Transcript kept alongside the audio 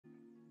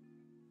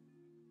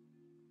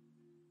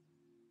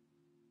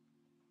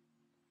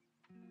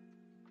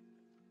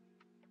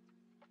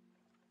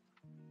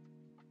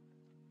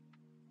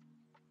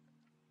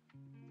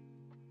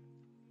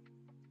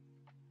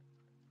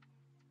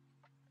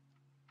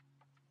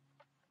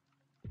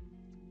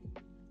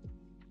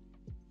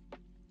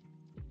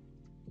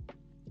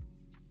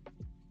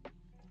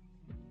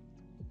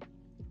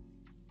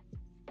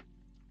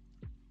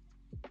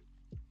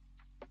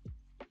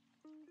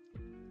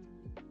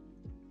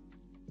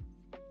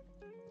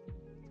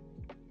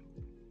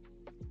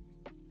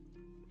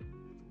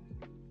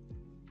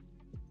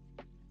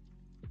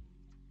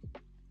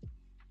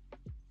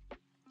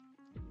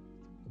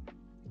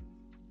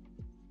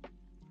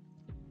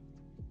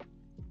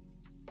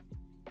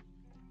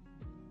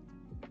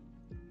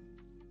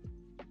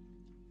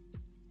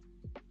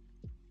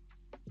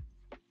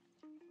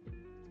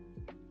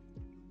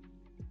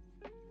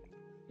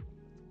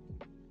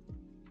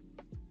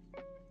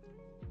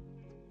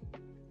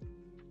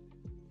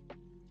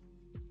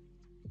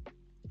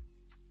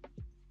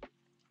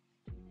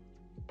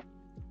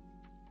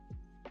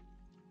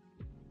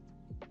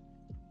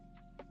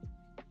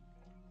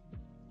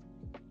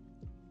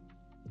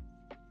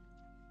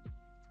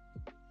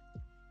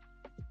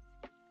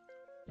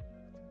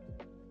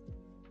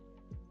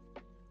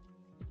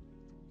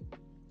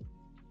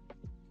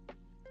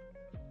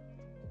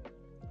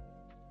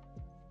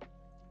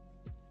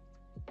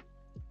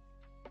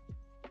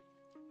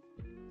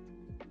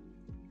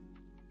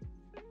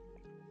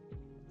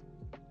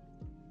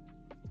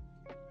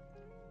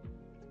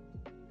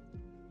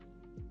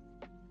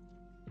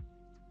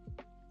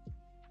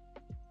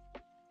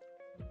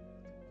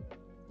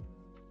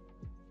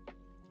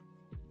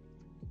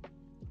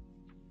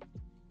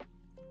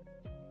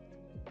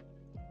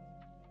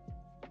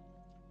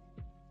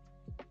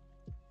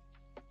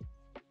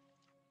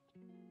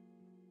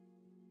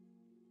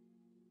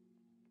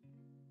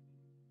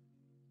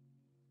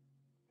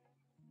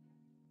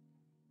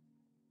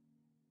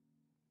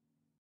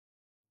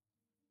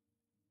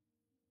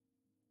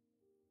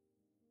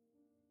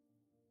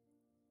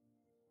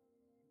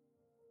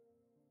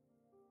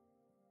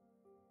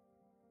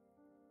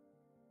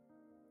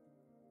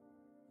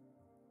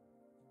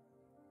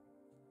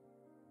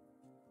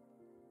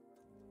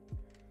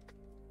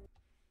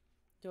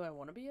Do I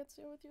want to be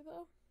Ezio with you,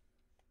 though?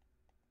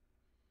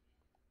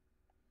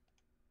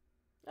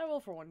 I will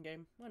for one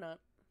game. Why not?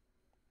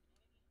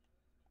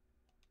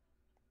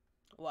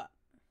 What?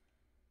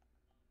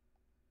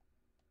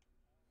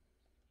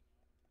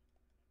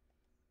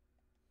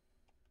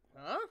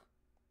 Huh?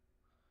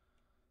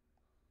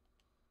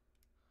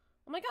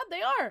 Oh my god,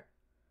 they are!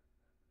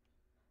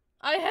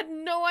 I had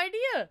no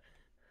idea!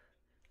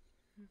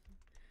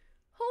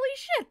 Holy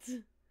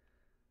shit!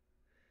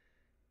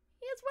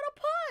 Yes, what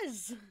a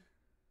pause!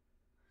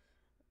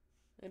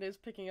 It is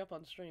picking up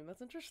on stream.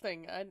 That's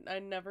interesting. I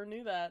never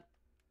knew that.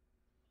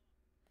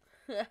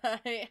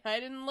 I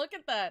didn't look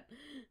at that.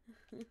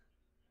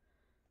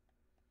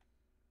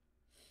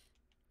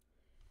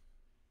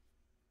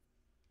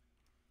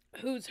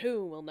 Who's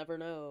who, we'll never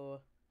know.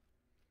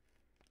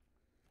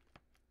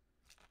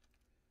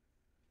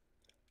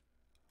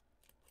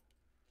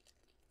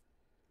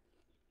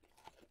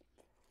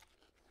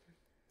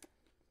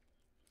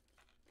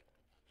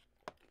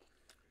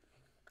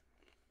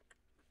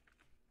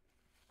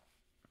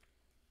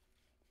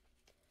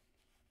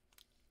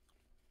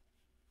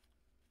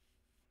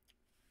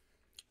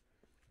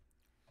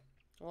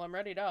 Well, I'm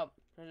readied up.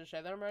 Can I just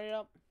say that I'm readied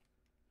up?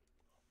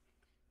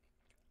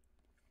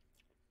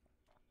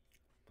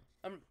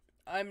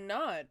 I'm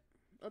not.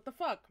 What the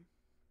fuck?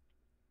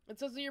 It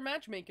says that you're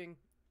matchmaking.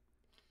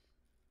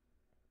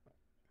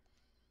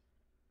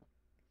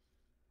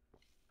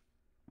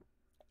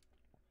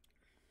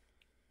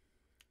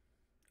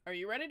 Are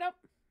you readied up?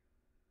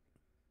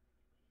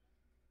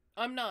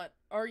 I'm not.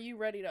 Are you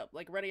readied up?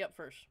 Like, ready up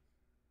first.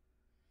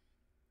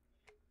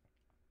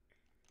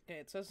 Okay,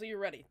 it says that you're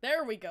ready.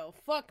 There we go.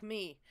 Fuck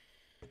me.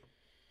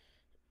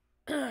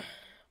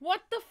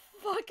 What the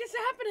fuck is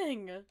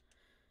happening?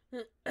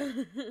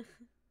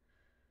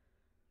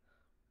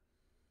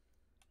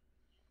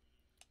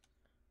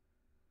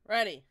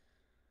 Ready.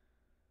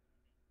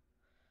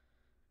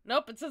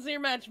 Nope, it says that you're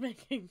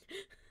matchmaking.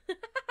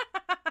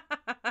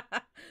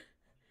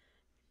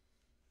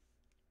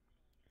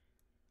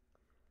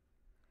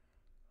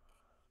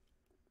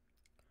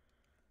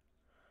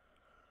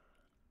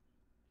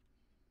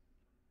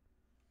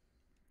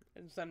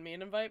 And send me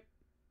an invite?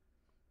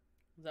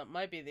 That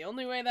might be the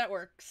only way that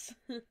works.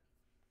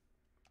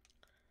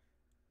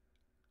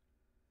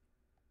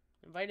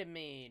 Invited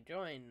me.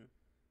 Join.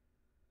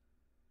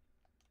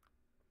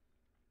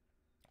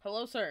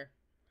 Hello, sir.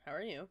 How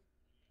are you?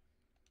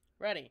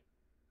 Ready.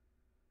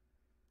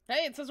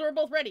 Hey, it says we're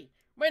both ready.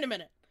 Wait a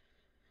minute.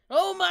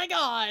 Oh my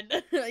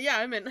god! Yeah,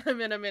 I'm in. What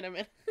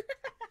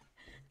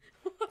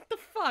the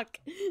fuck?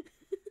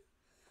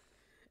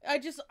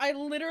 I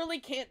literally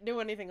can't do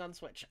anything on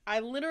Switch.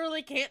 I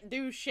literally can't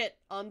do shit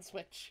on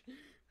Switch.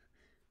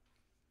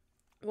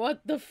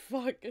 What the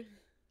fuck?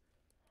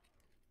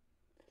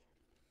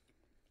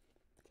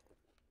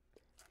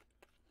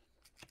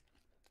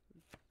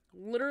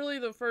 Literally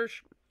the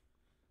first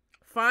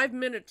 5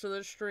 minutes of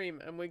this stream,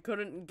 and we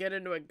couldn't get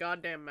into a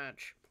goddamn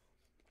match.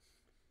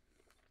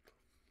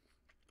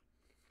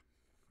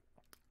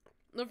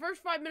 The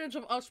first 5 minutes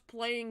of us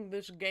playing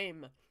this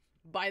game,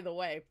 by the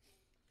way.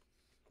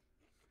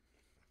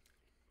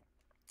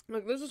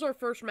 Look, this is our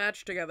first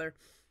match together.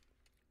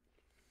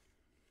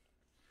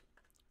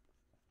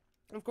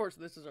 Of course,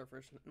 this is our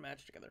first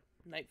match together.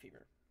 Night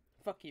Fever.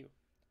 Fuck you.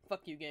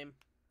 Fuck you, game.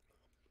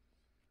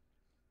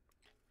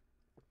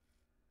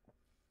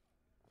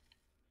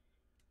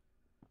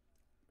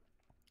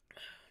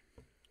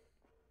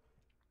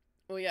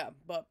 Well, yeah,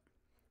 but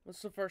this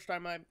is the first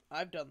time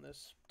I've done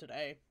this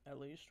today, at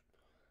least.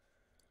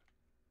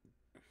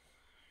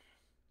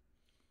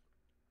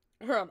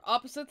 We're on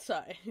opposite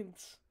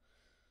sides.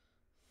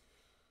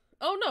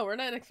 Oh no, we're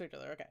not next to each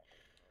other. Okay.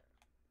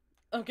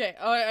 Okay,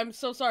 oh, I'm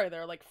so sorry.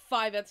 There are like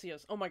 5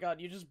 Ezios. Oh my god,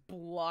 you just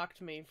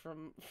blocked me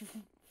from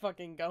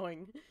fucking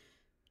going.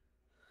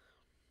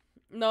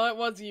 No, it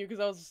was you, because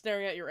I was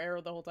staring at your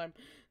arrow the whole time.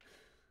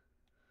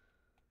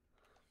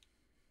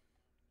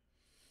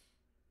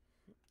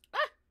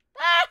 Ah!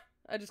 Ah!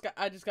 I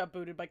just got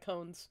booted by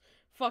cones.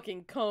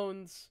 Fucking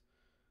cones.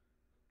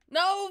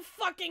 No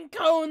fucking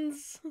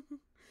cones!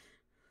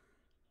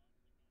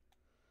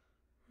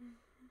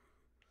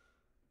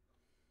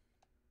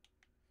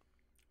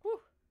 Whew.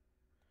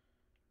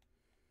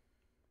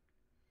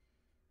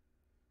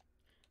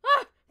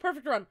 Ah!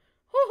 Perfect run.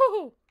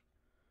 Woohoo!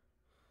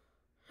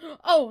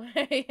 Oh,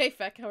 hey,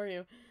 Feck, how are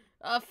you?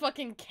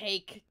 Fucking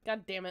cake.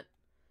 God damn it.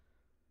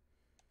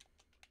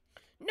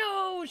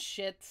 No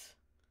shit.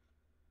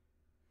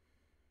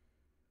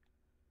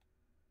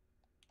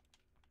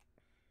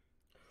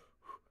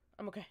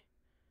 I'm okay.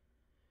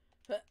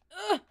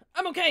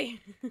 I'm okay.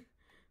 I'm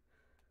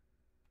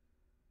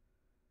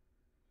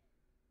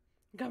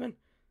coming.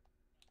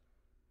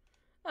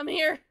 I'm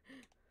here.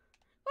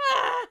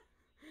 Ah!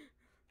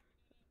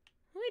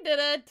 We did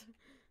it.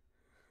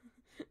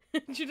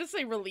 Did you just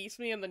say release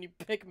me and then you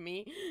pick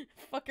me?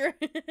 Fucker.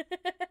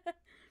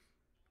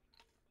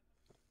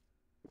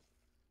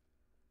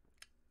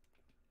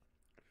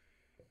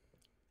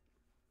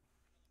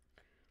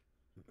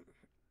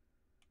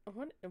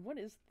 What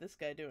is this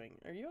guy doing?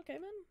 Are you okay,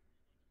 man?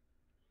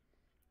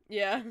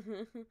 Yeah.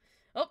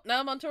 Oh, now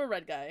I'm onto a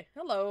red guy.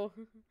 Hello.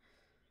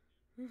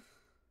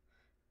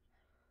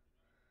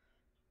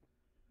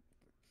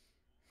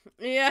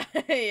 Yeah,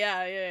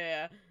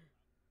 yeah.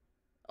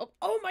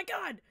 Oh my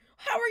god!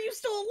 How are you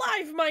still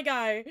alive, my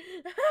guy?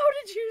 How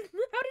did you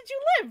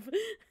live?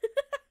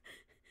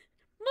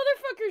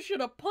 Motherfucker should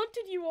have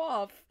punted you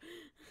off.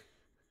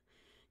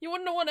 You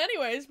wouldn't have won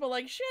anyways, but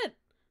like, shit.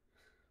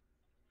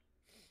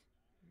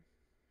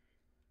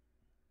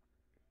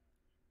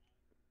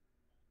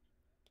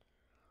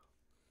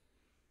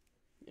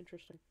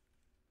 Interesting.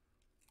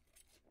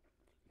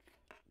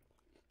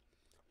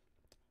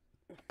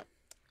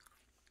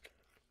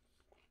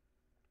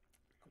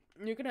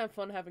 You can have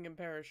fun having him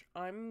perish.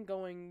 I'm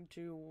going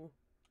to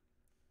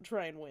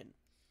try and win.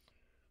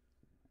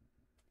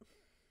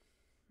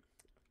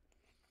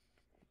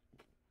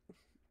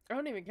 I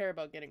don't even care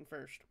about getting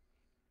first.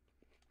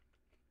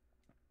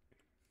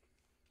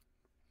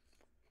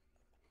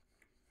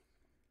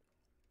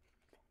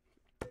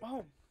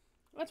 Oh,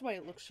 that's why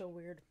it looks so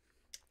weird.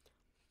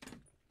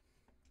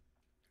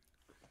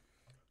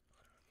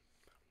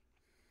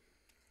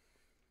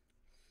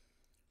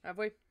 Have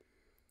we?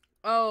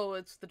 Oh,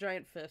 it's the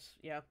giant fist.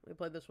 Yeah, we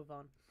played this with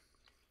Vaughn.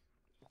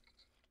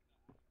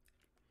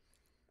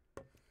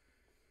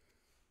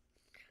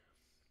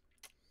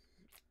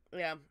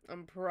 Yeah,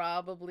 I'm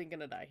probably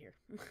gonna die here.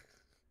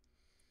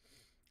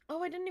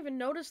 Oh, I didn't even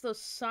notice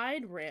those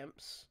side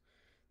ramps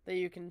that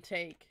you can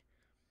take.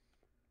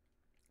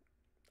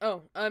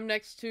 Oh, I'm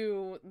next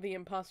to the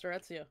imposter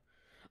Ezio.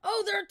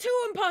 Oh, there are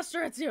two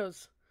imposter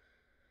Ezios!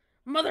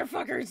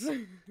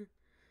 Motherfuckers!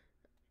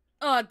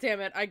 Oh,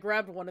 damn it. I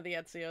grabbed one of the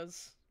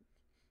Ezios.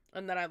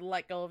 And then I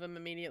let go of him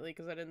immediately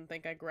because I didn't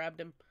think I grabbed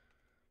him.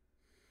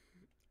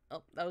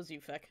 Oh, that was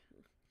you, Feck.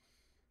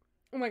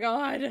 Oh my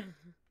god!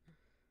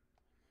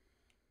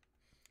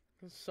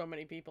 There's so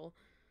many people.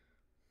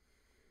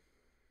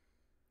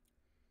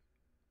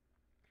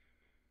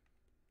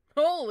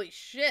 Holy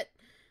shit!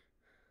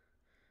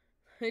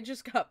 They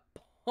just got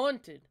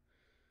punted.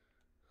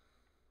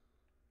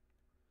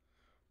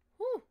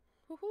 Whew.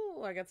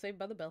 Whew. I got saved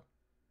by the bell.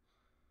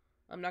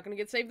 I'm not gonna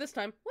get saved this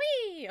time.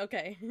 Whee!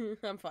 Okay,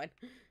 I'm fine.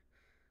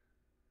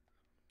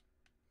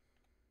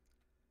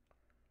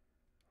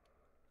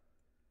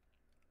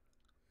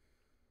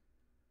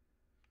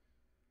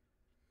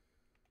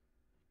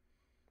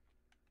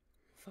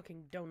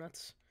 Fucking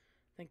donuts.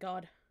 Thank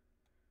God.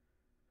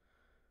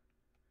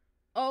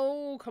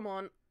 Oh, come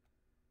on.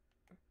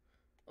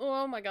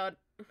 Oh my god.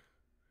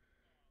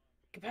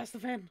 Get past the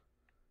fan.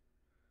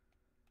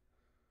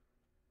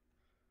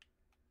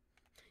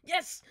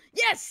 Yes!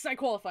 Yes! I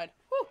qualified.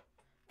 Whew.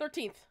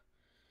 13th.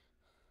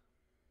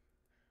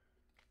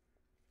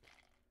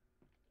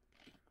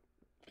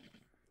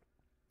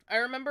 I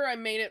remember I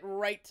made it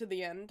right to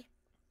the end.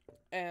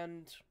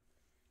 And,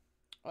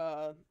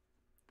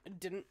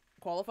 didn't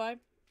qualify.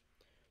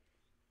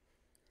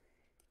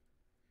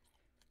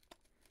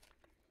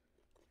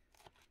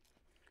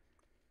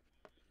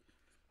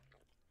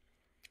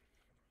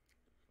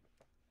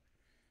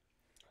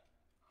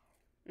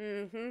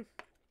 Mm-hmm.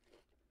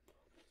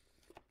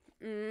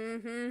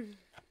 Mm-hmm.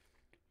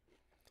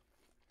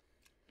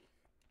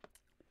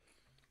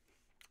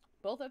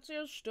 Both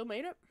Ezios still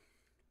made it?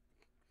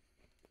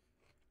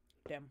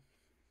 Damn.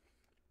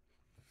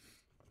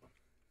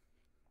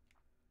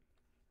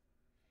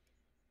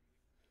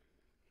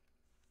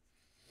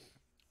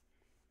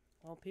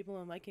 Well, people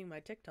are liking my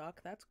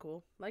TikTok. That's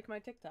cool. Like my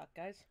TikTok,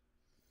 guys.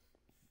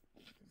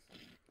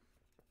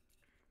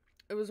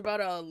 It was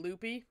about a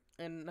loopy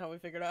and how we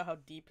figured out how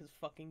deep his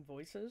fucking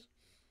voice is.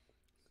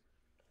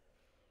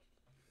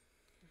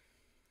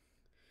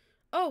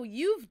 Oh,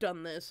 you've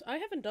done this. I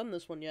haven't done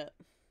this one yet.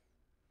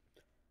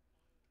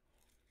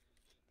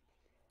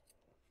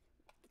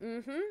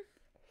 Mm-hmm.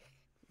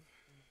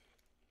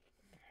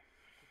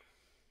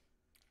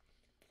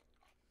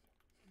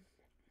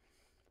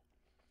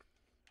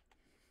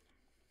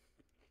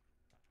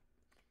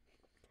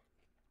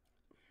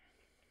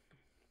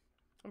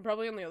 I'm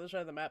probably on the other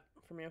side of the map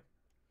from you.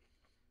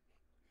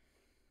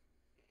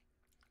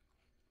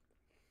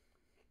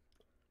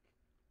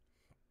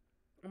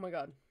 Oh my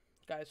god.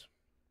 Guys.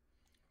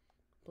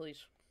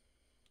 Please.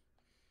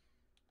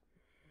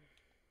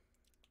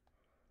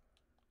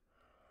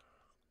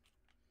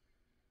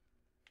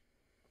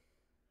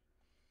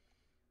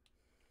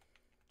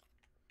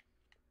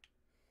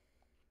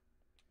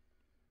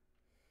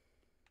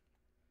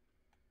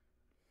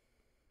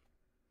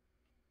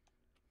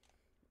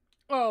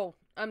 Oh,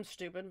 I'm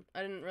stupid.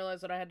 I didn't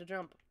realize that I had to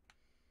jump.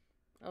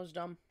 I was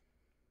dumb.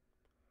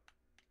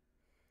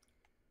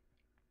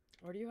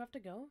 Where do you have to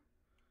go?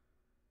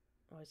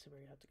 Oh, I see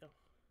where you have to go.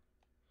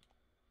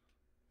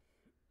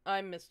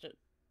 I missed it.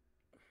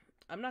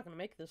 I'm not gonna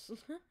make this.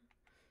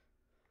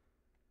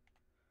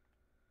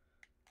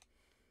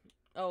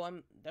 Oh,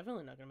 I'm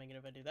definitely not gonna make it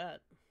if I do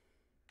that.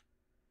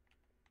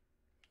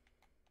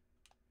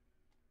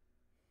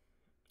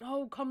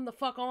 Oh, come the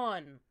fuck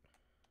on.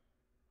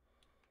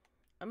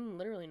 I'm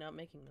literally not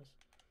making this.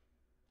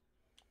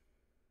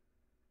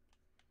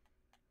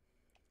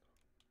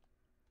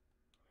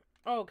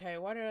 Okay,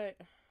 why did I...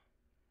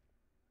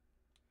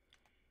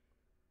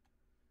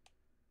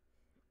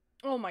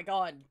 Oh my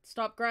god,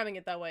 stop grabbing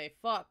it that way.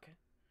 Fuck.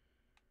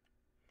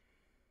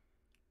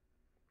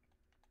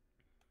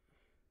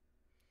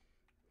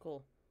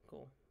 Cool,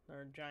 cool.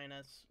 They're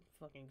giant-ass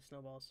fucking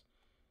snowballs.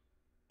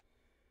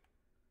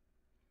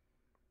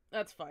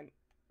 That's fine.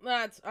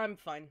 I'm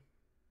fine.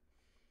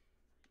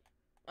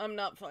 I'm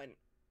not fine.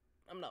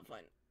 I'm not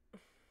fine.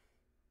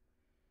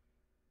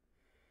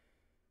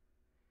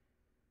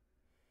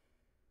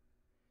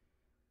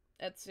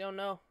 Ezio,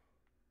 no.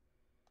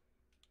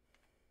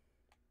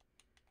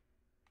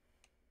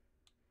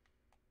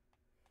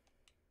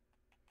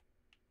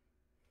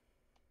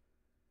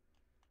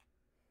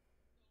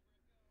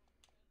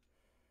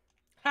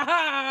 Ha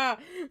ha!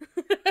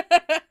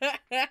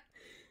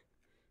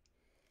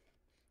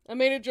 I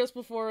made it just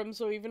before him,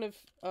 so even if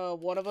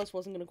one of us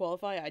wasn't gonna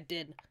qualify, I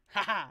did.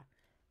 Ha ha!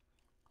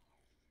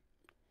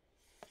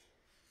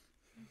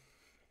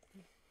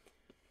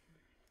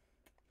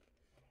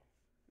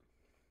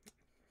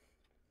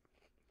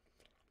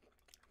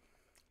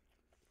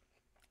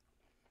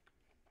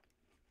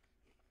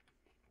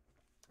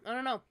 I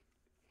don't know.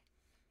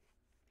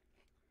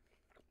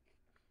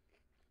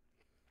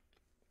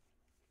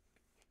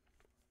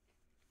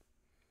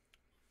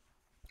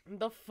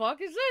 The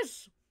fuck is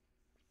this?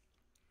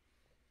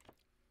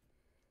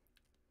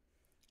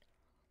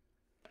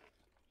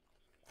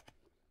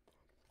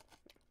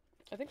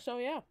 I think so,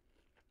 yeah.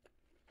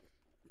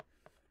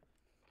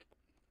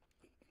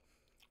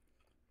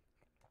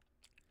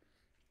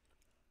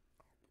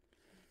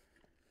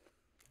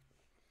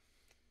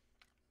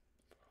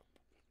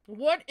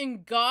 What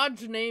in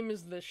God's name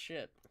is this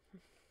shit?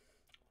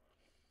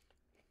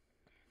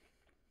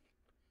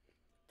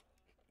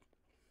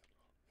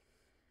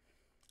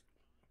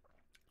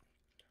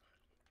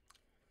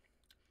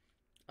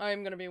 I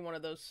am gonna be one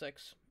of those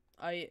 6.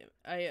 I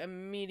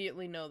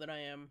immediately know that I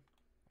am.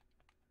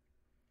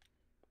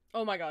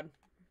 Oh my god.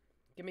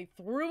 Get me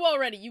through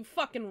already, you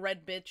fucking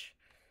red bitch.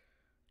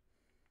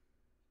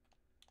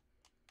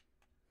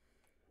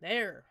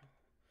 There.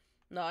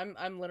 No,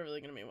 I'm literally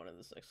gonna be one of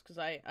the 6, because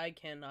I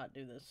cannot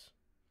do this.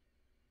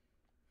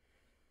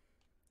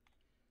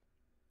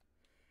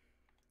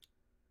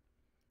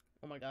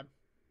 Oh my god.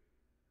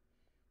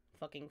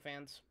 Fucking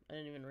fans. I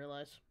didn't even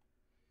realize.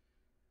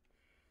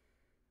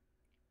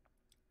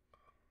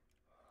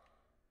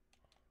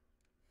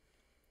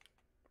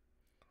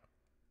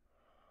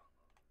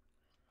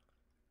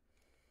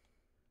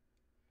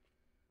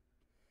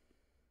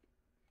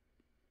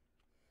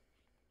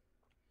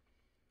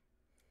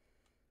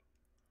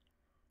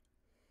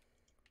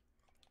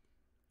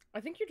 I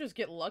think you just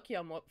get lucky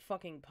on what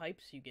fucking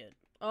pipes you get.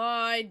 Oh,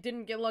 I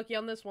didn't get lucky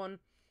on this one.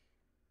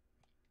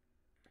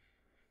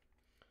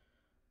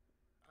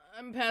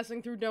 I'm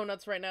passing through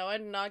donuts right now. I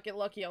did not get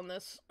lucky on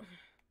this.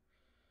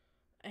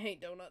 I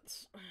hate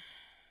donuts.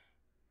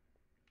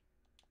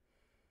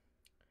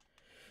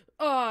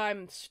 Oh,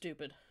 I'm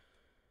stupid.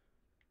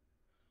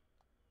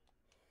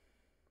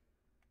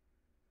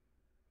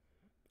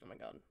 Oh my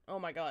god. Oh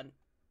my god.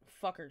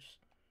 Fuckers.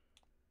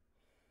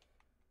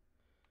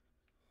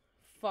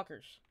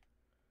 Fuckers.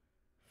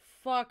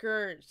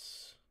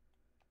 Fuckers.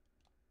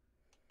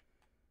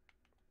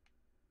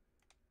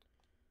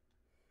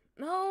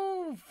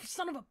 No!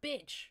 Son of a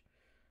bitch!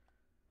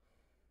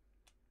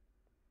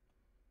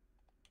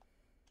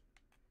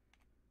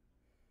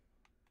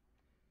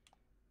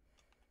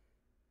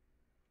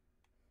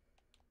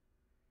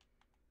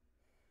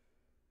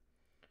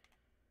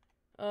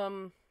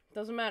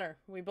 Doesn't matter.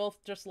 We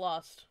both just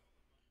lost.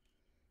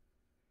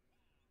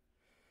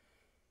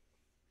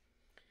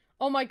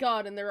 Oh my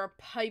god, and there are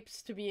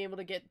pipes to be able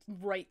to get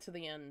right to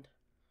the end.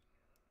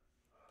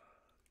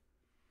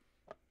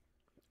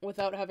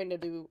 Without having to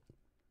do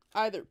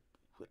either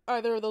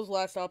of those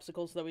last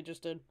obstacles that we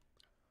just did.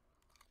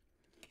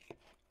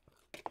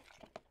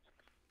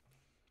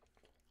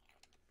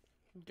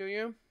 Do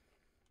you?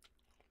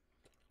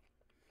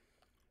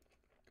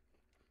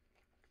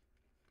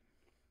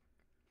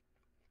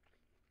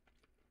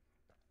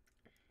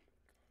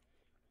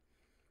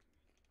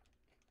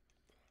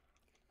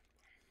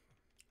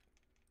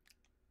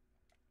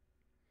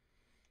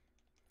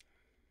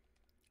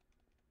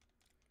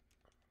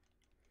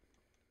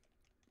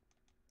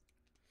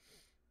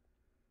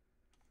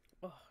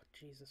 Oh,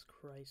 Jesus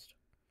Christ.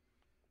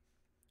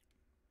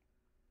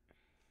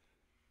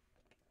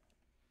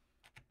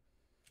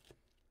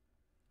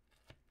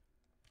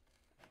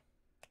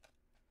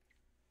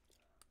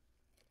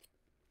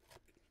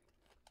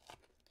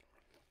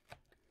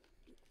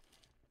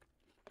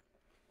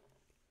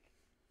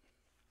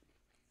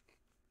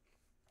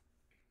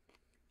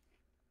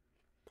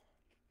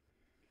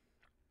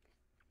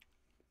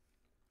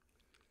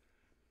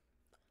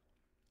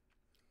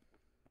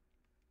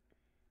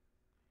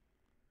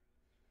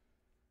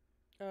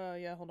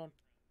 Yeah, hold on.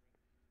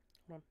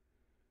 Hold on.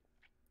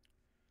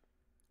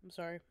 I'm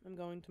sorry. I'm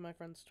going to my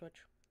friend's Twitch.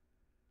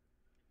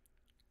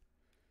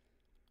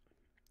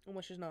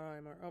 Unless she's not on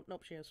anymore. Oh,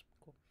 nope, she is.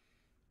 Cool.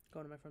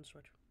 Going to my friend's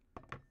Switch.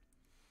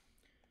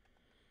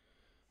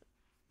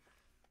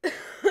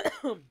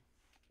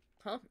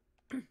 Huh?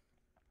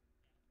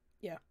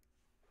 Yeah.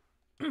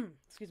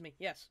 Excuse me.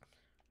 Yes.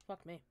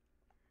 Fuck me.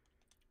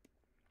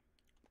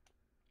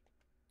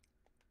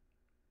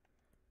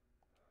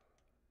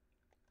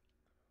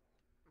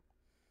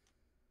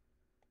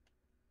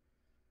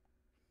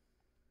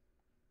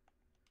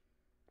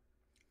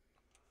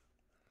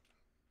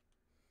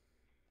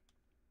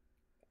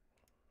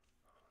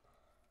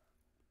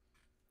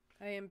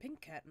 I am Pink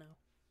Cat now.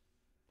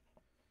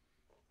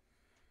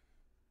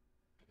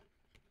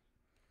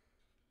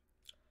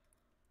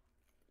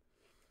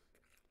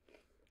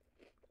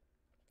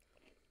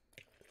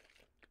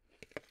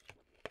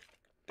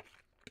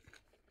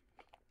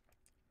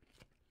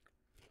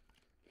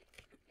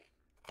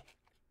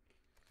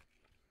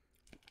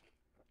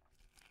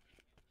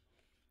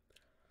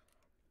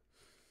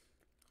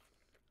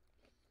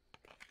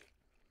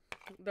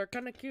 They're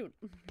kind of cute.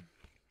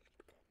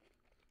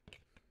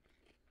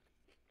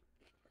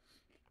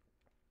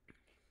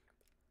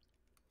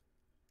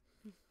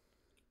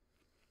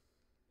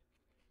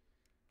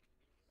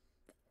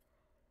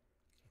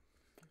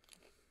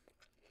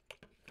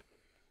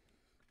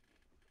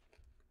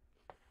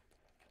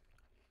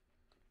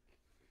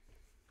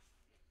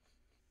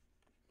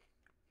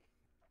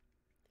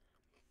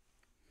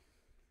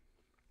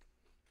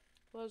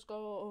 Let's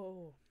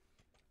go.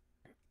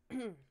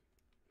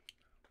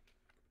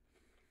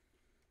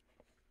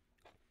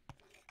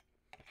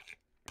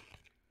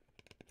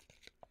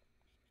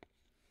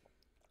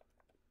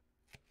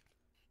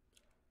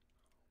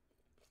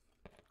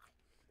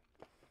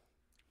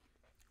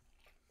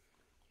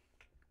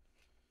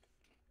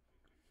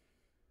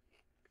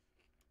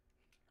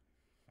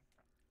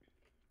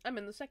 I'm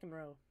in the second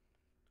row.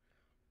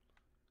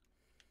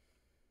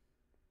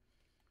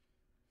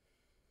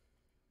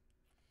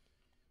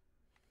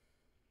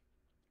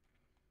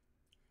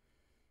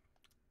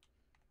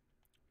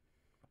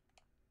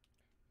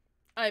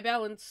 I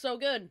balance so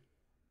good.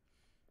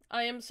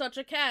 I am such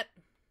a cat.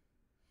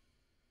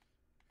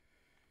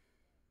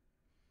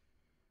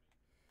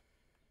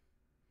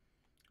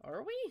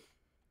 Are we?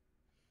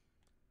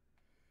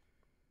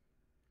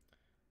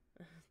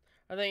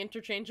 Are they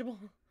interchangeable?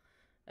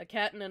 A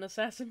cat and an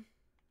assassin?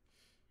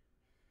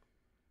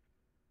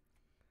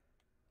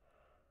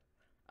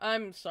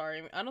 I'm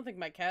sorry. I don't think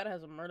my cat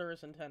has a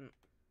murderous intent.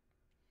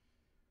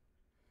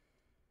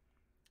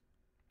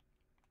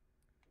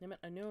 Damn it,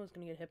 I knew I was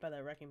gonna get hit by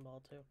that wrecking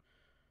ball, too.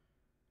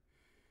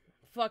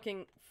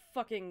 Fucking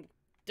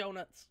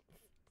donuts.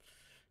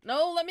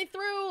 No, let me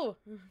through!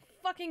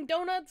 Fucking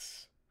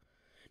donuts!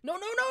 No, no,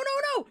 no,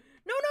 no, no!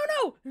 No,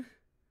 no, no!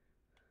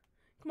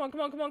 Come on,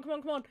 come on, come on, come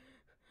on, come on.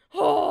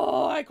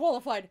 Oh, I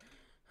qualified.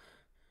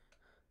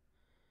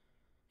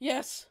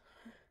 Yes.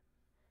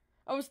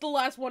 I was the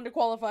last one to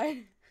qualify.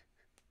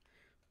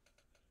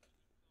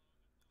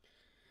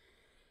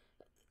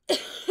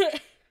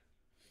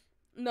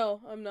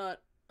 No, I'm not.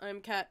 I'm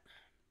cat.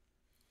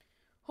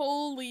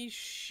 Holy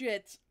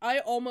shit. I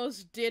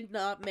almost did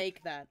not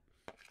make that.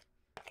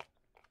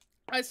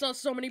 I saw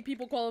so many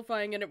people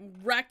qualifying and it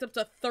racked up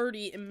to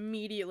 30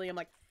 immediately. I'm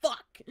like,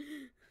 fuck.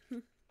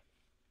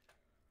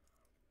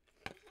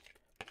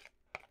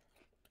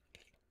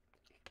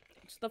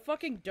 It's the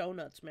fucking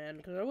donuts, man.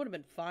 Because I would have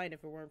been fine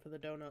if it weren't for the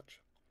donuts.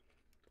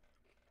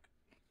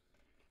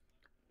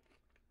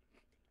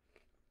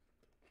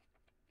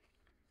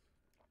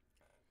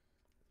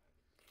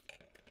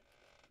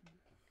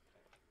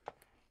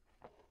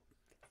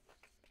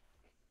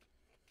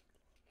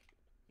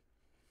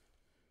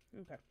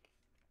 Okay.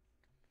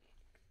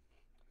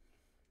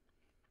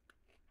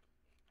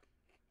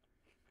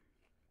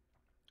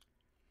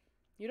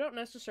 You don't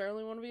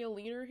necessarily want to be a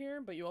leader here,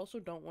 but you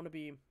also don't want to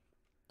be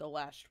the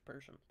last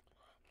person.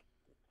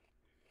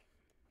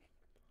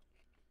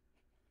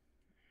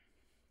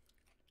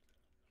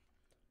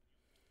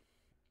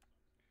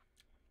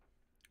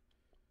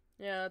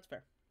 Yeah, that's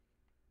fair.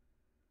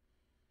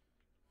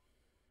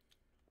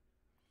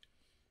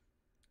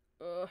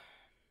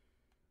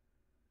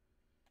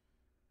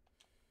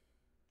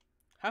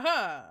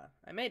 Haha!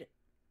 I made it.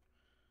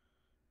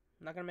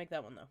 I'm not gonna make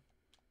that one, though.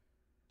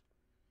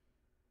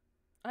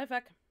 Hi,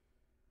 Feck.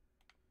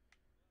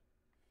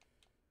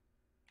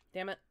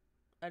 Damn it.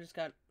 I just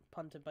got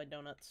punted by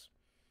donuts.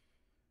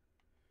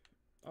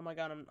 Oh my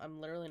god,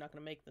 I'm literally not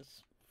gonna make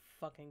this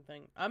fucking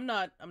thing. I'm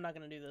not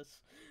gonna do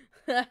this.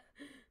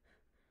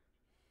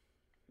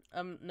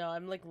 No,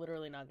 I'm like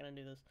literally not gonna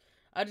do this.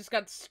 I just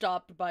got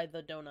stopped by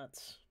the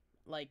donuts.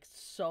 Like,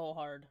 so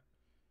hard.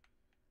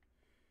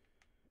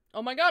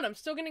 Oh my god, I'm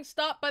still getting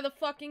stopped by the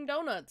fucking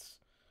donuts.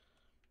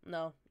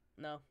 No,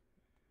 no.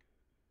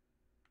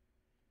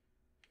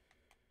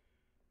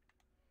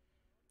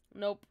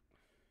 Nope.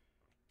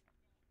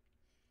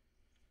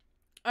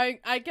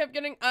 I kept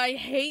getting... I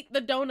hate the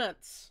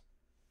donuts.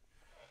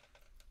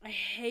 I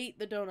hate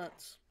the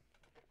donuts.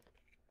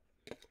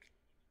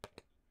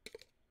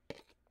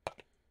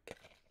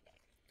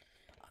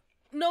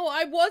 No,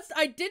 I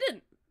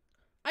didn't.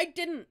 I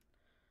didn't.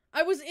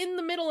 I was in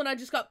the middle and I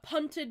just got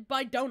punted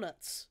by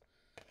donuts.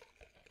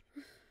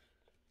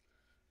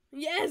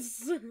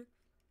 Yes!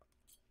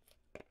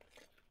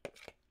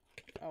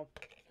 Oh.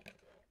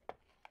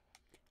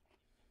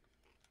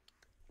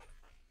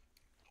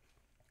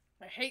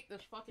 I hate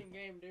this fucking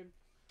game, dude.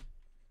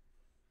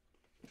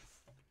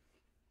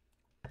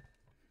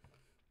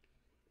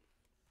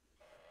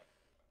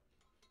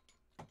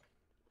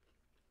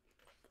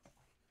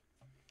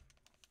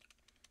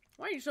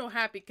 Why are you so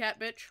happy, cat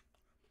bitch?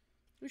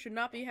 You should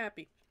not be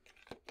happy.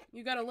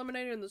 You got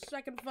eliminated in the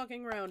second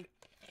fucking round.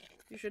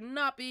 You should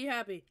not be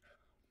happy.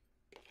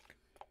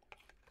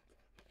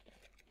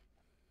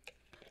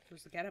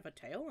 Does the cat have a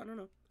tail? I don't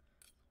know.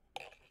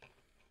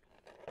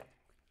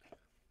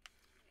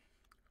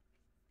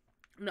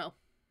 No.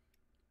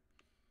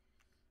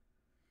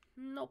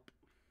 Nope.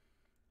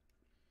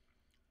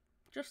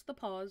 Just the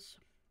paws.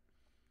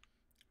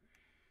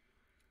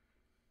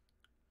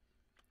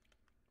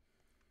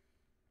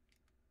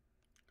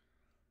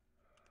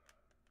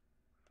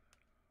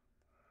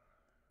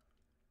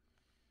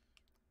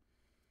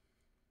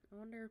 I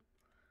wonder...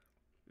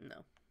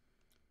 No.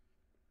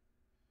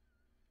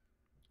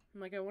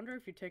 Like, I wonder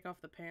if you take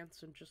off the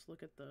pants and just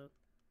look at the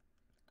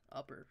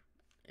upper,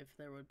 if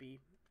there would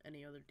be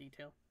any other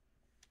detail.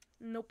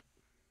 Nope.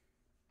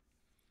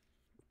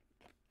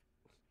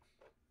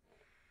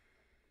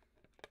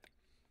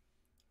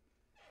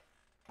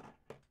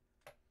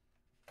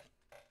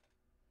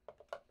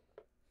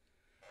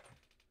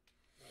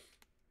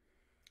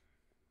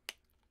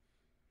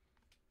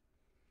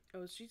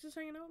 Oh, is Jesus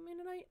hanging out with me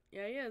tonight?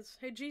 Yeah, he is.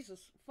 Hey,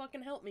 Jesus,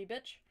 fucking help me,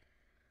 bitch.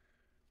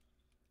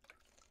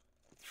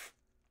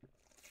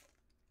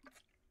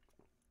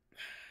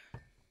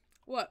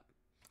 What?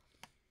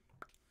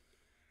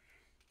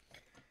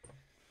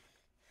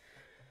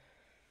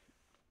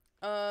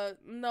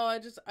 No, I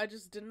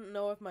just didn't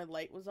know if my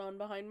light was on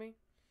behind me.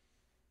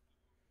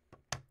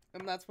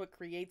 And that's what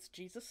creates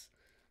Jesus.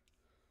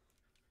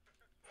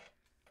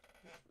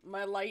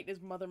 My light is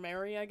Mother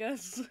Mary, I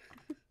guess.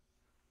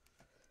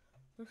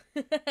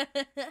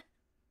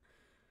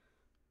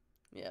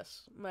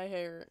 Yes, my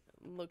hair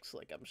looks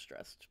like I'm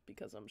stressed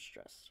because I'm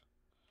stressed.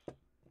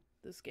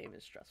 This game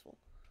is stressful.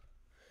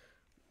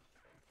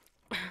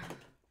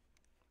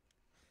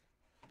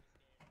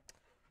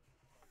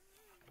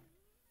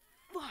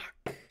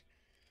 Fuck.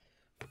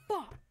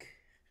 Fuck.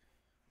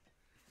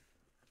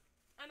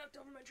 I knocked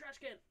over my trash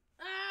can.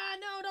 Ah,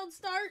 no, don't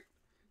start.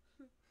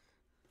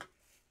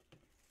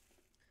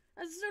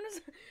 As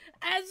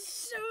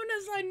soon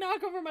as I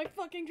knock over my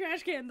fucking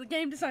trash can, the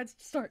game decides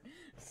to start.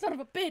 Son of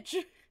a bitch.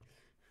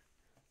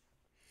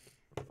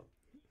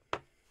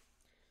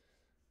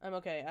 I'm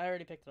okay. I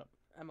already picked it up.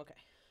 I'm okay.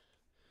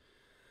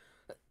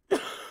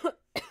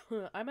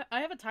 I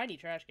have a tiny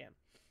trash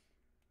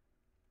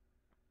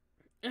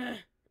can.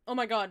 Oh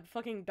my god,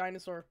 fucking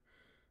dinosaur.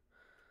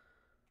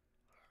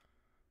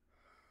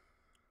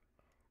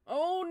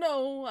 Oh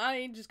no,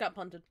 I just got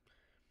punted.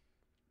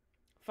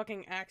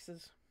 Fucking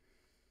axes.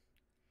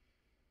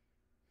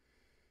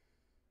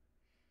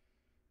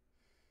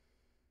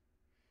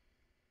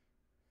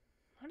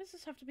 Why does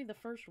this have to be the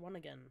first one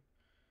again?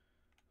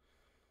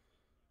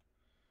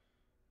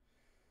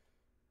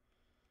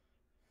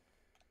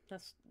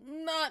 That's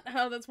not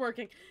how that's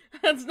working.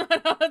 That's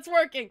not how that's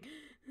working.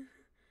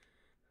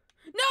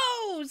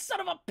 No! Son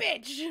of a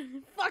bitch!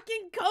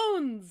 Fucking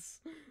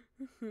cones!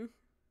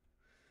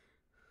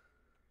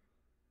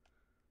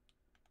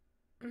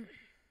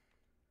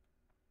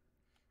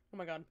 Oh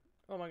my god.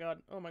 Oh my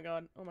god. Oh my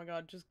god. Oh my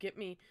god. Just get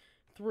me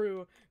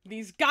through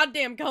these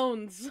goddamn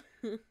cones!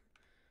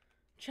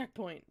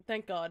 Checkpoint.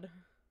 Thank god.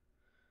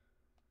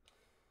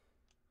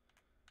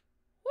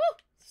 Woo!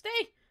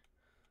 Stay!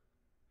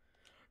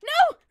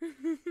 No!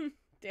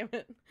 Damn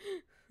it.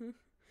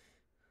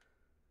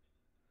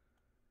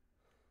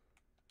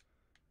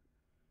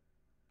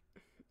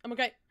 I'm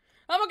okay.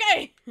 I'm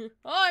okay! Oh,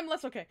 I'm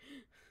less okay.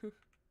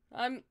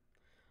 I'm...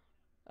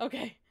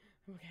 Okay.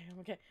 I'm okay, I'm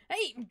okay.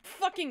 Hey,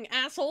 fucking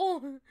asshole!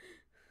 Did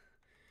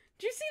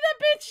you see that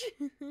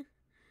bitch?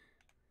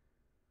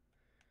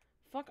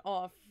 Fuck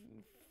off,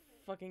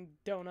 fucking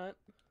donut.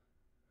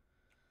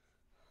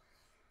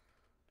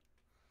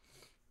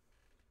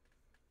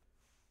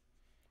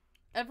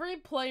 Every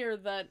player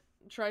that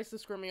tries to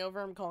screw me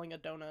over, I'm calling a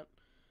donut.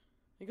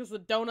 Because the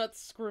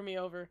donuts screw me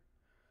over.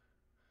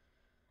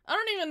 I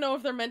don't even know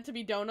if they're meant to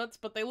be donuts,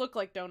 but they look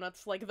like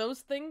donuts. Like, those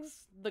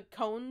things, the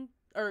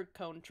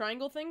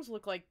triangle things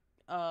look like,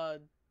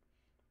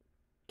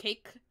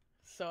 cake.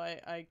 So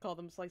I call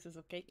them slices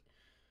of cake.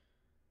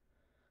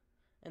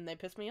 And they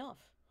piss me off.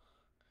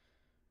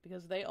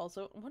 Because they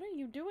also... What are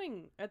you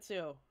doing,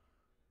 Ezio?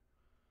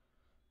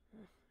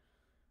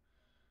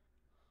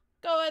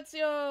 Go,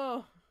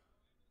 Ezio!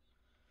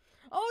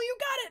 Oh, you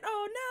got it!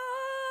 Oh,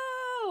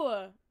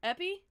 no!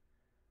 Epi?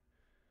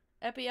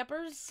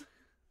 Eppers?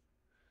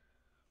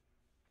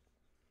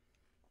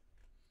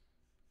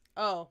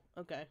 Oh,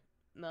 okay.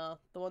 No,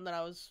 the one that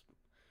I was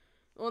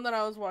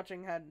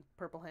watching had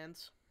purple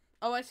hands.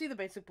 Oh, I see the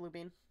basic blue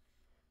bean.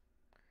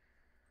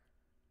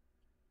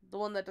 The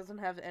one that doesn't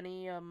have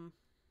any,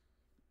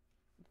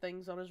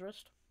 things on his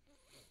wrist.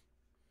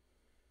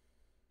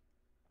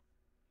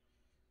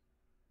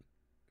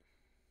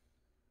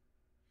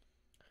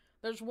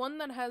 There's one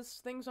that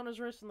has things on his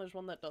wrist, and there's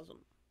one that doesn't.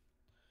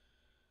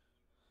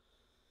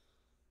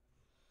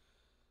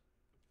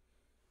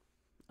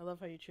 I love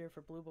how you cheer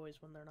for blue boys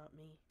when they're not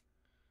me.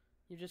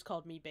 You just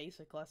called me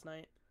basic last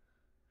night.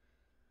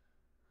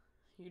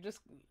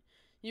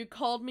 You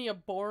called me a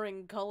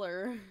boring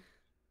color.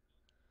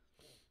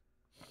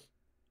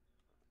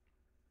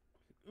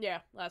 Yeah,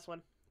 last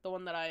one. The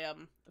one that I,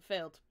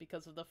 failed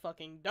because of the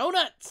fucking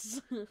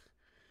donuts!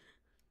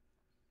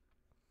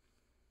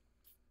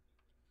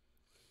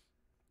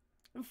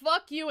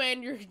 Fuck you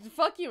and your tips.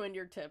 Fuck you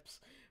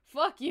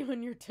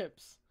and your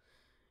tips.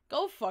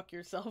 Go fuck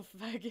yourself,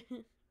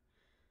 faggot.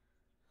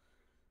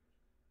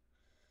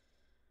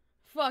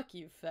 Fuck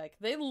you, feck.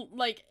 They,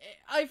 like,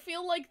 I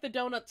feel like the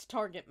donuts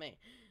target me.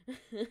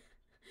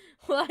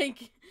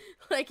 like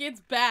it's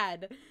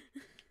bad.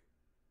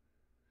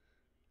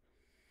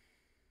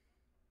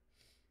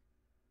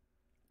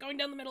 Going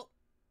down the middle.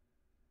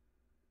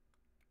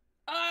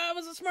 It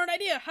was a smart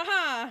idea.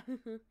 Haha.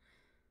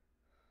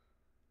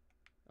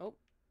 Oh,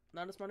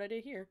 not a smart idea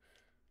here.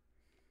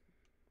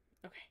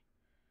 Okay.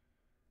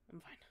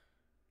 I'm fine.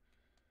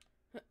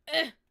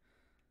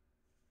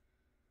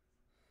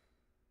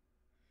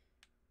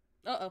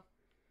 Uh-oh.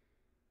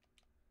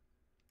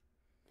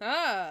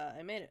 Ah,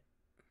 I made it.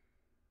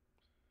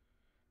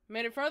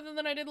 Made it farther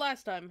than I did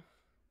last time.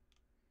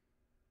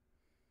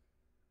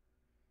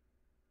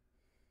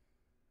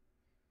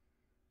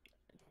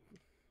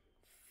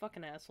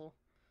 Fucking asshole.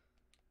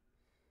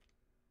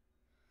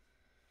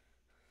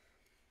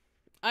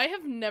 I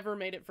have never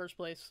made it first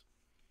place.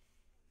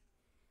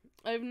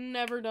 I've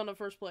never done a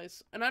first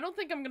place. And I don't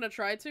think I'm gonna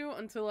try to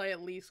until I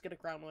at least get a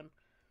crown win.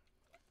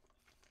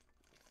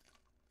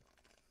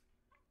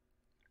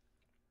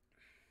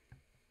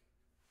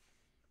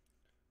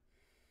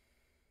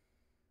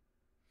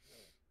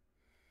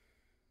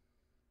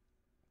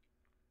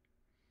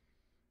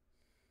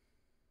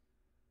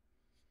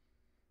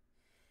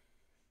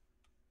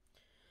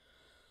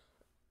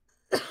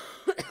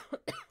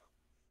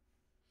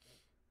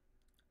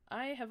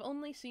 I have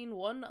only seen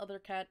one other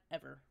cat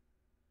ever.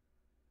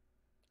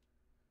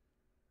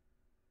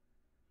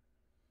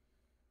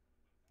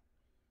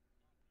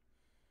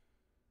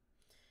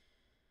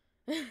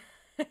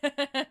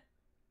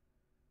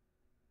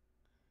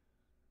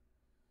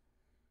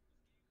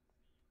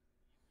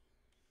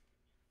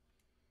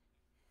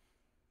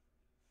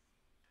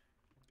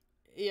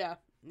 Yeah,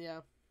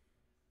 yeah.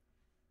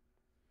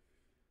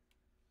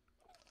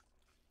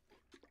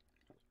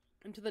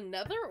 Into the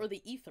nether or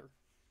the ether?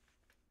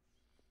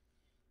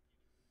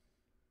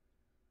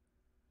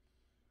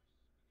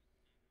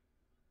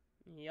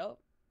 Yup.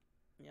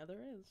 Yeah, there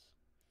is.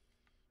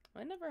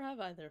 I never have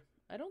either.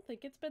 I don't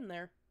think it's been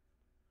there.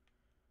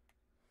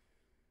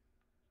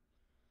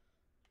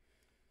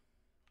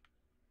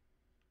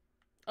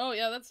 Oh,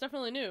 yeah, that's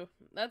definitely new.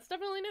 That's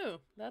definitely new.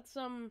 That's,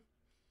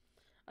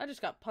 I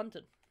just got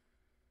punted.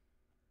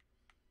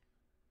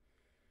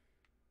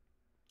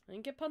 I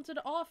didn't get punted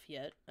off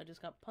yet. I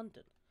just got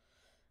punted.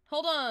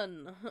 Hold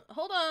on!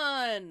 Hold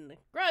on!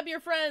 Grab your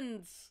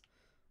friends!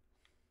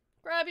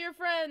 Grab your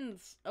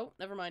friends! Oh,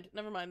 never mind.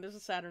 Never mind. There's a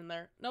Saturn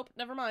there. Nope,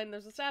 never mind.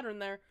 There's a Saturn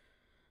there.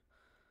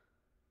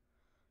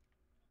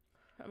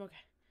 I'm okay.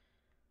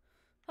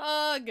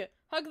 Hug!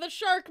 Hug the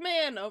shark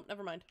man! Oh,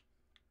 never mind.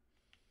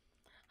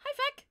 Hi,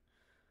 Feck!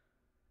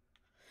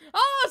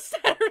 Oh,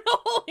 Saturn!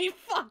 Holy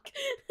fuck!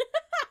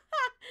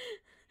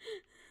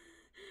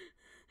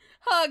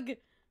 Hug!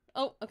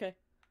 Oh, okay.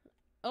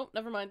 Oh,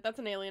 never mind. That's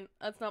an alien.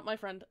 That's not my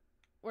friend.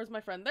 Where's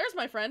my friend? There's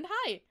my friend!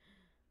 Hi!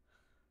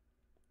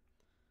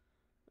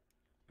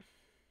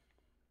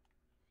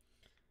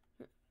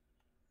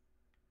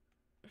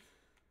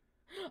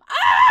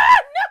 Ah!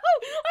 No!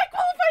 I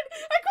qualified!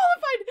 I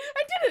qualified!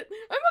 I did it!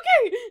 I'm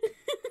okay!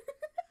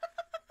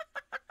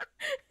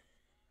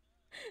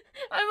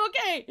 I'm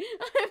okay!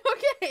 I'm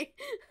okay!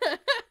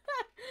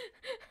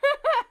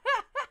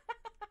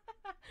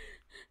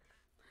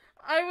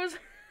 I was...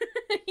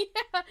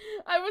 yeah,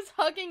 I was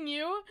hugging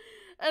you,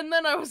 and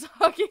then I was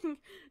hugging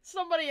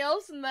somebody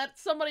else, and that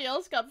somebody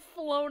else got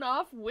flown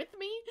off with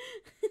me.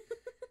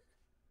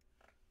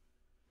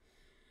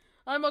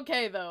 I'm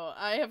okay, though.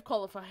 I have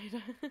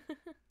qualified.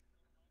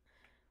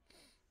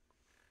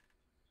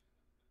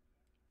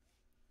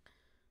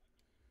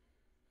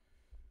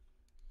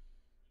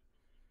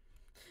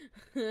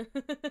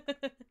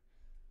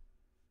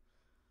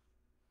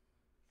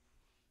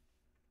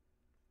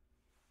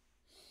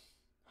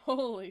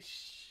 Holy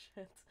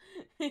shit.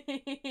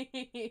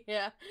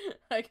 Yeah,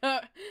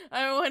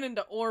 I went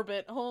into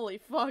orbit. Holy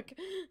fuck.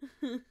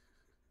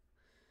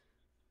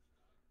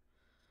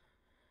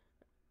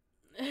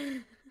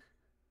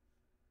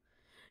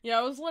 Yeah,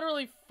 I was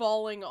literally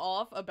falling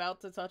off,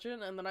 about to touch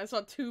it, and then I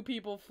saw two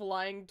people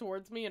flying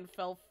towards me and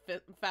fell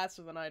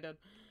faster than I did.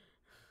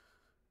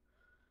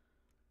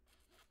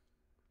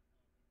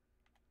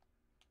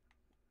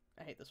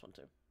 I hate this one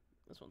too.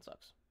 This one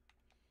sucks.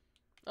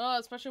 Oh,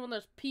 especially when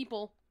there's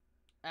people.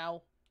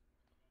 Ow.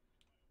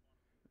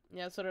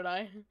 Yeah, so did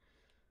I.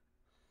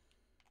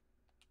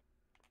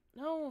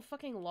 No,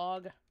 fucking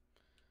log.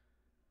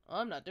 Oh,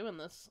 I'm not doing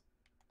this.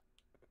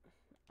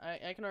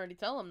 I can already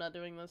tell I'm not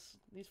doing this.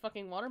 These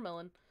fucking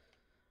watermelon.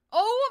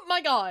 Oh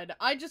my god!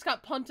 I just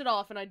got punted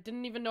off and I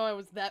didn't even know I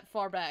was that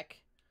far back.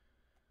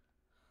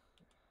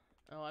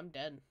 Oh, I'm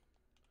dead.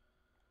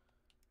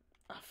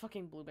 Ah,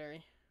 fucking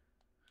blueberry.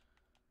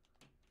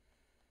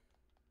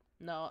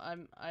 No,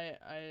 I'm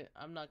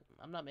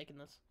not making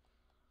this.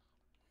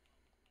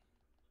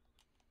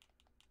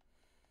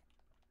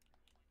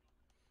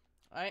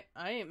 I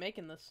ain't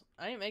making this.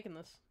 I ain't making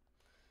this.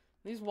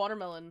 These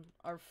watermelon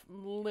are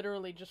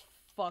literally just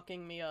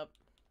fucking me up.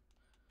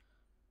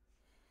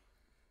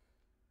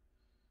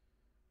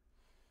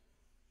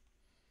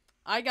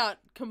 I got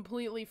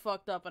completely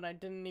fucked up and I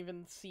didn't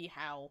even see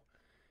how.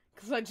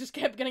 Because I just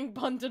kept getting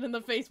punted in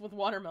the face with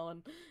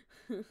watermelon.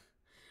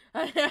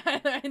 I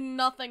had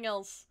nothing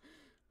else.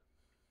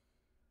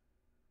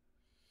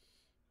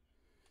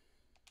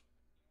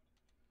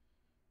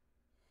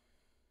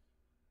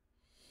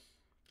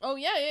 Oh,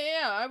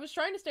 yeah. I was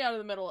trying to stay out of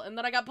the middle, and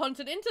then I got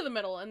punted into the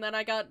middle, and then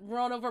I got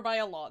run over by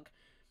a log.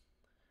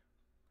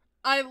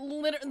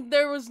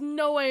 There was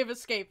no way of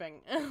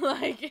escaping.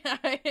 Like,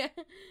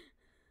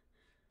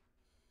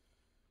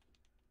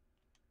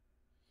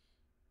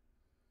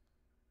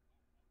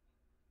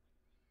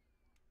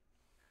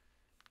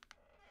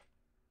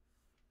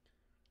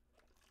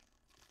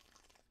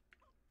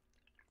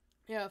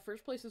 Yeah,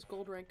 first place is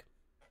gold rank.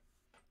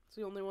 It's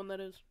the only one that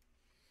is.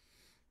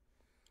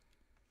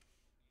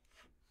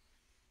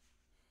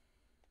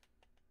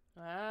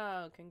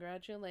 Wow,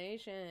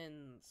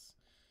 congratulations.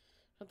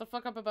 Shut the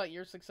fuck up about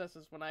your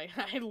successes when I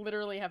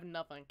literally have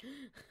nothing.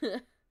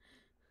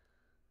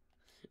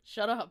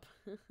 Shut up.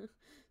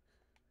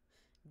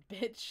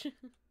 Bitch.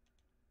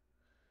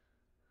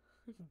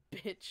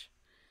 Bitch.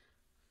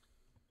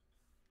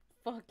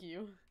 Fuck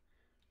you.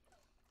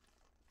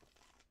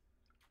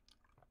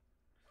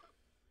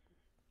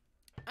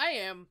 I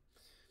am.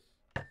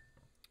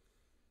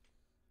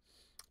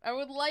 I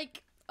would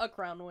like a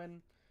crown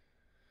win.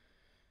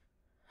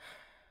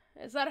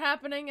 Is that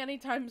happening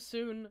anytime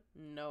soon?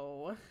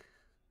 No.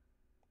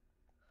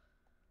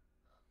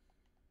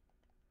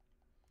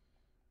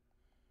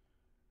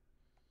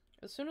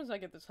 As soon as I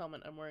get this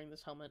helmet, I'm wearing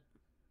this helmet.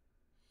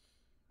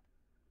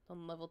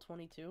 On level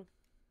 22.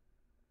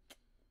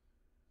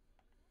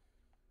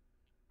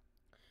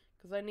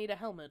 Because I need a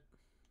helmet.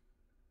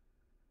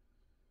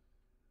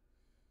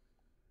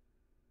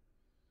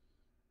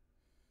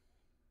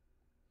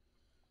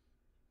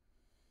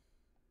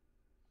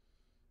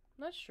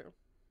 That's true.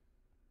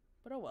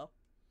 But oh well.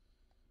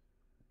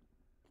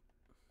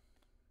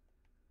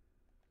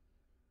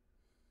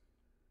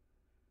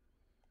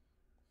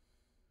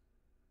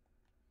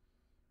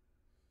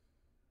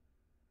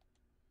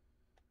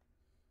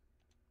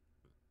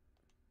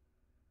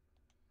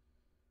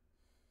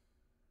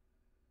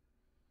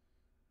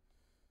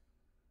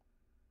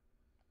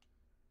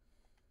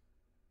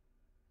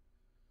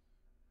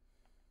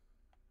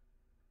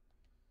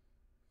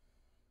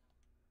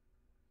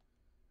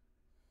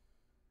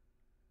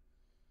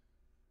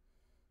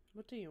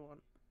 What do you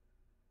want?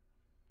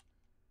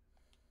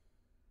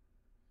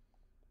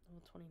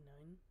 Level 29?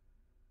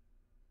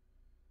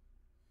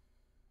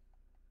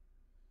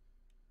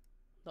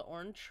 The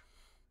orange?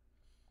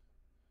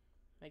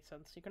 Makes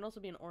sense. You can also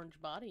be an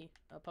orange body,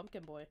 a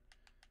pumpkin boy,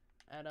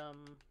 at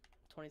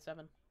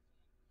 27.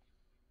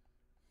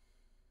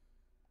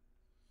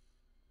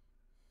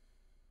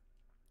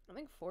 I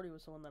think 40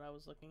 was the one that I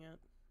was looking at.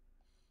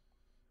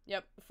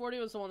 Yep, 40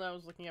 was the one that I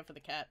was looking at for the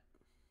cat.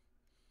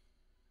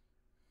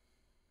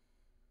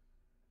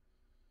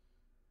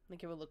 I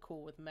think it would look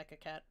cool with Mecha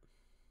Cat.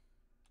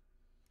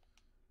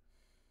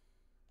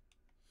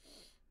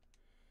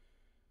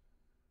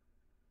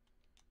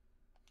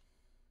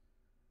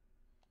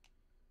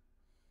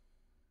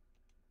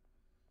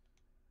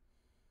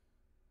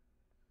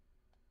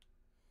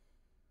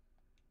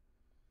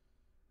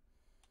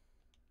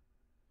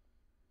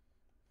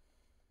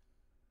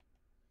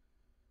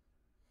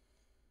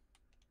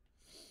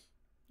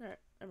 Alright,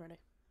 I'm ready.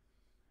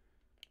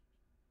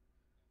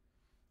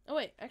 Oh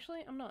wait,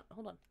 actually, I'm not.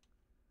 Hold on.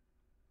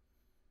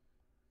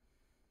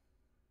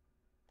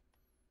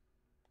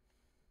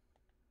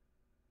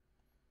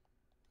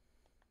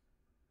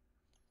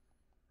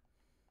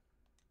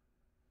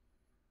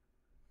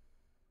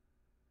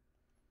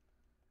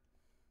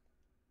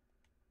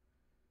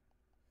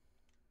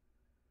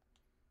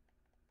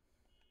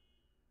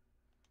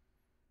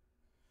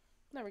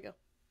 There we go.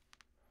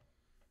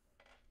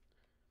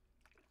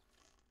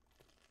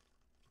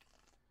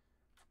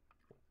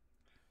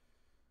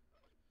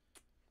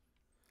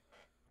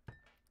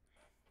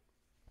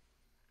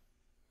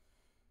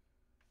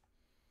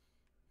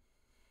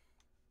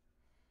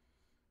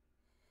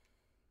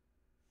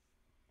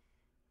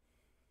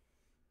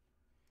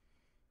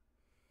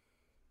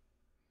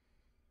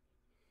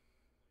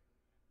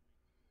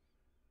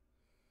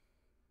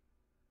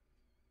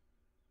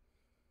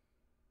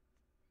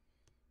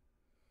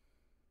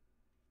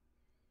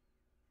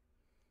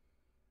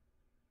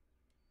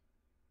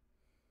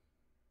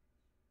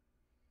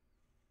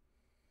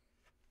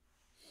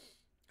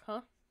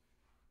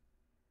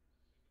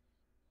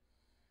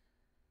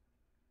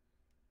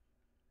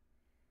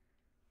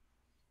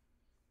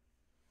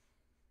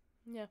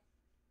 Yeah.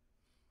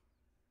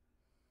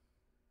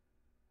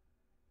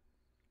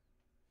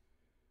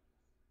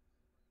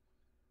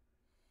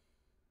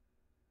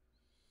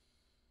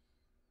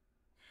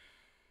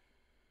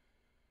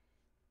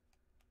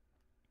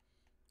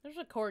 There's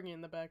a corgi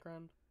in the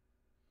background.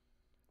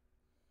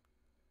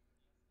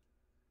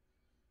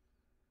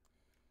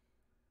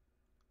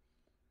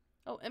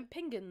 Oh, and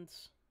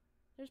penguins.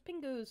 There's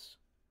pingus.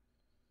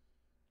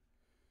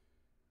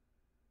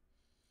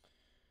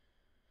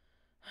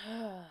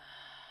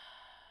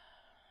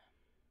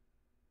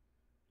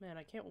 Man,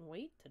 I can't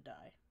wait to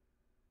die.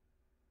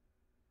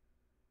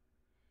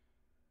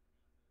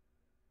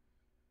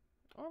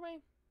 Or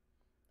wait.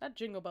 That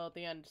jingle bell at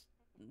the end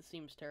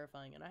seems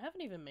terrifying, and I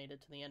haven't even made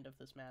it to the end of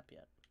this map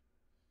yet.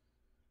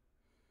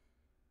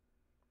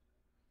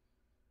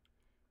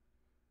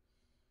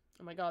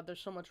 Oh my god, there's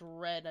so much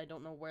red, I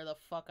don't know where the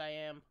fuck I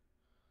am.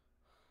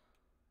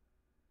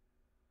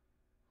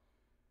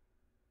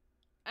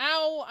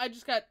 Ow! I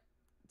just got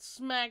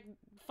smacked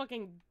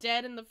fucking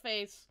dead in the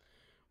face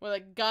with a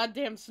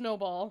goddamn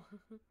snowball.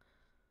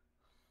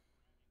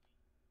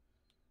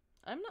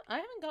 I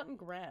haven't gotten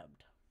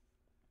grabbed.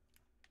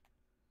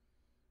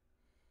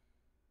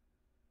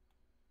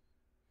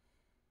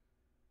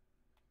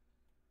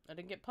 I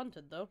didn't get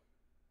punted, though.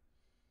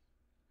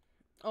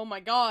 Oh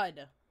my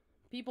god.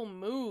 People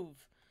move.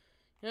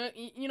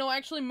 You know,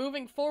 actually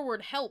moving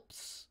forward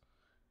helps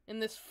in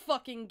this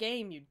fucking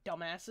game, you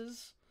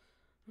dumbasses.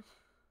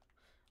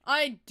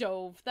 I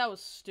dove. That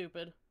was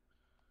stupid.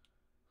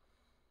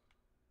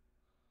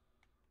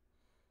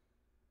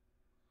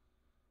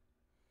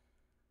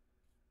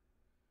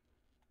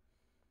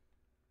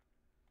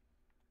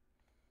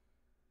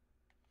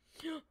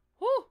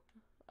 Whew!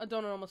 A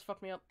donut almost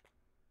fucked me up.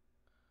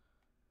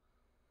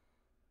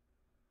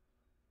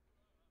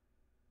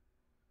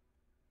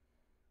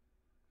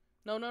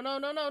 No, no, no,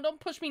 no, no, don't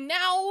push me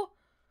now!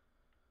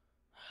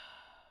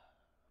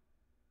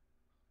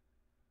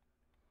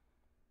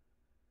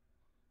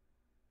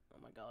 Oh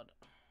my god.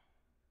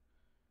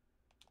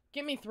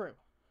 Get me through.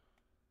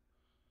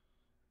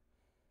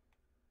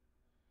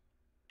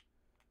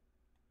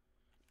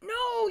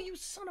 No, you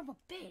son of a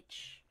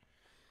bitch!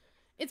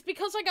 It's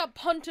because I got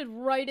punted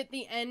right at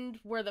the end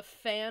where the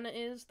fan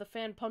is. The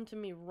fan punted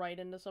me right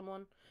into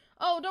someone.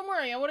 Oh, don't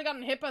worry, I would've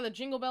gotten hit by the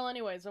jingle bell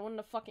anyways. I wouldn't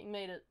have fucking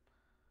made it.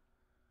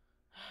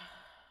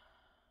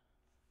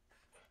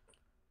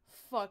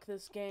 Fuck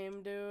this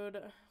game, dude.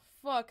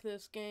 Fuck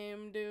this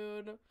game,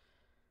 dude.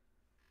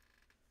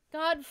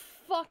 God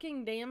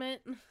fucking damn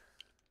it.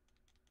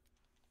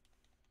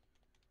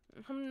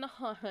 I'm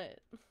not.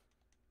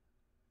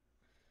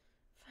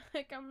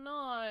 Fuck, I'm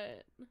not.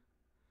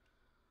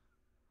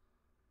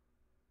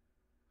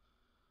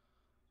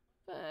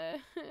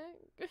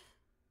 Fuck.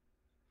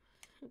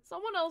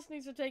 Someone else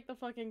needs to take the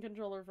fucking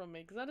controller from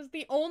me, because that is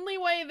the only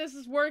way this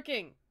is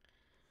working.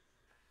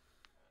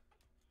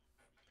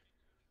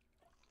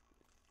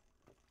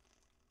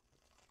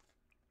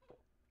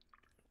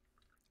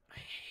 I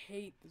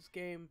hate this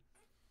game.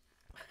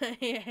 I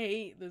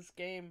hate this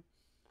game.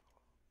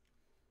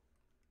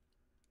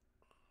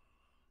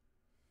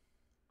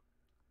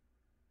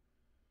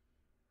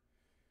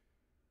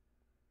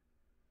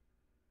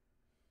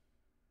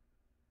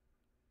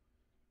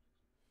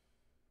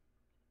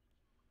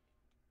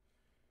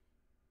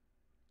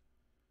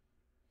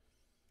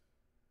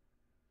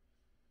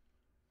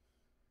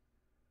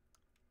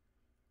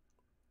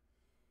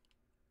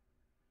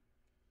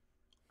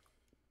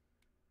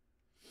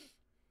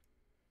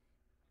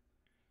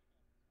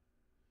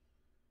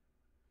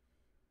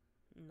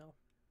 No.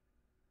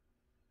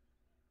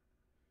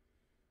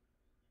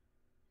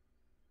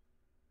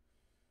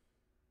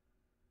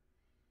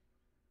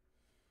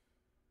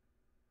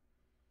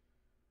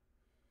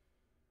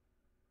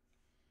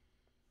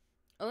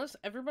 Unless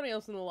everybody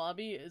else in the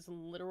lobby is a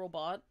literal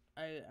bot,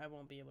 I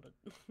won't be able to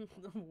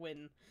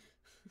win.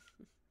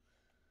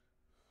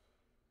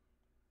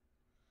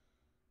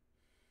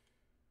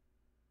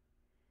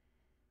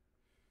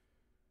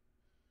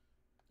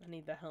 I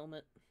need the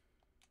helmet.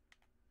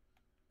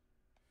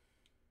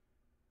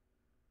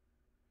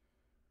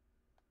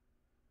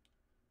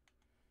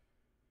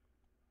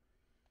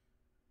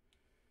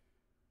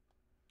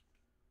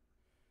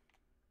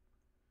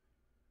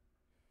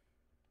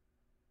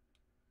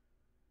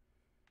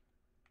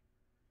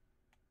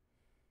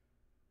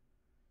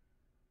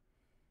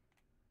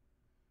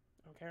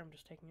 I don't care, I'm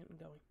just taking it and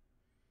going.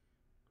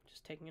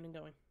 Just taking it and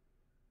going.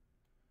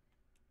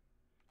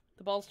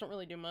 The balls don't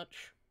really do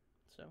much,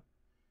 so. In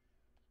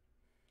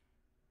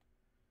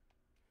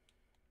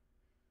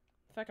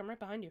fact, I'm right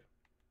behind you.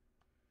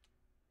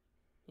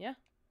 Yeah?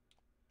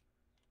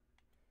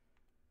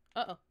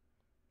 Uh-oh.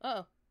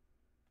 Uh-oh.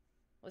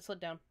 I slid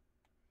down.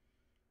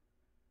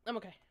 I'm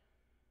okay.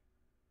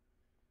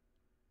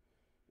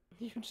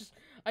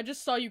 I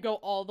just saw you go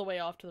all the way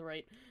off to the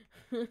right.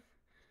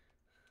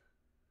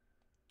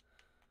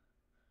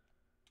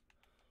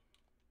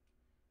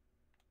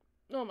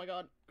 Oh my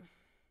god.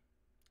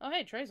 Oh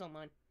hey, Trey's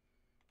online.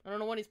 I don't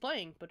know what he's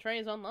playing, but Trey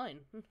is online.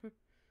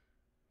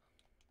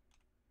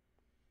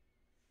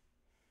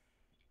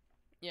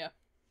 Yeah.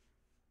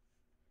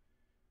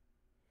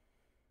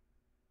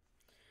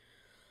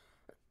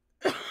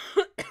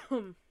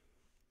 Did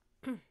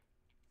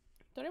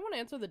anyone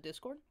answer the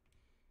Discord?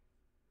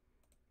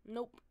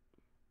 Nope.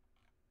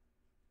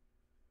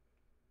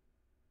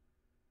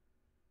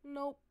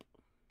 Nope.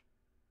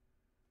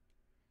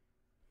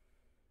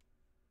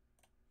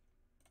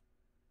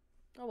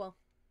 Oh well.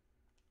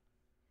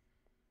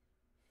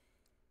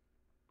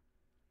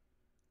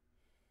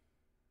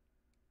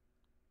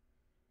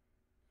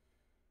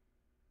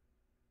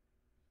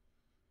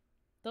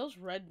 Those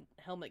red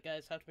helmet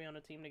guys have to be on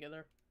a team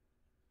together.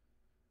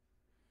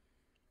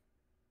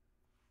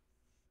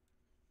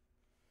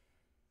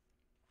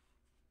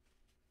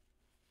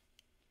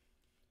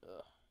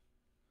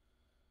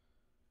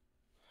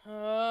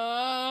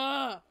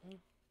 Ugh.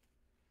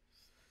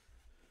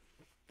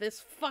 This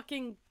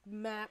fucking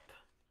map.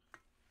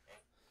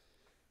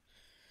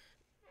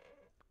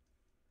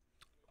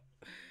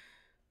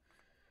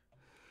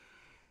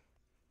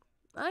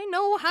 I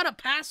know how to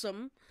pass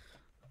them.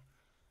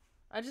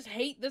 I just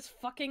hate this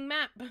fucking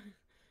map.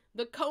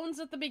 The cones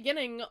at the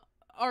beginning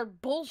are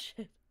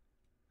bullshit.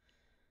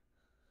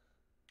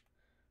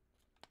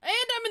 And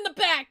I'm in the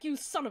back, you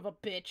son of a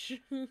bitch.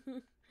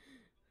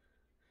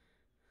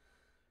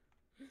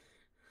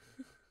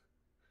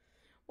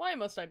 Why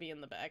must I be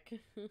in the back?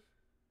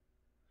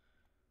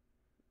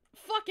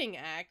 Fucking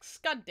axe.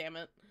 God damn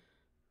it.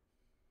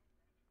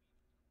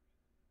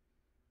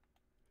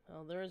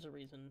 Well, there is a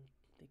reason.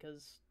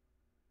 Because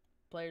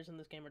players in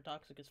this game are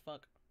toxic as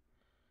fuck.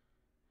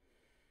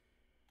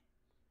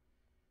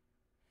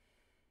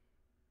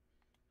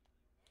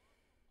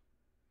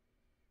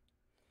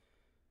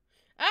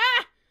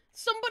 Ah!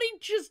 Somebody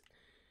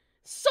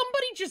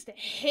just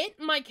hit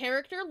my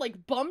character,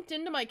 like bumped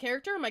into my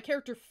character, and my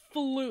character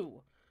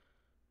flew.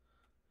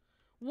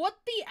 What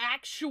the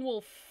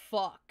actual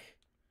fuck?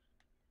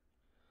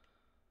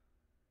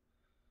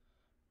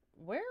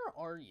 Where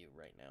are you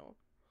right now?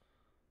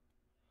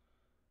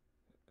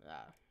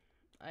 Ah,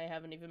 I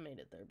haven't even made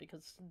it there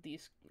because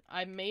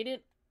I made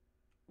it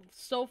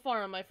so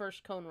far on my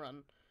first cone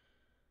run.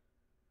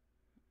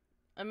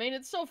 I made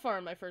it so far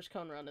in my first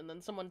cone run, and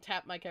then someone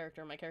tapped my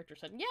character, and my character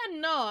said, yeah,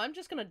 no, I'm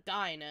just gonna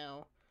die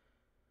now.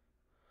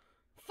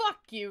 Fuck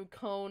you,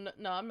 cone.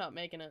 No, I'm not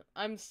making it.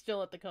 I'm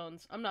still at the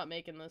cones. I'm not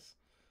making this.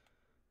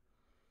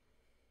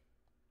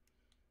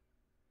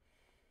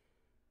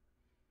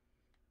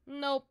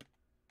 Nope.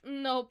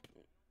 Nope.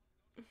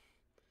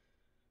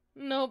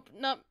 Nope.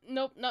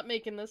 Nope, not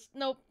making this.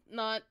 Nope,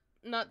 not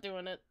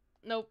doing it.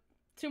 Nope.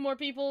 2 more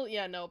people?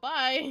 Yeah, no,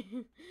 bye.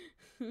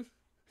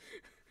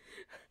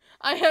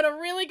 I had a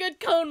really good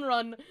cone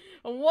run.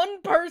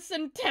 One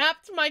person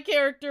tapped my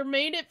character,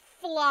 made it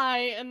fly,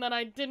 and then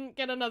I didn't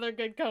get another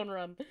good cone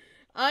run.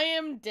 I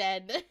am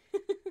dead.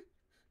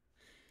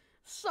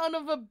 Son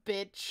of a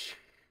bitch.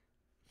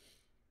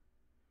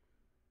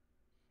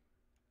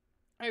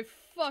 I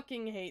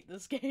fucking hate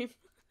this game.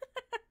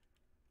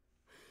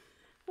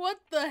 What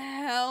the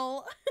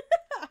hell?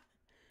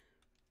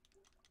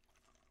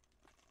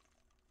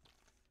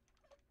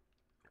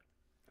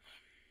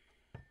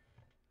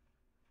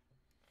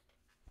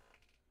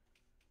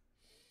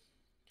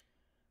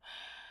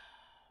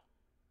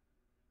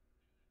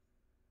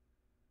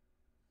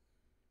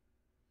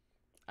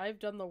 I've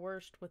done the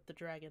worst with the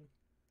dragon.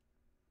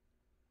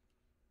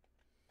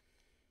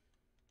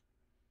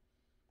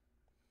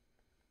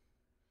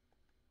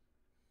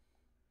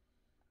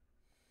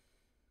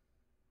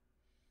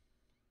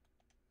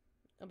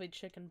 I'll be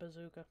chicken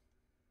bazooka.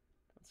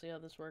 Let's see how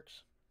this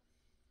works.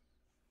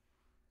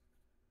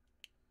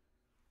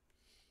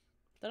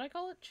 Did I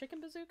call it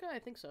chicken bazooka? I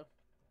think so.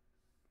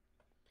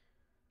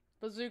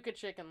 Bazooka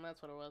chicken,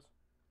 that's what it was.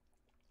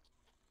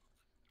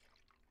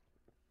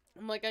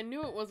 I'm like, I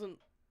knew it wasn't...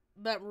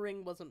 That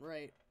ring wasn't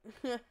right.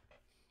 Well,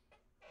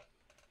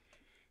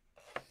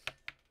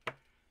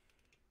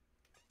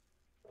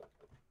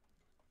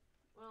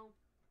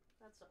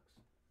 that sucks.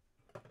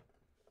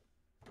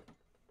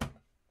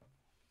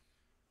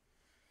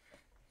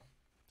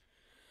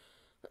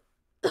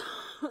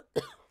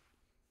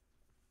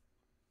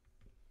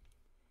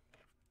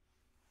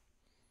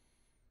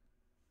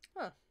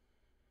 Huh.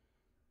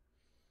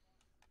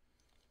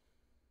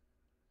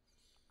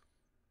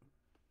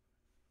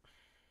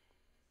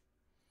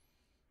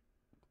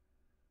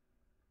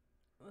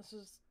 This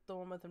is the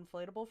one with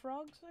inflatable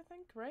frogs, I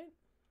think, right?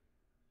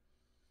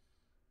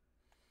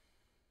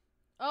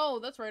 Oh,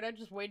 that's right, I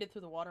just waded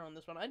through the water on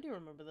this one. I do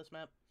remember this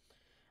map.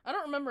 I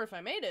don't remember if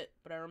I made it,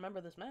 but I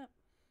remember this map.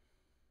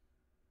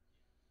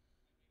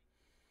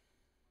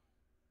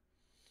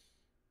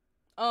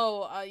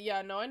 Oh,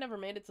 yeah, no, I never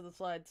made it to the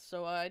slides,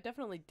 so I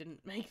definitely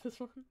didn't make this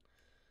one.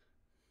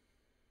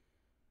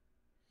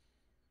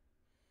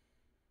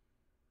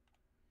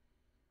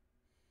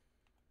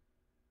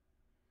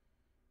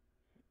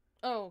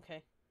 Oh,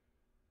 okay.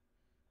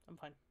 I'm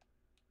fine.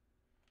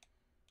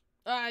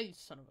 Ah, you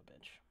son of a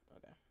bitch.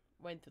 Okay.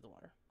 Wade through the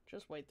water.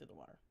 Just wade through the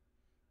water.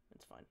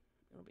 It's fine.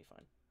 It'll be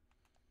fine.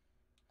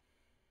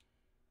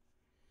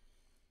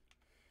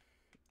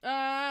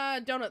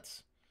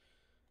 Donuts.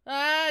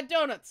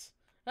 Donuts.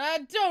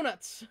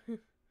 Donuts.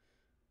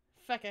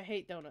 Feck, I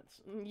hate donuts.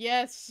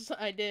 Yes,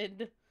 I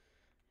did.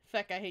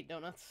 Feck, I hate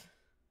donuts.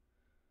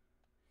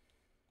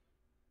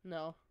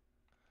 No.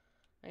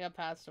 I got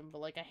past them, but,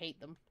 like, I hate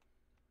them.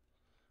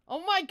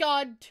 Oh my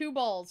god, 2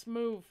 balls.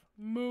 Move.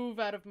 Move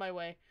out of my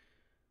way.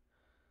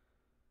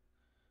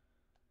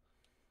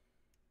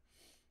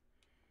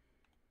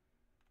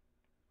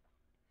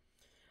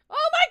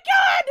 Oh my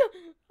god!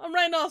 A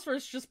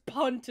rhinoceros just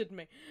punted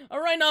me. A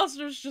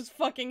rhinoceros just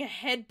fucking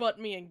headbutt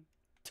me and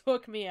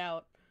took me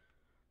out.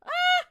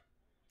 Ah!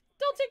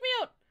 Don't take me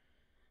out!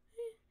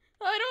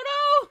 I don't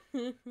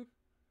know!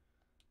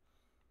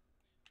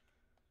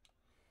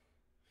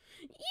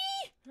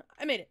 Eee!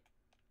 I made it.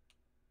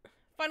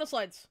 Final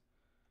slides.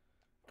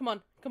 Come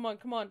on, come on,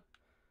 come on.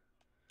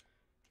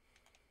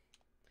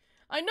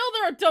 I know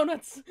there are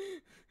donuts!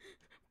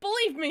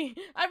 Believe me,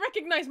 I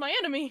recognize my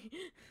enemy!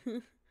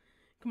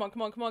 Come on,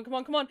 come on, come on, come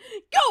on, come on.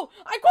 Go!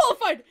 I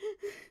qualified!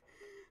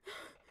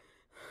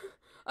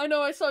 I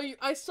know, I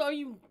saw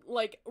you,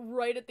 like,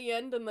 right at the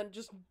end and then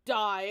just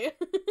die.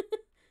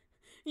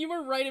 You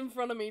were right in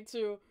front of me,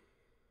 too.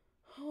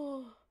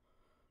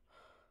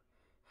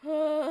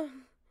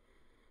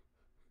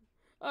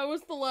 I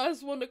was the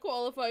last one to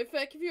qualify.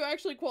 Feck, if you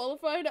actually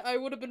qualified, I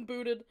would have been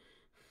booted.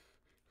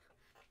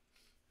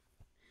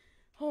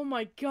 Oh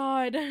my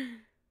god.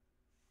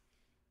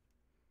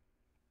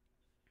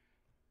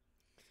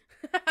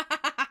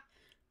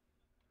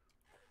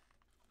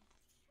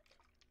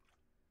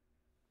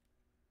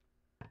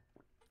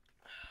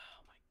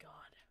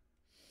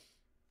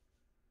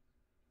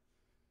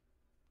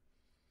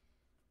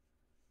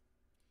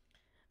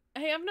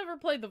 Hey, I've never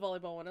played the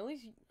volleyball one. At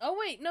least oh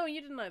wait, no, you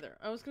didn't either.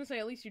 I was gonna say,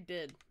 at least you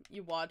did.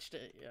 You watched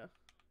it, yeah.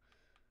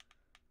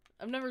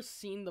 I've never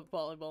seen the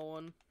volleyball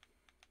one.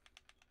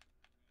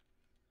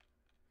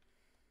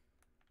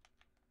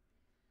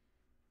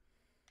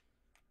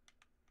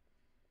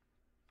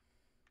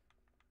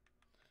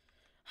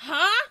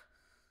 Huh?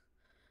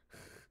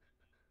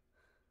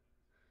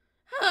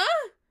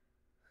 Huh?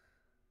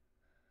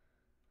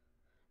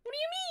 What do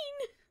you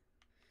mean?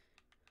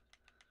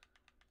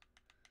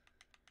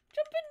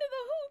 Jump into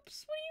the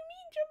hoops? What do you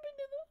mean jump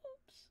into the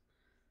hoops?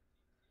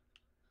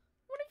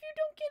 What if you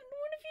don't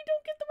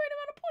get the right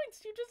amount of points?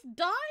 Do you just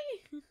die?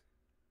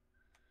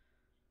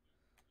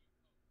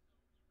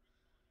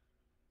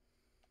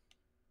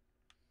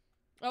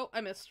 Oh, I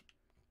missed.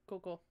 Cool,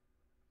 cool.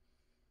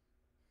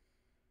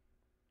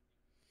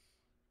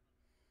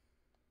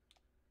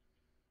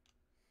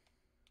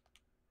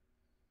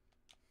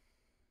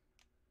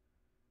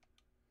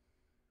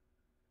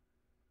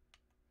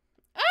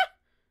 Ah!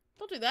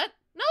 Don't do that.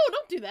 No,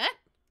 don't do that.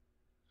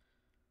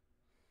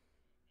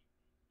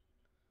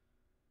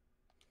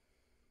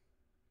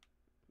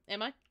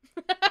 Am I?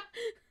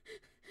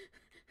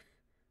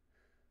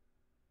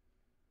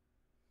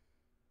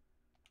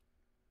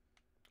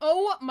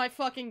 Oh my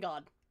fucking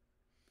god.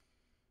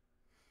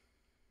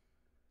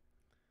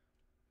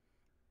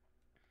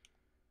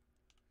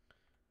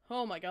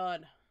 Oh my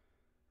god.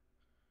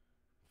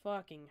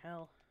 Fucking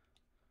hell.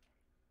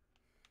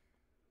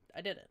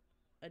 I did it.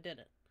 I did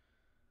it.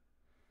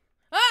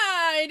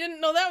 Ah! I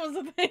didn't know that was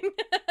a thing.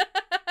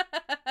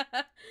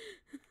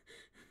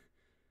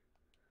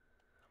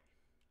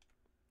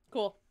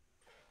 Cool.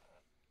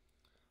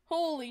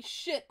 Holy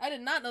shit, I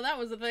did not know that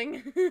was a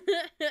thing.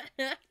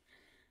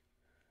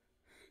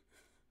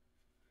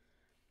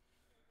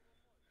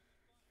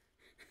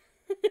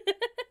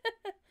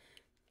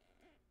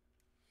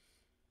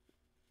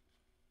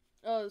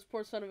 Oh, this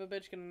poor son of a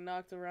bitch getting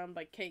knocked around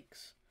by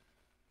cakes.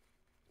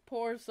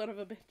 Poor son of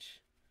a bitch.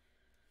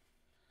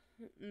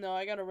 No,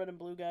 I got a red and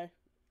blue guy.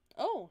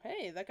 Oh,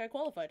 hey, that guy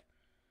qualified.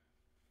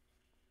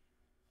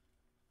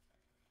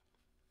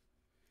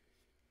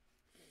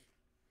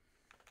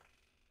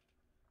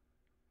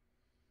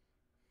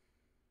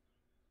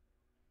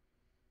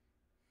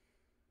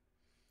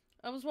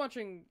 I was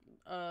watching,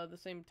 the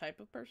same type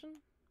of person.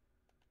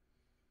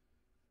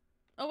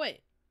 Oh,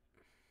 wait.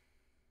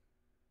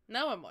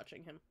 Now I'm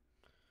watching him.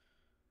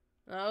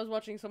 I was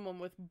watching someone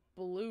with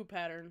blue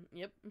pattern.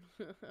 Yep.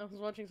 I was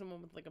watching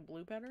someone with, like, a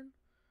blue pattern.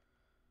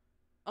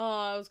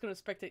 I was gonna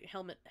spectate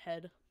helmet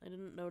head. I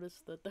didn't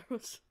notice that there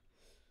was...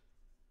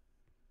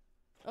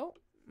 Oh,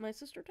 my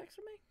sister texted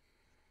me?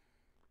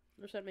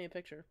 Or sent me a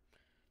picture.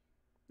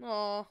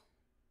 Aw.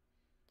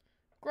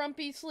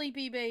 Grumpy,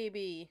 sleepy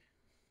baby.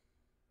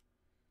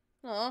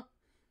 Aw.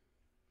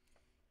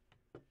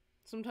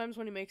 Sometimes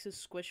when he makes his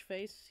squish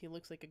face, he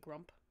looks like a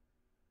grump.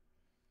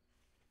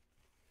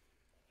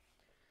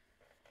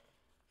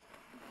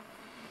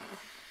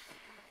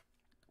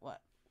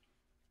 What?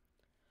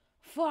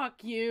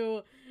 Fuck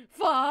you!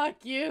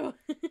 Fuck you!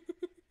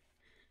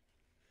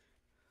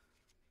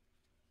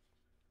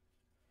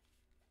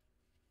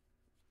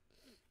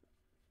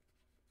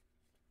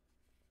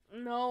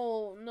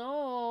 No,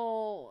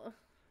 no.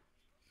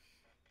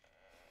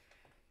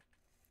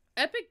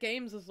 Epic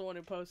Games is the one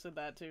who posted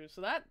that too,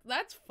 so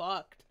that's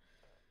fucked.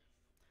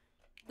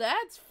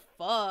 That's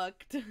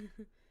fucked.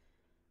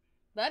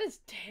 That is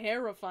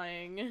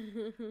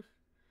terrifying.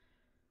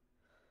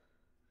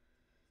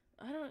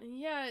 I don't...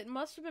 Yeah, it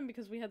must have been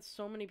because we had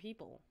so many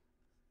people.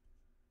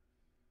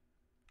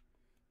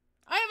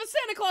 I have a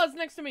Santa Claus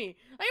next to me!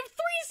 I have 3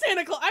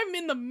 Santa Claus! I'm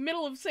in the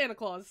middle of Santa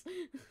Claus.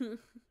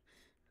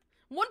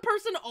 One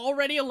person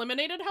already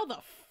eliminated? How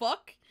the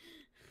fuck?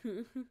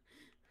 Hey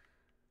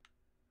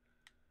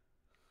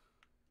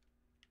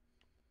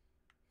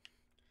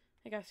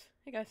guys,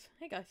 hey guys,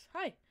 hey guys,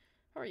 hi!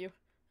 How are you?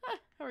 Ah,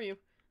 how are you?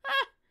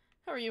 Ah,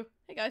 how are you?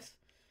 Hey guys.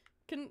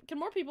 Can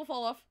more people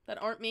fall off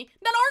that aren't me?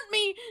 That aren't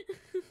me!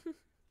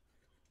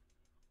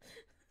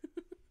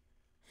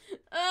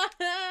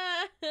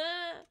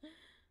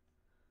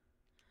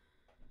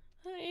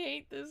 I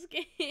hate this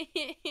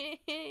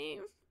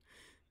game.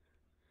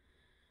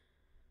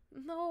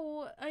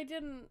 No, I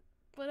didn't.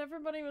 But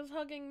everybody was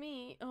hugging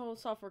me. Oh,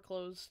 software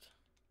closed.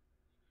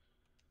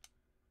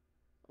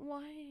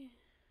 Why?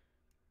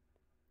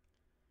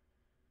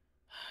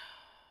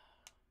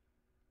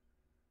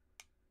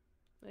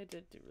 I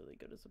did do really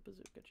good as a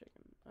bazooka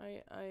chicken.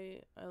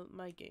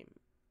 My game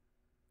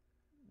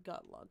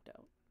got logged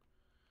out.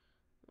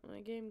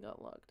 My game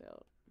got logged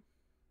out.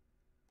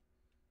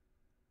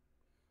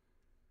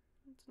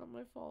 It's not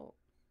my fault.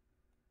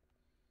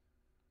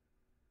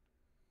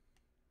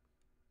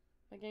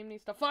 My game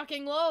needs to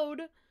fucking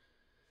load!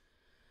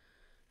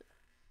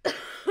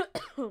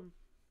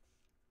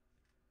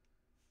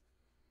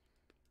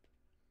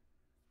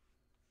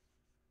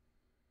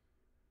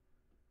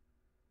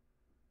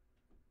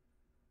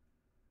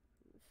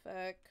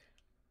 Feck.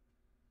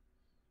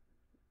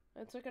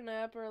 I took a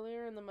nap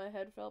earlier and then my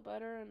head felt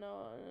better and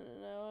now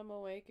I'm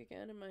awake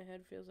again and my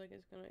head feels like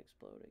it's gonna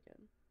explode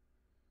again.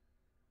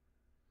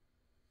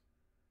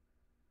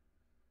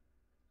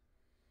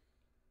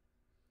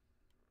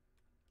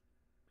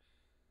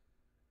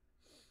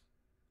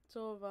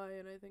 So have I,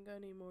 and I think I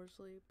need more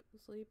sleep.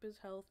 Sleep is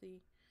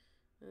healthy.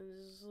 And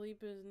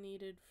sleep is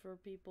needed for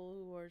people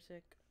who are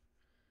sick.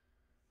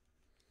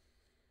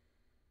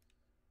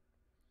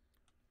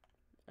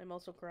 I'm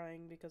also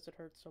crying because it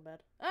hurts so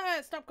bad.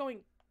 Ah, stop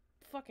going!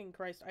 Fucking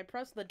Christ. I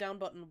pressed the down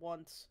button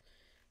once,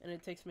 and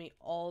it takes me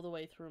all the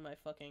way through my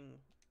fucking,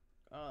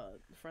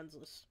 friends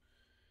list.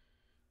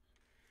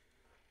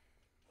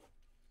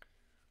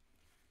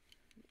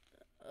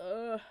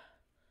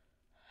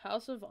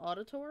 House of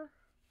Auditor?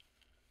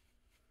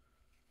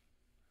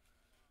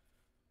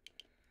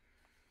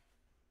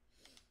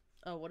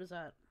 Oh, what is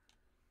that?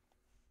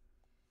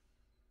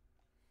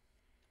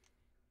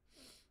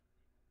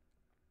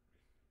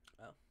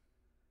 Oh.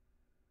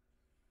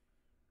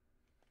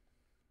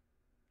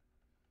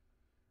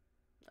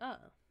 Ah.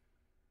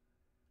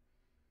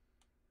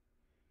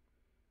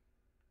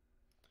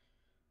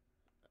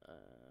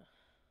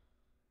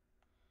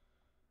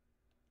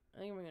 I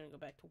think we're gonna go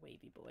back to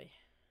Wavy Boy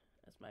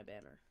as my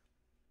banner.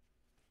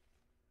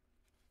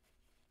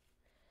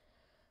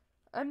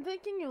 I'm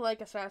thinking you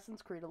like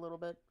Assassin's Creed a little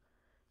bit.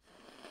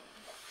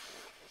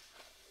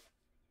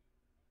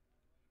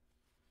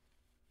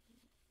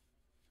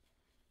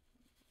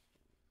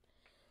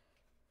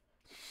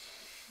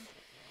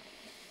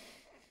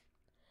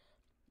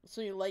 So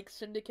you like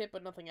Syndicate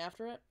but nothing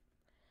after it?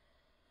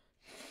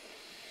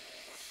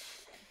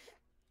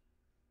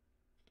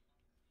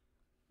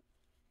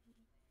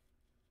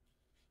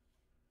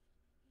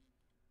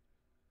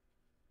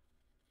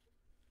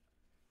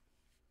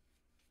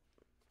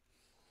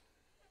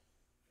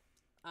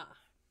 Ah.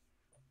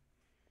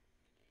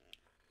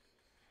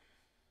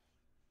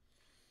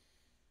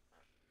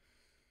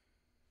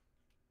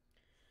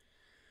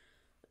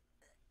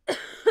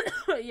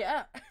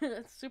 Yeah,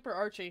 it's super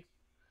Archie.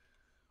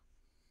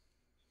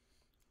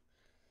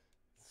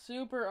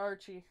 Super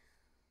Archie.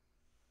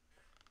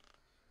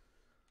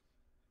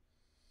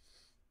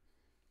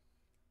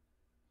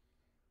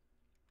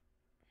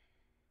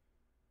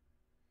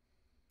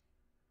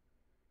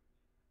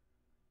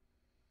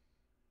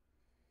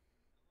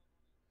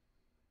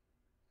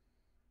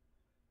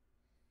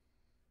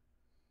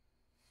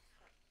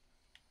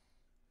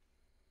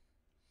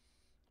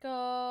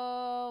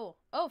 Go!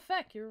 Oh,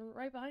 feck, you're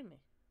right behind me.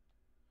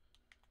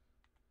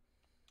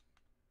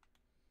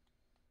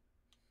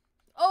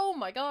 Oh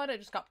my god, I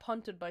just got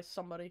punted by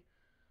somebody.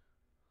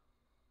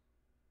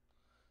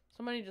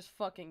 Somebody just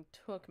fucking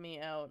took me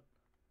out.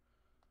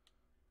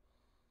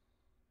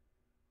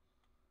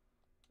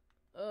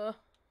 I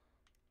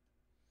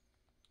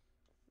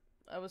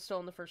was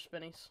still in the first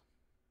spinnies.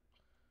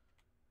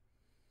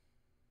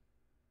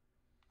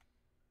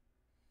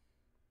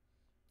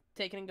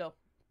 Take it and go.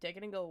 Take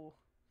it and go.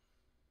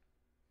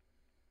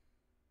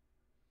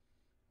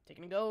 Take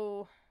it and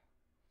go.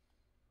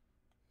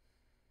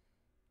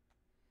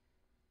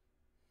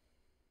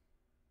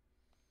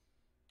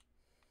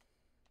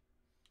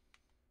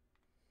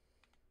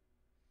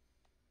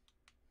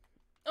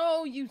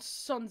 Oh, you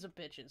sons of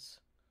bitches.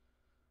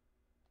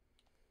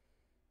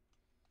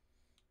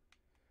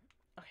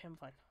 Okay, I'm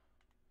fine.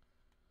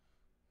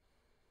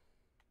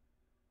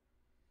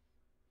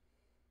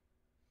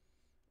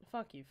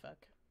 Fuck you, fuck.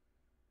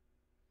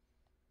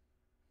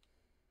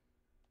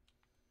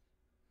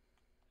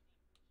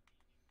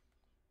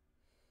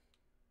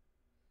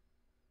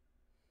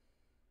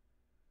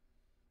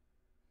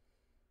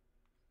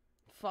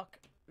 fuck.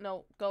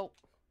 No, go.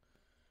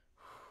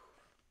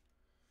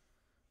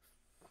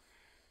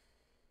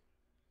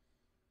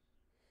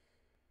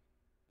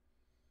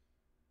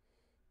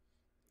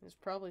 He's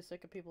probably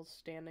sick of people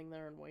standing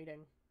there and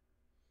waiting.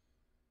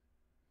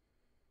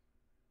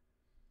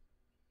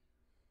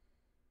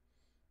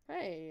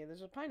 Hey,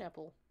 there's a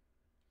pineapple.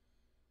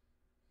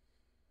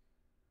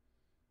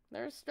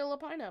 There's still a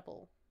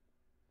pineapple.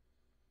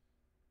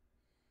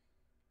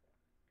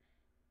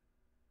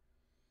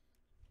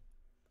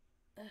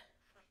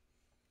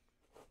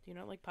 Do you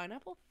not like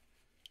pineapple?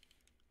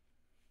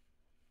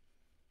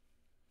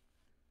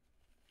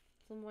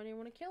 Then why do you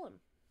want to kill him?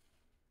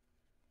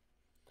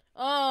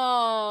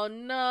 Oh,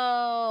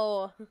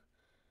 no!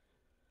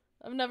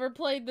 I've never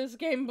played this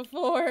game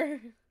before.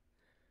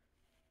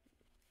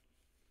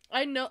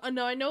 I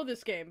know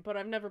this game, but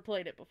I've never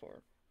played it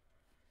before.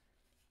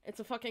 It's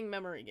a fucking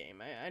memory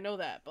game. I know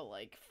that, but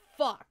like,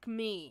 fuck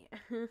me.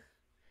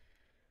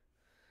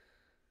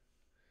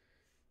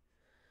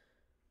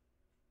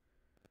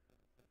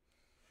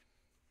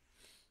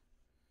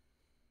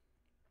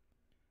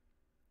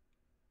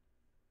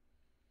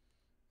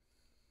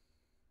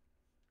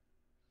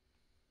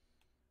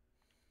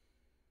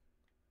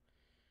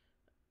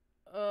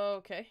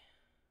 Okay.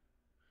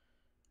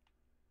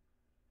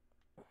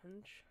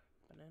 Orange,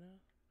 banana.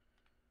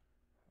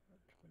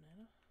 Orange,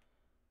 banana.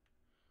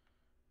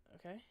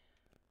 Okay.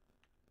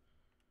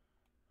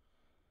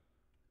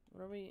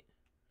 What are we...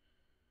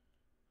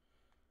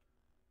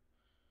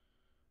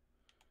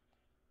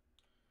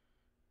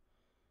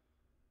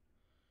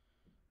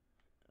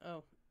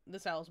 Oh,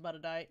 this owl's about to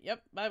die.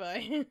 Yep,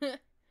 bye-bye.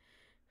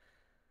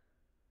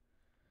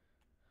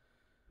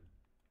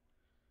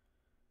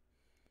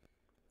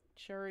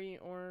 Cherry,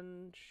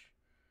 orange,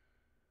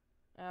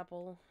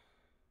 apple,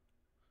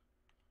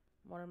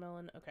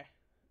 watermelon. Okay,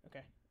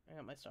 okay, I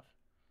got my stuff.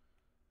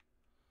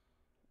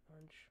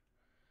 Orange,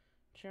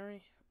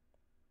 cherry.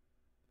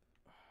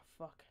 Oh,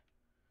 fuck.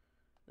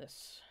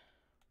 This.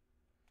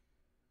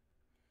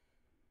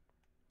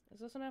 Is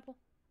this an apple?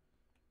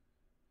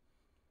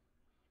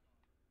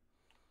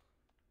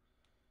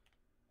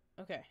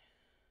 Okay.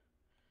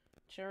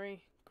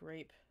 Cherry,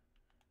 grape.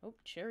 Oh,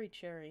 cherry,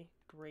 cherry,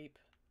 grape.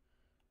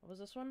 What was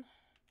this one?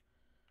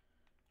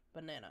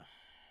 Banana.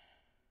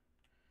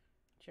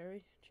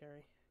 Cherry,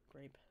 cherry,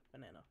 grape,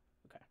 banana.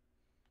 Okay.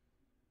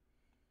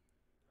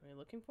 What are you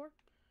looking for?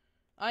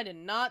 I did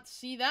not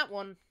see that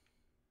one.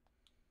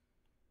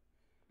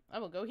 I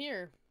will go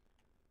here.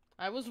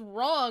 I was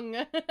wrong.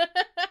 I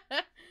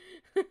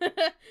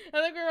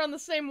think we were on the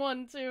same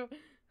one, too.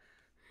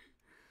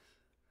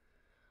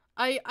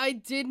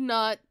 I did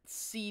not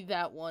see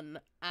that one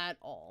at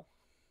all.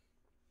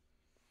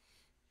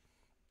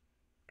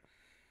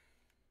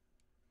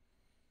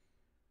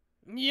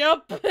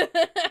 Yup.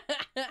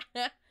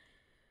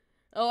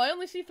 Oh, I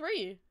only see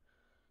 3.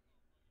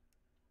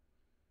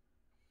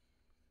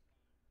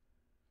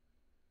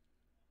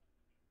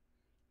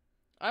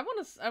 I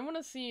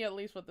wanna see at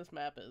least what this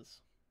map is.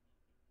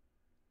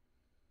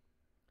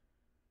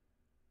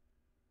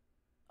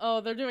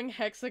 Oh, they're doing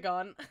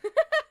hexagon.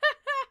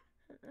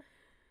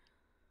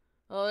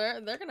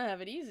 Oh, they're gonna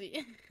have it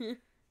easy.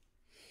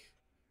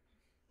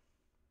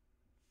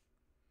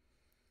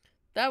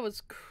 That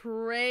was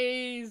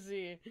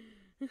crazy.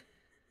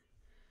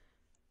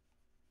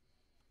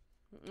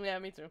 Yeah,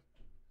 me too.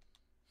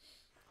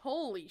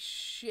 Holy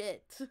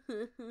shit.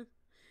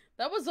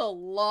 That was a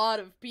lot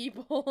of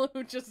people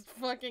who just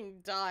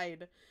fucking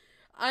died.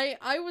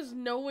 I was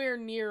nowhere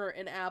near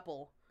an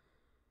apple.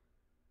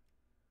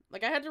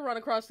 Like, I had to run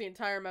across the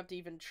entire map to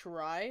even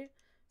try.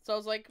 So I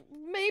was like,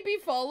 maybe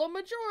follow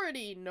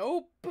majority.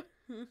 Nope.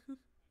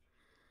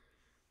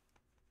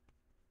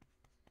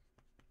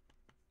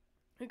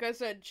 Like I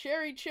said,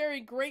 cherry, cherry,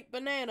 grape,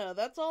 banana.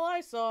 That's all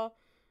I saw.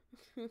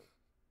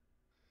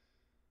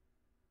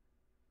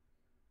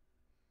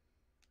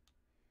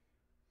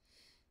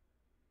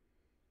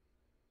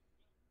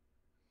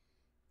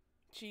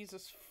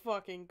 Jesus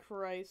fucking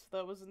Christ,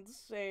 that was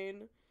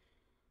insane.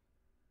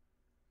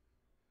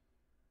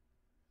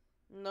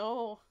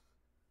 No.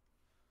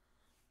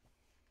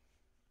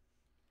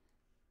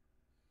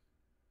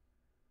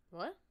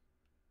 What?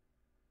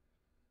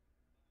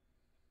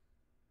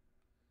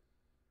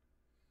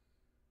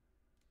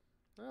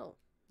 Oh,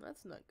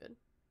 that's not good.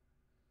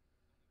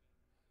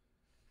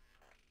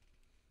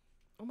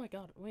 Oh my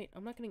god, wait,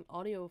 I'm not getting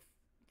audio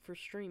for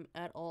stream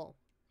at all.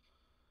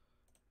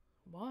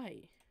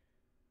 Why?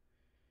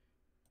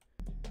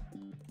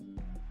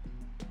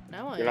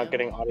 Now I am. You're not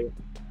getting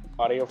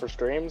audio for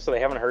stream, so they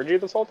haven't heard you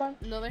this whole time?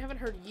 No, they haven't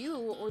heard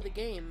you or the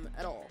game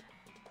at all.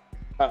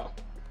 Oh.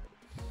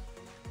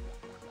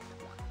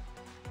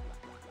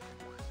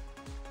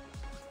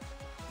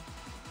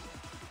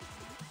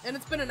 And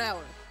it's been an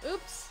hour.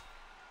 Oops.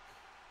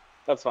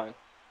 That's fine.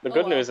 The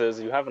good news is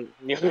you haven't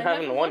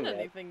won yet.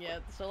 Anything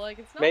yet, so like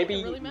it's not like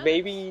it really matters.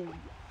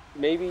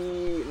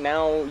 maybe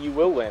now you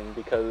will win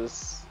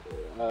because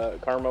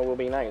Karma will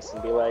be nice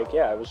and be like,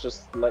 yeah, I was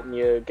just letting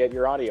you get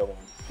your audio on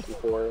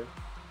before,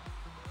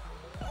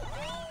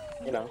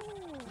 you know.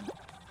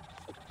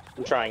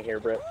 I'm trying here,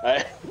 Britt.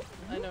 I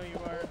know you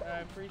are. I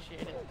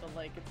appreciate it, but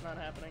like, it's not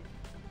happening.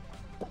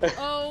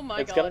 Oh my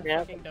It's god, gonna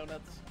fucking happen.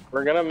 donuts.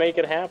 We're gonna make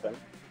it happen.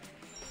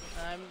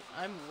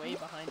 I'm way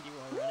behind you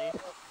already.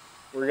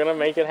 We're gonna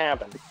make it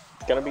happen.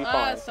 It's gonna be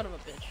fine. Son of a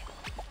bitch.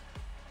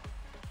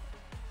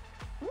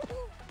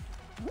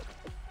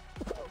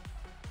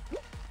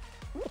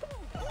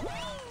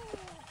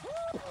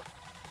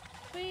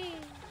 Whee.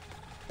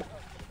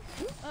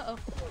 Uh-oh.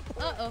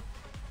 Uh-oh.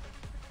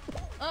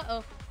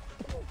 Uh-oh.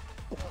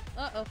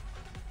 Uh-oh.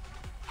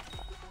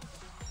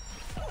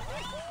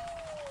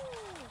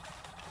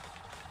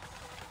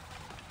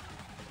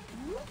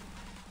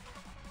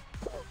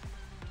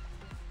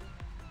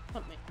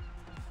 Pump me.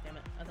 Damn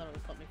it. I thought it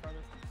would pump me farther.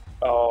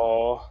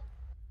 Oh.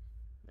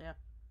 Yeah.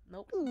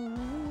 Nope.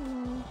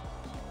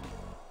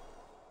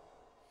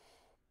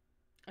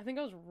 I think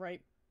I was right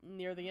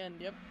near the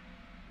end, yep.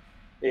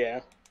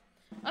 Yeah.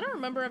 I don't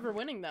remember ever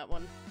winning that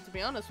one, to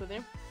be honest with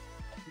you.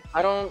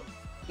 I don't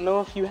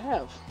know if you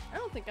have. I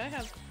don't think I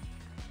have.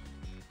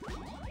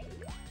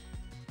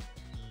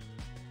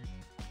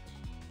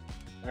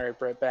 Alright,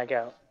 Brett, back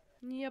out.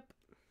 Yep.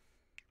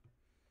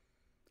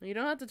 You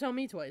don't have to tell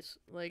me twice.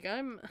 Like,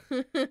 I'm...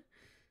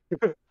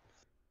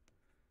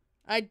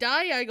 I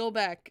die, I go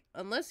back.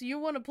 Unless you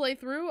want to play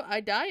through, I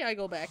die, I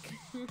go back.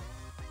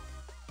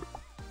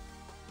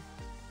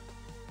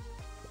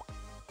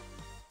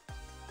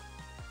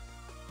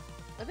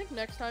 I think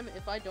next time,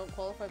 if I don't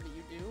qualify but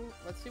you do,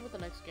 let's see what the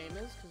next game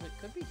is, because it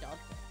could be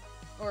dodgeball.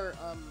 Or,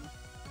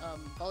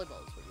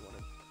 volleyball is what you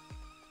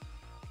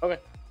wanted.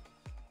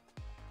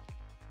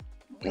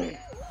 Okay.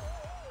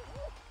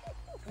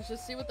 Let's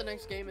just see what the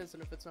next game is,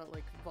 and if it's not,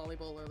 like,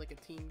 volleyball or, like, a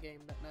team game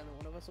that neither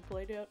one of us have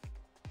played yet.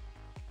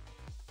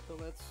 So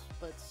let's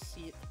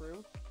see it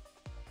through.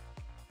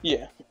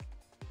 Yeah.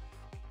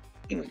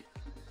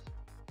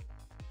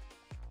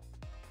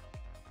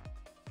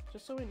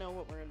 Just so we know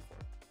what we're in for.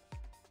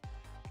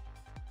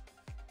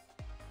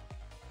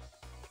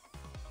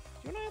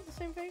 Do you and I have the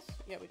same face?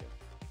 Yeah, we do.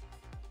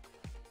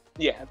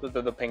 Yeah,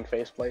 the pink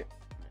faceplate.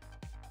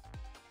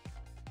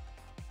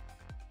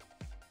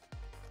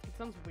 It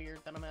sounds weird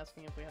that I'm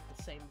asking if we have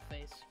the same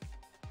face.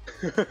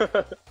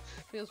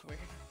 Feels weird.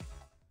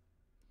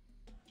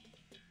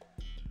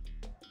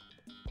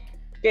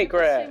 Gate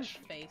crash!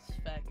 Same face,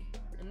 Feck.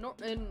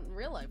 In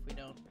real life, we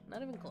don't.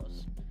 Not even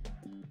close.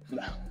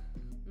 No.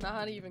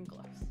 Not even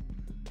close.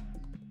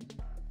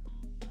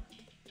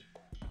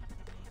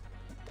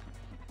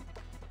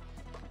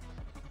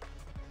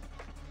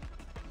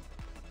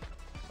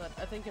 But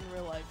I think in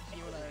real life,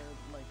 you and I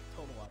are, like,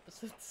 total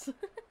opposites.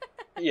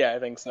 Yeah, I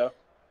think so.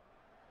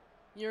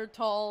 You're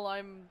tall,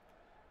 I'm...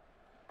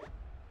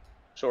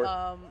 Short.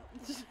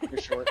 You're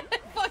short.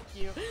 Fuck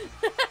you.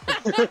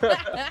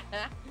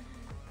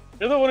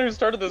 You're the one who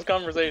started this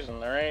conversation,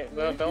 alright?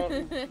 No,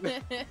 don't...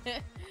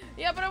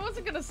 Yeah, but I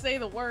wasn't gonna say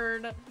the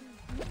word. And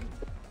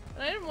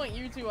I didn't want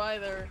you to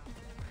either.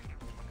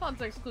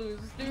 Context clues,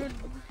 dude.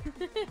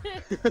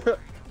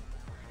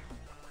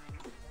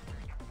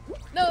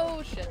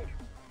 No shit.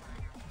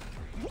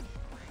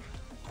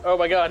 Oh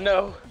my god,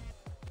 no!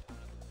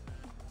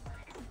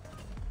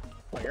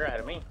 Oh, you're ahead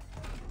of me.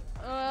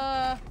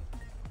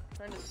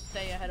 Trying to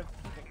stay ahead of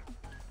people.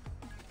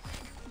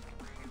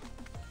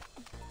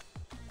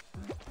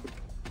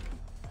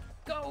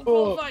 Go!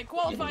 Qualify!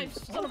 Qualify,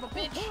 son of a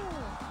bitch!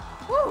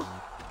 Woo!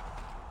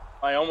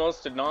 I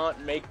almost did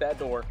not make that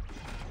door.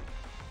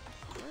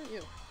 Where are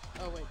you?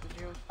 Oh wait,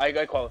 did you?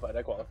 I qualified,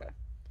 I qualified.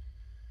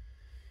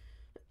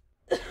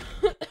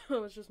 I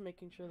was just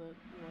making sure that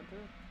you went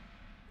through.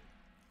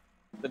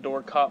 The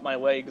door caught my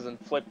legs and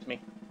flipped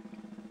me.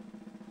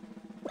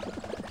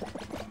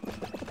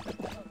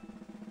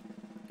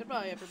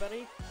 Goodbye,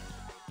 everybody.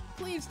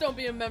 Please don't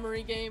be a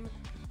memory game.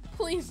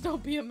 Please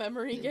don't be a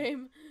memory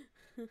game.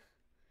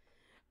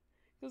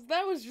 Because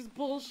that was just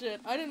bullshit.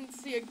 I didn't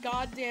see a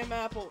goddamn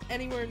apple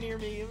anywhere near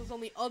me. It was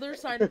on the other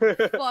side of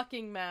the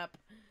fucking map.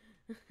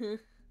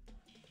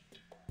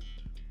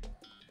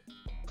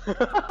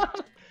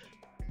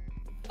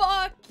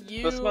 Fuck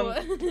you!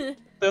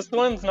 This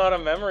one's not a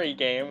memory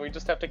game, we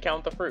just have to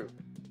count the fruit.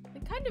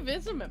 It kind of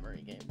is a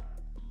memory game.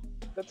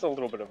 That's a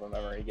little bit of a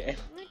memory game.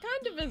 It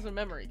kind of is a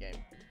memory game.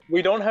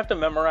 We don't have to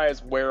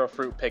memorize where a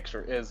fruit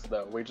picture is,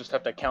 though. We just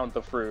have to count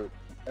the fruit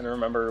and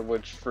remember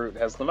which fruit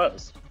has the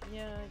most.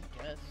 Yeah,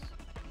 I guess.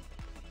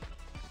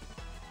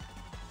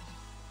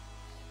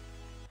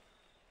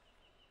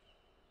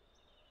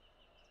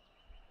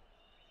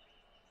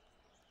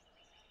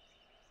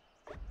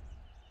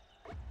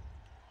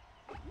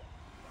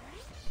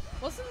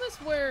 Wasn't this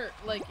where,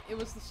 like, it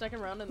was the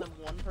second round and then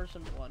one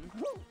person won?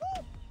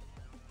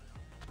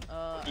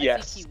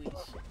 Yes. I see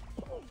kiwis.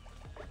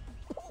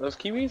 Those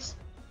kiwis?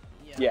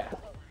 Yeah. Yeah.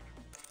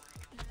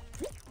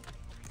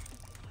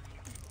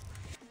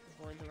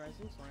 Avoid the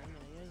rising slime,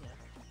 yeah.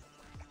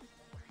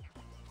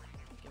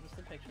 Give us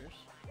the pictures.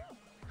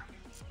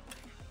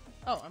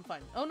 Oh, I'm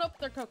fine. Oh, nope,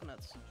 they're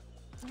coconuts.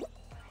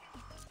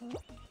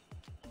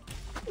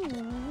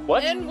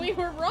 What? And we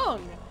were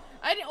wrong!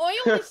 I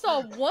only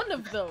saw one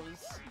of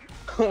those!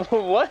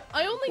 What?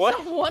 I only What?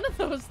 saw one of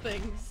those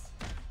things.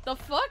 The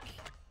fuck?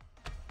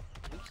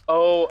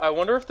 Oh, I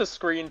wonder if the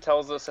screen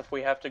tells us if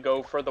we have to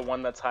go for the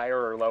one that's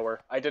higher or lower.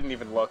 I didn't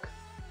even look.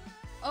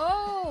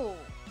 Oh!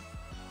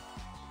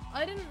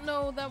 I didn't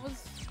know that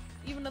was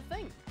even a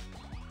thing.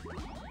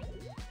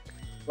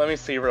 Let me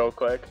see real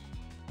quick.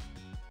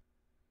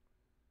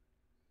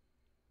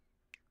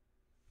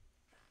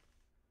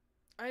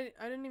 I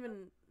didn't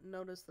even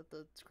notice that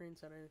the screen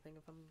said anything,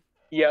 if I'm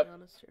Yep. being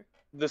honest here.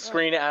 The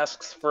screen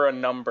asks for a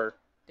number.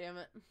 Damn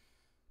it.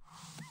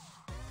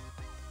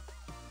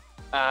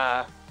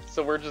 Ah,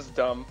 so we're just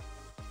dumb.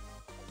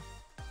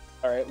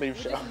 Alright, leave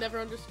We show. just never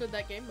understood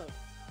that game mode.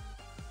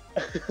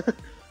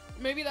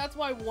 Maybe that's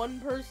why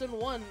one person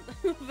won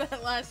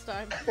that last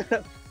time.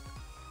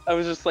 I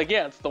was just like,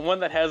 yeah, it's the one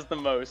that has the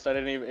most. I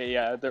didn't even,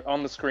 yeah, they're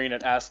on the screen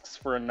it asks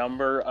for a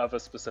number of a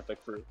specific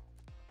fruit.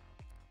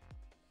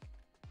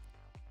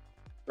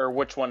 Or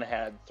which one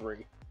had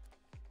 3.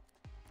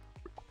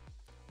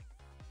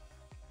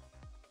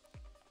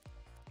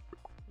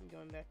 I'm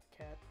going back to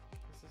cat.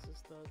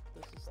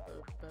 This is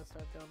the best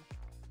I've done.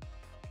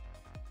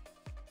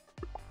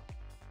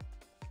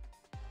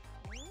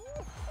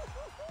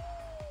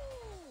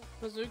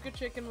 Bazooka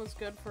chicken was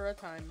good for a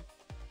time,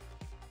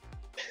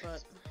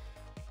 but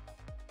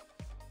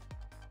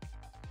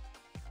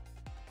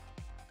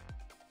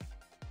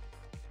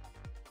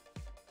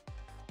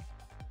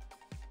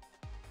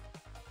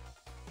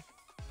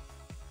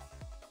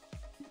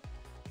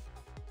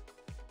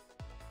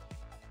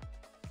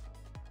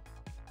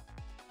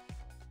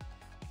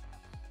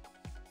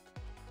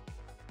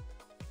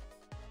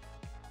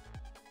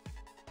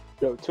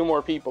Yo, 2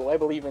 more people. I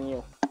believe in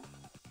you.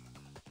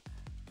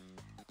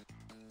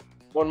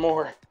 1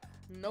 more.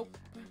 nope.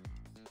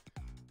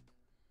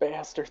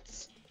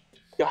 Bastards.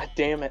 God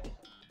damn it.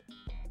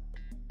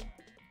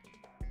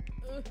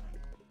 Ugh.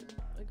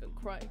 I could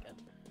cry again.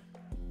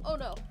 Oh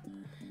no.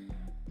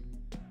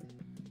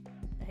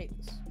 I hate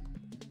this.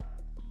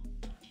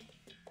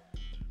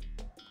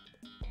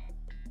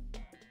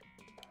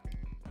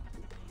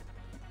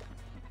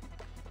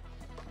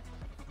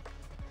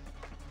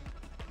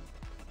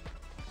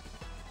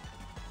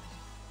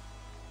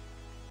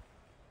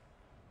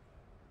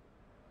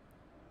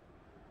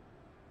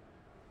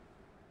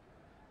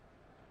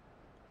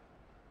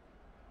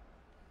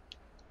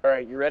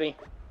 Alright, you ready?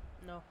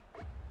 No.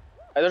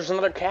 There's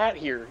another cat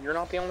here. You're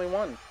not the only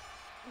one.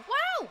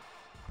 Wow!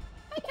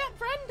 Hi, cat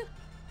friend!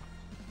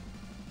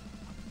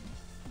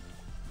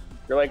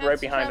 You're like Cats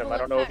right behind him. travel I in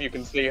don't know if packs. you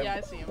can see him. Yeah,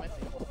 I see him, I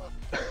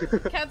see him.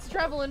 Cats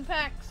travel in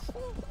packs.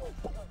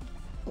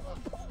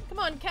 Come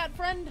on, cat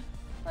friend.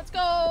 Let's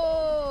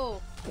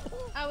go!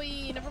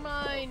 Owie, never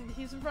mind.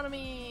 He's in front of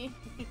me.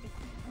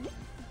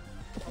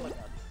 Oh my god.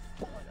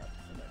 Oh my god.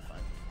 Okay,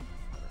 fine.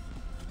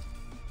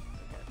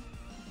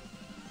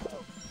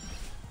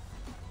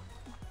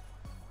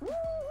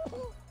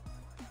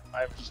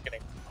 I'm just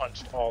getting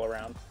punched all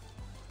around.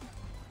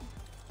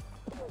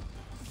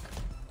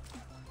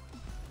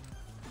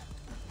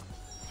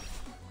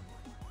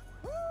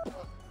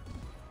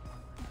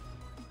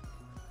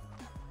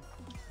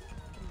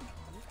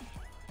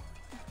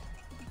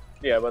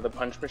 Yeah, by the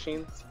punch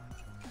machines.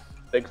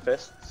 Big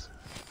fists.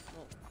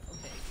 Well,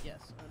 okay, yes,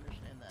 I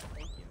understand that.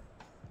 Thank you.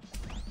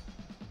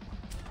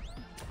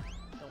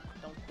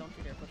 Don't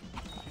you dare push me.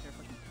 Don't you dare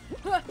push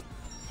me. Okay.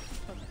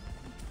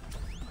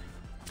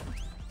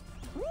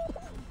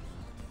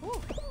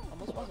 Woo,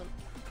 almost wasn't.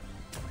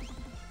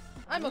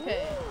 I'm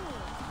okay.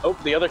 Oh,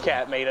 the other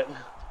cat made it.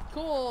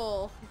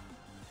 Cool.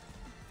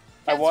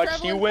 I Cats watched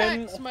travel you in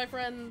win. packs, my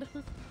friend.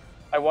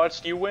 I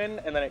watched you win,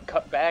 and then it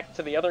cut back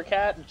to the other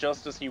cat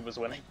just as he was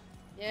winning.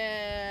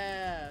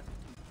 Yeah.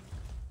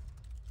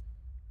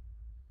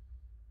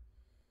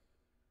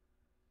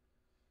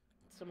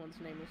 Someone's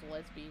name was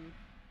lesbian.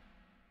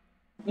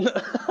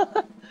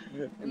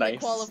 And Nice. they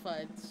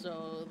qualified,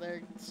 so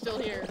they're still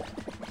here.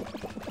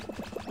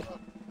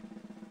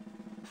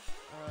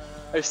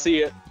 I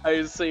see it.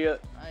 I see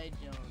it. I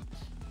don't.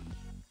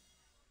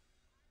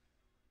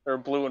 Or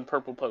blue and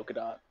purple polka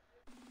dot.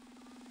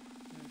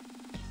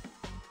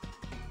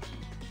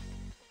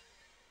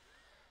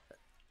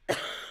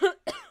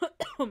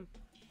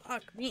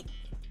 Fuck me.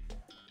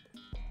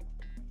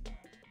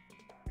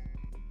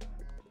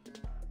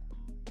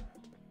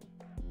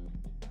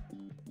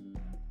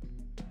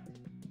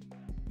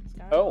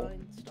 Oh.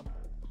 Skyline Stumble.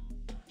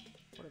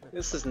 Whatever.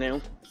 This is new.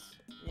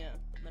 Yeah,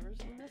 never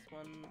seen this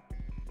one.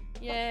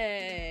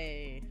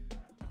 Yay.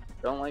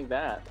 Don't like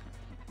that.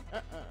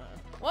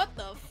 What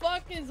the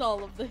fuck is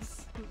all of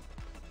this?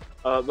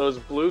 Those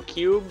blue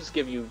cubes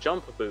give you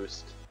jump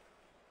boost.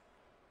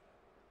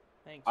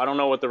 Thanks. I don't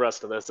know what the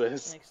rest of this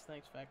is.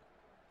 Thanks, Beck.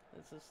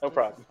 No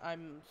problem.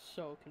 I'm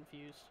so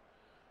confused.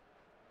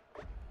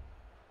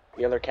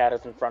 The other cat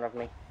is in front of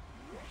me.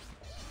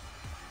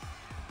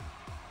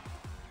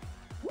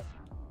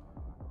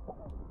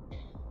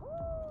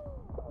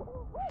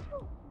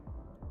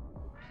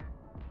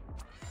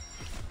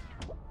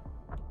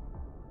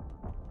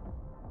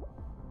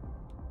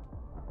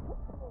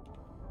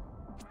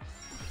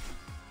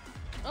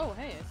 Oh,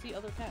 hey, I see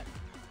other cat.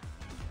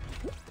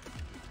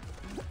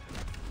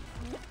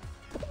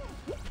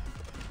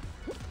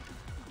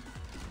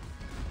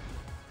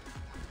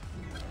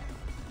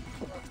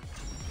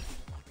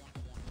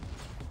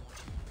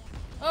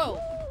 Oh!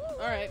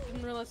 Alright,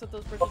 didn't realize that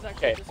those bridges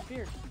actually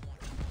disappeared.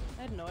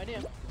 I had no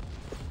idea.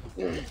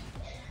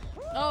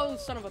 Oh,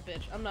 son of a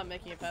bitch. I'm not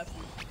making it past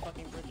these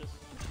fucking bridges.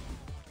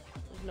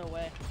 There's no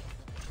way.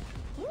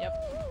 Yep.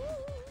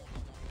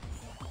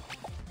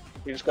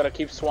 You just gotta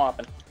keep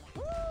swapping.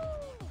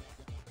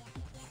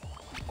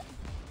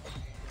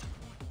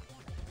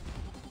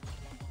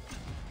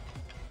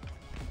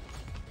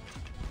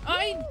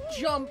 I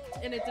jumped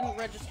and it didn't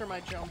register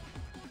my jump.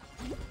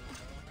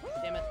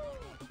 Damn it.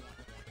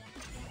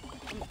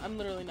 I'm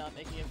literally not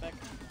making it back.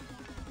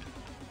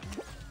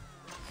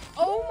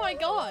 Oh my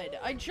god!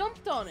 I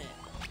jumped on it!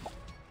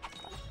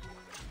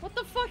 What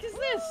the fuck is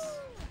this?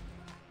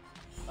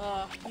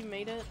 You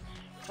made it?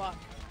 Fuck.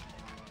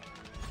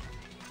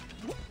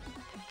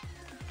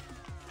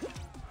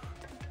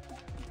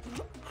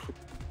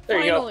 There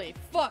you go. Finally!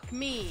 Fuck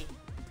me!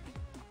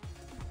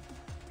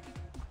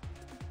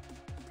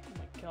 Oh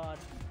my god.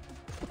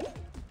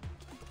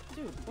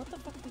 Dude, what the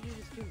fuck did you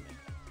just do to me?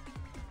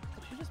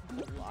 Did you just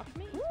block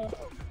me?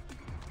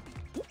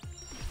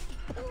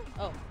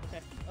 Oh,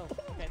 okay. Oh,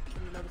 okay.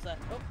 Didn't notice that.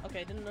 Oh,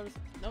 okay. Didn't notice.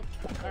 Nope.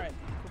 Alright.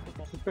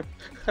 Cool, cool, cool.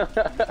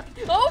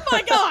 Oh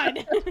my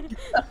god!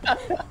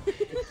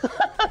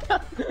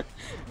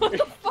 What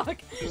the fuck?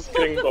 Just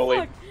getting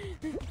bullied.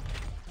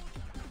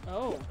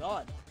 Oh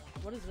god.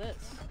 What is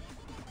this?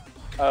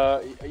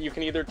 You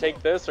can either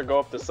take this or go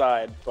up the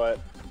side, but...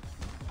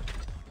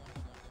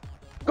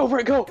 Go for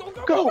it, go! Go,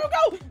 go, go, go,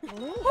 go!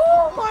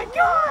 Oh my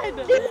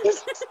god!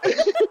 Yes!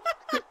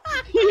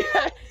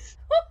 Yes!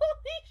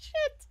 Holy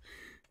shit!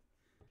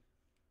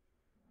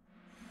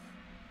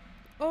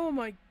 Oh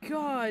my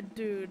god,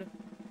 dude.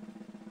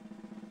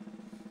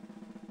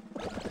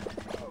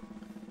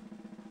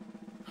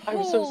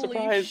 I'm so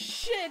surprised.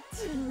 Shit!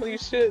 Holy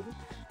shit.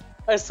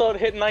 I saw it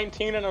hit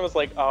 19 and I was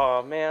like,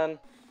 oh man.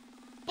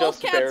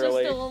 Both Just cats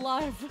barely. are still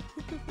alive.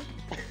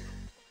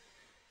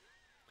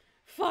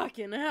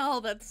 Fucking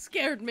hell, that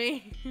scared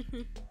me.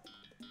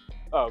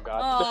 Oh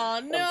god.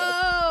 Oh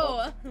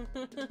no!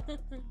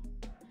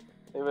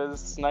 It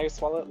was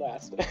nice while it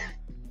lasted.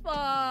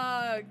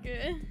 Fuck.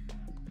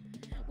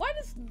 Why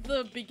does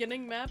the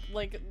beginning map,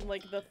 like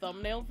the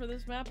thumbnail for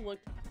this map, look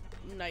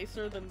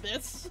nicer than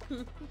this?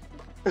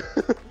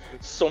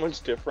 So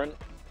much different.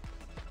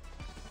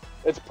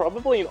 It's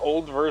probably an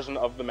old version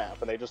of the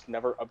map and they just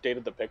never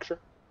updated the picture.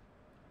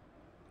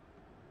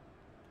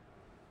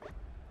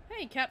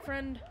 Hey, cat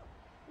friend.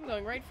 I'm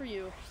going right for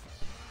you.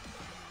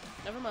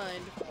 Never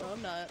mind. Oh,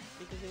 I'm not,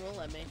 because he won't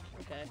let me.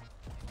 Okay.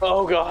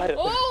 Oh god.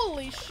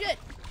 Holy shit!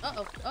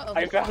 Uh-oh, uh-oh.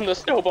 I found the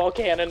snowball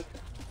cannon.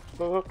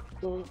 What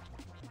do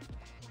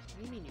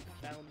you mean you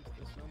found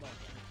the snowball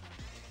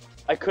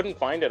cannon? I couldn't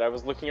find it. I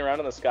was looking around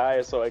in the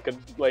sky so I could,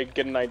 like,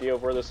 get an idea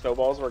of where the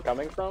snowballs were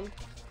coming from.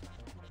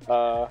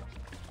 And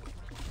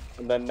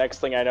then next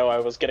thing I know, I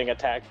was getting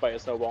attacked by a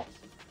snowball.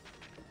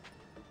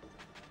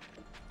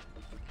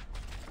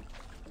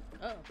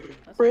 Uh oh.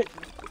 That's Brit.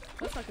 not good for me.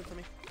 That's not good for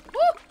me. Woo!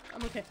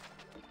 I'm okay.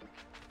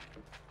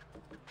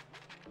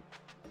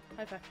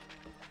 High five.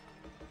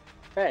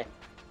 Hey.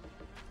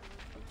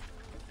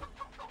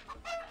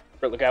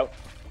 Brit, look out.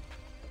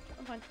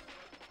 I'm fine.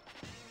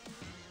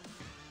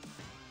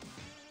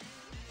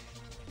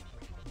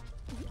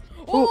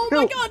 Oh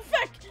no. my god,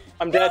 Feck!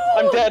 I'm dead. No!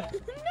 I'm dead. No!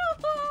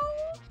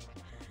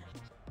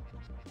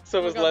 So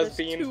Oh my was god,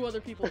 Lesbian. There's two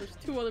other people. There's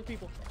two other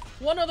people.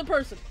 One other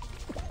person.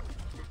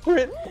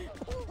 Brit.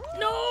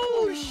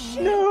 No!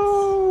 Shit!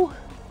 No!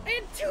 I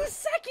had 2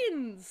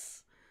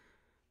 seconds!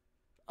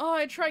 Oh,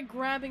 I tried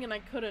grabbing and I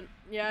couldn't.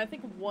 Yeah, I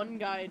think one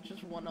guy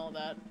just won all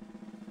that.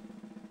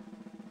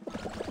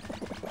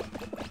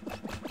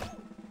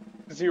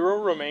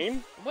 0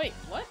 remain? Wait,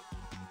 what?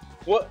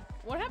 What?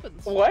 What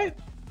happens? What?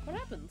 What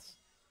happens?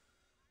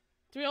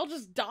 Do we all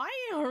just die?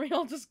 Or are we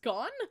all just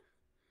gone?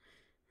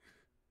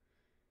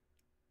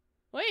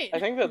 Wait. I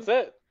think that's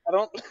it. I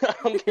don't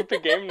think the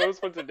game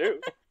knows what to do.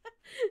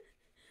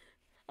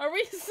 Are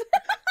we?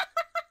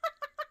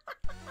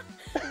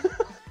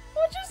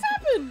 What just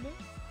happened?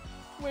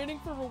 Waiting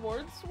for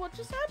rewards? What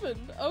just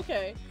happened?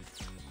 Okay.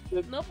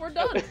 Nope, we're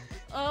done.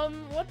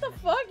 What the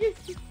fuck?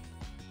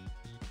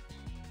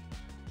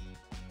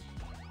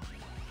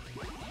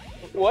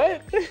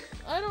 What?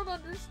 I don't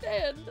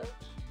understand.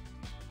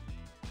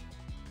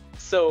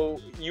 So,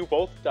 you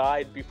both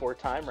died before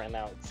time ran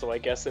out, so I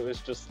guess it was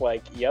just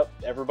like, yep,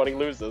 everybody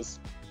loses.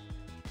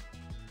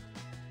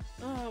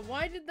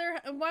 Why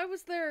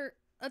was there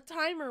a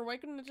timer? Why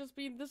couldn't it just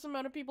be this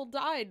amount of people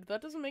died?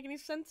 That doesn't make any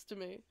sense to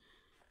me.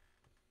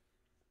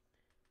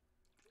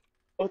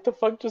 What the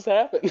fuck just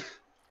happened?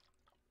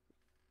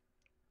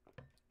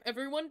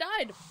 Everyone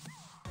died.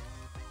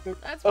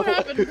 That's what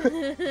happened.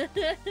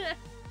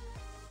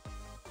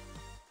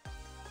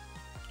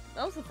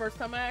 That was the first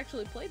time I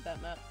actually played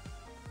that map.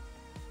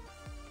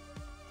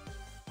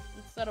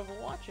 Instead of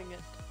watching it.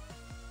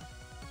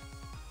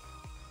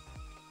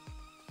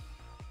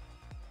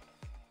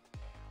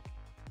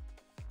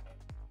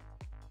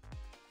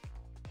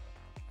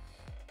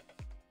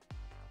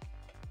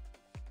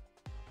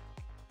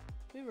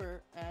 We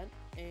were at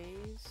a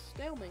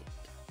stalemate.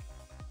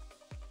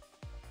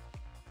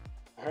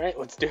 Alright,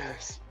 let's do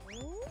this.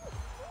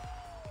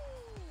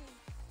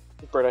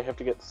 Brett, I have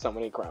to get so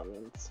many crown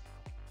wins.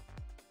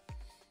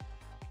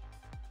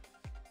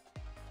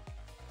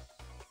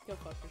 Go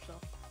fuck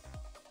yourself.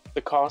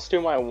 The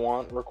costume I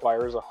want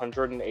requires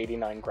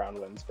 189 crown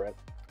wins, Brett.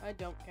 I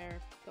don't care.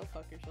 Go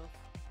fuck yourself.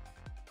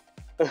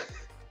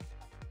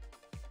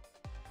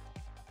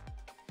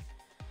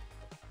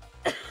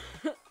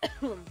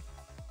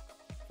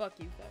 Fuck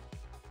you, Fat.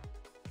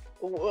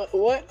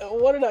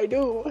 What did I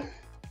do?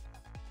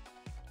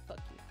 Fuck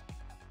you.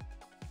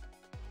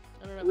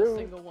 I don't have Rude. a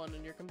single one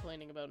and you're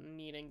complaining about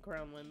needing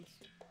crown wins.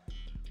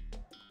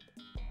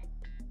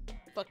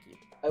 Fuck you.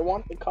 I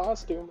want the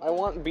costume. I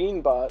want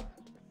Beanbot.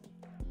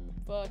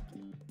 Fuck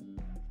you.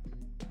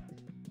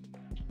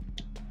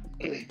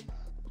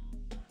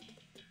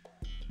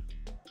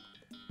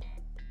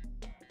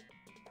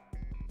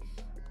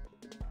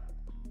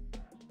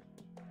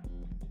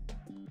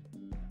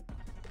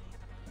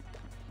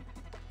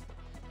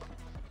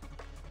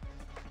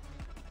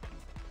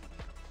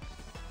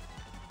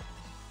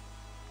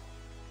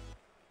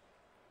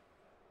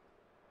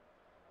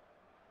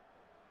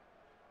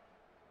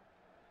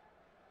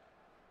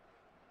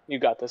 You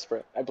got this,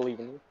 Brett. I believe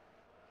in you.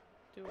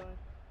 Do I?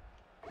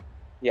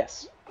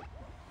 Yes.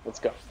 Let's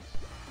go.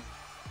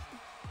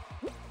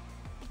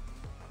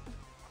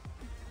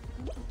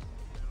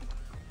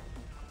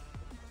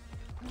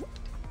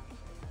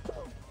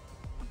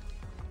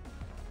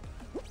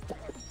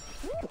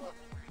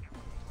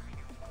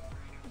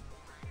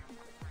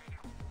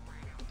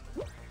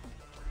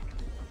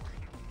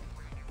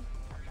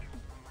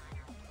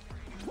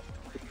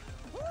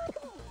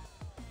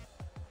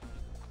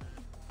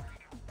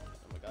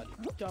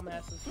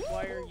 Dumbasses,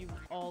 why are you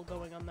all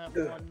going on that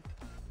one?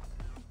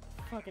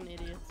 Fucking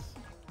idiots.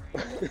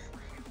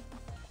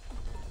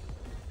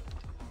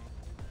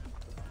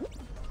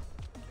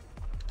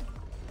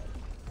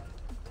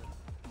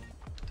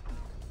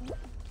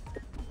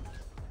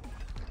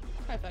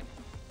 Hi, Feck.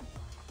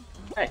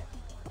 Hey.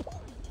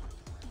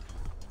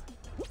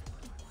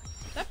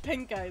 That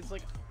pink guy is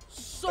like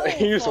so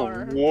He's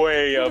far.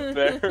 way up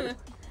there.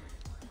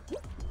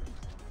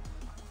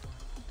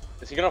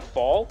 Is he gonna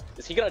fall?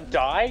 Is he gonna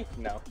die?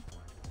 No.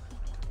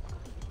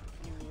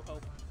 You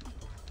hope.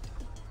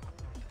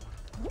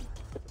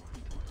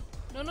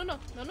 No, no, no,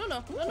 no, no,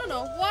 no, no, no,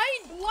 no. Why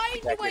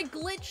do I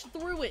glitch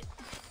through it?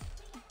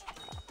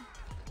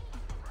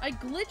 I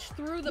glitch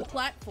through the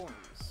platforms.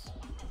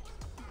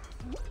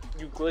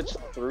 You glitched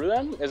through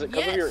them? Is it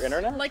because of your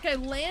internet? Like I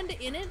land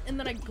in it and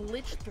then I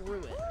glitch through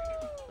it.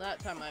 That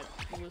time I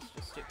was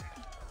just stupid.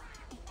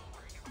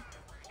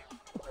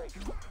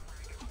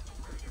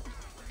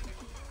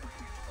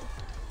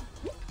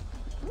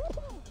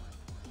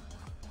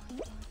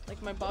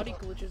 Like my body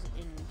glitches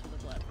into the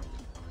platform.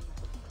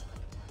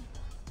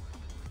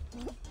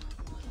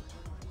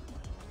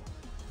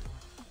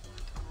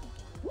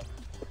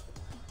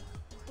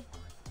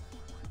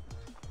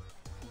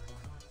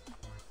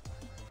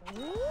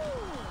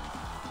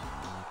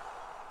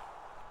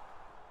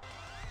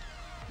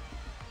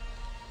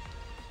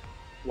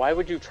 Why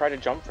would you try to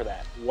jump for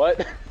that?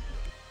 What?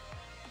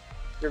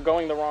 You're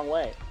going the wrong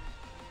way.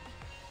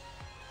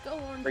 Go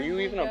on. Are you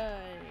even guy.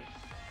 a...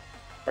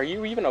 Are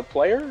you even a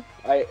player?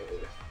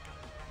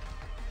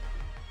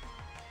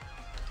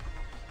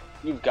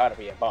 You've got to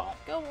be a bot.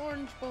 Go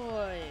orange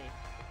boy.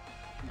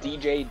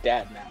 DJ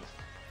Dadman.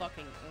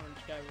 Fucking orange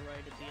guy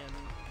right at the end.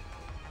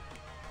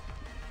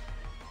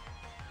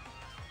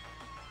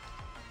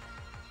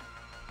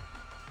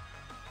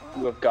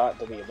 You have got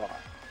to be a bot.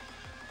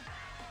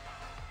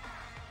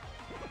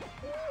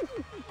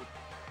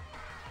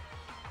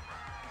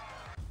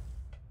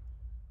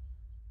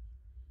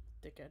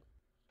 Dickhead.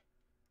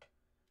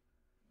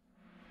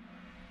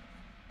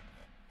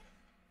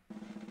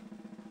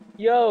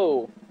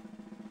 Yo!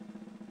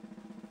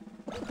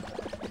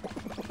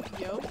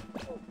 Yo?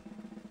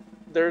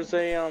 There's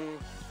a,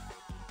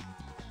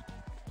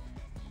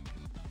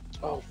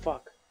 Oh,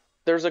 fuck.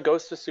 There's a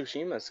Ghost of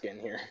Tsushima skin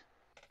here.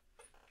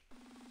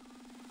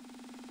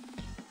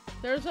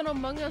 There's an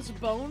Among Us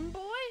Bone Boy?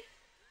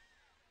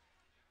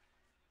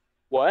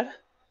 What?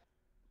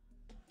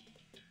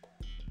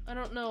 I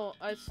don't know.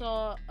 I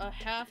saw a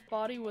half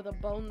body with a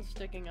bone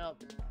sticking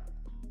up.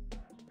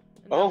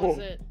 And that was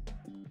it.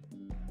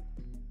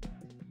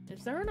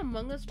 Is there an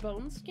Among Us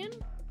Bone skin?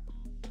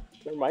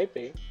 There might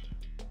be.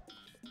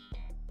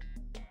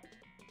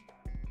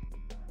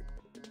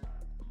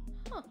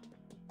 Huh.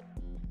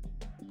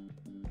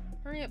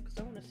 Hurry up, because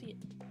I want to see it.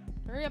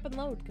 Hurry up and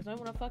load, because I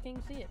want to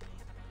fucking see it.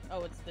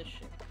 Oh, it's this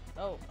shit.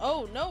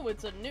 Oh no,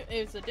 it's a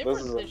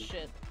different this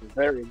shit.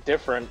 Very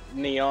different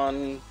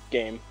neon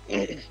game.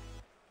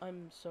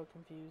 I'm so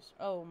confused.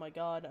 Oh my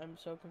god, I'm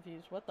so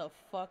confused. What the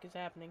fuck is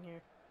happening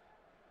here?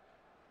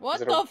 What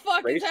the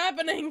fuck is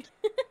happening?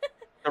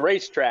 A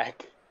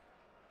racetrack.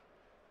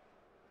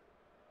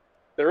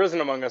 There is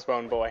an Among Us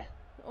Bone Boy.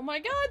 Oh my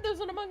god, there's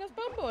an Among Us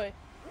Bone Boy.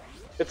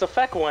 It's a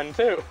feck one,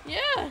 too.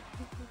 Yeah.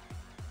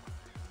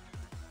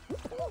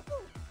 Oh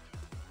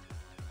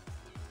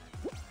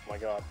my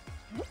god.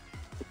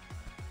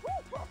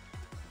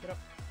 Get up.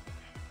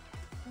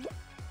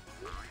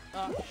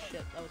 Oh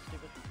shit, that was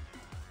stupid.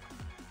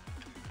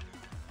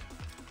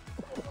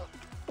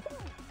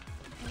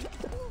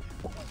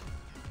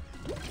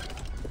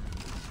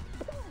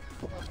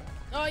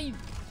 Oh, you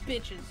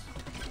bitches.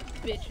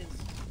 Bitches.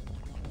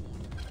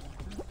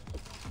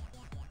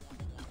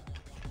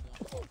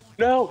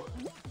 No!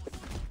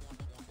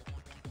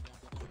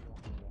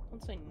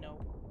 Don't say no.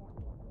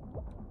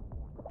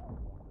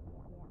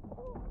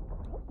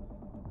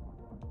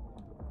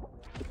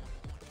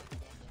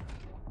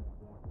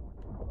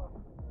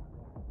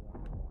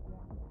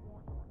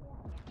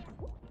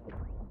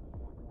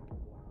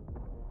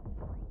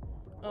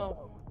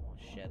 Oh,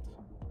 shit.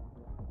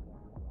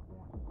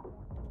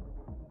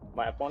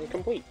 Lap 1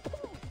 complete.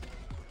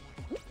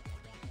 Okay,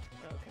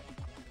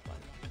 fine.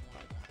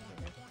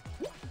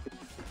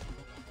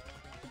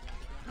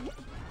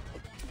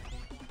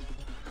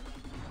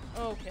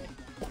 Okay.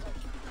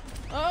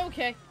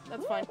 Okay,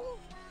 that's fine.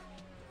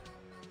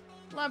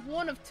 Lap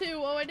 1 of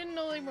 2. Oh, I didn't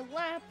know they were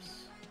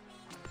laps.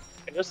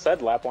 I just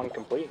said lap 1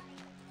 complete.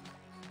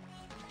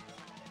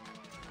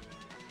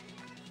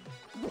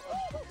 Don't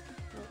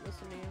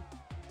listen to you.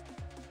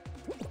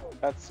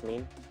 That's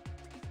mean.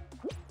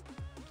 You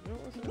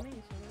don't listen to me, so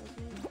don't listen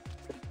to you.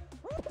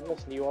 I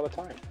listen to you all the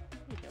time.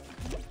 You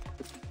don't.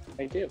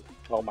 I do.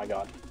 Oh my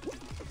god.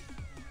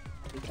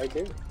 I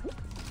do.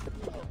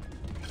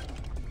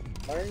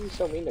 Why are you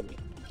so mean to me?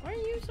 Why are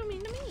you so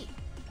mean to me?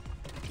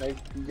 Like,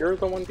 you're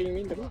the one being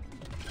mean to me.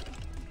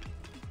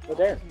 Go Who's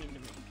there. mean to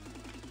me?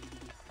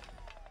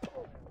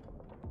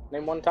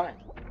 Name one time.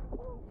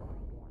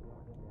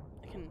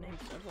 I can name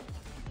several.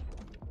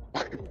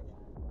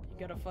 You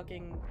got a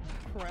fucking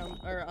crown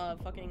or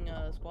fucking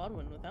squad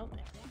win without me.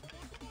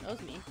 That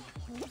was me.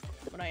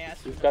 When I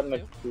asked you. You've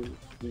gotten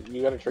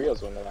you got a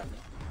trios win tonight.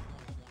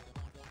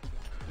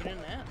 You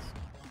didn't ask.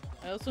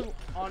 I also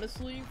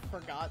honestly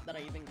forgot that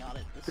I even got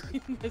it this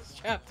this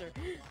chapter.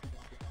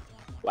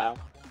 Wow.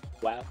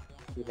 Wow.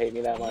 You hate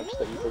me that much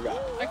that you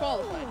forgot. I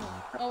qualified.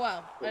 Oh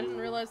wow. I didn't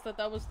realize that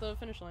that was the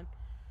finish line.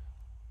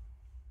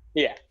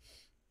 Yeah.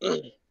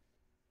 I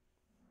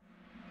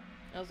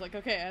was like,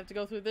 okay, I have to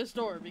go through this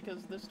door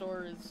because this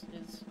door is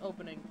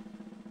opening.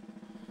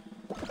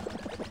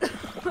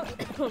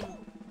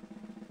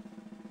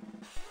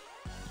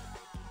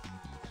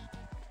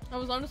 I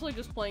was honestly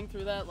just playing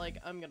through that like,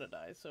 I'm gonna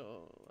die,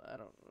 so I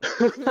don't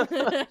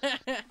know.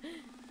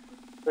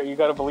 But you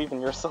gotta believe in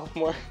yourself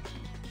more.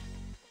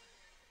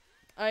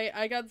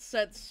 I got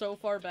set so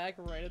far back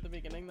right at the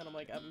beginning that I'm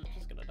like, I'm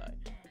just gonna die.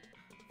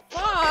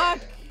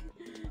 Fuck!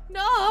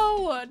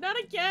 No! Not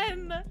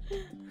again!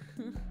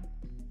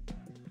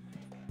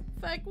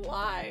 Fuck,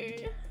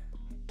 why?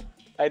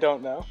 I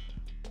don't know.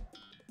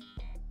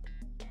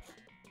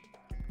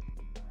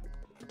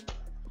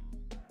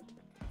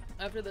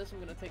 After this, I'm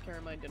gonna take care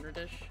of my dinner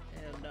dish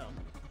and,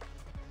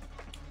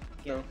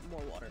 get No.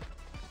 more water.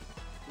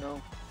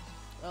 No.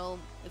 Well,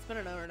 it's been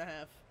an hour and a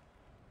half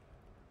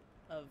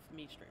of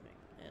me streaming,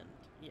 and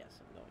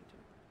yes, I'm going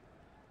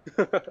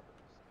to.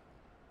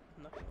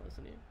 I'm not gonna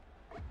listen to you.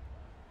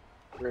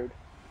 Rude.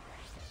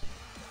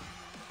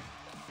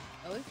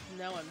 At least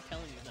now I'm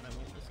telling you that I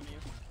won't listen to you.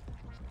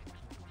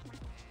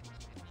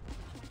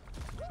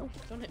 Oh,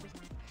 don't hit me.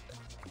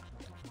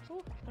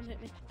 Oh, don't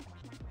hit me.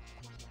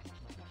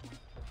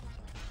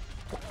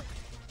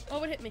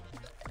 Oh, it hit me.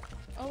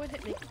 Oh, it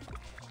hit me.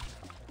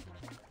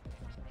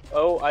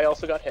 Oh, I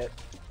also got hit.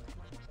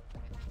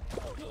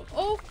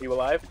 Oh! You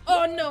alive?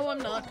 Oh, no, I'm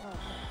not.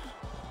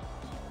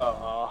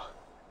 Aww.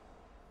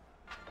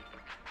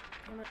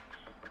 Damn it.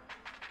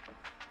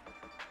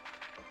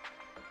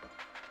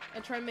 I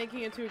tried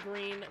making it to a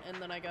green, and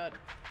then I got...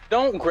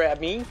 Don't grab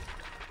me!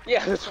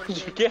 Yeah, that's what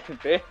you get,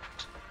 bitch.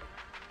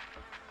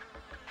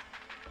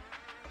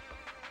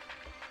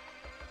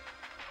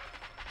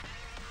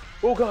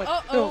 Oh god!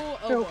 Oh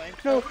no, boy.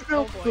 No,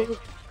 Oh boy.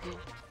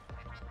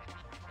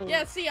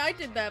 Yeah, see, I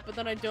did that, but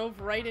then I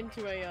dove right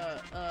into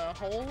a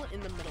hole in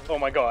the middle. Oh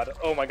my god,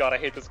 I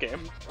hate this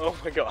game. Oh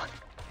my god.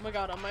 Oh my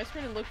god, on my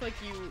screen it looked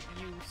like you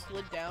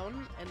slid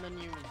down, and then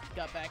you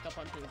got back up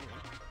onto the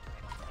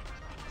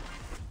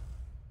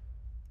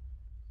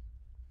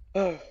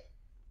green.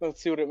 Let's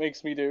see what it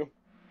makes me do.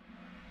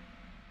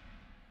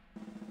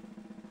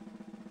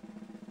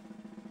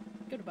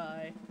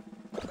 Goodbye.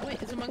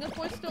 Wait, is Among Us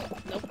Boy still?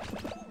 Nope.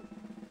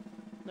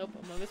 Nope,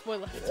 Among Us Boy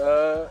left.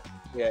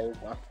 Yeah, he's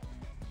gone.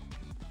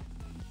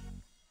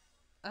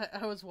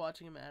 I was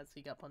watching him as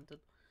he got punted.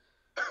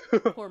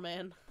 Poor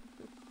man.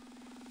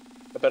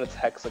 I bet it's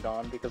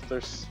Hexagon, because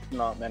there's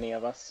not many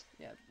of us.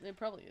 Yeah, it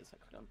probably is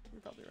Hexagon.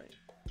 You're probably right.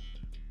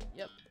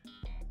 Yep.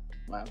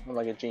 Wow, I'm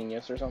like a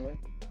genius or something.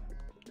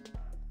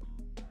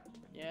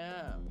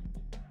 Yeah.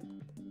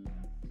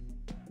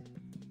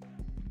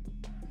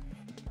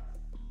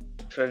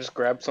 Should I just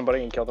grab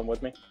somebody and kill them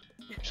with me?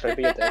 Should I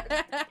be a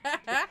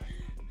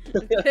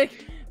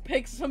dick?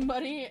 pick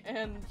somebody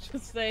and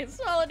just say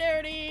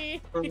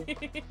solidarity.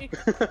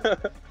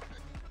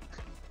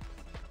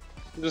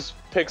 Just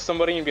pick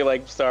somebody and be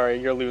like, sorry,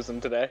 you're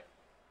losing today.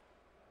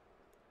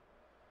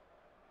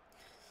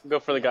 Go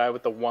for the guy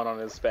with the 1 on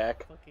his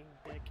back. Fucking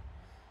dick.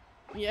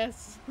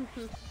 Yes.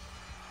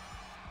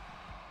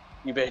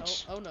 You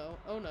bitch. Oh no,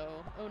 oh no,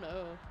 oh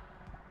no.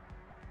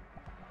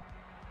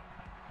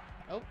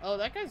 Oh,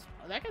 that guy's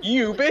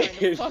You really trying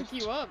to bitch! fuck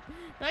you up.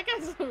 That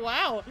guy's,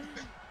 wow.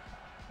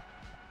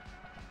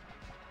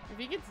 If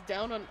he gets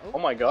down on, Oh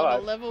my god. on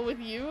a level with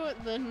you,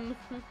 then...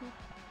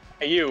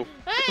 Hey, you.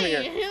 Come Hey,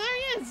 here. there he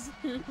is!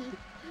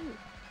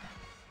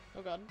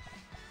 Oh god.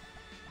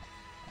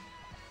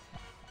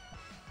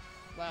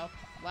 Wow.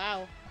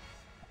 Wow.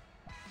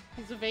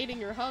 He's evading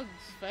your hugs,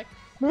 Feck.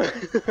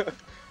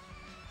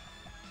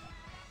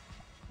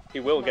 He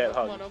will get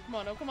Come hugged. on, oh come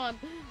on, oh come on.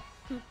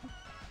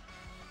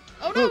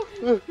 Oh no!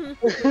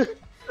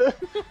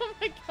 Oh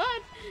my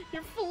god!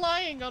 You're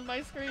flying on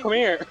my screen. Come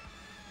here.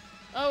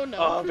 Oh no.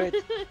 Oh,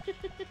 bitch.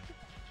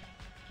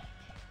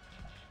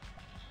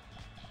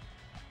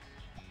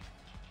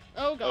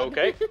 Oh god.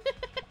 Okay.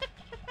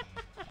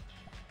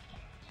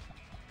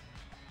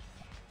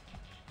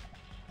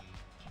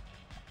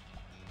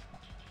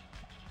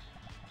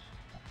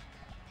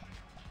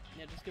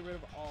 Yeah, just get rid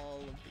of all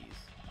of these.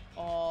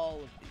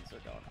 All of these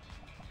are gone.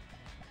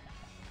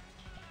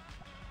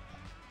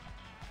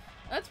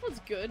 That's what's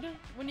good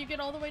when you get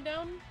all the way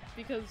down,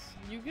 because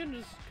you can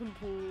just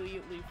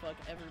completely fuck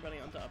everybody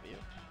on top of you.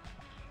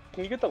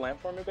 Can you get the lamp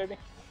for me, baby?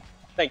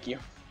 Thank you.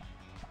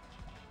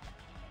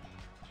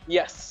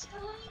 Yes.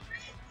 Hello,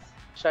 Brit.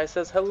 Shy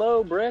says,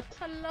 hello, Britt.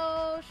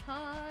 Hello,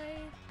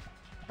 Shy.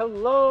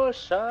 Hello,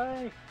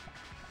 Shy.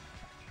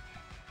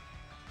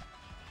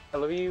 I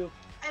love you.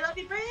 I love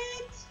you, Brit.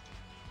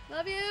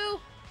 Love you.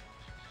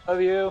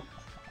 Love you.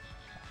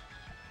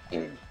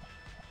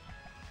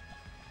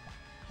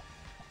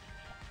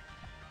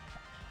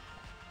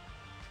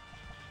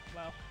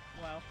 Wow,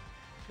 wow.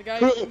 The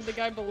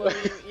guy below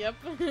you, yep.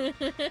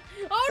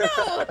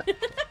 Oh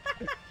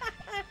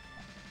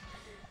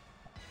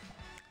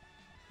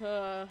no!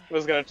 I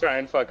was gonna try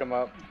and fuck him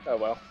up. Oh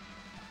well.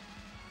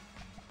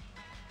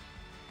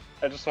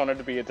 I just wanted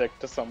to be a dick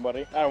to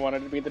somebody. I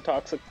wanted to be the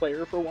toxic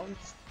player for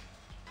once.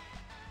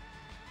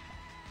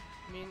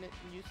 I mean,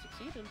 you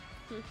succeeded.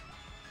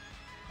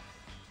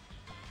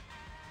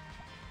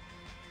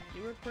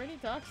 You were pretty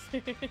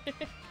toxic.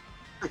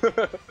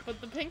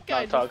 But the pink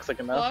guy Not toxic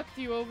just enough. fucked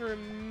you over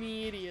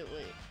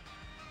immediately.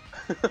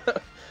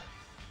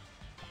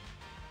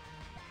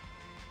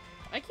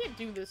 I can't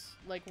do this,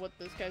 like what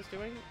this guy's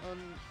doing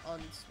on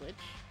Switch,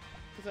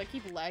 because I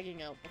keep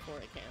lagging out before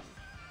I can.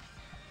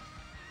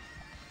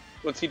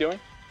 What's he doing?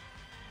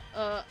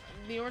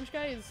 The orange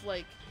guy is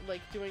like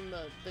doing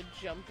the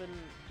jump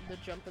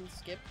and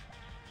skip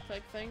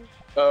type thing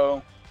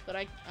Oh. that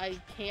I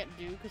can't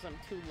do because I'm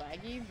too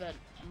laggy that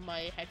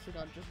my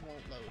hexagon just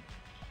won't load.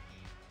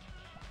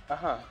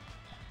 Uh-huh.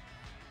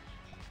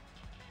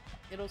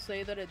 It'll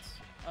say that it's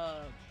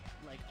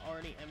like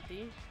already empty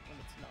when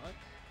it's not.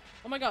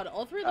 Oh my god,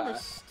 all three of them are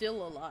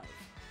still alive.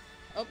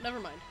 Oh, never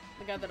mind.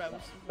 The guy that I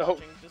was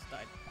watching just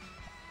died.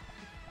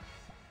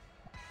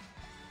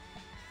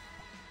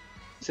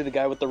 See the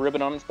guy with the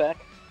ribbon on his back?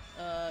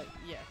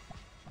 Yeah.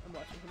 I'm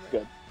watching him right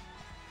Good.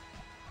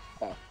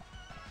 Oh.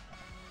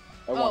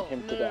 I want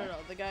him to die. No.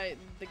 The guy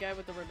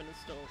with the ribbon is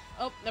still...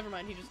 Oh, never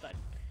mind. He just died.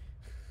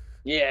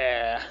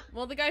 Yeah.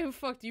 Well, the guy who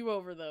fucked you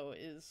over, though,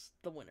 is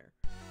the winner.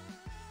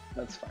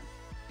 That's fine.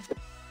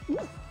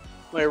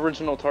 My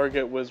original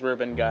target was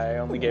Ribbon Guy. I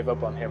only gave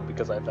up on him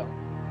because I fell.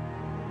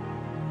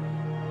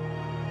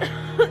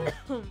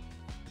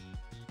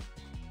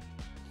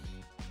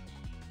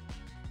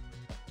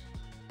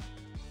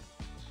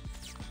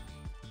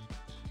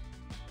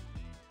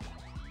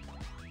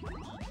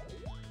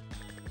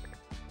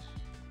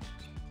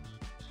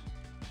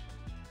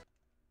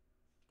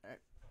 Alright.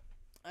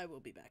 I will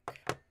be back.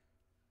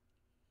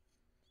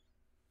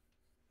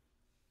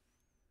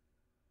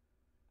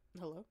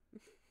 Hello?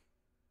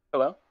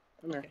 Hello?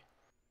 I'm here. Okay.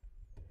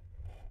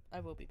 I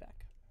will be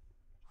back.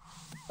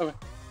 Okay.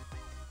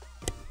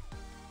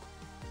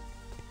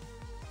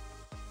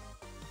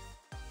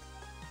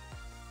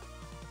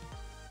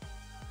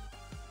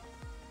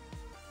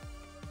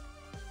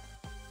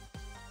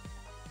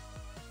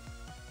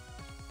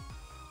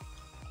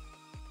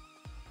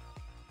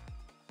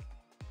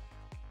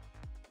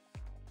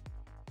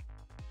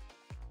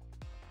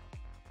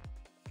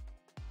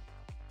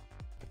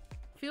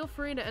 Feel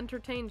free to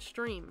entertain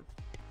stream.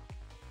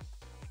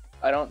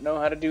 I don't know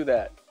how to do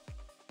that.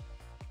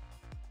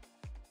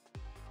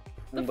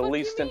 I'm the fuck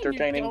least you mean you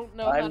entertaining. don't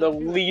know how I'm to the do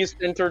it?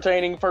 least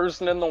entertaining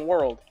person in the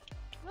world.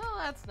 No,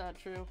 that's not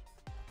true.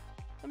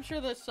 I'm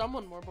sure there's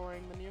someone more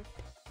boring than you.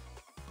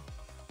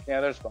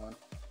 Yeah, there's fun.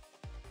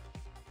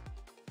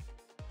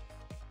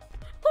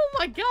 Oh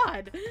my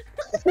god!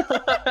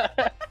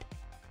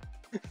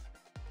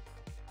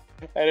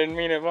 I didn't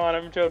mean it, Vaughn.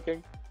 I'm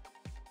joking.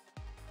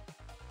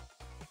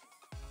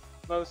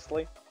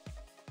 Mostly.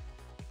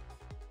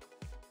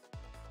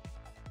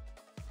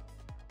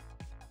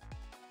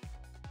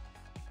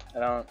 I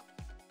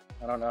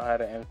don't know how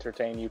to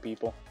entertain you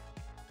people.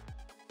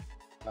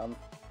 Um,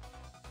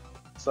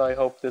 so I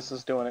hope this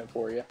is doing it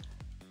for you.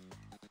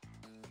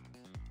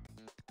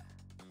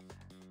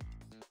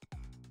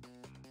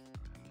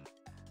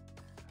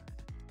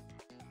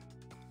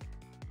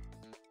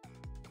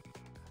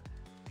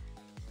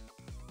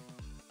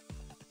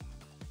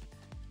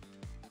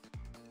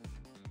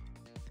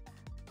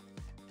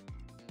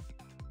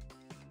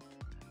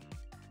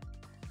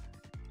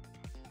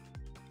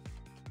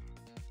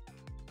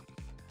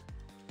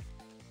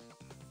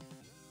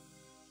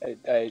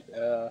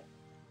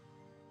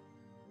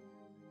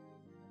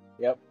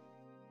 Yep.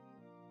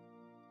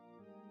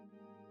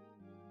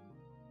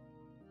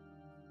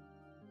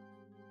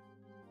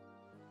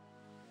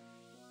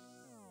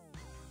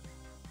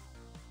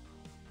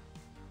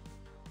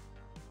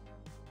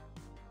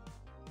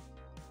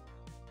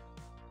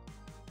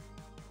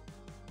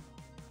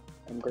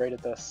 I'm great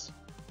at this.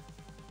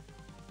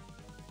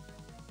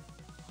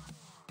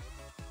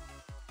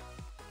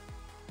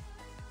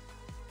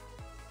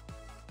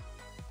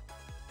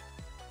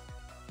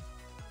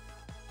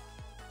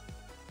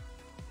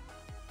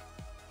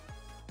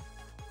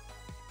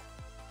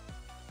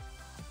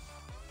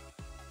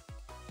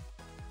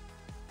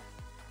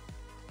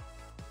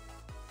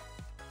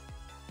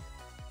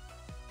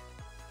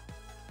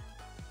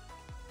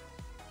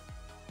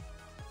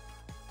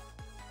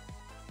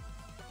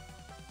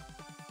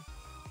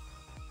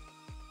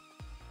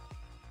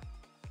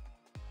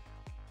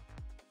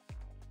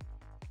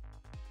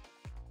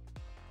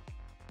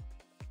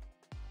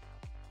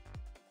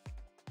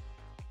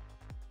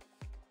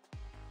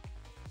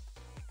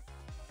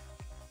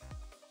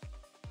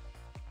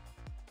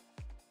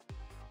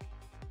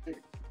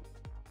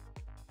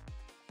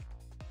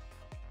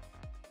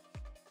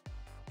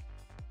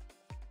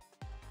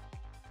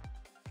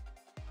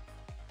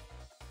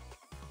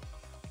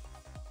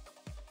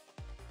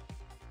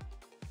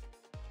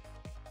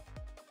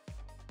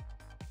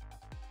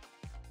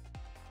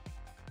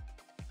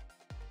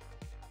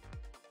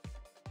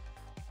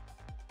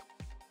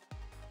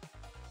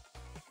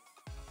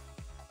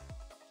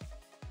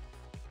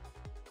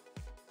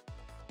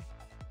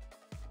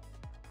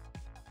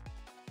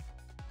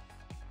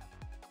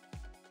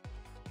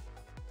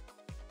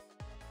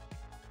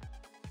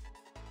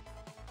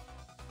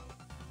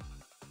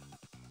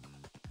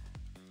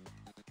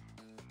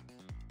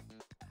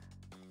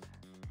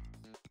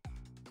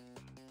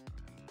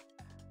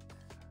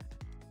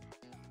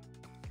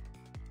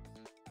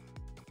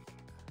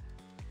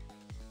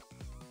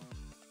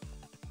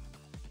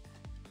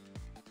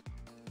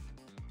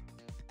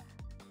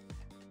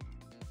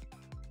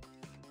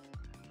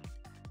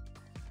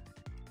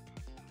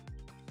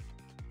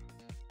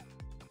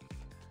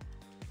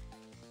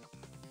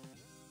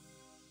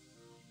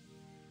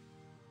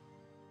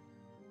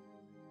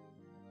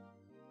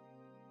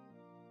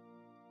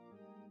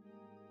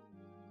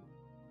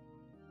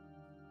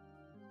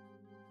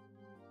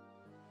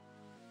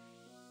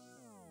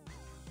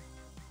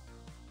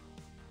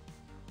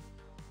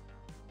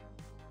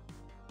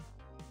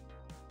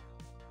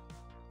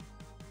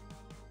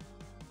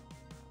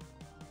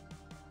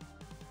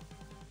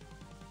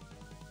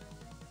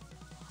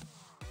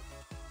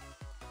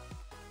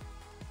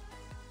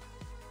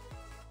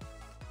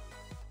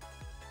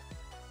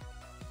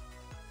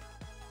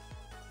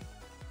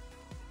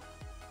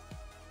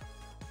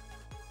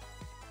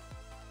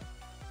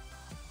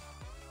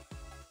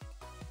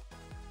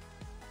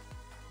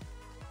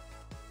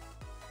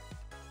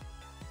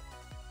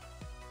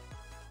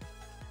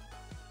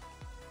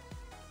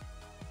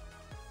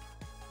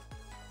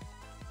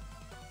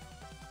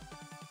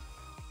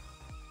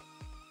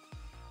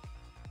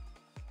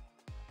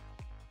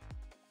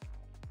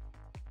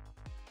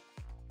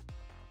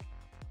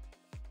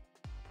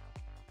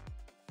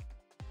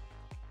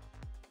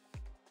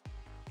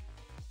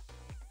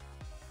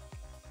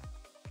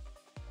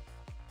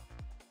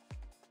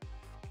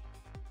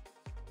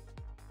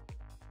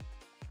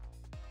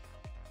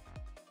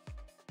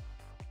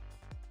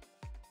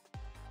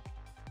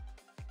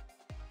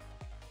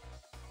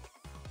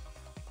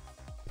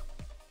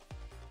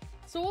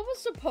 So what was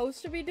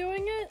supposed to be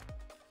doing it?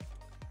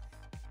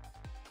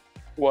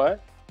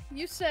 What?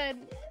 You said,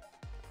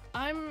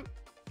 I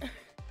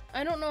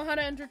don't know how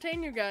to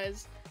entertain you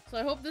guys, so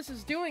I hope this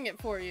is doing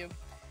it for you.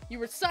 You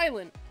were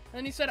silent. And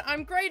then you said,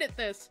 I'm great at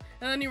this.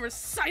 And then you were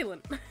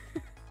silent.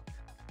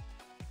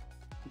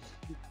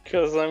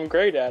 Because I'm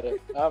great at it,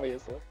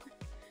 obviously.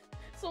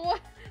 So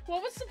what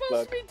was supposed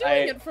Look, to be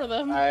doing it for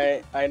them?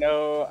 I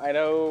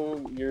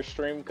know your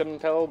stream couldn't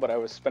tell, but I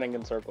was spinning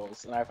in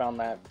circles, and I found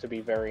that to be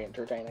very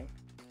entertaining.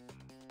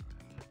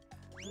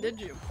 Did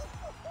you?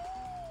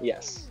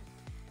 Yes.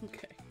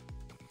 Okay.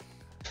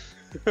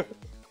 I'm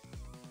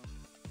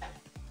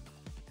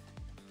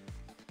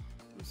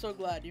so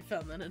glad you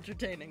found that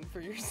entertaining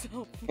for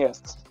yourself.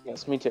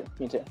 Yes, me too,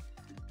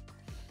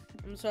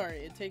 I'm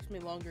sorry, it takes me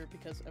longer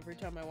because every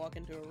time I walk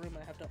into a room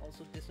I have to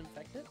also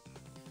disinfect it.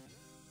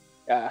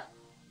 Yeah.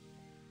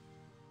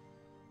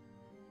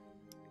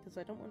 Because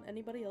I don't want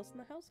anybody else in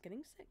the house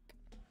getting sick.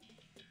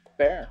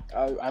 Fair.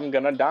 I'm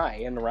gonna die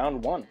in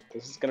round 1.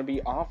 This is gonna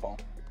be awful.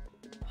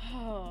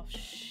 Oh,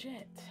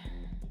 shit.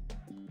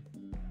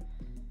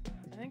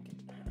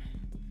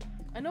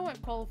 I know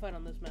I've qualified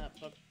on this map,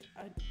 but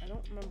I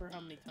don't remember how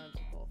many times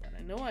I've qualified.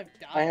 I know I've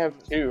died. I have on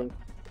this 2. map.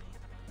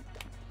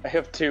 I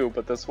have 2,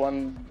 but this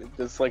one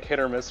is like hit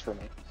or miss for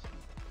me.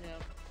 Yeah.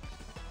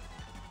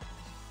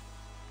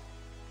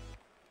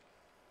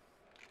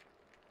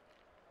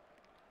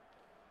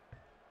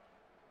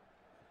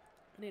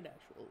 I need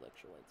actual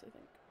electrolytes, I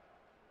think.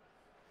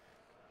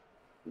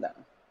 No.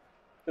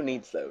 Who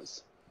needs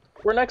those?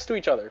 We're next to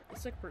each other. A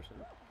sick person.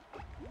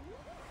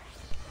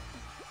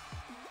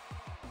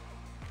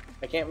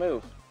 I can't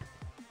move.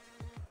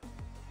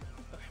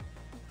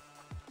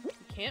 You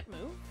can't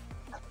move?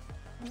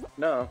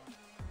 No.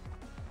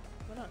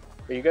 Why not?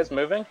 Are you guys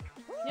moving?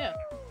 Yeah.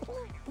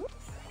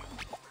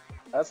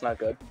 That's not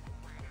good.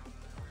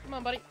 Come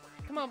on, buddy.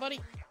 Come on, buddy.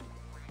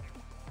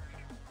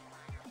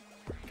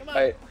 Come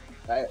on.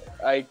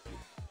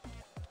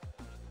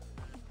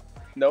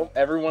 Nope,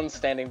 everyone's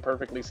standing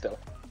perfectly still.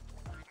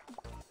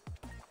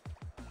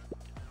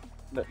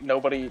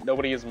 Nobody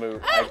has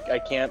moved. I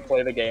can't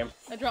play the game.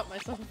 I dropped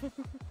myself.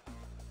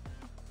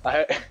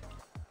 Okay,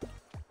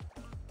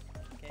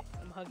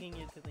 I'm hugging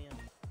you to the end.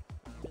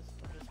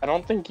 I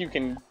don't think you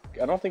can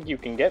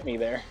get me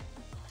there.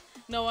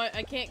 No,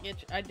 I can't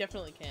get you. I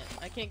definitely can't.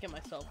 I can't get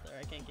myself there.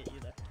 I can't get you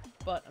there.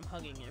 But I'm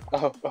hugging you.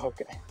 Oh,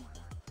 okay.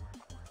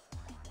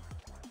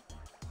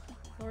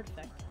 Lord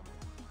effect.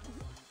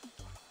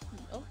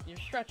 Oh, you're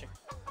stretching.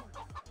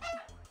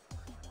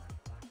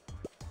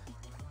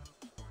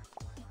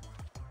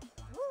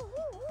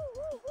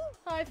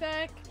 Hi,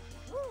 Feck.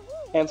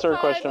 Answer a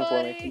Hi, question for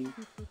buddy. me.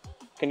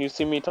 Can you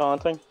see me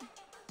taunting?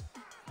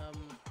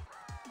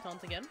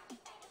 Taunt again?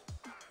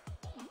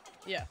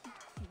 Yeah.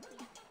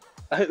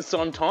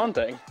 So I'm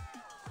taunting.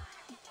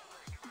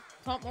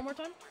 Taunt one more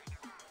time?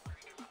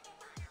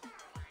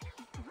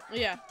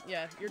 Yeah,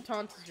 your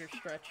taunt is your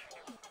stretch.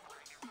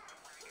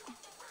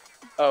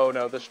 Oh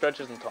no, the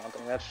stretch isn't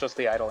taunting. That's just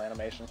the idle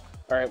animation.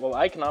 Alright, well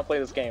I cannot play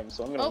this game,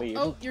 so I'm gonna leave.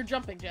 Oh, you're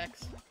jumping,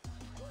 Jax.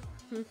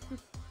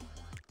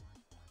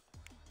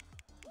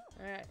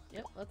 Alright,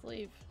 yep, let's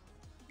leave.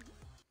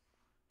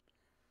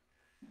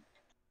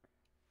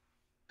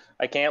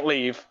 I can't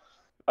leave.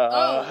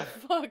 Oh,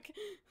 fuck.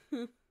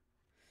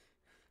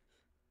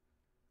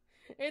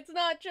 It's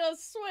not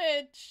just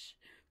Switch!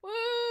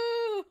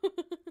 Woo!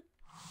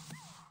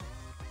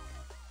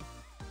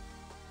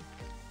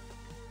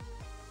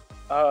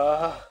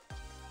 Well,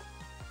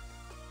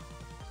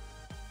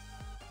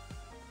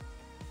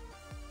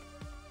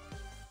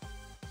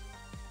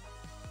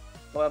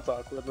 that's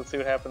awkward. Let's see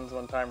what happens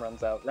when time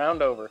runs out.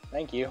 Round over.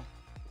 Thank you.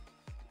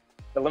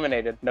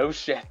 Eliminated. No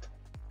shit.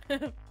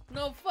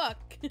 No, fuck.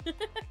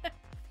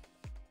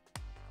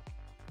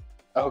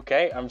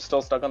 Okay, I'm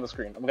still stuck on the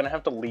screen. I'm gonna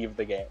have to leave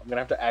the game. I'm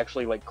gonna have to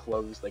actually, like,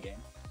 close the game.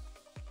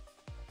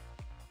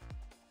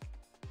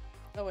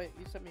 Oh wait,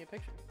 you sent me a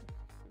picture.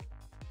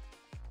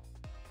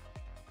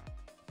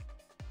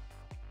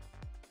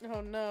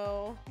 Oh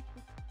no.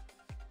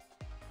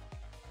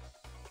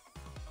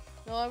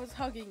 No, I was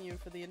hugging you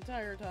for the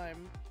entire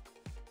time.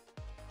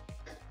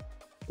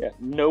 Yeah,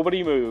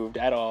 nobody moved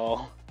at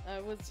all.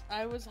 I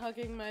was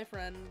hugging my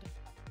friend.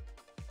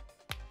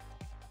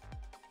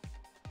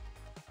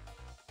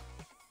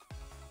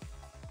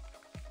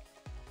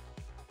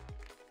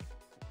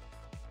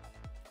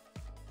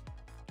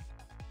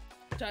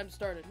 Time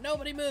started.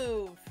 Nobody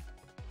move!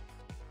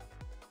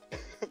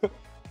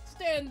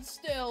 Stand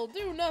still!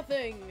 Do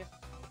nothing!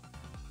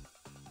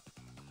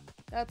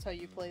 That's how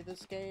you play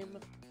this game.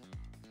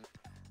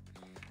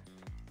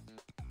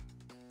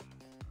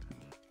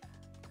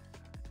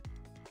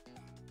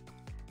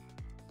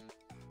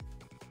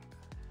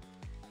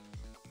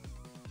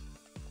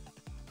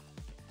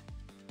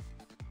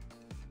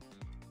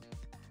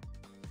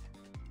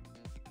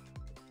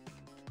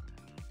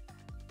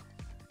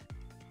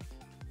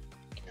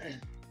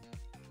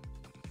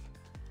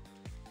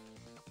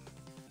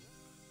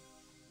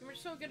 You were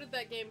so good at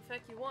that game, Feck,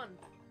 you won.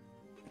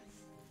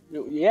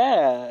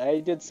 Yeah,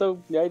 I did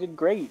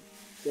great.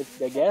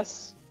 I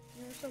guess.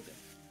 You were so good.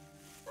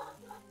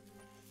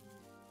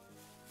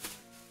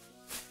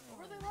 What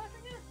were they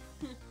laughing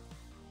at?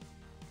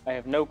 I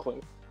have no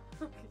clue.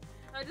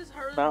 I just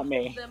heard Not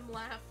me. them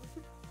laugh.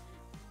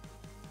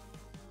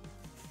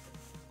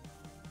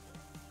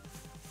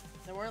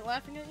 They weren't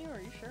laughing at you, are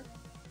you sure?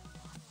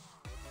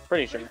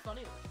 Pretty Pretty sure.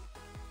 funny.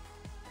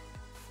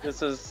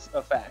 This is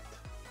a fact.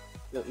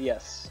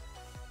 Yes.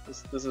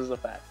 This is a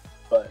fact.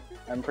 But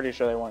I'm pretty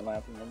sure they weren't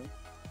laughing at me.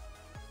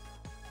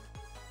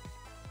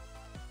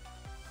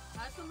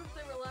 Ask them if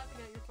they were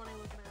laughing at your funny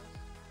looking ass.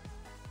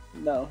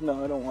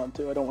 No, I don't want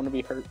to. I don't want to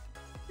be hurt.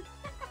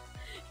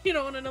 You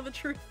don't want to know the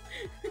truth.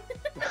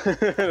 I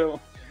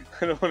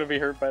don't want to be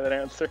hurt by that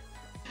answer.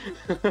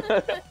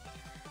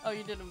 Oh,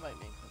 you did invite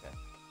me. Okay.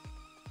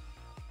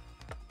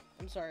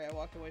 I'm sorry, I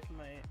walked away from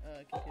my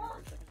computer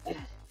for a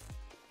second.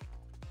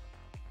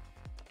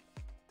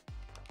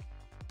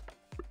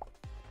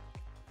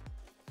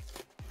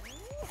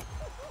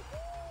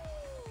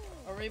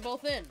 Are we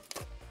both in?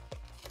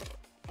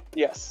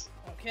 Yes.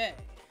 Okay.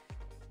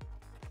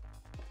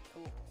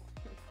 Cool.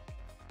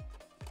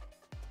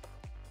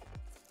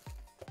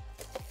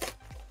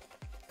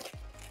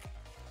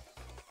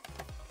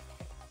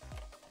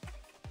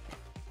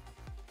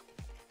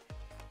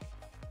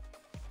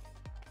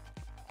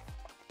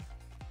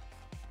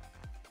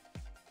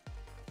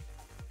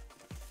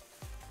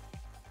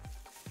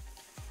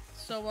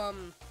 So,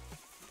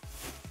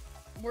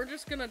 we're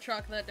just gonna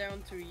chalk that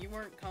down to you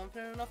weren't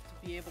confident enough to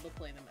be able to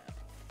play the map.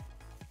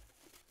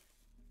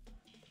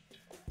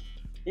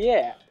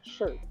 Yeah,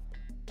 sure.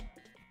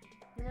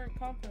 You weren't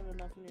confident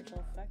enough in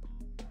yourself, Feck.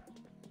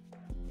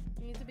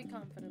 You need to be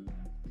confident.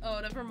 Oh,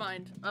 never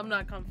mind. I'm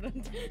not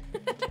confident.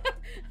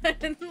 I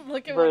didn't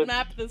look at Brett, what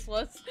map this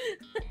was.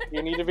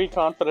 You need to be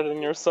confident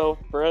in yourself,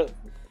 Brett.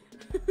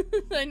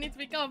 I need to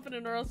be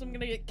confident or else I'm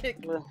gonna get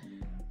kicked.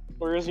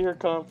 Where's your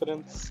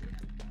confidence?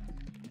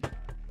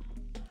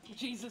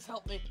 Jesus,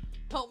 help me.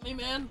 Help me,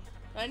 man.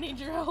 I need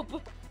your help.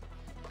 Oh,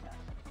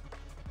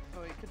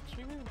 wait, could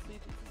stream even see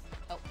Jesus?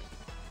 Help me.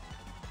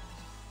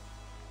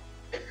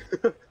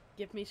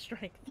 Give me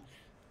strength.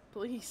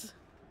 Please.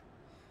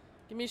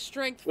 Give me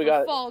strength for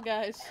Fall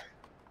Guys.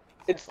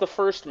 It's the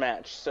first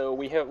match, so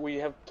we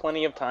have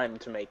plenty of time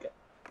to make it.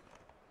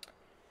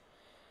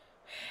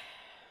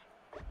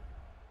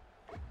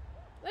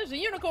 There's a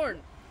unicorn!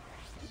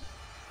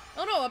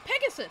 Oh no, a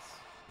Pegasus!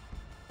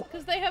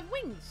 Because they have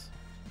wings.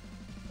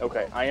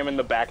 Okay, I am in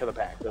the back of the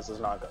pack. This is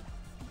not good.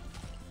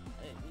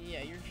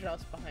 Yeah, you're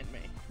just behind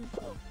me.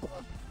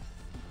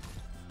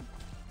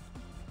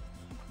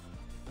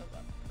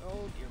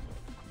 Oh dear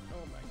lord.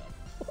 Oh my god.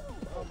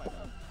 Oh my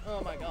god.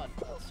 Oh my god.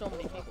 So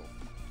many people.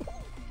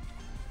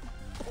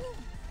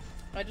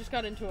 I just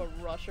got into a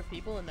rush of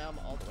people and now I'm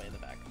all the way in the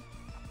back.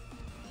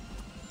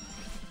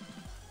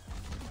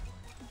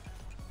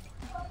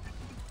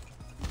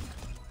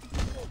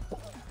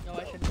 No,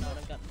 I should not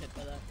have gotten hit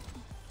by that.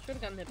 Should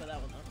have gotten hit by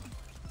that one though.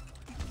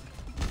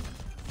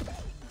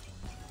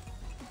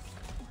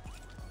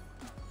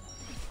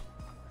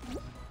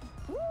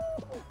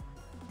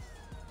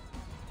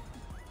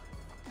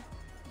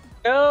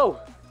 No!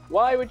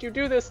 Why would you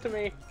do this to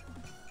me?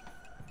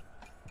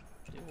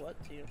 Do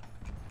what to you?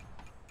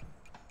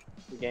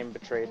 The game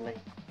betrayed me.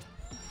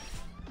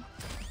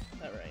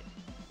 That right.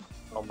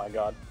 Oh my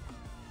god.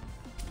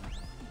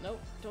 No,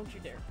 don't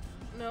you dare.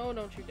 No,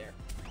 don't you dare.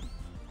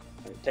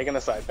 I'm taking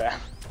the side path.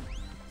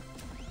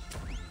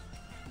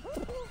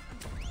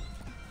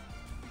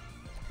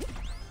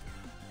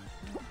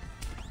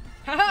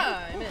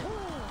 Haha! I'm in.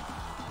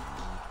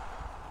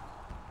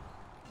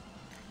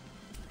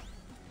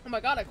 Oh my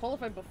god, I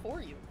qualified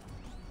before you.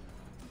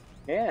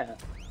 Yeah.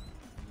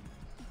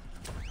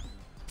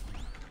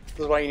 This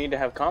is why you need to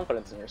have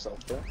confidence in yourself,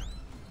 too.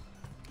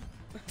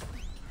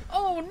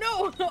 Oh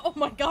no! Oh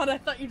my god, I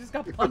thought you just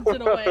got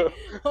punted away.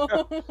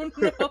 Oh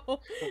no!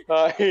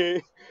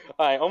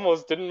 I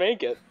almost didn't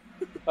make it.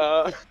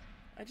 I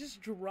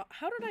just dropped.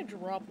 How did I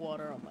drop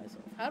water on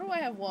myself? How do I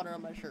have water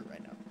on my shirt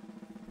right now?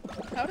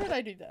 How did I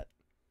do that?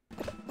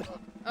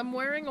 I'm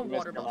wearing a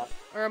water bottle.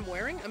 Or I'm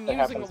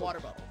using a water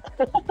bottle.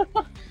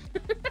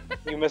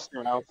 You missed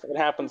your mouth. It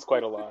happens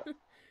quite a lot.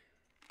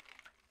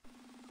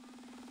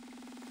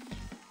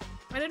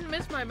 I didn't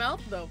miss my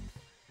mouth though.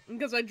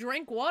 Because I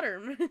drank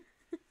water.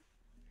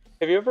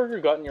 Have you ever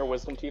gotten your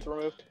wisdom teeth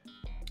removed?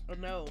 Oh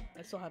no,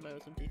 I still have my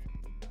wisdom teeth.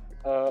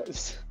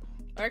 So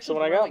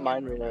when I got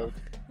mine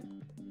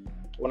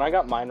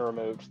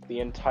removed,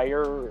 the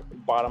entire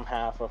bottom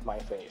half of my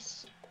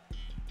face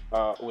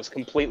was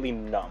completely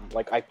numb.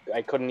 Like I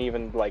couldn't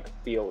even like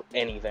feel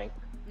anything.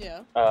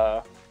 Yeah.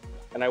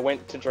 And I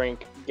went to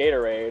drink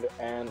Gatorade,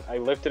 and I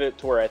lifted it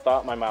to where I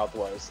thought my mouth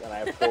was, and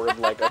I poured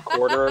like a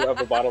quarter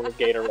of a bottle of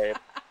Gatorade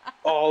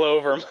all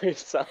over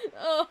myself.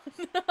 Oh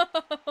no.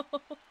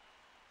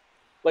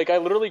 Like, I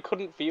literally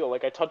couldn't feel.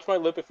 Like, I touched my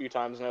lip a few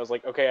times, and I was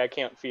like, okay, I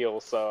can't feel,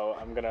 so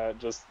I'm gonna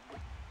just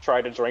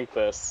try to drink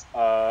this.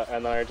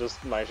 And then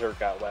my shirt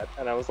got wet,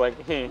 and I was like,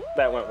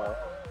 that went well.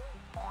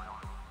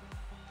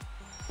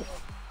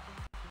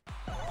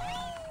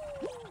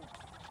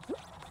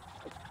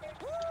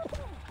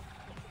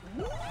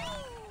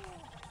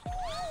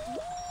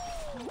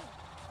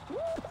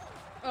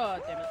 Oh,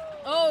 damn it.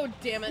 Oh,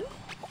 damn it.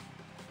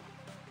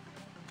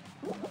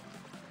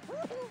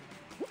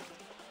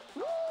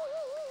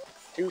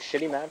 Two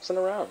shitty maps in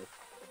a row.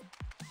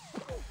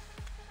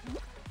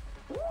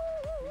 At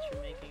least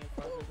you're making it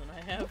farther than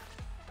I have.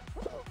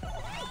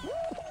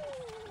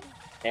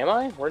 Am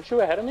I? Weren't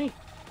you ahead of me?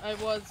 I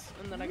was,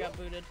 and then I got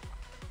booted.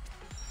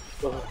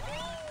 Ugh.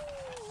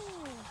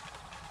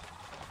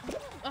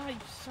 Ah, you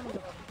son of a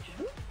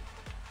bitch.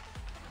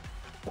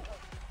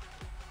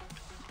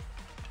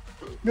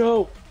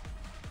 No!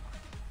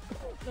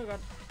 Oh god.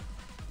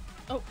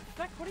 Oh,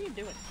 fuck, what are you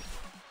doing?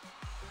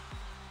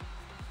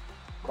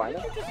 Where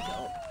did you just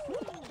go?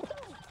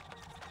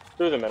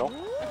 Through the middle.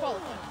 I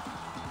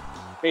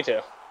qualified. Me too.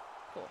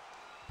 Cool.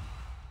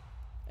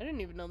 I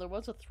didn't even know there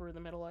was a through the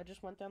middle, I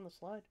just went down the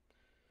slide.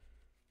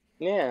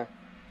 Yeah.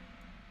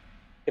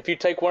 If you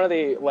take one of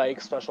the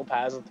like special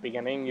paths at the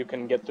beginning, you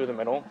can get through the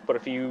middle. But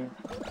if you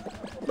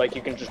like,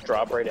 you can just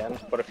drop right in.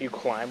 But if you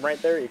climb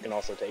right there, you can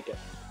also take it.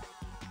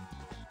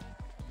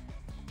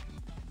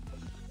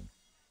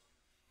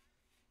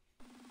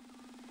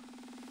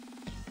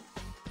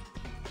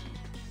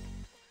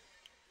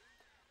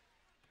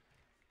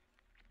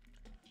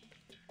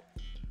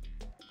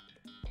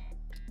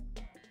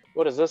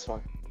 What is this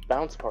one?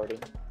 Bounce party.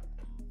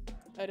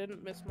 I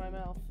didn't miss my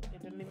mouth.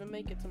 It didn't even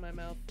make it to my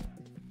mouth.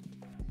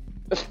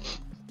 It's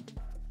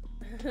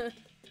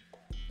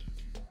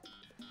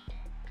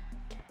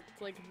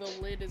like the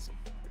lid is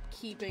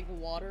keeping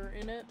water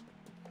in it.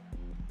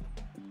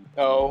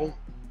 Oh.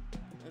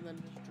 And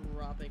then just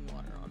dropping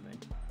water on me.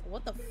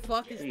 What the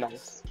fuck is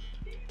Nice.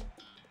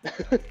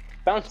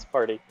 Bounce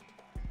party.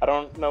 I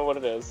don't know what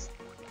it is.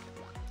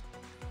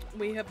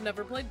 We have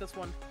never played this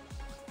one.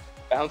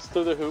 Bounce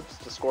through the hoops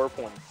to score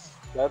points.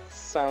 That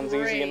sounds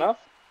Great. easy enough.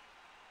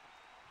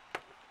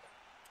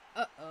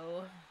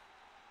 Uh-oh.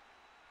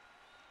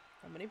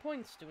 How many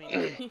points do we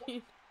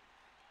need?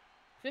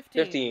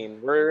 15.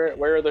 15.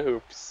 Where are the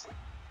hoops?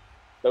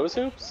 Those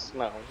hoops?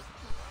 No.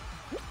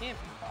 Can't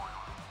be.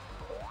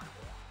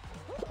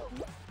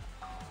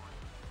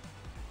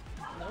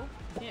 Nope,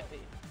 can't be.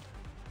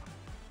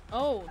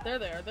 Oh, they're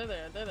there.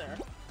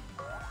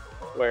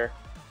 Where?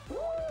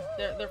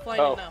 They're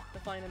flying in now.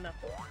 They're flying in now.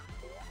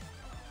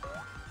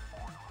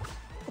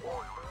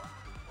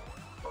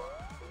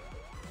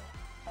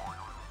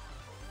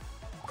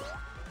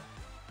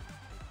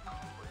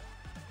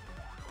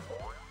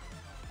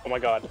 Oh my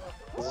god.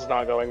 This is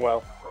not going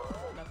well.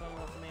 Not going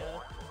well for me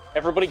either.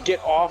 Everybody get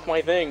off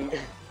my thing!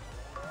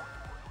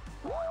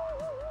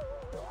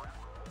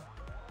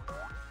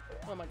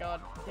 Oh my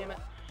god, damn it.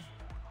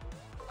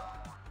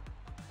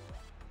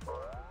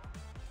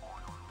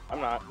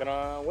 I'm not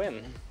gonna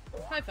win.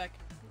 Hi, Feck.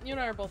 You and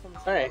I are both on the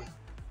same. Alright.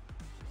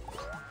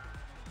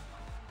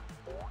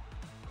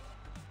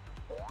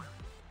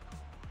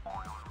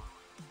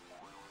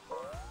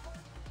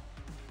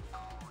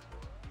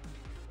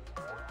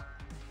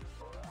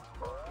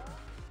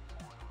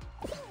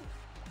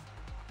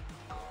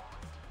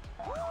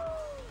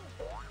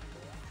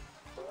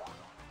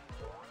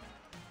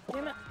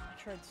 Damn it.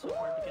 I tried so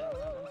hard to get on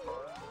that one.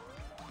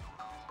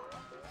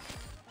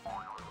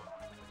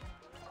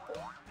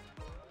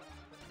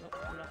 Nope,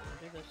 I'm not gonna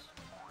do this.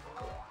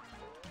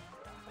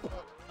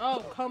 Oh,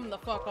 come the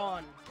fuck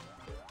on.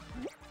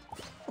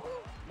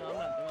 No, I'm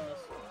not doing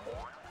this.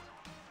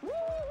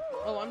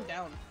 Oh, I'm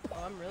down.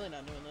 Oh, I'm really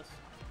not doing this.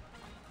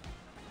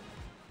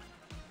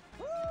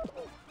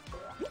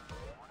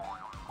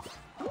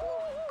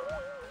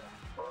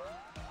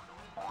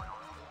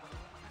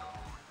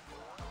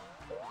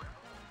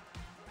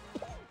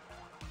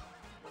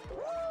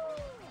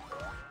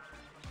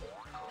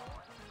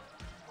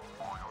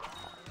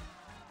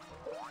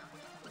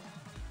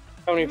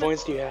 How many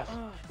points do you have?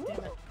 Oh,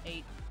 damn it.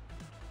 8.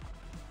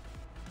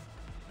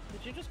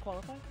 Did you just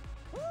qualify?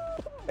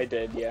 I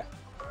did, yeah.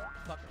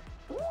 Fucker.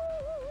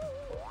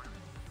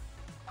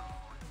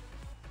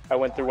 I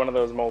went through one of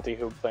those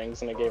multi-hoop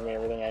things and it gave me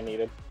everything I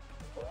needed.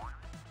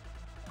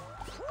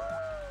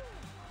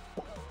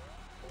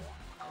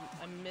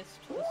 I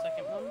missed the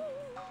second one.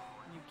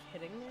 Are you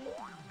kidding me?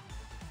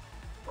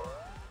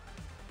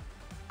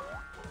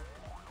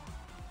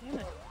 Damn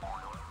it.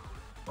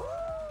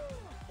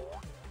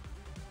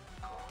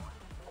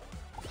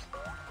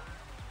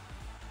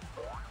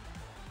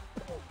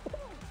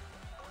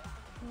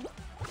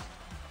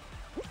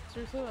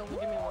 Seriously, that only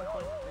give me 1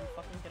 point? Are you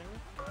fucking kidding me?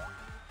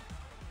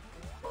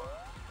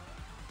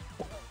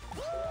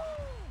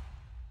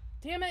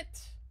 Damn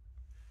it!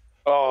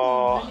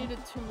 Oh. I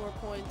needed 2 more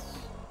points.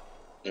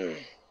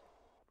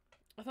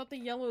 I thought the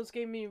yellows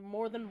gave me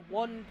more than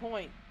 1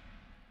 point.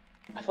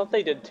 I thought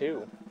they did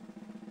too.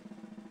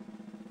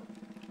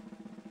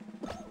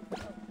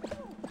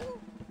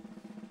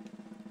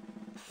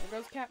 There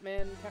goes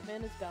Catman.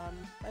 Catman is done.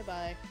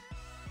 Bye-bye.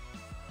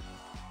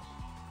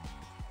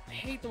 I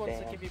hate the ones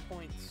that give you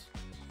points.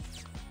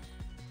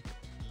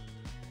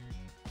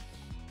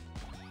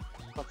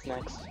 What's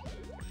next?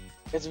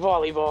 It's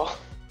volleyball.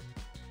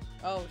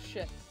 Oh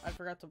shit, I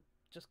forgot to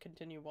just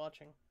continue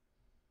watching.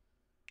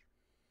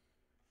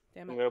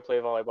 Damn I'm it. gonna play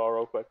volleyball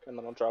real quick and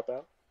then I'll drop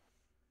out.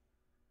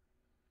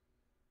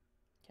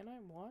 Can I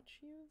watch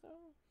you,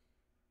 though?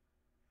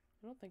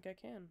 I don't think I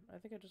can. I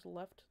think I just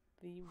left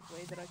the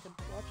way that I could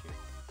watch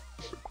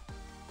you.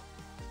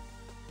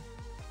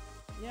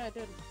 Yeah, I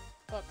did.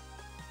 Fuck.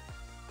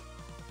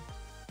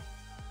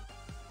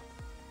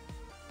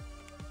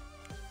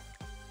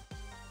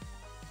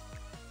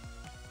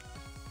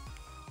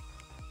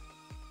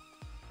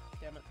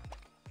 Damn it.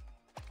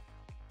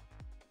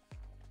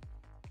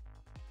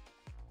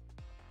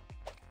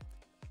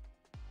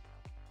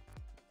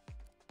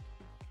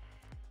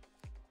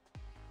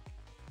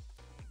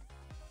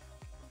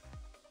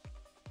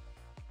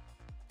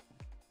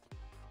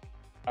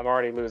 I'm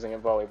already losing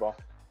at volleyball.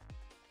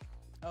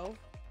 Oh?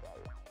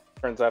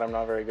 Turns out I'm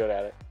not very good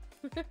at it.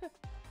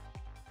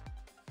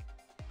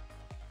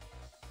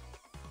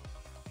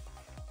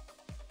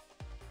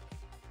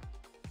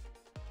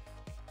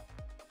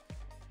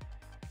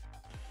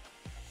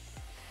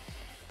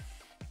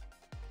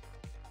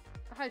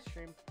 hi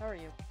stream. How are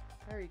you?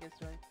 How are you guys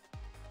doing?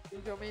 You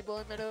got me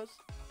blowing my nose?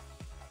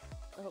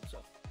 I hope so.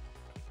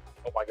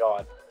 Oh my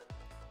god.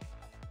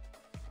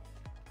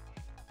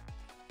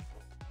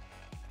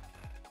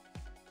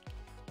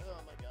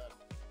 Oh my god.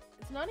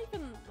 It's not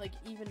even, like,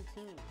 even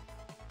team.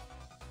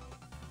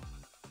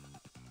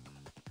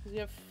 Because you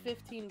have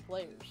 15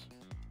 players.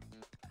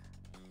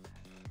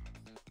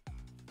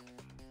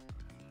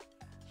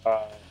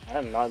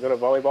 I'm not good at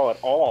volleyball at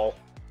all.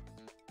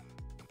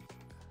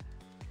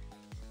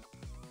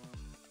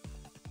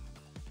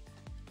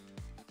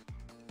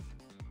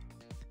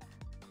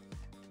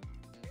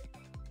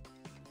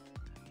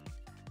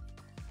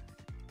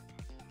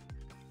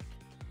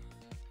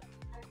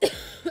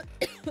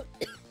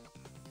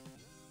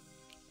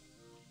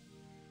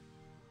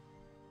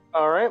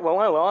 Alright, well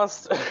I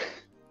lost.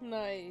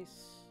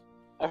 Nice.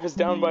 I was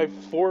down by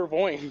 4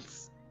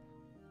 points.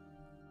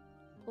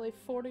 Play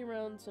 40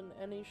 rounds in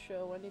any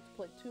show. I need to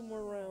play 2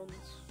 more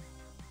rounds.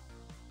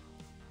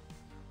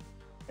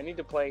 I need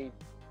to play,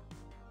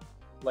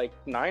 like,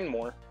 9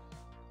 more.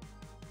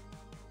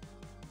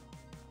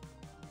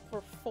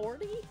 For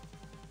 40?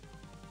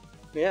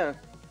 Yeah.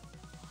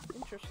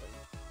 Interesting.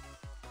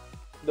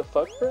 The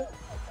fuck, Britt?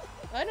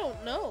 I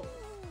don't know.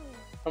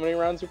 How many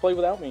rounds you play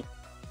without me?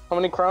 How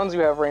many crowns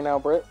you have right now,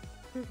 Britt?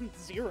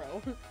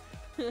 0.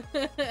 Why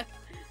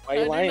are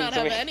you lying I do not to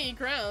have me? any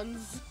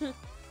crowns. And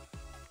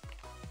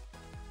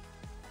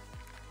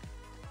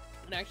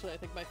actually, I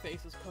think my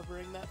face is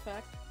covering that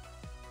fact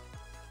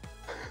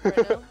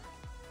right now.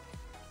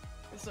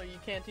 So you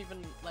can't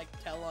even, like,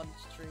 tell on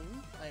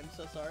stream. I am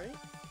so sorry.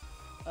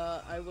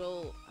 I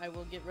will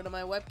get rid of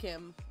my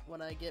webcam when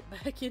I get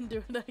back into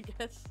it, I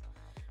guess.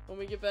 When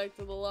we get back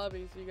to the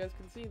lobby, so you guys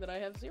can see that I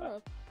have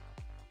 0.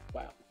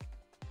 Wow.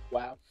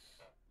 Wow.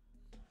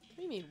 What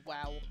do you mean,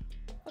 wow?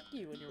 Fuck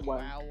you and your Wow.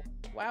 wow.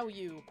 Wow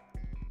you.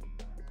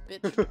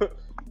 Bitch.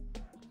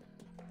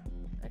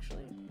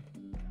 Actually,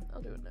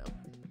 I'll do it now.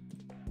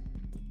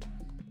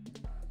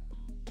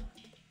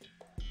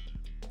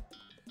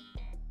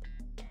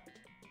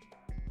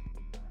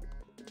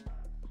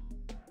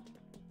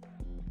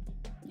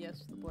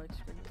 Yes, the black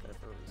screen is there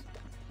for a reason.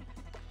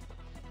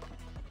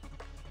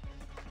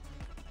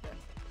 Okay.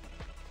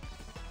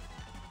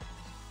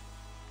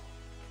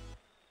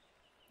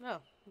 Oh,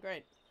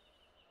 great.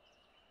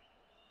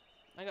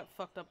 I got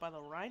fucked up by the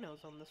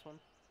rhinos on this one.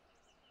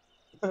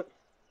 I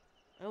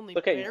only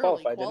Okay, you barely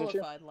qualified, didn't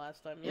you?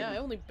 last time. Yeah, I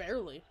only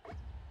barely.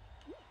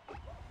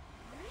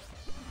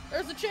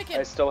 There's a chicken!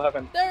 I still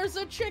haven't. There's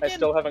a chicken! I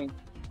still haven't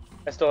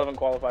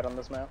qualified on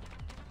this map.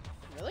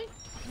 Really?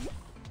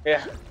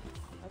 Yeah.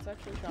 That's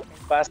actually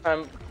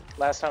shocking.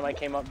 Last time I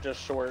came up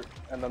just short,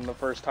 and then the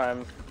first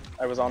time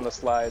I was on the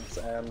slides,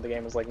 and the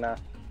game was like, nah.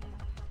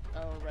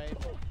 Oh, right.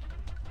 Oh,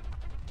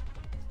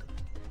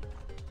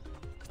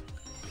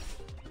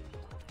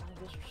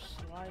 this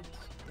slides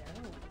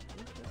down.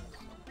 Interesting.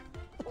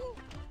 Oh,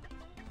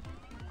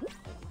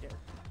 dear.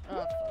 Oh,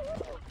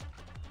 fuck.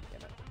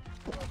 Damn it.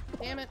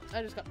 Damn it!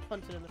 I just got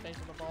punted in the face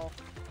with a ball.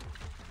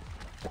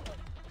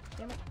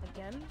 Damn it,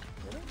 again?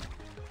 Really?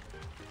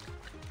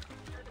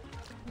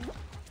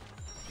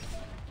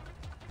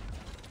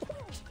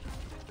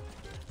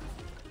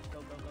 Go,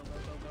 go, go, go,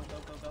 go, go, go,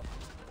 go, go.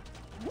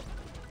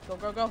 Go,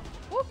 go, go.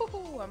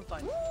 Woohoo! I'm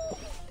fine.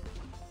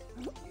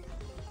 I'm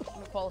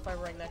gonna qualify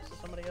right next to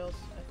somebody else,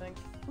 I think.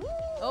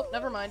 Oh,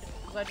 never mind,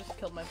 because I just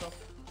killed myself.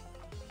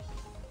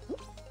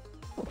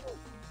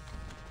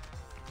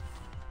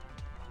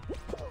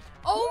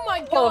 Oh my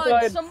god!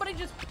 Qualified. Somebody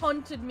just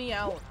punted me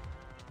out.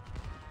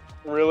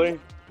 Really?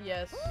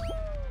 Yes.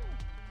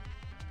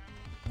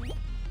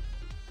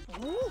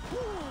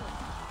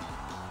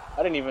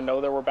 I didn't even know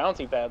there were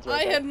bouncy pads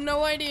right I there. had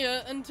no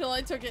idea until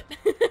I took it.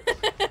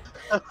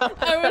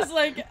 I was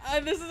like,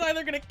 this is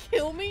either gonna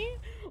kill me,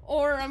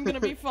 or I'm gonna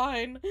be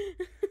fine.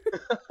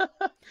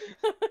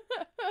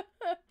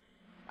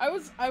 I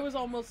was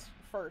almost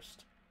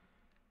first.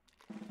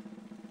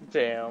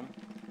 Damn.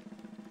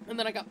 And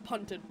then I got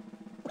punted.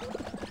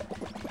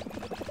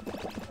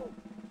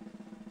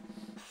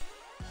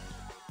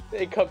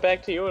 It cut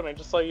back to you, and I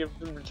just saw you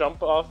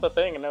jump off the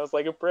thing, and I was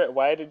like, Britt,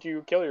 why did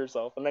you kill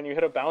yourself? And then you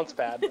hit a bounce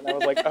pad, and I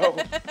was like, oh.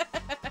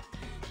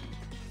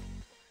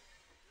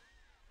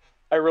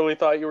 I really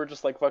thought you were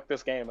just like, fuck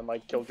this game, and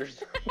like, killed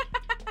yourself.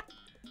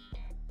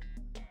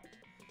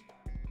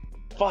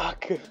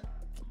 Fuck.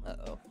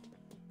 Uh-oh.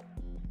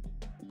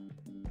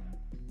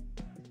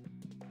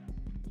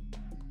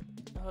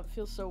 Oh, it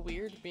feels so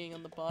weird being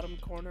on the bottom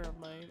corner of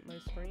my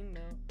screen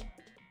now.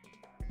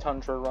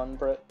 Tundra run,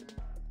 Britt.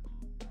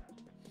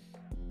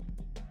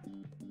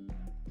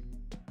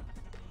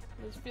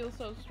 This feels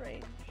so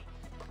strange.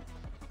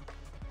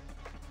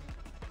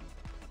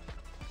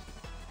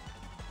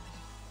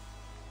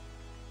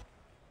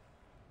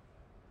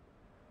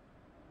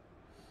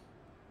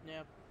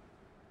 Yeah.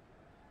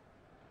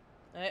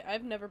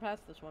 I've never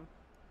passed this one.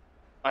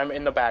 I'm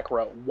in the back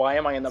row. Why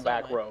am I in the So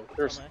back am I. row?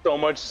 There's am I. so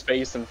much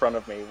space in front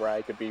of me where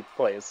I could be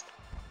placed.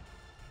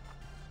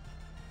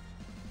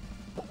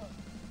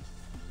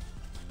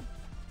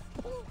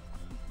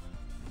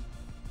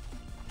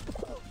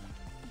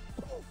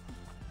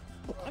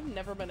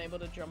 never been able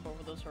to jump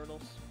over those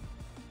hurdles.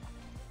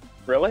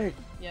 Really?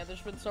 Yeah,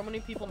 there's been so many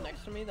people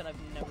next to me that I've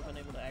never been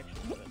able to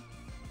actually do it.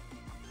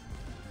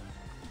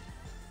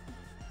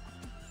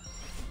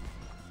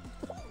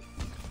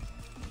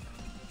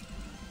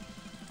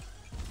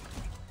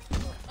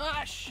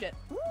 Ah, shit.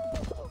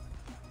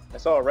 I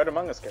saw a Red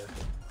Among Us character.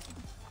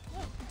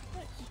 Oh,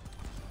 nice.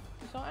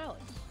 I saw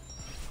Alex.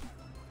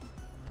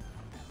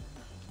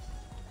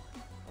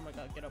 Oh my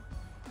god, get up.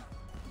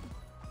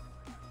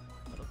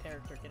 Little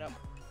character, get up.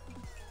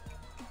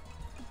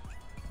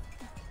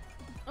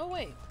 Oh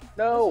wait.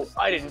 No, This is-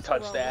 I this didn't is the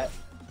touch wrong that.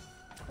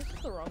 one. This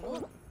is the wrong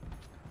one.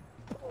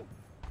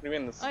 What do you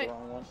mean this is the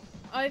wrong one?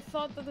 I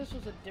thought that this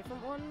was a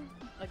different one.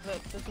 Like,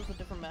 that this was a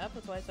different map.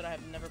 That's why I said I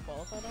have never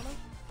qualified on it.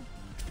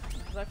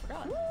 Because I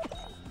forgot.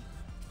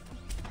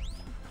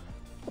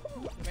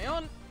 Get me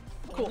on.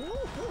 Cool.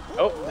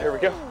 Oh, there we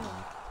go.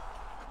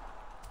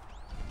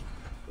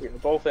 We're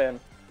both in.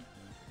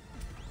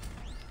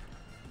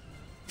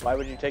 Why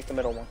would you take the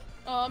middle one?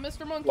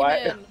 Mr. Monkey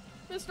Why? Man.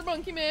 Mr.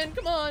 Monkey Man,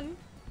 come on.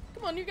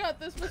 Come on, you got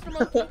this, Mr.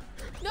 Monkey.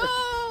 No!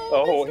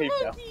 Oh, Mr. he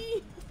fell.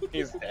 Monkey!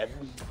 He's dead.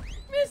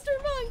 Mr.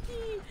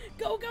 Monkey!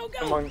 Go, go, go!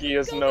 The monkey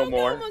is go, no go,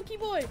 more. Go, monkey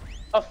boy!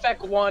 A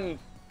feck one.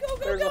 Go,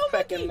 go, There's go, a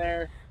feck monkey! in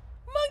there.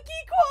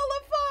 Monkey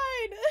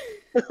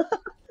qualified!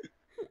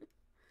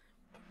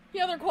 He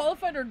either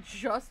qualified or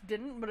just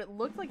didn't, but it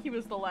looked like he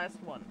was the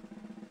last one.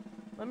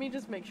 Let me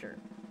just make sure.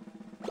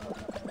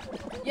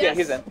 Yes! Yeah,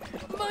 he's in.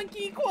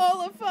 Monkey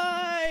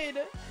qualified!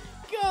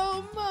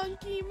 Go,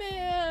 Monkey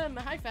Man!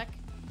 Hi, Feck.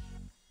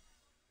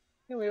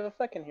 Yeah, we have a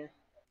feck in here.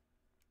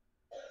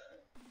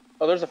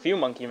 Oh, there's a few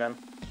monkey men.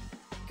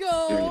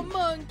 Go,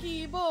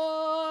 Monkey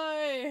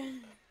Boy!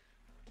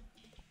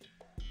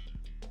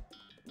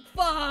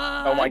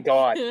 Fuck! Oh my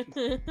god.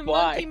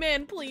 Why? Monkey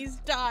Man, please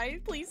die.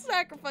 Please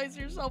sacrifice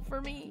yourself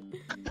for me.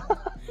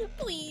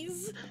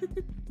 Please.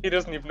 He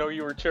doesn't even know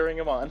you were cheering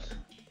him on.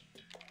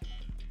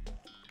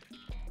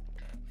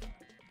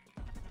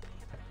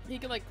 He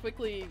can, like,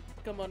 quickly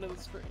come onto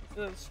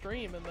the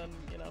stream and then,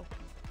 you know.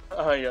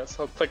 Oh yes,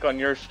 I'll click on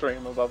your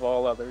stream above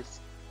all others.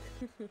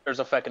 There's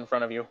a feck in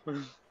front of you.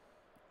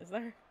 Is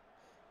there?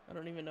 I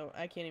don't even know.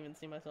 I can't even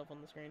see myself on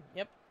the screen.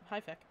 Yep.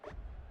 Hi, Feck.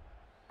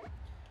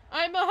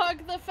 I'm a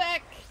hug the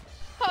Feck!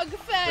 Hug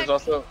Feck!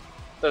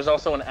 There's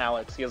also an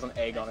Alex. He has an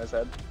egg on his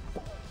head.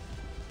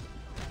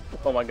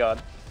 Oh my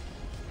god.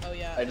 Oh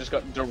yeah. I just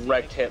got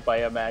direct hit by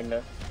a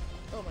magnet.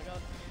 Oh my god.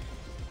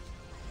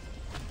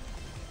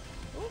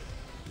 Ooh.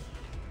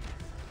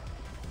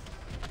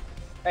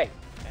 Hey.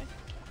 Okay.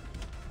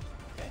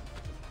 Okay.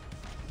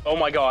 Oh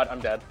my god, I'm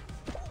dead.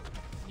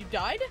 You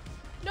died?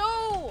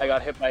 No! I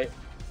got hit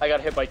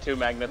by two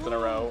magnets in a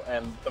row,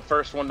 and the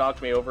first one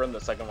knocked me over and the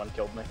second one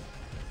killed me.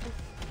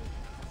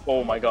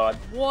 Oh my god.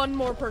 One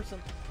more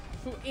person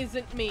who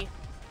isn't me.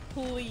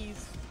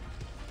 Please.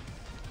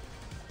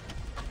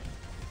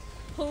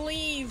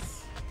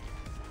 Please.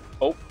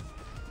 Oh.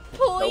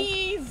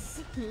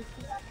 Please.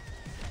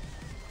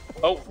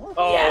 Oh.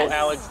 Oh, Yes!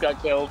 Alex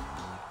got killed.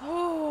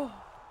 Oh.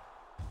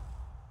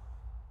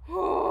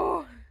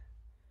 Oh.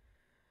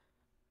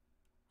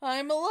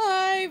 I'm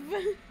alive.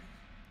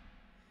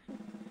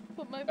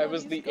 But my I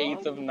was buddy's the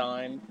 8th of gone.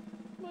 9.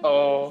 My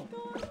Oh.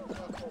 buddy's gone.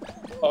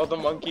 All the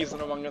monkeys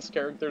and Among Us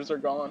characters are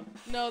gone.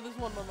 No, there's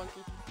one more monkey.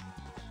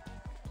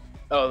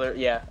 Oh, there.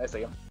 Yeah, I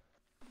see him.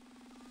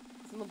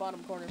 It's in the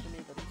bottom corner for me,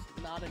 but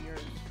it's not in yours,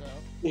 so.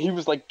 He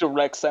was like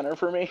direct center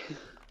for me.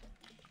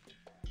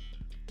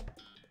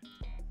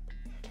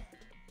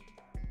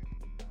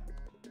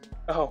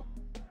 Oh,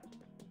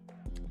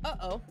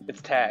 Uh-oh.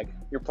 it's tag.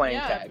 You're playing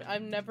Yeah, tag.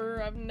 I've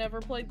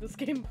never played this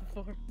game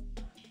before.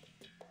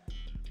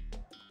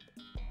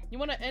 You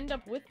want to end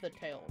up with the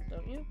tail,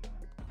 don't you?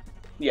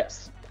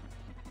 Yes.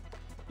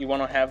 You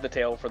want to have the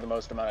tail for the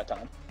most amount of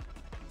time.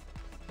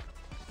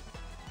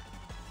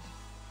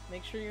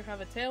 Make sure you have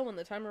a tail when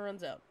the timer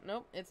runs out.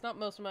 Nope, it's not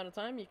most amount of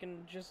time. You can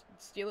just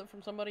steal it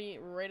from somebody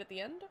right at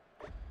the end.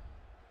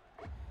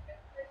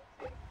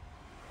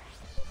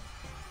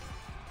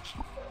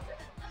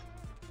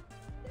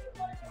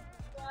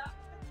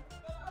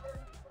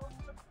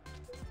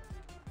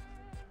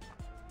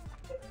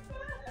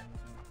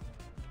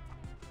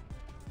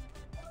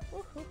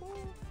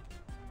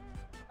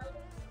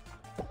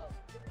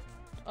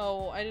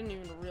 Oh, I didn't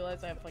even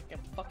realize I have like a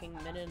fucking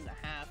minute and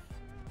a half.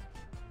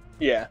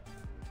 Yeah.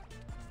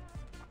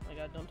 Oh my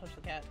god, don't touch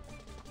the cat.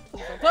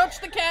 Please don't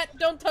touch the cat!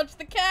 Don't touch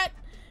the cat!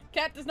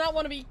 Cat does not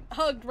want to be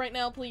hugged right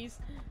now, please.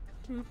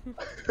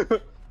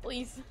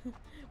 Please.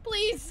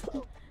 Please!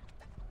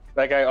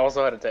 That guy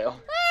also had a tail.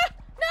 Ah!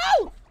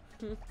 No!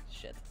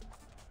 Shit.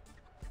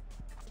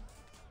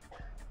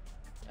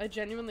 I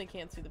genuinely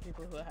can't see the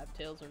people who have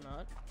tails or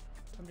not.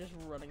 I'm just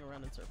running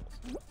around in circles.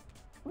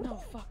 No,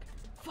 fuck.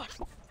 Fuck!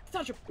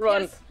 Touch him!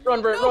 Run! Yes.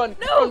 Run, Bert, No! run!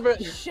 No! Run,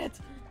 Bert! Shit!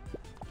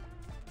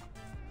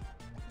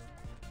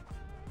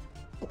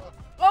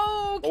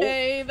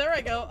 Okay, there I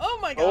go. Oh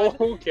my god.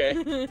 Oh,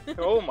 okay.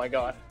 Oh my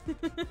god.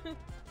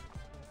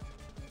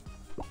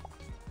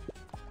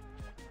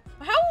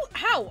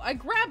 How? I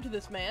grabbed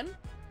this man.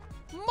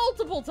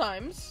 multiple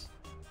times.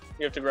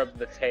 You have to grab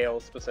the tail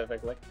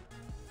specifically.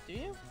 Do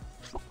you?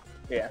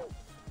 Yeah.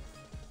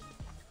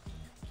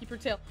 Keep your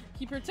tail.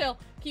 Keep your tail.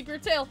 Keep your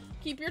tail.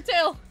 Keep your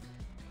tail.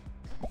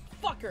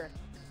 Fucker.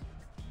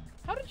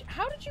 How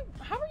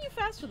are you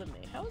faster than me?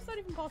 How is that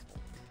even possible?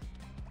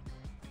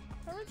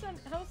 How is that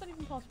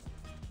even possible?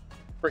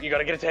 Bert, you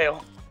gotta get a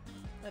tail.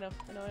 I know.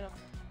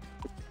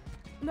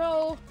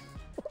 No.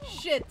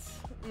 Shit.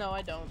 No,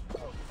 I don't.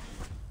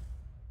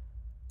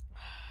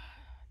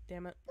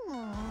 Damn it.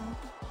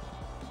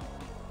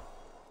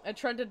 I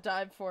tried to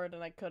dive for it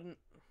and I couldn't.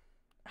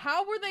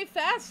 How were they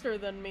faster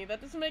than me?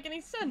 That doesn't make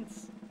any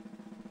sense.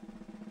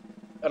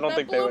 I don't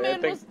think they were.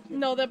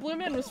 No, that blue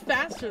man was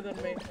faster than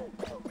me.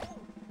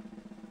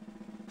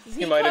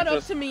 He might have caught up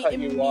just to me cut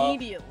you off.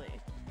 immediately.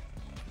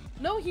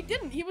 No, he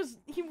didn't. He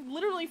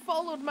literally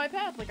followed my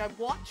path. Like, I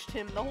watched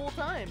him the whole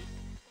time.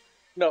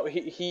 No,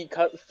 he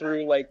cut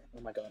through, like,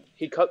 oh my god.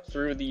 He cut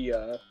through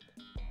the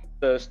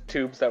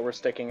tubes that were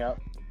sticking up.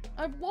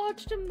 I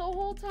watched him the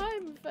whole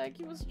time. In fact,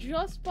 he was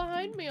just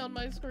behind me on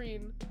my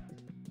screen.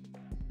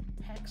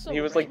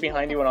 He was, like,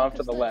 behind you and off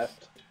to the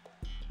left.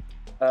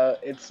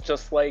 It's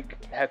just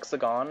like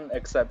Hexagon,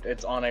 except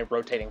it's on a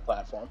rotating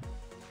platform.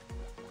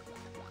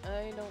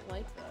 I don't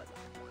like that.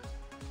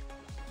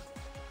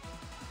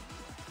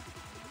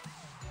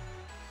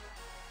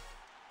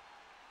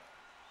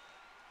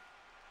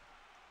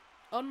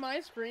 On my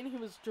screen, he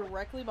was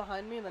directly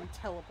behind me and then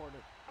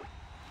teleported.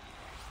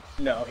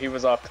 No, he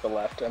was off to the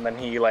left, and then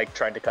he, like,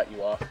 tried to cut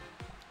you off.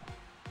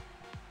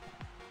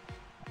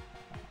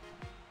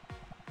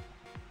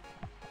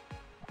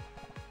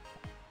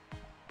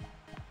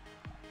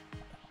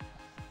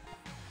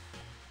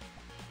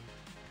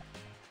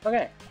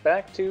 Okay,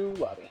 back to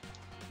lobby.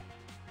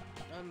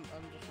 I'm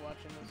just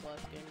watching this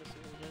last game to see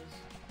what it is.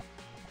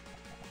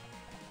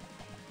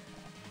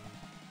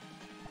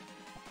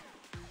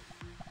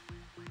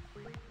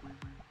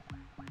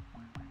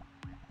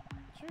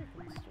 Sure,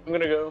 I'm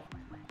gonna go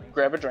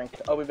grab a drink.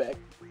 I'll be back.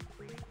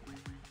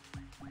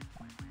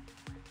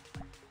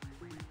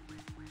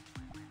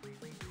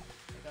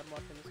 I'm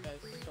watching this guy,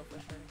 it's so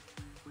frustrating.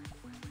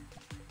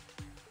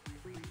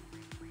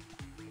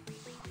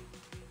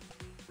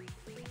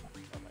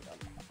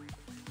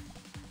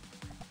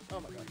 Oh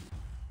my god.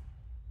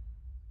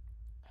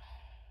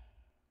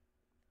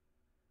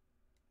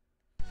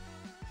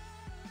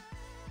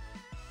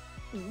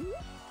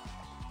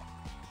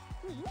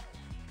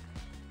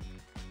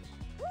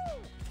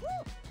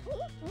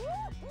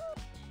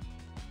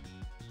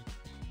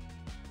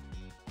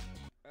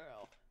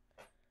 Oh.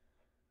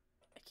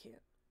 I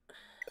can't.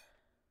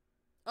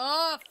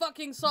 Ah,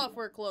 fucking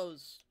software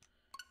close.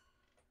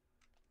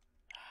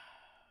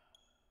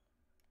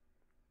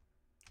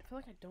 I feel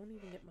like I don't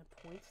even get my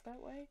points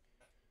that way.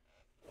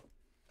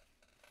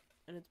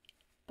 And it's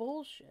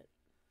bullshit.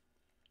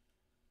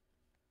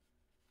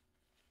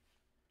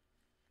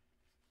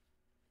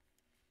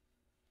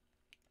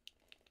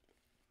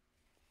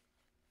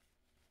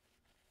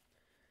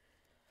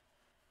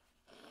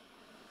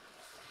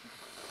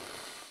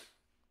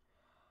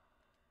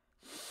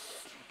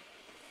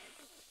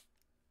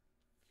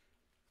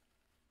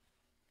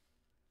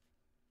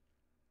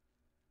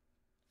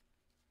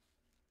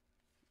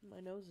 My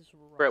nose is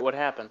raw. Brett, what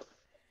happened?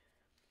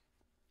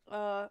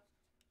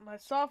 My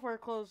software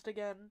closed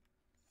again.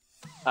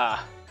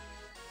 Ah.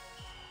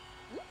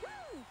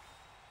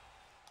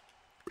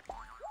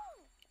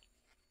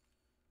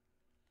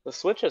 The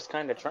Switch is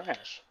kind of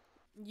trash.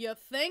 You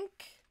think?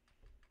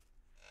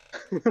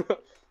 Don't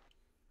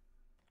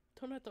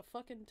have to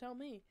fucking tell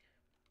me.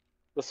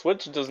 The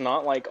Switch does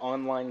not like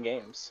online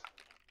games.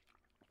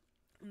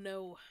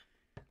 No.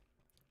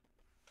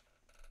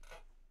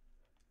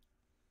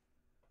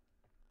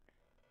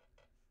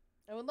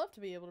 I would love to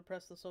be able to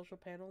press the social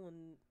panel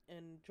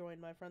and join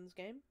my friend's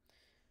game.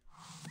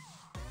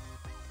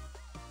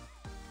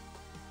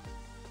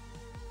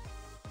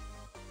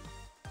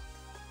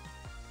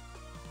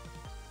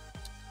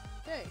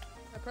 Okay,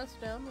 I pressed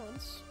down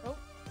once. Oh,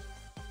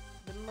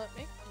 didn't let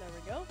me. There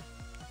we go.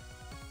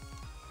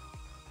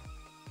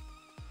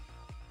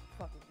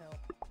 Fucking hell.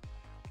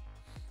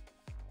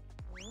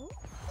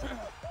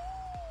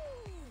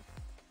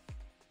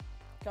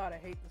 God, I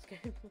hate this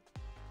game.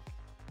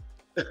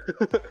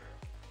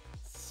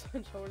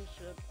 Such horse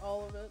shit,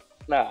 all of it.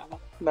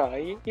 Nah,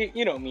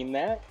 you don't mean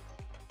that.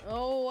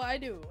 Oh, I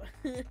do.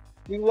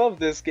 You love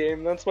this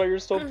game, that's why you're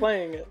still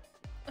playing it.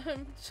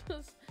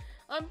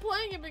 I'm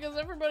playing it because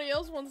everybody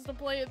else wants to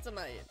play it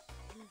tonight.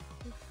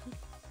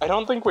 I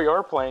don't think we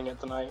are playing it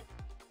tonight.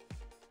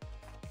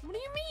 What do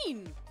you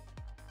mean?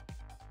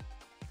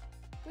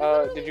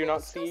 Did you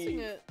not see...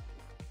 it.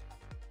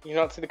 You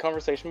not see the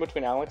conversation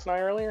between Alex and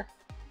I earlier?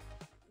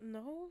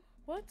 No?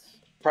 What?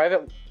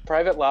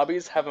 Private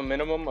lobbies have a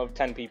minimum of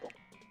 10 people.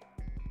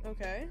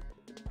 Okay.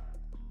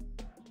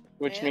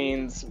 Which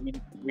means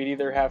we'd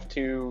either have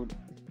to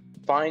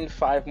find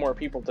 5 more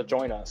people to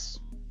join us,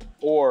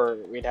 or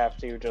we'd have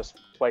to just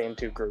play in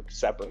 2 groups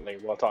separately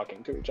while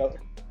talking to each other.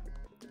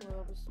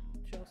 Well, it was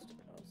just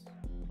us.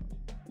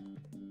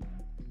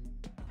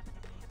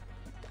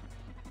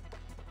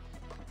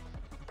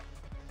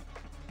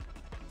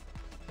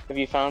 Have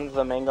you found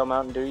the mango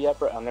Mountain Dew yet,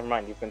 Brett? Oh, never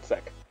mind. You've been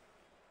sick.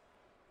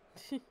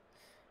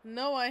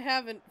 No, I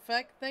haven't.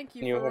 Feck, thank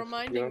you for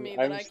reminding me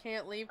that I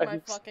can't leave my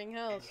fucking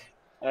house.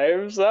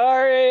 I'm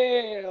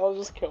sorry. I'll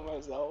just kill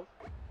myself.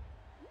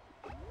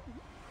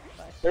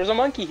 Bye. There's a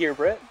monkey here,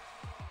 Brett.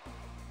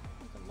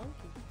 There's a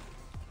monkey.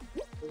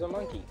 There's a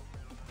monkey.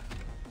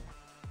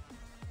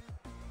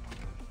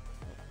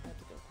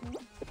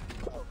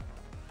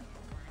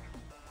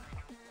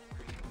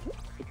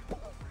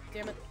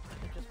 Damn it.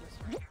 I just missed.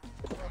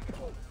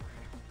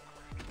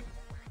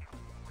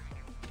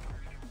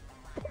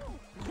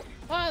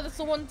 Ah, that's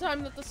the one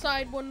time that the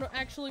side one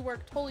actually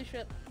worked. Holy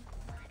shit.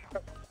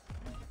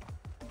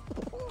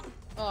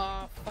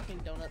 Ah, fucking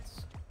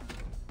donuts.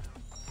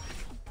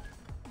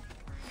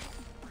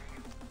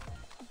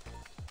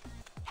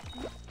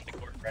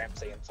 Gordon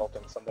Ramsay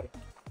insulting somebody.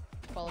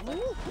 Follow me.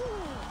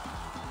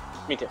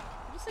 Me too. Did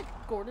you say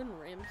Gordon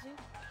Ramsay?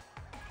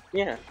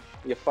 Yeah,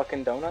 you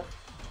fucking donut.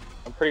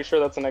 I'm pretty sure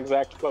that's an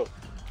exact quote.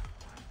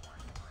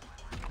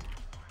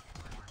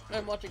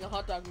 I'm watching a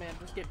hot dog man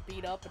just get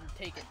beat up and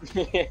take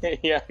it.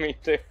 Yeah, me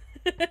too.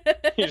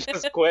 He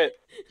just quit.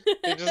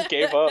 He just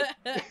gave up.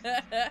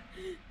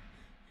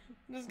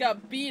 Just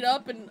got beat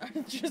up and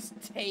just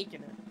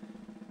taking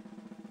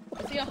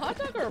it. Is he a hot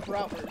dog or a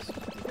bratwurst?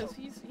 Because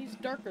he's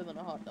darker than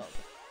a hot dog.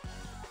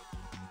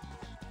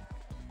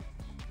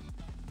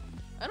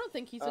 I don't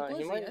think he's a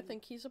glizzy. I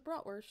think he's a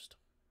bratwurst.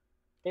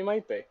 He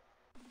might be.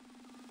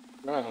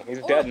 No,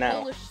 he's dead now.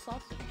 Polish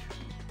sausage.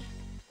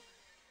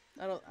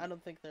 I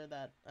don't think they're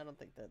that. I don't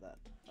think they're that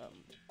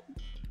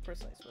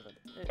precise with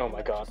it. Oh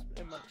my god.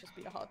 It might just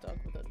be a hot dog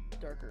with a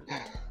darker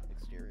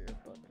exterior,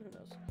 but who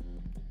knows?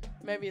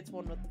 Maybe it's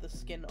one with the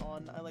skin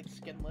on. I like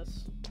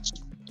skinless.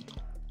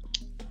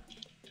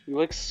 You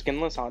like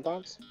skinless hot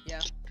dogs?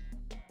 Yeah.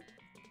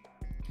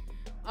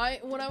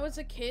 When I was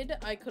a kid,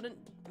 I couldn't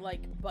like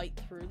bite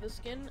through the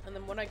skin, and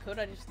then when I could,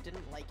 I just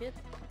didn't like it.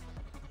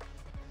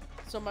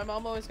 So my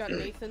mom always got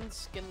Nathan's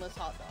skinless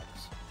hot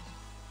dogs.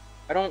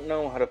 I don't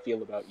know how to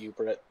feel about you,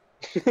 Britt.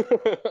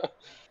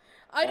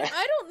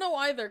 I don't know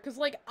either, cause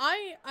like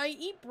I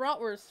eat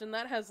bratwurst and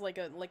that has like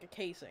a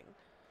casing,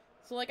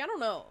 so like I don't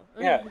know.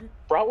 Yeah,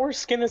 bratwurst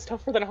skin is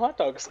tougher than hot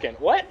dog skin.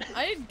 What?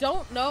 I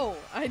don't know.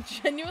 I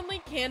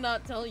genuinely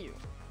cannot tell you.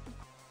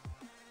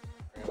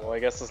 Well, I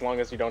guess as long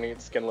as you don't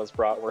eat skinless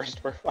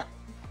bratwurst, we're fine.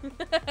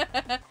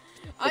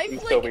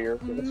 I've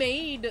like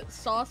made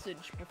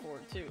sausage before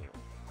too.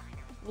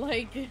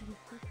 Like,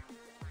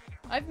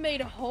 I've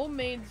made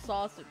homemade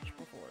sausage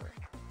before.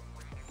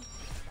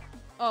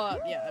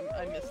 Yeah,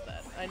 I missed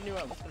that. I knew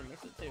I was gonna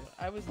miss it too.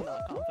 I was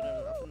not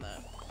confident enough in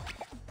that.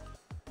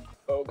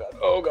 Oh god,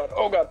 oh god,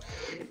 oh god!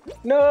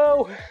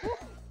 No!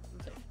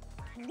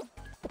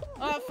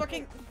 Ah,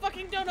 fucking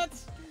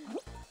donuts!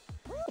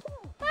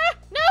 Ah,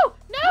 no!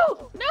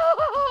 No!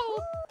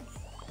 No!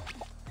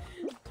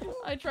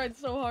 I tried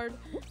so hard.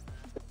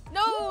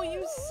 No,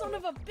 you son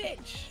of a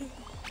bitch!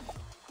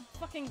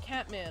 Fucking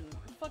Catman.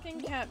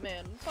 Fucking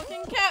Catman.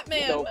 Fucking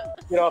Catman! No.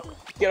 Get up!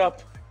 Get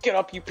up! Get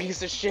up, you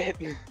piece of shit!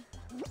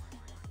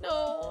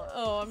 No!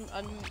 Oh,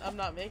 I'm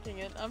not making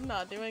it. I'm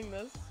not doing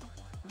this.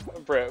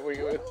 Brett, we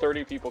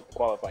 30 people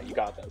qualify. You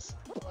got this.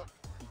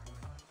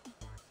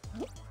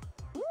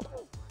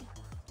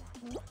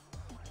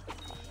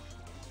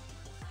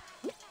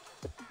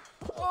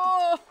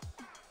 Oh!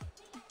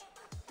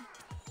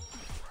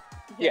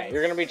 Yeah,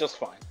 you're gonna be just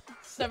fine.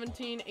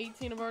 17,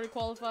 18 have already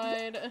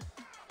qualified.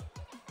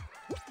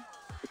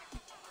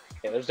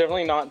 Yeah, there's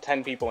definitely not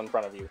 10 people in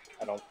front of you,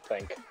 I don't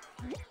think.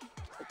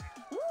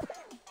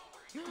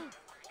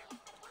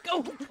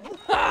 Go!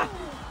 Ah!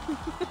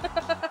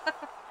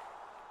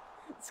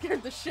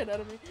 Scared the shit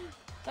out of me.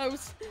 I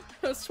was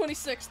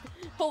 26th.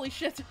 Holy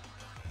shit.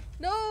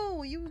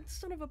 No, you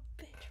son of a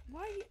bitch.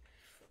 Why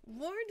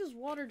does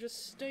water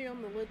just stay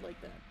on the lid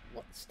like that?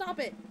 What? Stop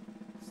it.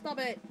 Stop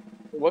it.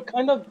 What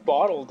kind of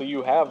bottle do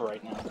you have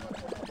right now?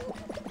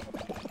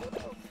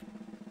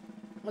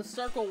 A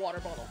circle water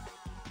bottle.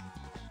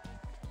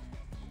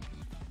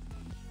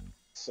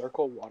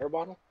 Circle water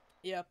bottle?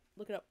 Yeah,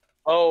 look it up.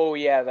 Oh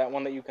yeah, that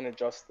one that you can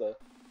adjust the...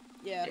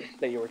 Yeah.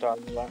 That you were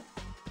talking about.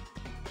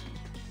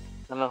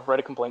 I don't know, write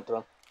a complaint to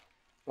them.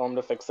 Tell them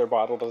to fix their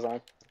bottle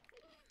design.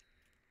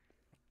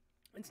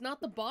 It's not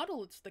the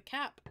bottle, it's the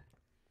cap.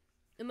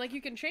 And like,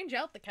 you can change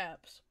out the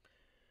caps.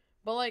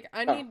 But like,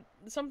 I need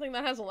something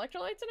that has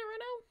electrolytes in it right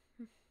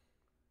now.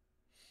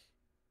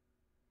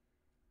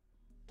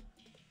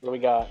 What do we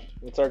got?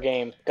 What's our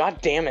game?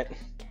 God damn it!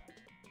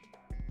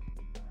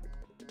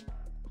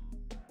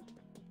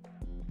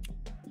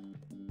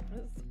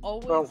 It's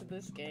always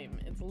this game.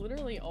 It's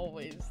literally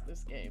always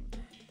this game.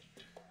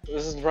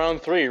 This is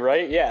round 3,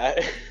 right?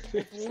 Yeah.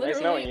 It's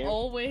nice knowing you.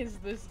 Always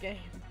this game.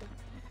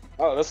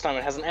 Oh, this time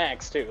it has an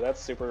axe too.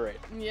 That's super great.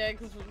 Yeah,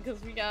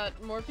 because we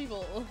got more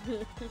people.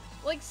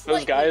 Like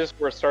slightly.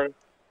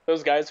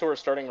 Those guys who are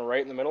starting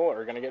right in the middle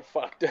are gonna get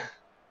fucked.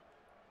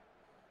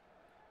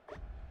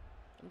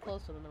 I'm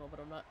close to the middle, but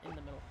I'm not in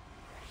the middle.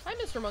 Hi,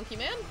 Mr. Monkey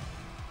Man.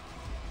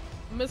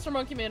 Mr.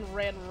 Monkey Man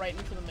ran right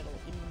into the middle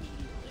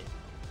immediately.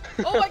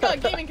 Oh my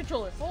god, gaming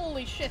controller.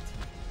 Holy shit.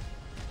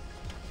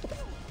 Oh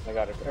my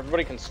god, if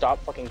everybody can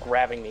stop fucking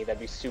grabbing me, that'd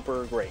be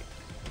super great.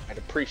 I'd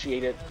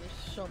appreciate it.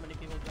 There's so many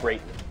people grabbing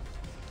Great. me.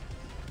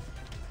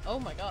 Oh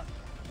my god.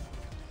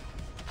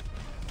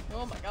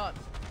 Oh my god.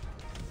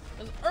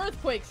 There's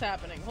earthquakes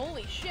happening.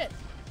 Holy shit.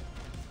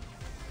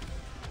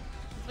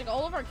 It's like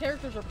all of our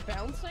characters are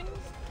bouncing.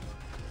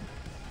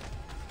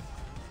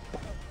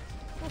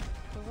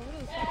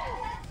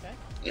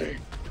 Okay.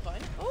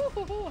 Fine.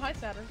 Oh, hi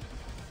Saturn.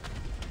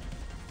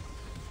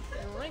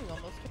 Your ring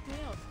almost took me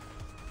out.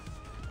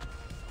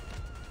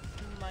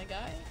 My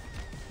guy.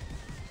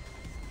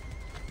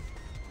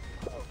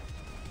 Oh.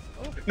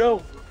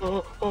 No!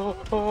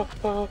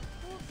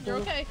 You're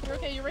okay. You're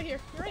okay. You're right here.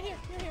 You're right here.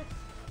 You're here.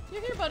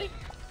 You're here, buddy.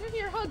 You're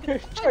here. Hug.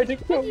 It tried to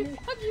kill me.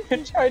 Hug you.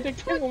 It tried to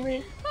kill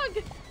me.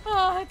 Hug.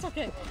 Oh, it's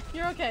okay.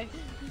 You're okay.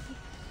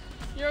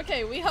 You're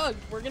okay. We hugged.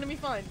 We're gonna be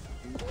fine.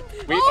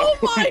 Oh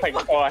my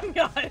fucking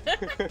god.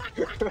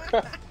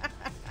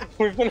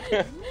 We've been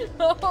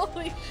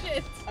Holy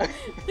shit.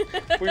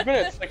 we've been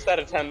at 6 out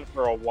of 10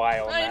 for a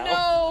while now. I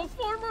know.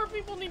 4 more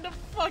people need to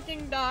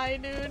fucking die,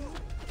 dude.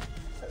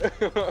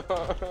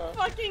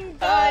 Fucking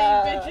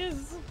die,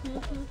 bitches.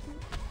 Oh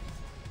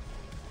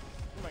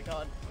my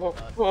god. Oh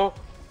my god.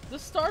 The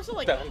stars are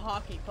like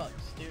hockey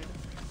pucks, dude.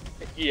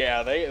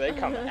 Yeah, they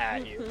come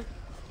at you.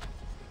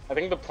 I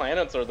think the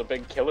planets are the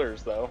big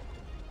killers, though.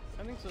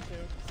 I think so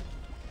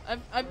too.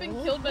 I've been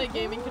killed by a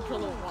gaming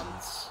controller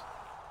once.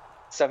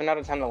 7 out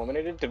of 10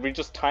 eliminated? Did we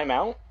just time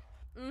out?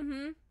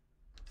 Mm-hmm.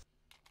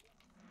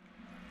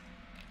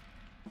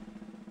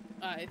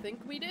 I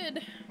think we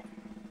did.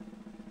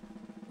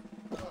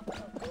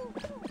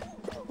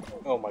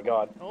 Oh my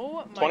god.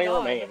 Oh my 20 god.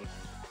 remain.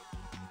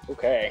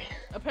 Okay.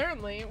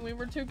 Apparently, we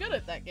were too good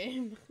at that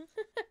game.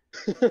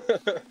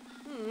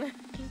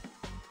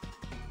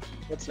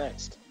 What's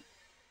next?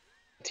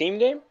 Team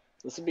game?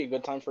 This would be a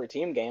good time for a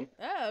team game.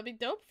 Yeah, it'd be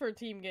dope for a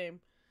team game.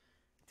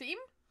 Team?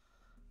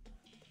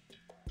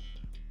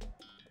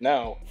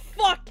 No.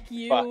 Fuck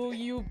you, Fuck.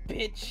 you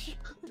bitch.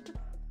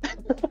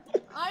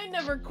 I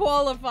never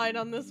qualified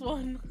on this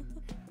one.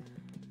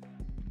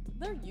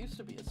 There used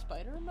to be a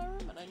spider in my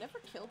room, and I never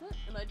killed it,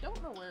 and I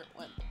don't know where it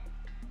went.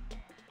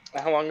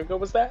 How long ago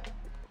was that?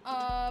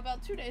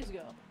 About 2 days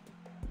ago.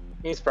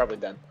 He's probably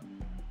dead.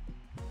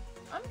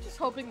 I'm just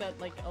hoping that,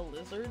 like, a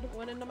lizard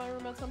went into my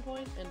room at some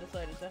point and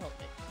decided to help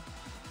me.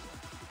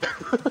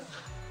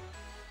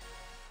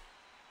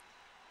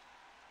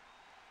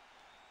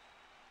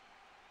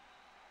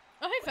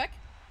 Oh, hey, Feck.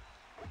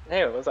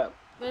 Hey, what's up?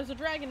 There's a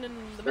dragon in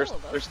the middle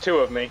of us. There's 2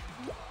 of me.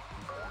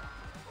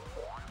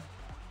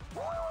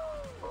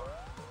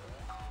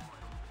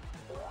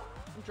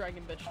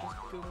 Dragon bitch just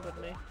goomed at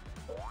me.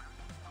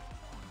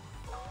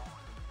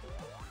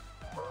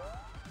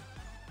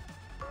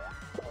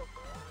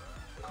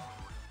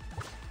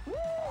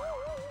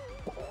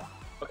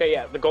 Okay,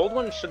 yeah, the gold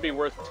one should be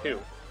worth 2.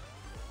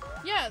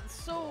 Yeah,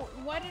 so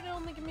why did it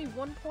only give me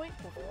 1 point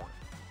before?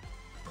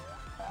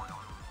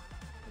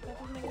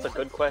 That's a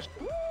good question.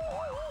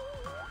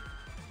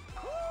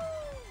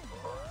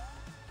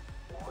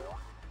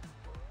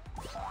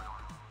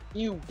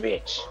 You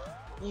bitch!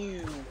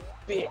 You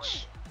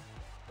bitch!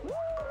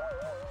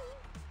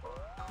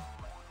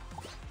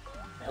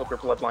 I hope your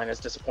bloodline is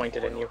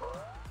disappointed in you.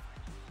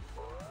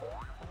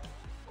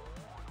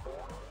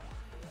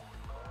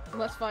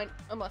 Unless fine.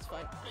 Unless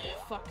fine.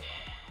 Fuck.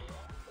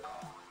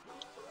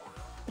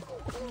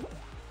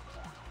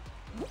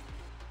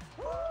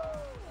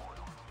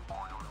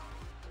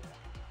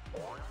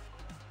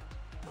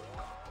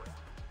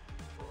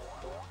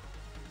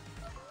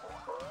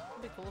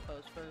 It'd be cool if I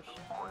was first.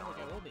 I don't think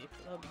I will be,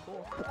 but that would be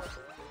cool. Oh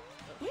shit.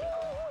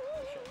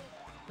 Oh shit.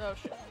 Oh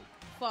shit.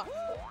 Fuck.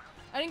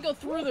 I didn't go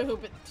through the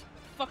hoop, it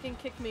fucking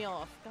kicked me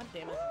off. God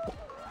damn it.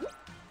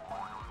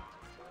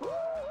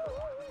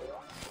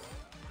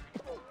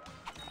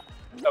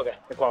 Okay,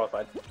 you're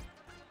qualified.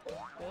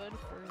 Good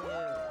for you.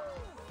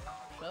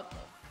 Shut the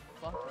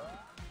fuck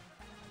up.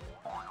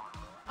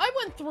 I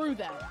went through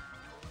that!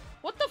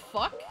 What the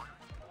fuck?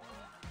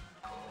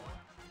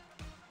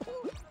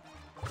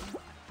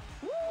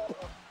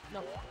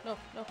 No, no,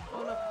 no,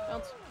 no, no.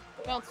 Bounce.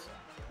 Bounce.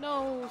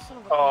 No, son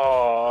of a bitch.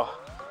 Oh.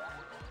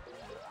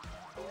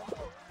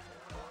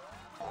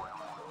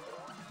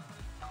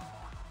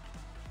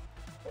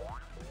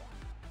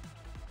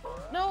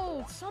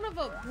 No, son of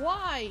a...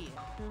 Why?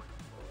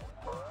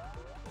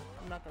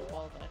 I'm not gonna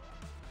qualify.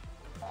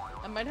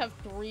 I might have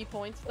 3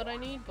 points that I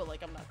need, but,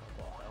 like, I'm not gonna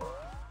qualify.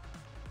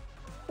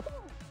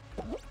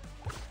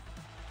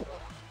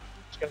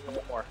 Just get a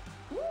little more.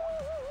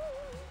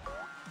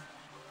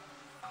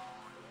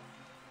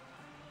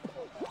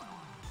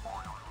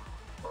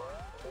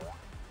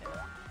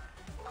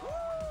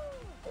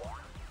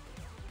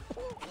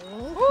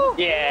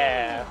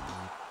 Yeah!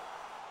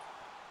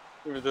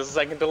 We were the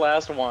second to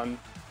last one.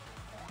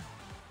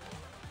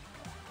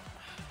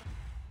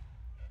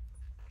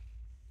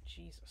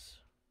 Jesus.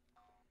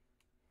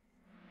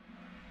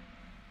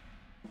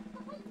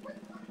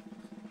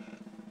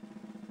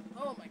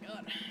 Oh my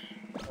god.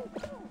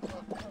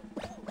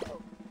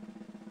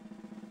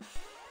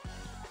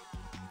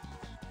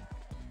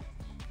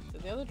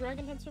 the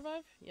dragon head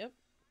survive? Yep.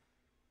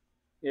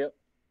 Yep.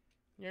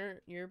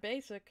 You're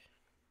basic.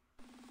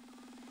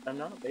 I'm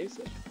not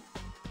basic.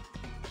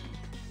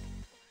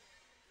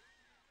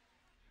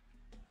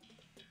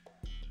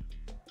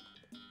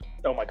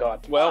 Oh my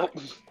god. Well,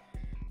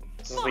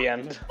 this is the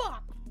end.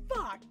 Fuck!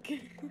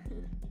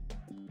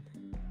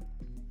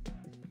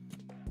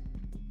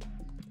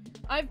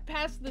 I've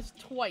passed this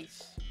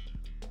twice.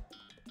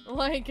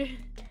 Like,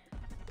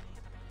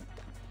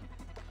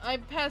 I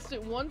passed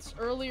it once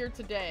earlier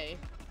today,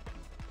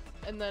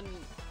 and then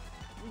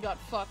got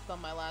fucked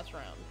on my last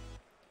round.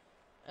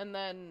 And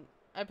then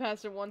I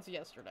passed it once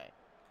yesterday.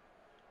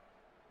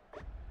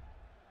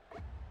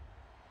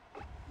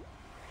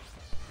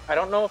 I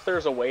don't know if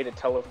there's a way to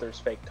tell if there's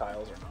fake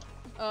tiles or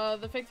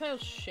not. The fake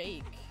tiles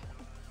shake.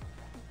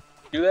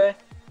 Do they?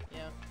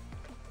 Yeah.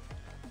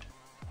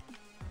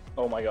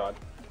 Oh my god.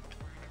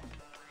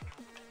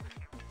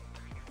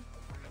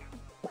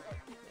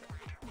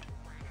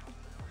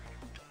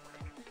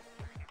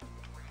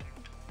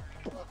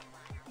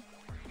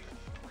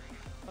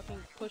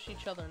 Fucking push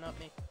each other, not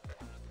me.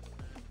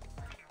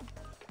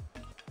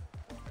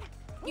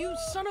 You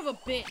son of a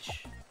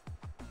bitch!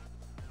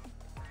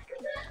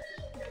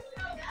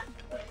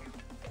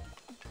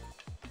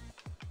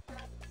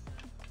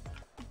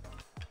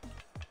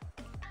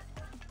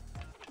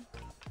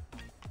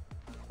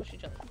 Push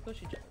each other,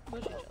 push each other,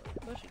 push each other,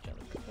 push each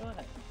other. Go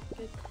ahead.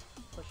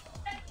 Push.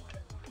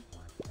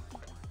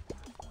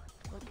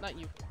 Oh, not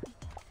you.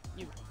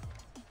 You.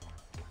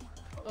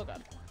 Oh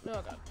god. No,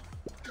 oh god.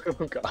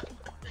 Oh god.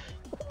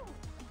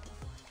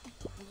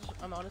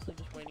 I'm honestly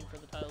just waiting for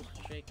the tiles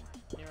to shake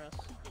near us.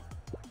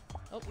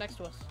 Oh, next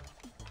to us.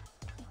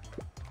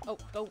 Oh,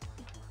 go.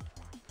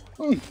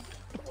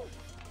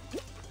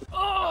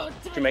 Oh,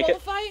 did you make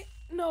it? qualify?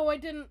 No, I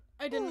didn't.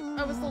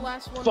 I was the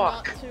last one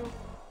Fuck. not to.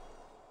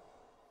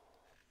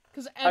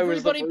 Because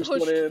everybody pushed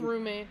one in. through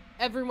me.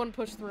 Everyone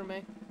pushed through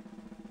me.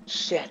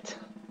 Shit.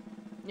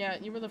 Yeah,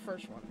 you were the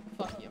first one.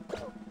 Fuck you.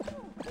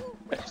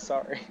 I'm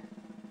sorry.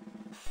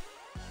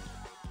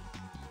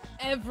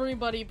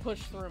 Everybody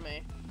pushed through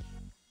me.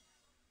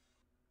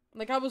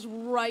 Like, I was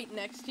right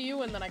next to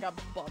you, and then I got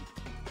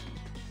bumped.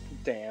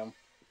 Damn.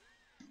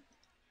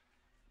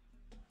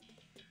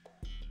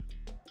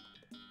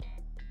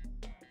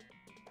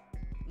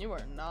 You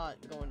are not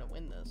going to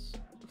win this.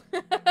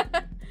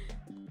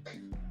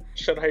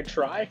 Should I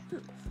try?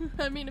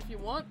 I mean, if you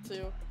want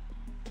to.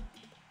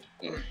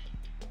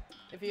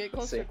 If you get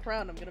close to the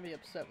crown, I'm gonna be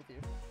upset with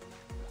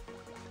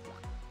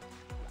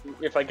you.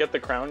 If I get the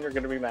crown, you're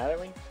gonna be mad at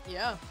me?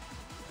 Yeah.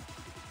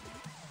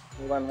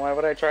 Well, then why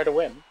would I try to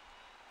win?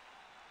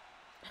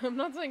 I'm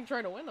not saying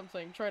try to win, I'm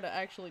saying try to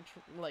actually,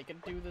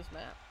 do this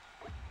map.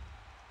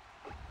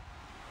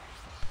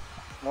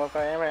 Well, if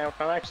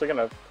I'm actually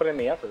gonna put in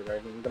the effort,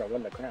 I'm gonna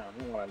win the crown.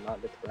 I don't wanna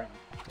not get the crown.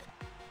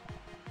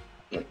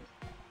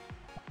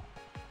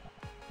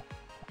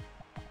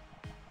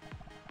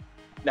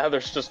 Now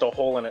there's just a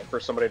hole in it for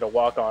somebody to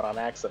walk on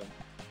accident.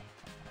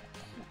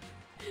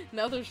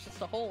 Now there's just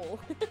a hole.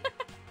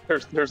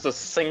 There's a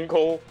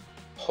single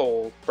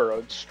hole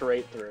burrowed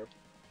straight through.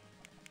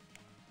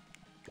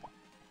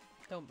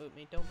 Don't boot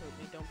me, don't boot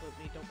me, don't boot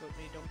me, don't boot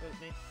me, don't boot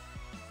me.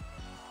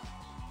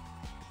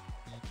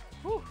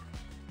 Whew.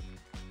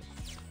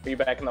 Are you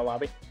back in the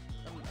lobby?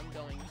 I'm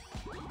going.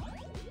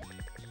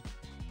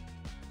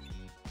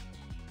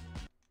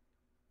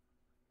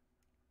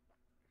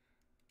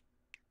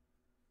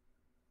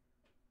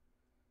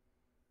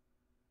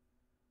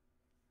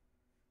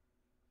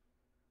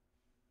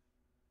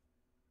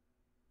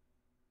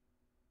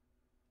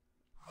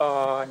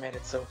 Oh, I made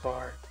it so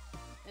far.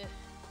 Eh.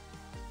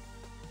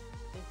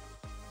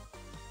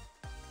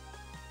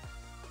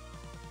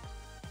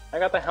 I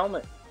got the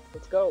helmet.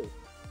 Let's go.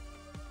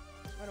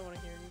 I don't want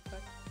to hear you,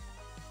 fuck.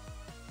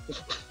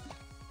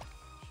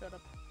 Shut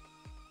up.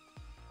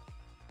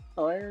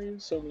 Why are you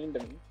so mean to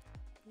me?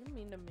 You're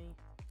mean to me.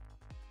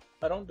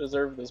 I don't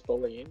deserve this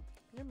bullying.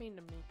 You're mean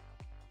to me.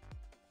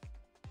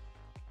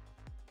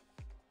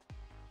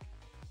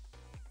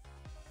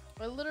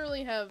 I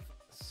literally have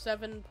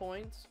 17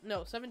 points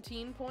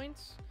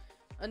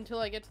until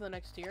I get to the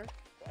next tier,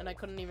 and I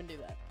couldn't even do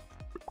that.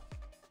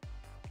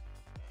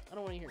 I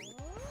don't want to hear you.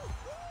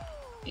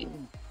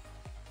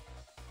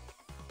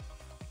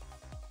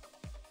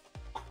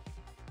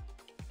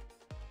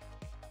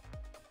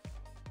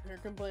 You're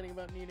complaining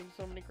about needing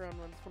so many crown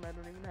runs when I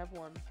don't even have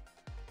one.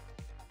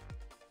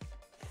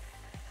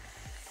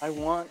 I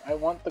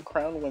want the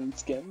crown win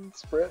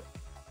skins, Britt.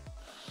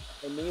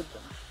 I need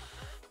them.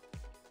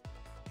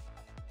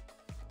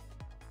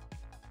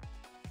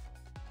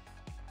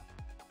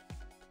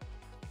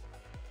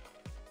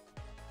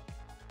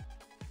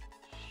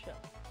 Shut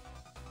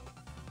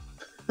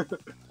up.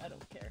 I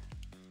don't care.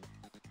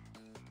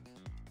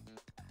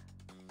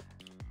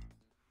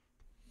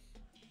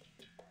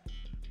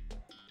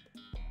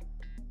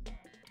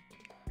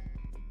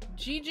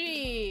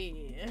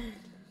 GG!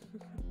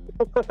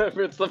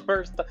 It's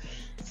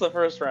the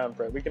first round,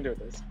 Britt. We can do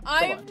this. Come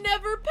I've on.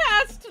 never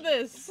passed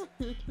this!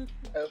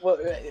 Well,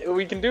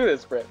 we can do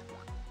this, Britt.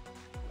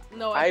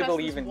 No, I passed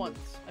believe this in you.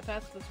 once. I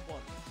passed this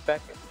once.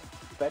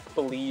 Beck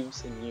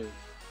believes in you.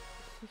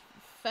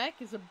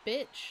 Feck is a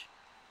bitch.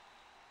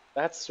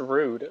 That's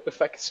rude.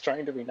 Beck is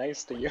trying to be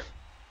nice to you.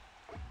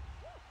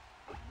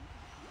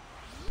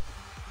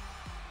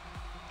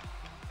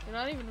 You're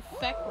not even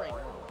Feck right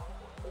now.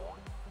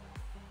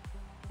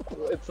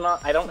 It's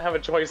not. I don't have a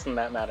choice in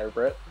that matter,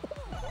 Britt.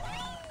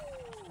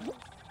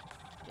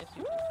 Yes,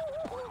 you do.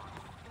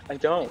 I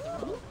don't.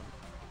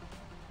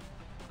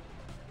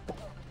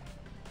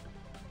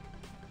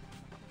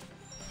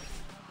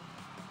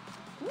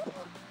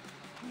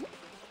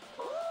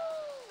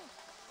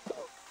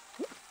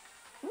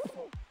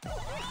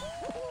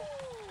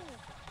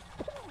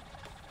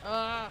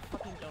 Ah,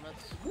 fucking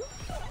donuts.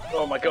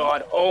 Oh my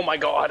god. Oh my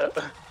god.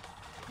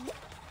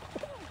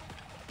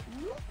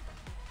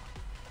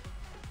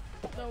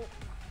 No.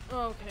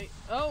 Oh, okay.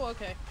 Oh,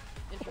 okay.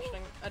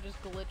 Interesting. I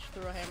just glitched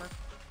through a hammer.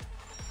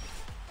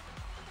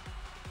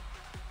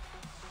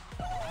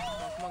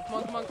 Come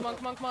on, come on, come on,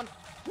 come on, come on.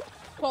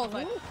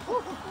 Qualified.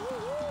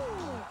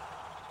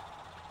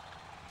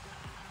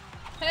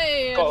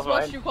 Hey, I just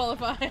watched you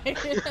qualify.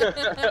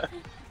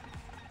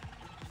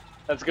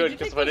 That's good,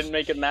 because if I didn't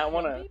make it in that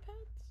one,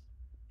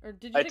 or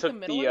did you take the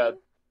middle one?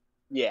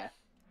 Yeah.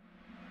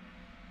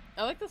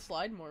 I like the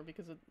slide more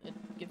because it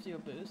gives you a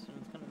boost and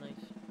it's kind of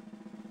nice.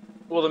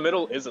 Well, the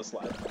middle is a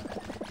slide.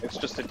 It's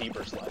just a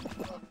deeper slide.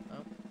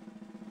 Oh.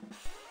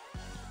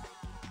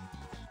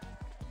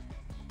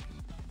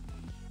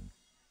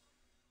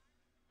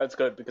 That's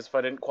good, because if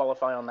I didn't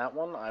qualify on that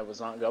one, I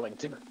was not going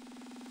to.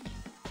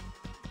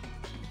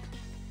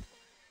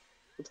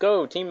 Let's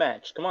go, team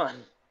match, come on.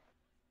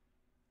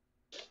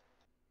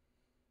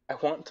 I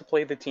want to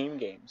play the team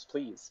games,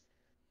 please.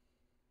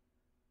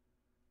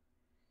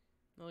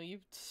 Well, you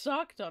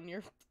sucked on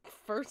your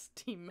first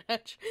team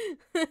match.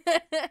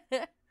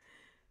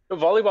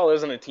 Volleyball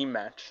isn't a team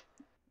match.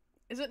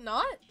 Is it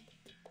not?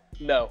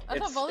 No, I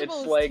thought volleyball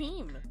was like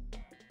team.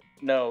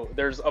 No,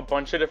 there's a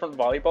bunch of different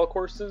volleyball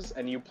courses,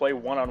 and you play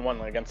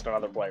one-on-one against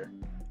another player.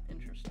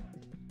 Interesting.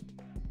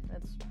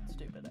 That's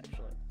stupid,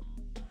 actually.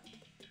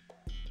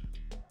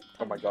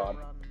 Oh my god.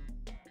 Run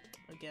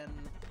again.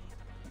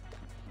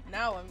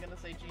 Now I'm gonna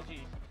say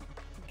GG.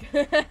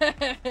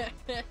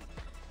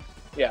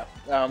 Yeah,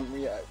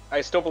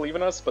 I still believe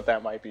in us, but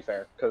that might be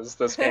fair, because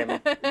this game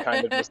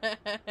kind of just...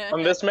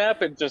 On this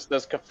map, it just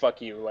does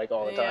fuck you, like,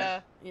 all the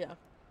time. Yeah.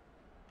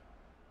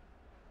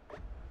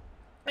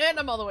 And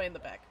I'm all the way in the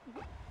back.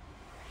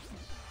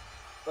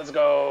 Let's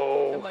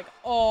go! I'm like,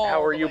 oh.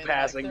 How are you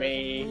passing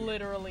me? There's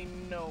literally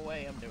no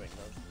way I'm doing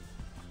this.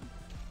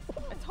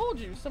 I told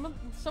you,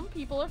 some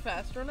people are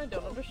faster and I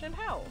don't understand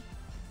how.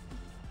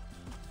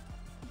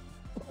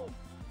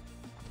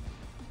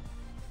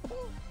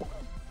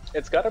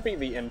 It's gotta be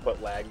the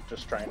input lag,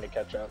 just trying to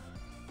catch up.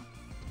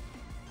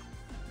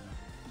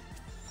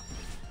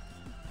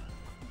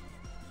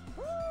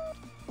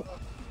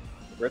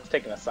 Britt's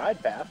taking a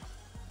side path.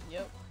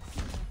 Yep.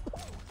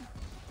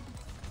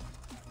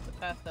 The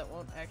path that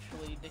won't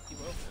actually dick you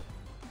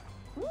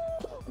over.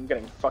 I'm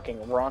getting fucking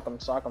rock'em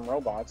sock'em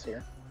robots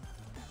here.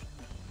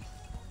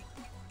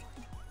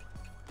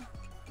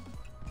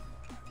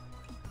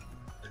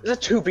 Is it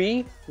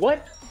 2B?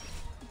 What?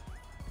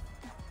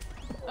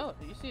 Oh,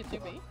 did you see a 2B?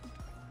 Interesting.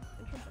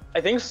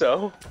 I think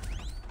so.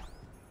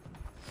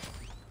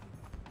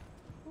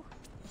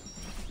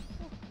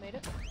 Made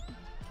it.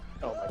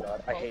 Oh my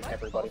god, I hate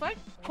everybody.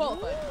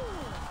 Qualified.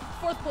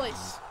 4th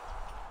place.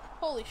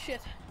 Holy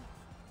shit.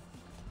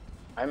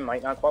 I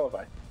might not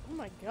qualify. Oh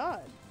my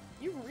god.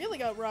 You really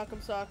got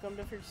rock'em sock'em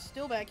if you're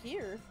still back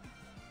here.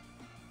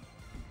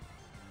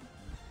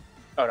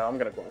 Oh no, I'm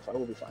gonna qualify.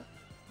 We'll be fine.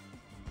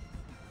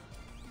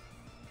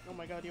 Oh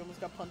my god, you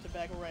almost got punted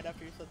back right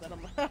after you said that.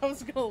 I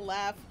was gonna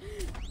laugh.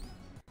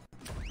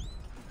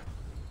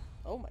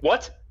 Oh my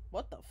What? god.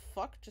 What the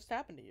fuck just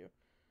happened to you?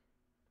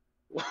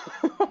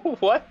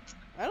 What?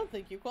 I don't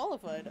think you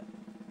qualified.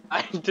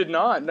 I did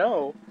not,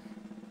 no.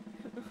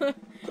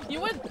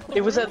 You went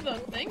It was through at the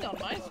thing on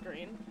my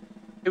screen.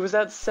 It was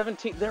at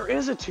 17. There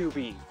is a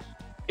 2B.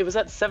 It was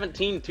at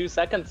 17 2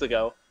 seconds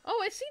ago.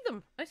 Oh, I see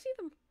them. I see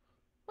them.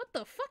 What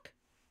the fuck?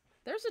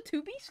 There's a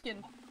 2B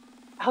skin.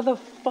 How the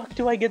fuck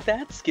do I get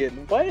that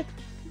skin? What?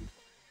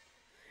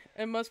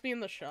 It must be in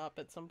the shop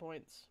at some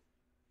points.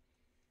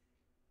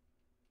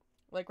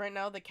 Like right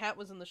now, the cat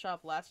was in the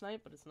shop last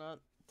night, but it's not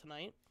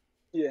tonight.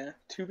 Yeah,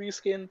 2B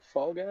skin,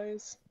 Fall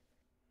Guys.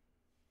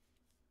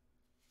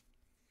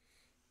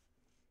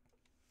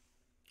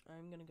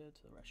 I'm gonna go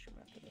to the restroom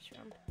after this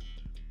round.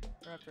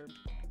 Or after,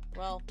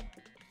 well,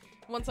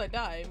 once I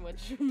die,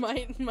 which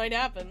might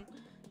happen.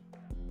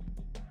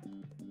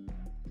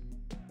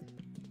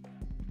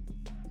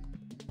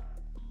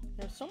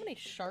 There's so many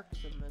sharks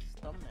in this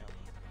thumbnail.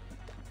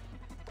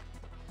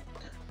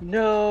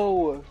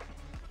 No!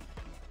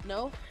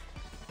 No?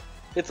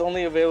 It's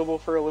only available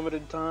for a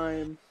limited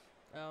time.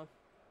 Oh,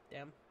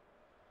 damn.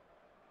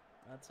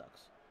 That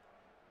sucks.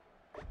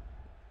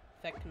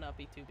 That cannot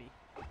be 2B.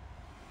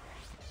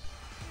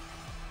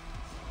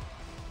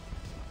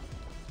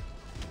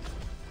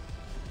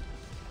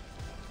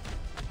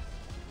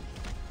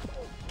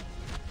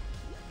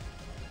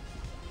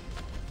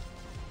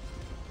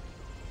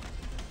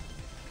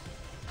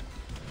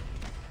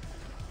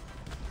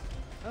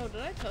 Oh,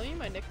 did I tell you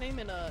my nickname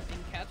in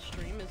Cat's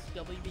stream is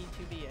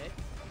WB2BA?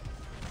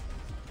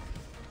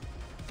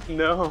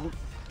 No.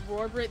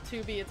 Rorbrit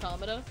 2B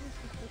Automata.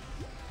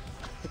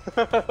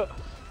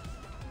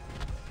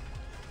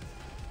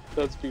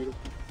 That's beautiful.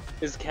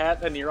 Is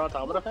Cat a Nier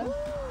Automata fan?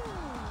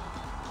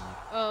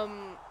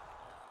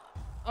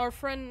 Our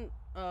friend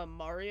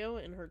Mario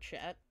in her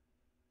chat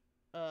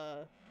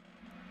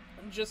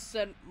just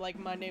said like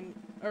my name,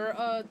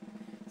 or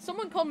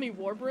someone called me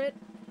Warbrit,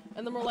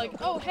 and then we're like,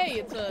 oh hey,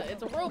 it's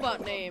a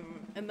robot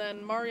name, and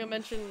then Mario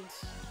mentioned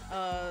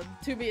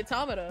 2B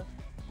Automata,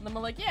 and then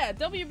we're like, yeah,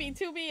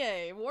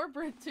 WB2BA,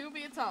 Warbrit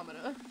 2B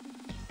Automata.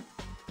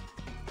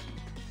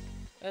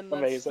 And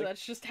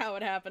that's just how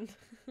it happened.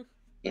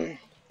 I'm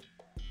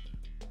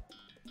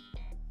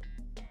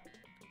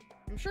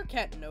sure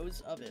Kat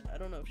knows of it. I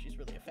don't know if she's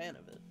really a fan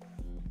of it.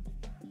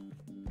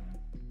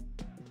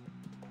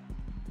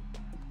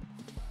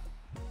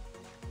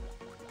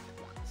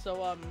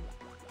 So,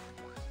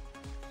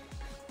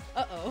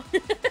 uh-oh.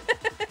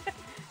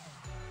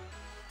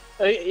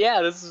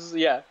 Yeah, this is,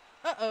 yeah.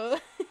 Uh-oh.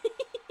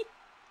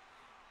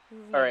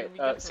 Alright,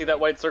 see that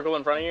white circle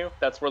in front of you?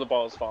 That's where the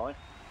ball is falling.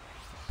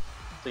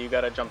 So you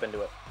gotta jump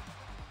into it.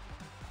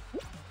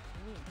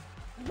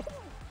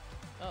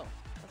 Oh,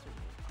 that's what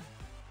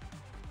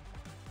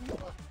you mean.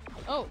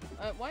 Oh,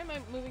 why am I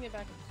moving it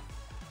backwards?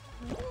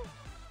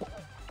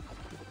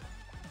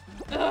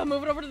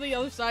 Move it over to the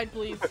other side,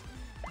 please.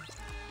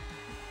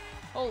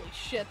 Holy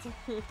shit.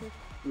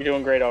 You're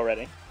doing great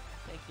already.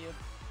 Thank you.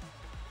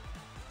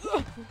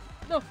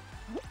 No!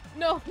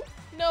 No!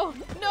 No!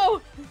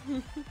 No!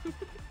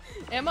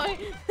 Am I?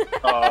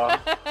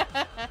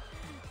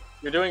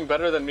 You're doing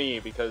better than me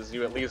because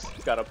you at least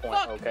got a point,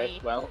 Fuck okay?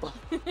 me. Well.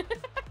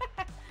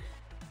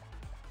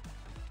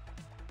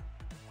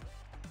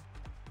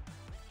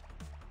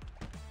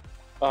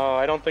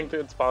 I don't think that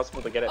it's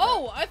possible to get it.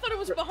 Oh, now. I thought it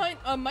was behind.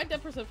 My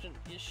depth perception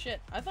is shit.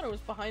 I thought it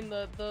was behind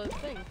the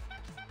thing.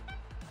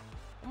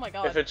 Oh my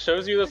god. If it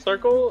shows you the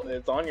circle,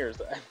 it's on your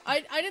side.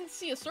 I didn't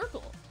see a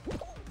circle.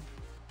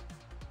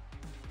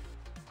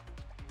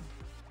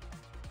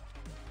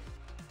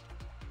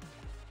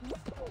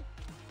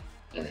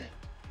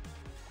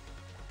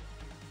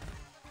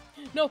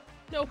 No,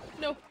 no,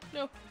 no,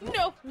 no,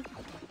 no!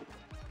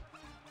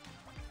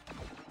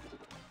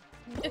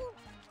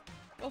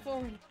 Go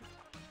forward.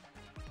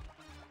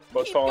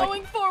 What's Keep falling?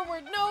 going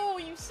forward! No,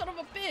 you son of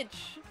a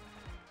bitch!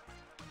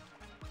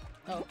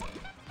 Oh.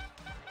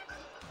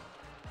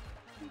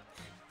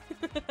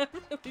 I'm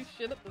really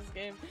shit at this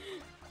game.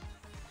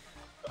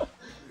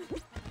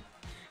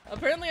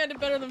 Apparently I did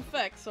better than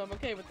Feck, so I'm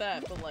okay with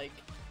that, but like...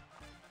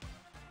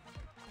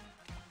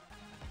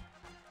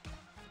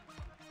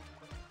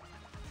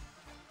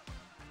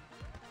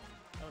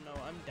 Oh no,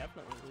 I'm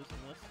definitely losing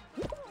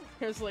this.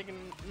 There's like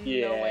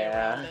no way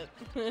around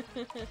it.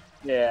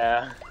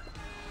 Yeah.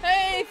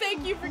 Hey,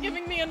 thank you for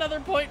giving me another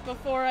point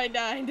before I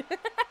died.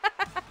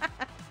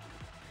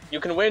 You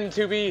can win,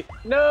 2B.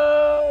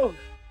 No!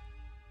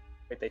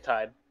 Wait, they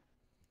tied.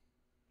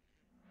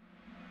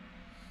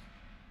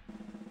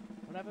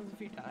 What happens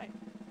if you die?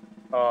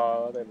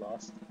 Oh, they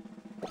lost.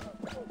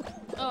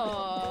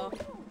 Oh.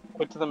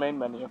 Click to the main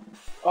menu.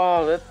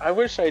 Oh, that I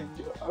wish I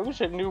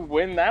knew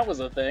when that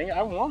was a thing.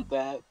 I want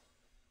that.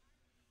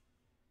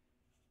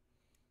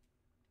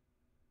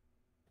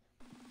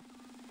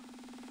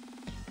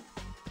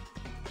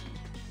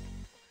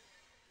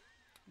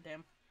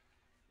 Damn.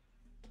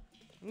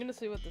 I'm gonna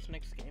see what this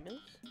next game is.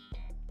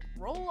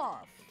 Roll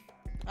off.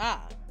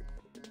 Ah.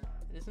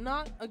 It is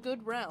not a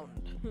good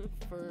round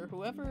for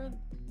whoever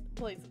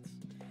plays this.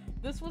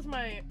 This was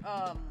my,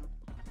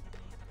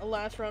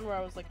 last round where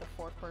I was like the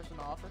fourth person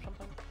off or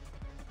something.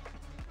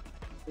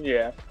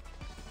 Yeah.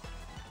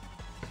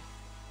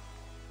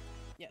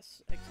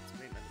 Yes, exit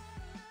screen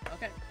menu.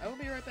 Okay, I will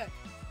be right back.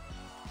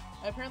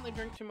 I apparently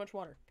drank too much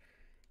water.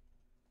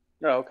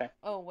 Oh, okay.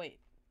 Oh, wait.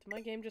 Did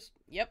my game just...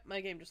 Yep, my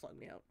game just logged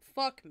me out.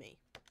 Fuck me.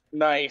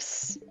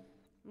 Nice.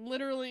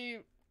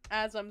 Literally,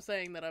 as I'm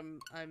saying that I'm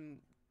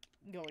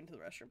going to the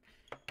restroom.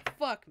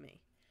 Fuck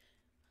me.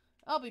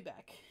 I'll be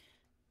back.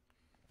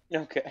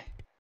 Okay.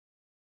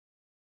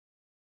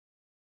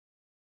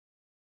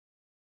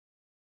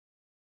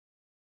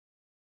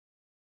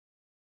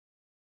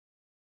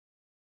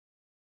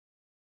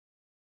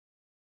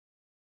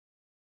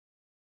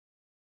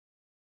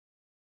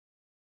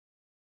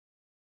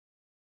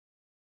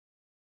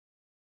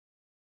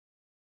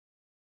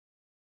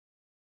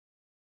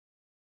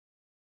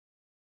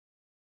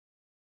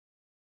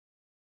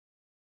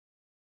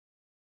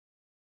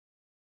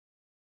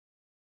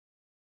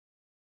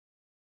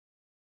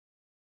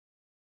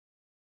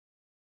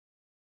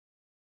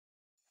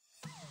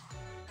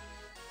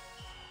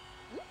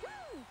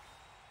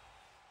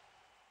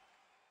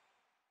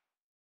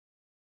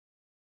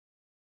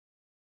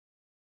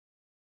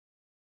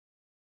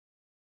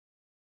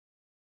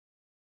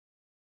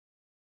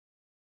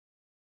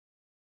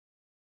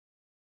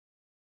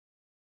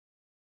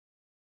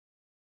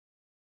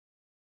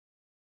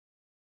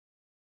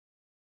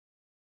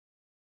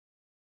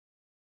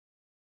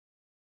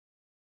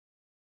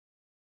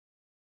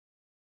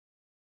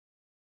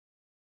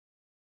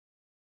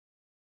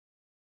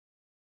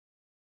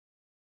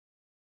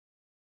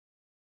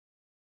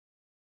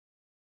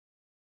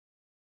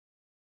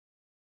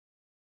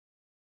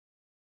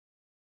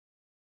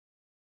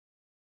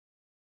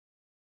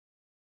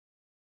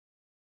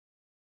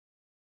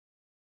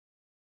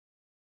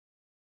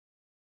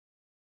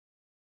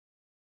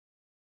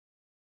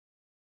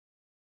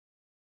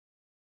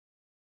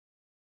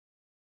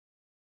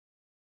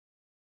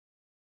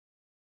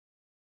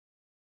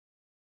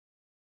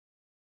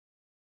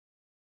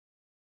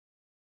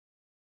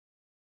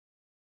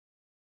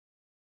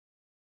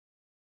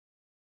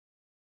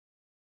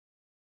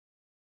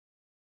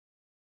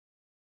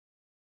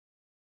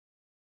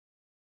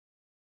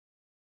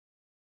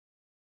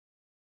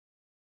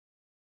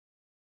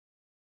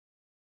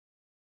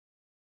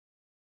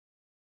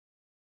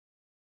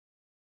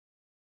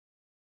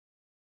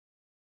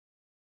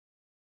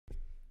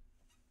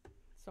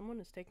 someone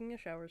is taking a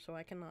shower, so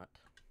I cannot.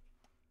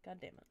 God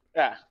damn it.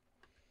 Ah.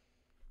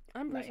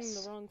 I'm pressing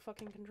Nice. the wrong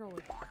fucking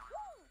controller.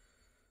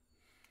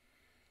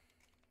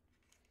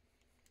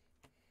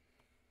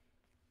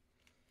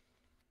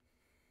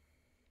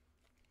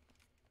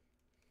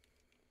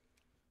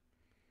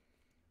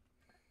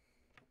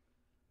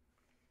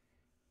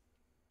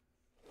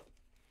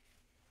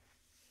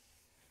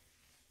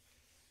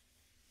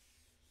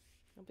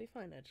 I'll be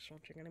fine, I just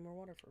won't drink any more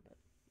water for a bit.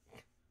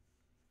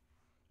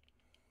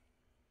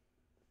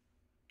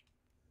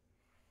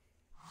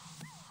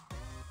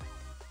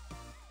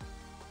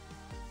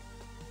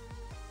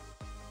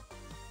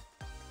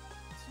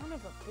 Son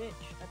of a bitch.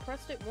 I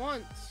pressed it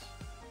once.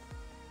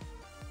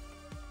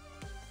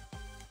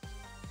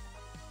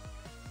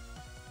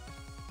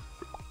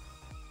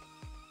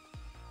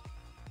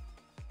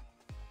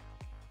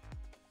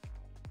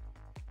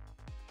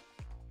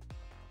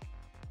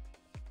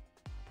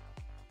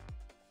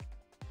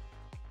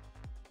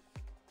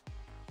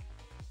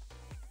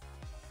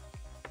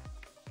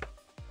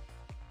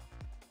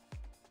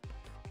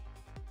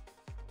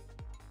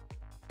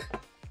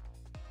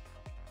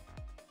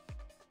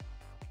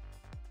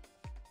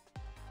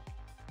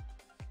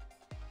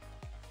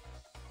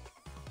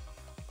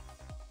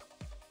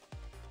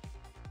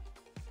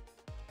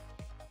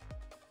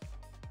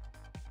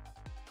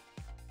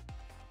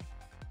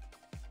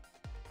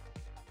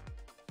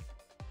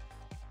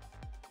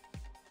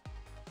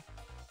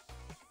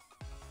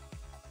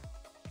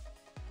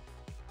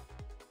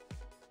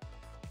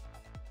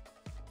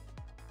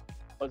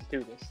 Let's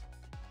do this.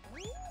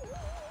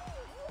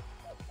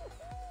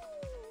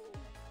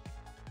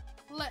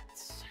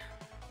 Let's.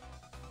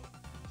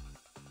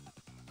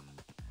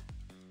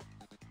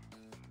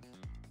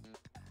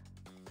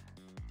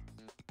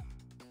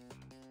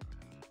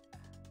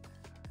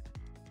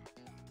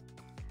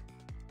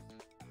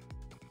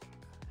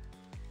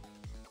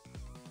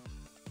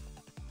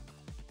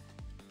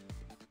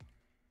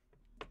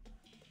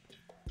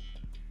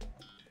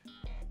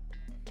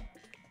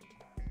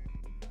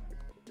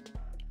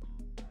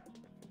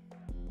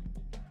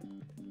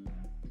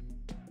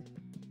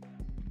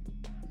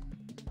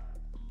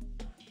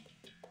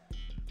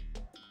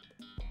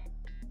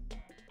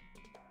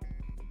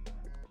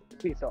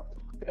 Peace out.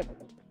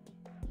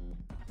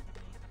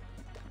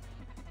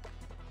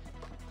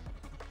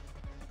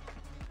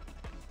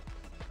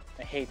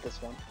 I hate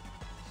this one.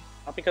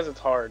 Not because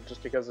it's hard,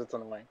 just because it's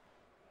annoying.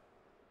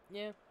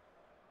 Yeah.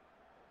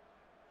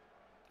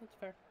 That's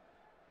fair.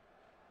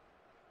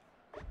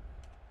 I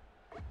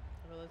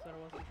realized that I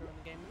wasn't sure in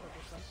the game the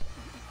first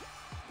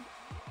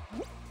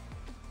time.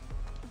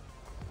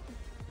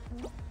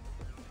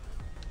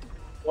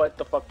 What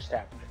the fuck just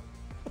happened?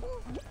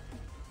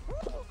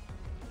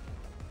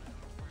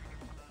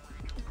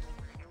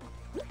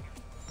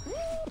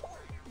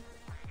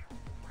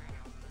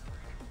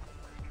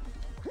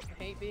 I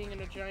hate being in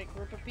a giant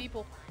group of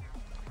people.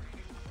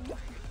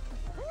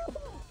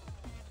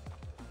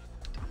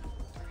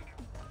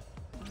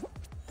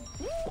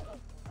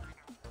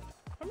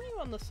 How are you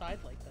on the side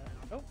like that?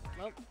 Oh,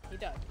 well, he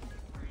died.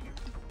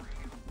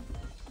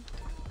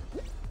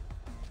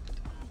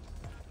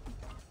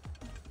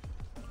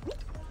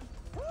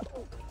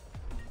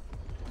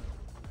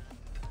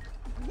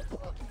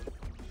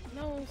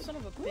 No, son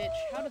of a bitch.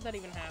 How did that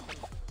even happen?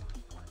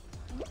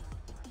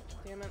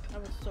 Damn it, I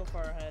was so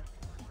far ahead.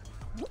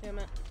 Damn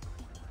it.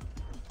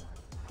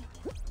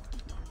 I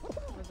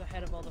was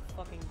ahead of all the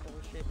fucking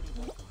bullshit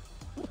people.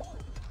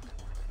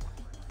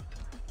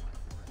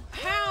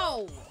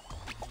 How?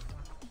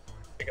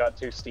 It got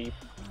too steep.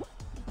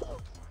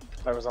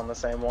 I was on the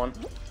same one.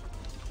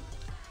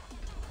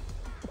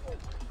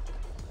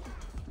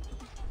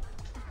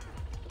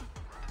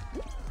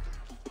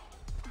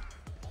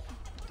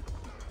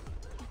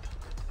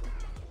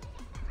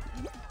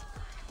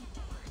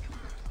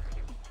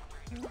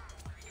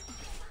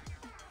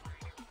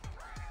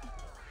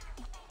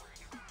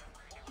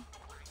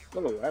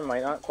 Ooh, I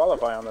might not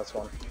qualify on this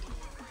one.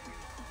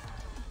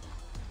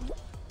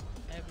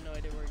 I have no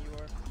idea where you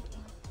are.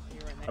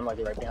 You're right next I'm like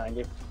right behind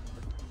you.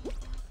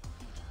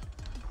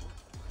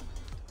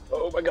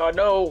 Oh my god,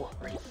 no!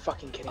 Are you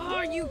fucking kidding me?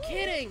 Are you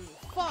kidding?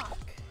 Fuck!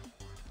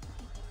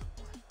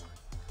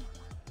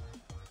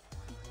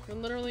 You're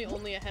literally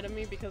only ahead of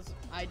me because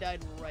I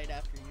died right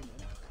after you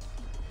did.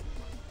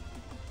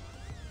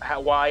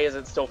 Why is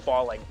it still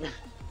falling?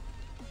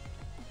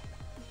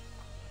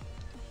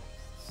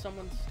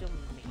 Someone still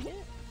made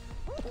it?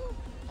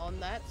 On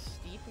that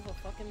steep of a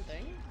fucking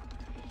thing?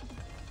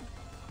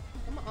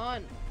 Come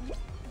on.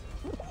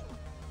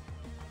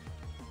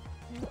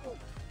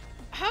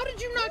 How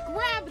did you not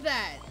grab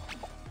that?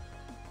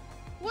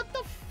 What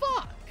the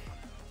fuck?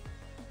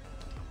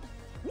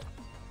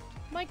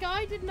 My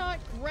guy did not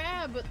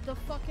grab the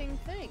fucking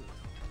thing.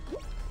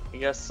 I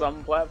guess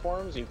some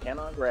platforms you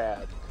cannot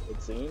grab, it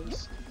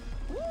seems.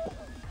 Oh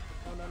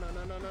no no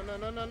no no no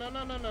no no no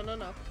no no no no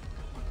no.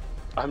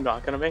 I'm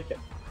not gonna make it.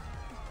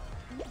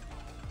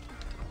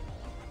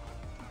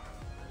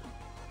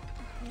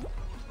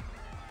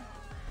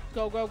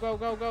 Go, go, go,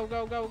 go, go,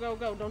 go, go, go,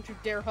 go. Don't you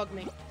dare hug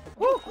me.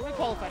 Woo! I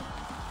qualified.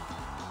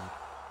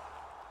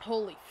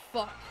 Holy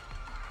fuck.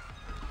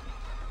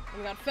 Oh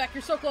my god, Feck,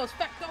 you're so close.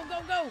 Feck, go,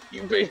 go, go!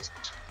 You bitch!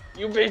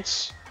 You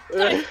bitch!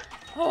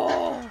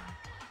 Oh!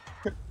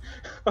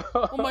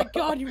 Oh my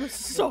god, you were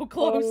so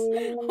close!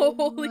 Oh,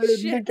 Holy I didn't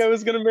shit! think I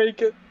was gonna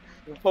make it.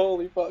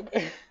 Holy fuck.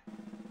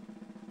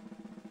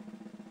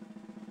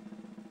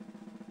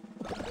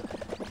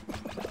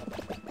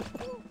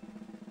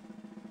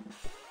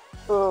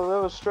 Oh,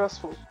 that was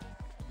stressful.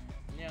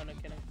 Yeah, no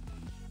kidding.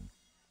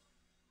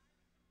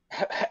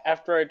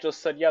 After I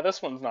just said, yeah,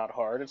 this one's not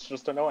hard, it's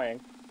just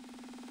annoying.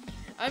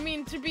 I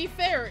mean, to be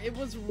fair, it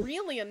was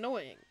really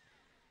annoying.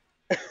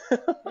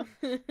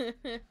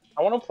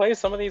 I want to play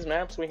some of these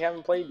maps we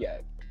haven't played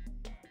yet.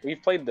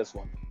 We've played this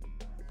one.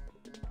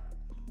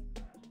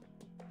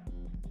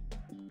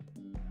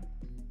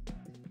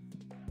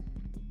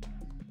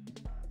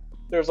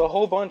 There's a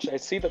whole bunch I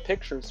see the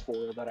pictures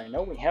for that I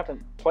know we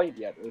haven't played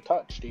yet or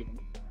touched even.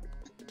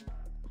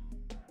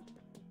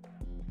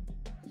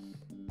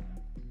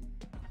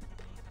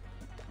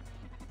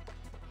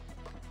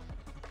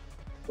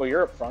 Well,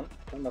 you're up front.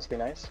 That must be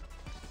nice.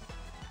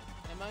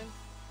 Am I?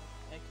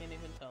 I can't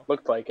even tell.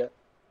 Looked like it.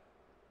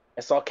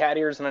 I saw cat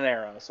ears and an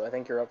arrow, so I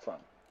think you're up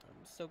front.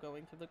 I'm still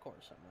going through the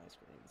course on my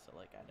screen, so,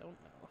 like, I don't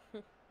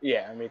know.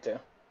 Yeah, me too.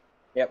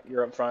 Yep,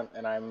 you're up front,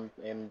 and I'm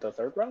in the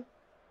third row?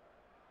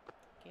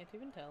 Can't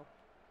even tell.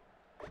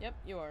 Yep,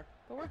 you are.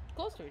 But we're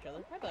close to each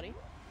other. Hi, buddy.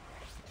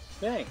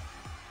 Dang.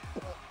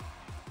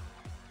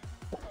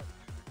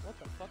 What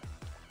the fuck?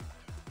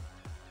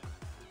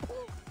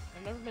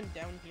 I've never been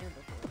down here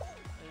before.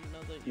 I didn't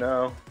know that you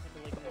No. had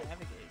to, like,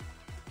 navigate.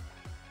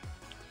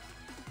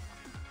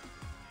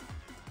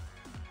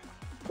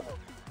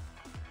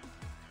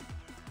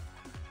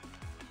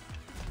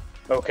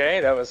 Okay,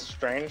 that was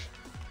strange.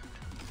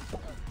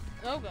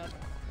 Oh god.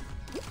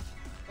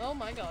 Oh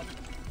my god.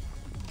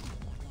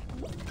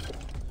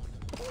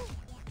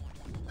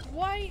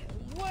 Why?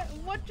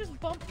 What just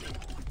bumped me?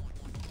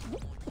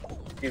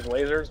 These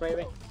lasers,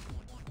 maybe?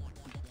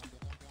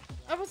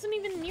 I wasn't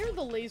even near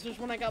the lasers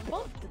when I got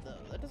bumped, though.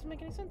 That doesn't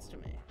make any sense to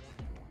me.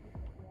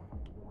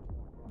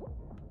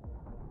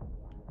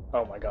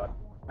 Oh my god.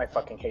 I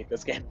fucking hate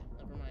this game.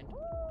 Never mind.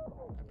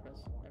 I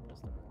pressed never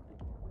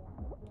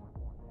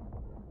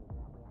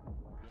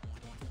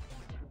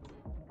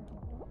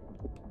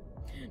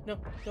mind. No,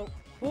 don't.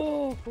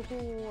 Oh,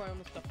 I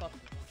almost got fucked.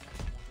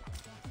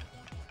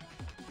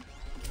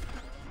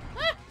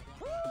 Ah!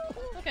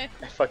 Okay.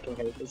 I fucking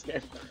hate this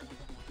game.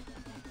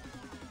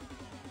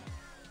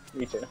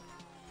 Me too.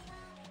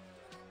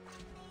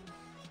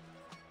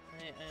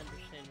 I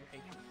understand your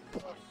hatred for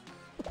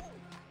this game.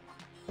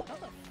 How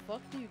the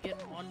fuck do you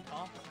get on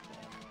top of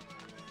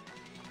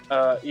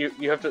that?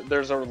 You have to,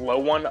 there's a low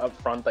one up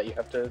front that you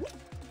have to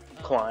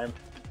climb.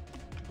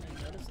 I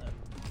didn't notice that.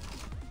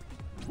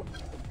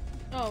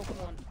 Oh, come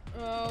on.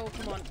 Oh,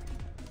 come on.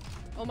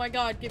 Oh my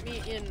god, get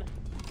me in.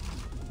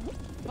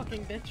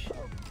 Fucking bitch.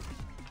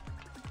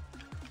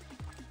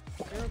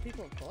 0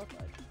 people have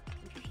qualified.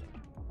 Interesting.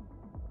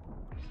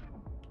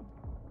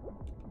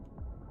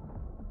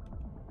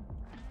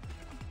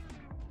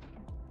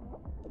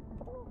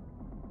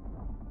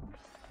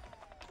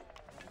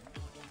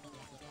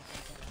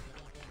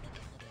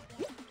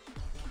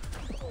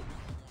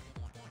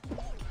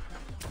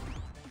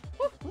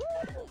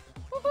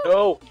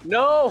 No!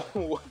 No!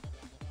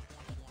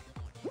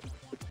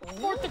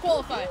 4th to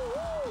qualify!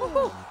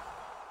 Woohoo!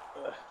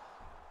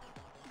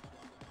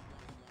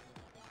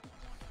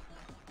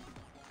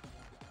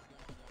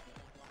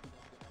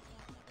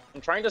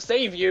 I'm trying to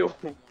save you!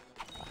 Did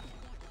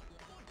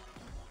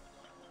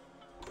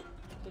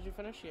you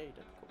finish? Yeah, you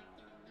did. Cool.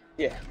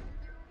 Yeah.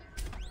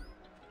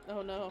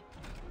 Oh no.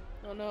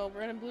 Oh no,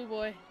 red and blue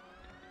boy.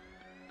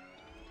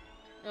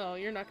 Oh,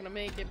 you're not gonna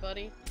make it,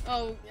 buddy.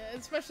 Oh,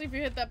 especially if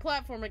you hit that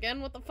platform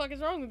again. What the fuck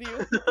is wrong with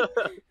you?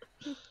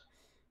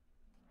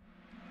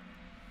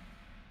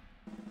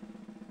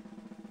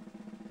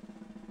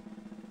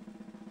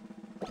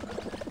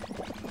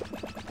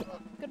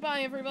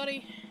 Goodbye,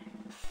 everybody.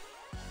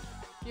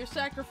 Your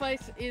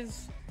sacrifice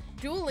is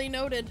duly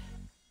noted.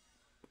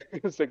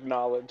 It's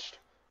acknowledged.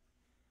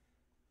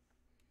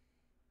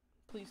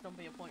 Please don't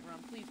be a point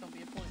round. Please don't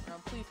be a point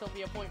round. Please don't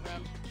be a point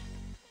round.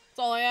 That's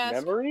all I ask.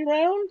 Memory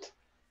round?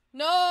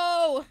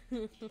 No!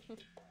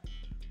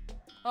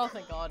 Oh,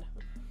 thank God.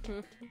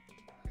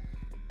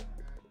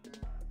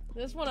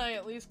 This one I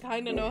at least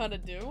kind of know how to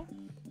do.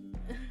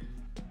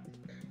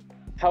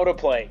 How to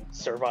play.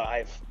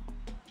 Survive.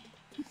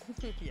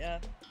 Yeah.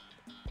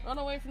 Run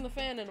away from the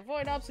fan and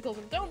avoid obstacles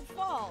and don't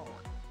fall!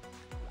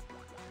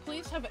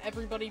 Please have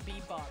everybody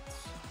be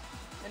bots.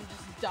 And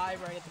just die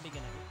right at the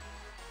beginning.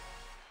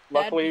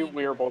 Luckily,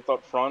 we are both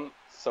up front,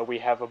 so we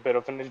have a bit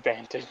of an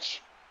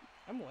advantage.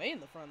 I'm way in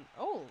the front.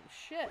 Oh,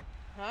 shit.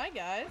 Hi,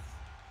 guys.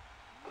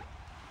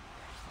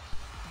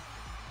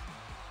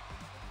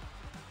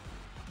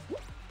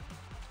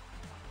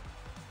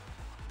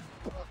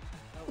 Oh,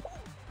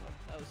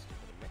 that was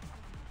stupid of me.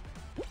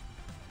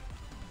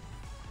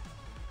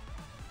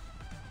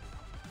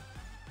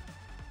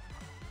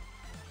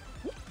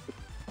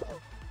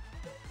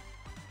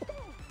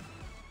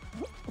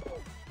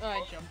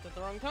 I jumped at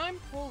the wrong time.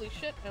 Holy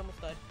shit, I almost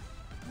died.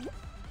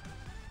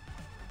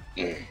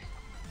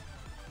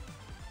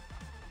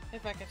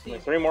 If I could see.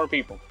 There's 3 more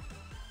people.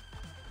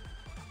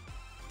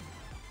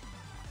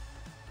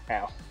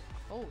 Ow.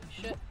 Holy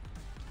shit.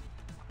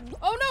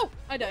 Oh no!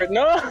 I died.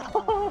 No!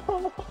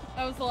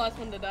 I was the last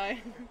one to die.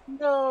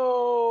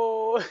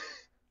 No!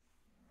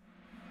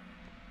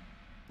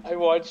 I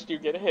watched you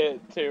get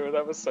hit too,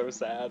 that was so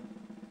sad.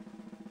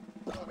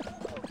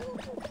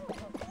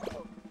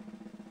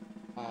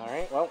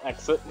 Alright, well,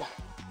 exit.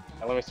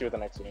 Now let me see what the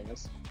next game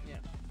is. Yeah.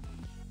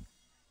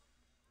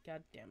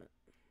 God damn it.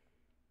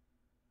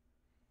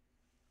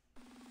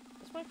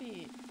 This might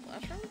be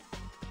last round?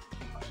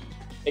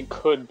 It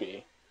could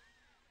be.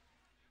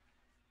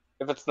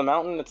 If it's the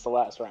mountain, it's the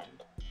last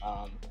round.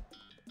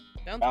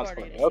 Bounce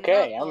party.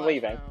 Okay, I'm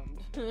leaving.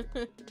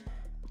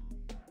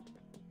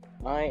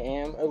 I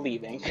am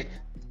leaving.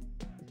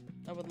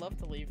 I would love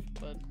to leave,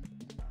 but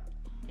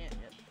can't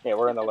yet. Yeah,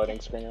 we're in the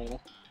loading screen right now.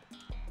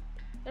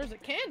 There's a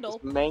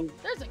candle.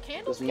 There's a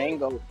candle. This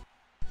mango.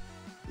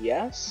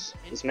 Yes,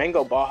 this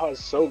mango Baja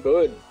is so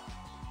good.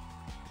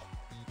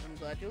 I'm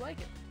glad you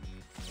like it.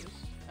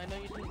 I know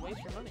you didn't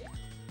waste your money.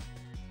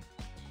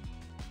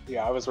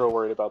 Yeah, I was real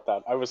worried about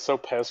that. I was so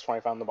pissed when I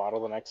found the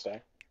bottle the next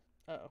day.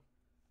 Uh-oh.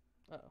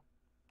 Uh-oh.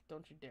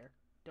 Don't you dare.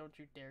 Don't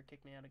you dare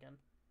kick me out again.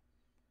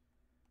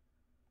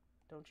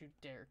 Don't you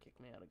dare kick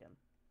me out again.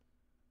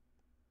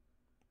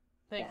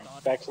 Thank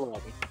God. Back to the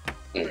lobby.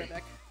 Be right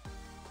back.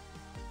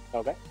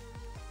 Okay.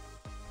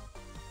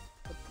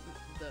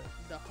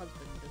 The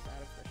husband is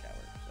out of the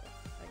shower, so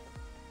thank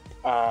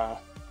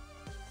you.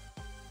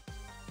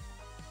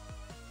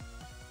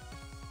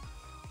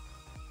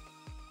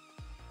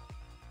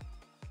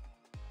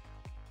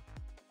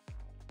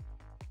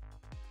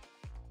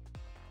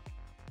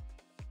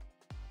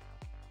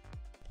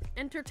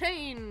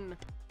 Entertain!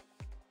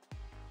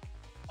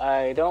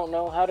 I don't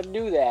know how to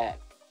do that.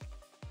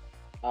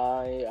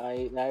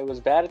 I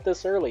was bad at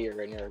this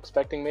earlier, and you're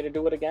expecting me to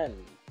do it again.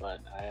 But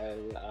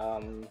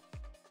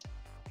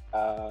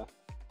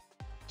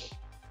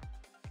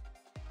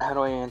how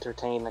do I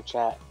entertain the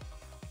chat?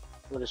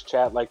 What does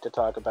chat like to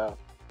talk about?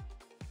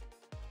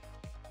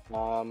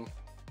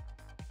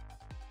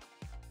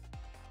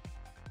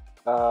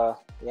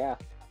 Yeah.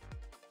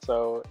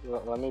 So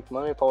let me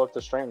pull up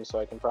the stream so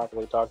I can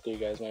properly talk to you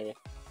guys. Maybe.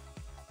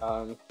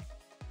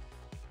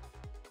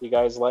 You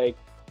guys like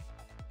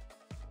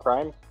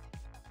crime?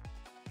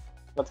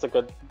 It's a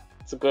good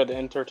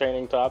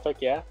entertaining topic.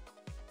 Yeah,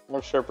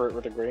 I'm sure Bert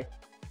would agree.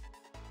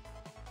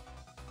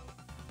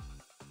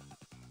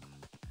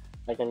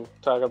 I can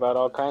talk about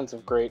all kinds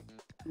of great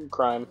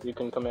crime you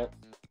can commit.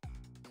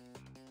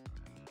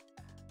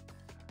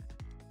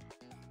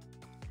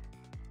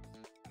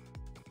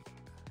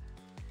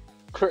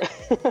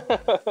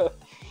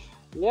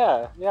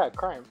 Yeah,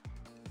 crime's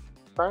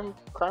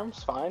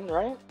fine,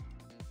 right?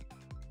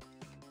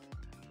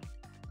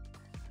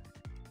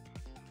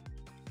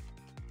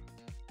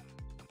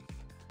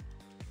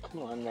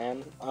 Come on,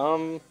 man.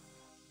 Oh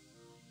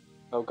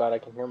god, I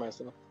can hear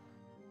myself.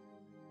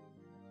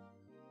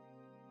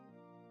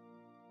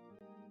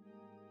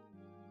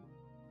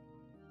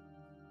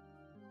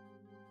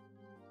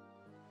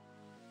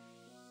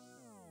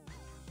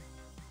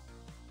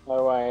 Why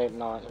do I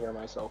not hear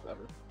myself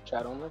ever?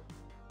 Chat only?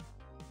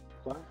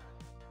 What?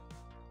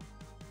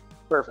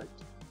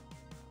 Perfect.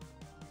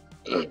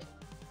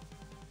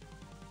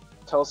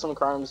 Tell some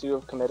crimes you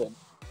have committed.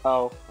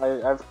 Oh,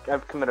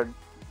 I've committed,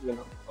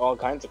 all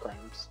kinds of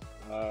crimes.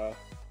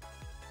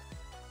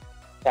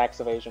 Tax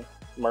evasion,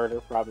 murder,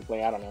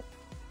 probably. I don't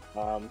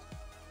know.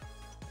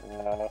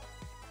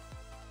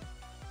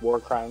 War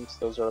crimes.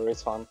 Those are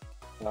always fun.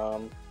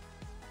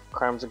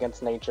 Crimes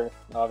against nature.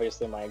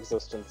 Obviously, my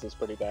existence is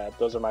pretty bad.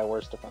 Those are my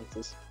worst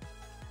offenses.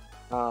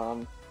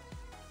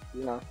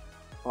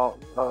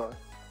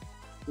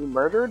 You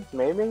murdered?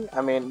 Maybe? I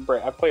mean,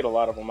 I've played a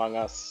lot of Among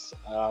Us.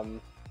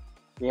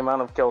 The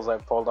amount of kills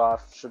I've pulled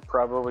off should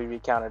probably be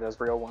counted as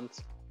real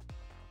ones.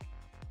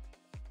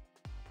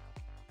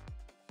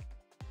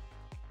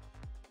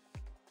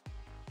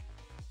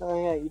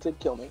 Oh yeah, you did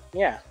kill me.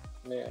 Yeah.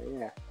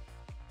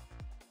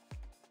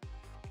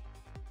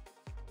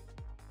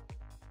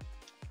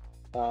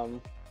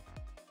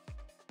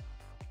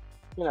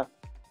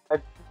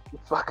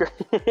 Fucker.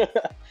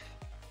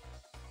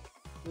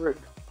 Rude.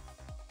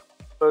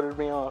 Voted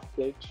me off,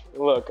 bitch.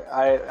 Look,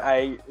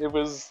 it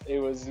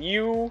was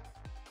you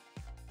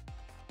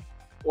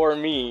or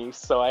me,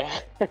 so I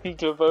had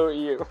to vote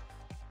you.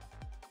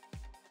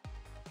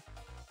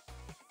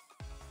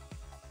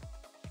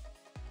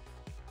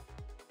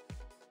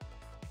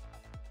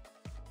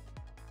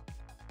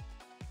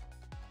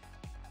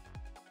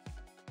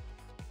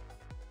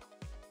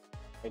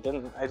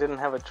 I didn't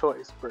have a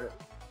choice, Britt.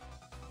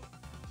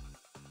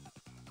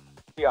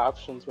 The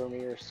options were me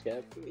or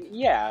skip.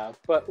 Yeah,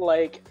 but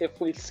like, if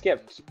we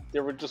skipped,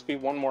 there would just be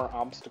one more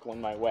obstacle in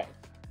my way.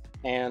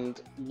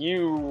 And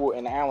you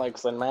and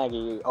Alex and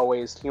Maggie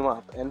always team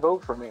up and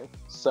vote for me.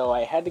 So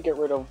I had to get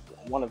rid of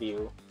one of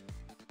you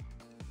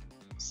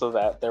so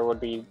that there would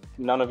be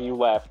none of you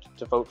left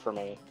to vote for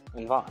me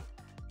and Vaughn.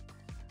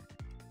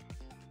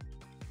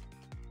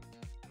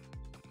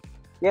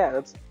 Yeah,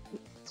 that's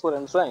what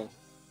I'm saying.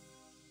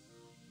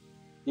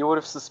 You would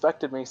have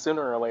suspected me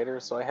sooner or later,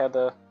 so I had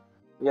to,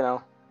 you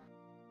know,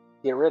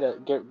 get rid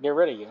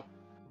of you.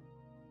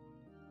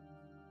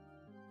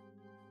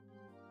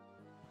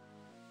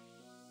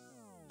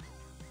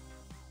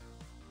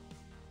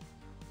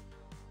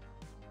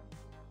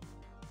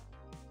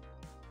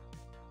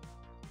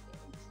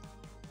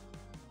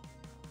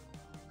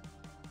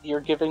 You're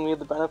giving me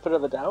the benefit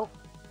of the doubt?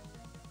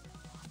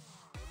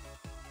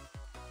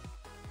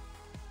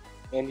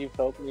 And you've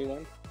helped me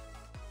win?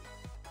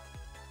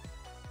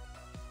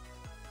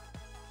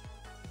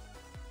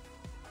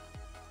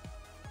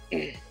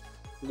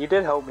 You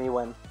did help me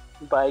win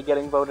by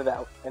getting voted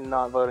out and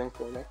not voting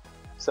for me.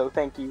 So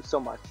thank you so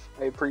much.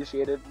 I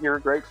appreciate it. You're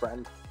a great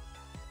friend.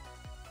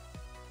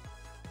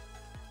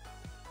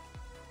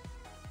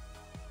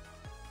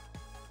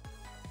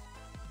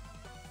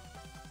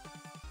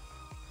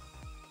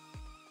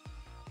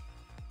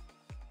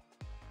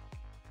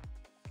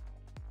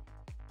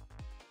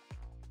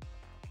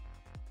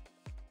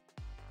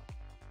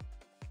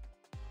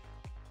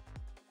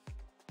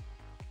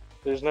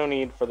 There's no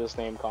need for this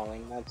name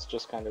calling. That's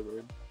just kind of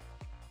rude.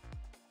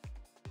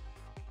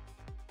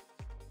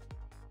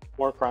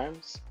 More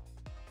crimes?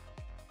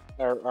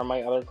 Are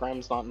my other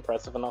crimes not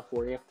impressive enough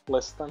for you?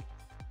 List them.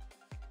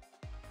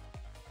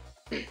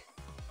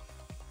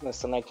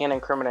 Listen, I can't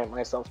incriminate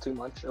myself too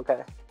much,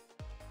 okay?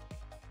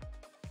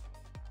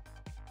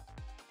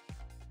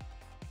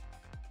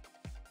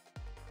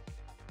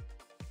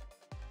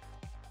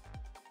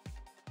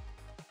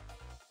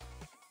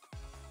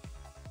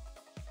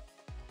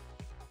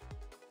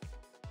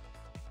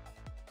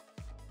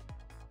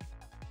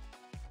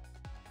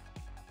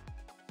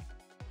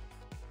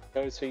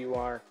 Knows who you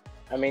are.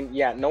 I mean,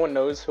 yeah, no one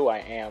knows who I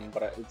am,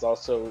 but it's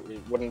also, it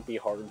wouldn't be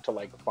hard to,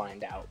 like,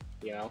 find out,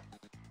 you know?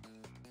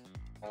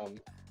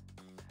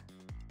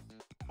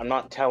 I'm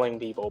not telling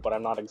people, but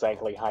I'm not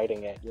exactly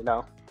hiding it, you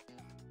know?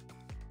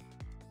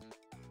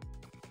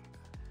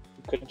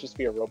 It could just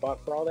be a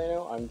robot for all they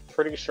know. I'm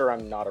pretty sure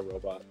I'm not a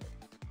robot.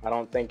 I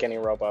don't think any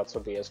robots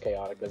would be as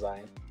chaotic as I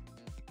am.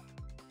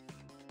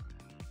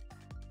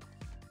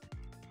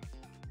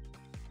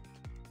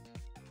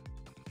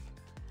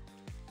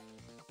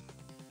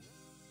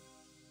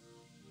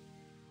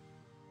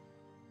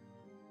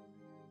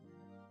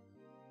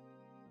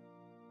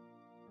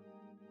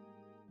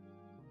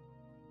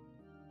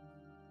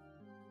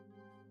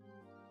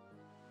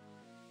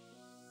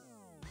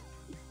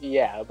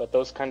 Yeah, but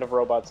those kind of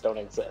robots don't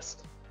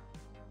exist.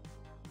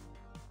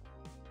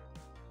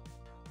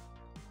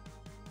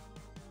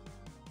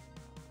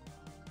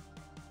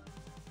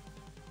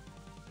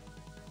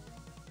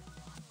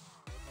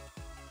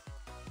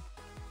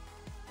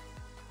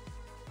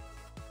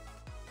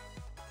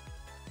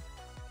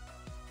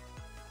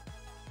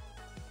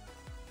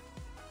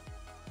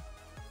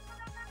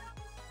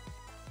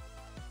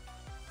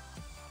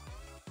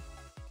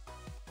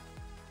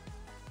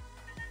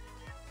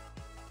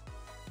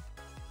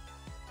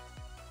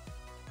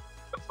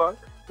 The fuck?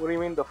 What do you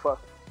mean the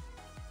fuck?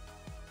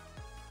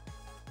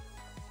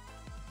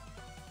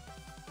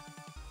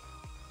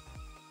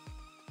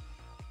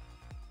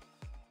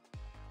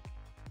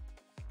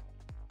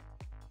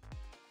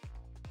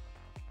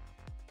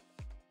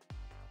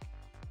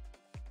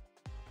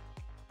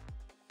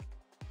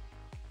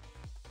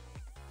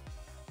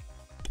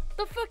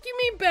 The fuck you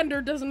mean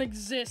Bender doesn't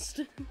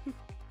exist?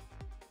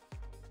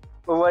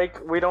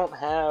 Like, we don't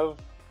have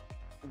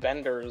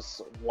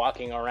vendors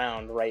walking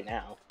around right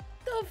now.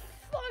 The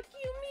fuck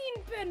you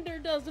mean Bender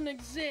doesn't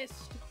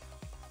exist?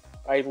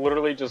 I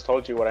literally just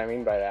told you what I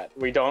mean by that.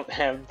 We don't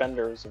have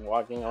vendors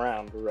walking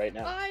around right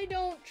now. I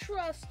don't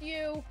trust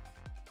you.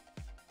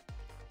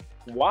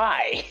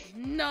 Why?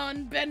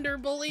 Non-Bender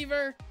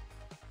believer.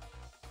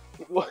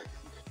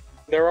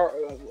 There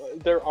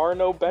are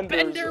no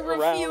benders Bender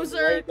around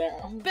refuser. right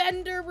now.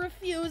 Bender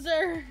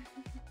refuser.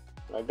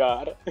 My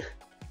god.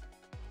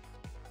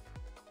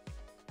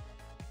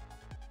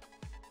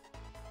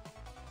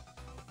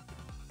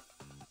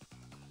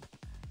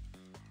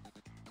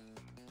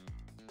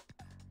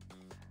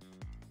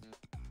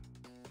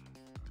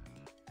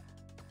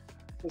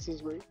 This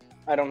is rude.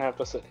 I don't have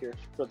to sit here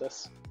for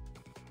this.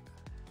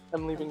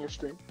 I'm leaving your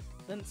stream.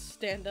 Then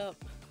stand up.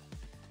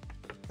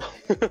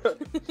 I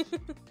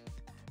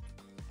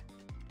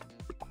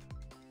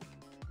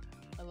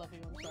love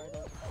you, I'm sorry,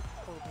 that was a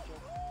horrible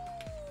joke.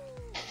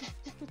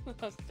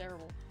 That was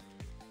terrible.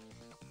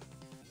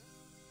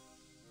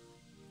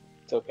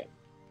 It's okay.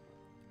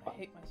 I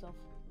hate myself.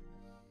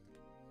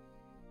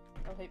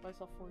 I'll hate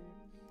myself for you.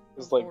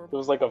 It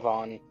was like a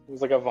Vaughn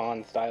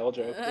style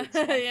joke.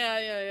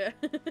 Yeah.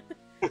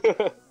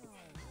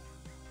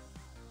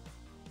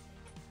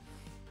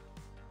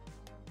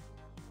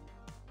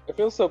 I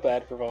feel so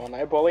bad for Vaughn.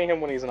 I bully him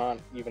when he's not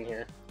even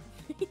here.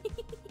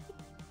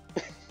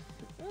 I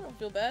don't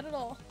feel bad at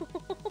all.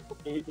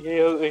 He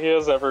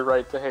has every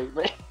right to hate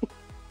me.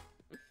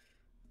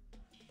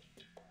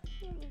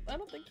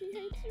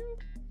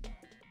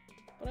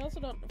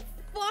 don't.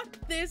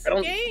 Fuck this I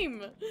don't-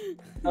 game!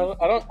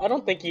 I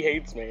don't think he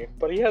hates me,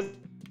 but he has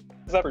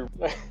every.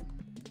 I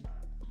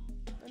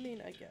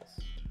mean, I guess.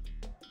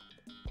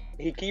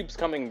 He keeps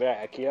coming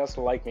back. He has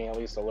to like me at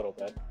least a little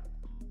bit.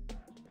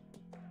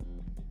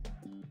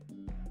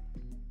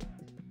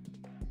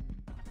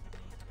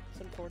 It's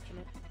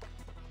unfortunate.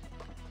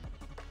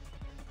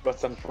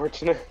 What's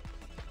unfortunate?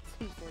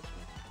 It's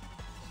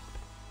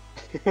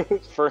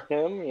unfortunate. For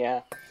him,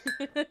 yeah.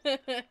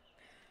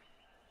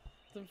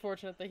 It's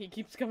unfortunate that he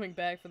keeps coming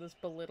back for this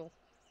belittle.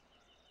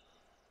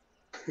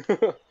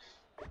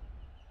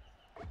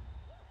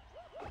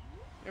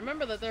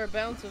 Remember that there are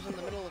bouncers in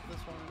the middle of this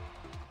one.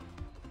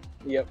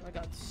 Yep. Oh my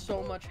god,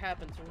 so much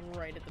happens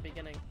right at the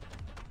beginning.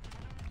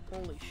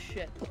 Holy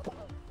shit. Some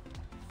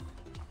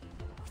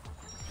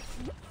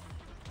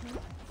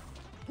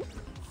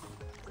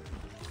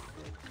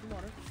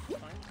water.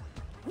 Fine.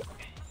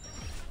 Okay.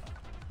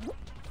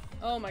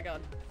 Oh my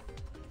god.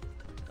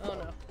 Oh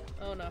no.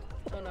 Oh no.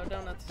 Oh no,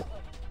 donuts.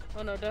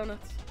 Oh no,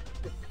 donuts.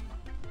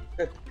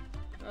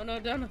 Oh no,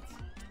 donuts.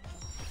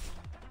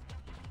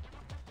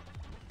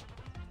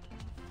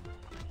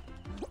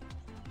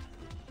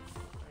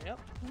 Yep.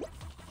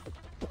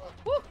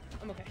 Woo!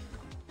 I'm okay.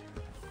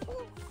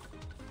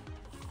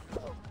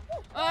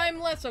 I'm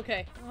less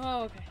okay.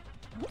 Oh, okay.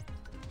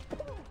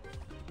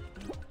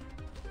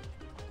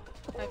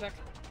 Hi, Beck.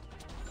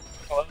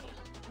 Hello.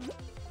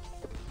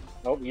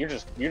 Nope, you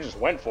just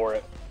went for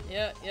it.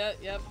 Yep,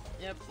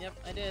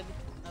 I did.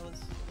 That was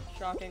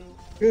shocking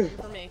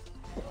for me.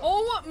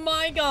 Oh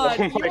my god!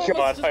 Oh my You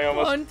god, I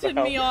almost punted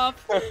fell. me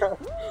off!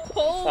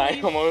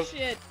 Holy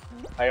shit!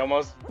 I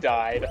almost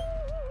died.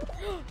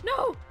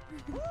 No!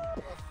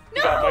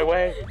 No! Got my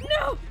way.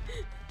 No!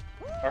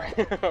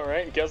 Alright,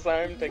 alright, guess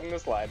I'm taking the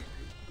slide.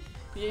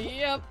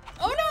 Yep.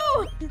 Oh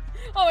no!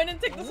 Oh, I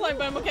didn't take the slide,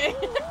 but I'm okay.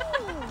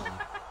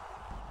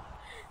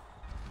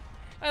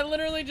 I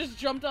literally just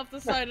jumped off the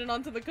side and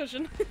onto the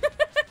cushion.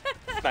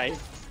 Nice.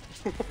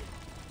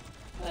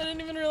 I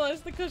didn't even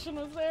realize the cushion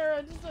was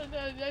there.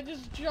 I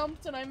just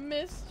jumped and I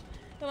missed.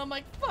 And I'm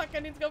like, fuck, I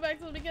need to go back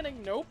to the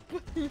beginning. Nope.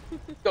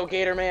 Go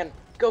Gator Man!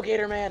 Go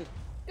Gator Man!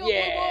 Go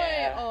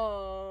Yeah! Blue Boy!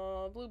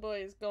 Aw, Blue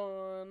Boy is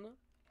gone.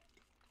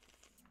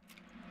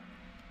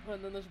 Oh,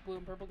 and then there's a blue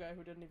and purple guy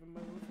who didn't even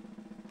move.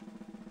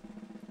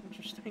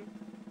 Interesting.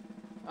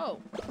 Oh,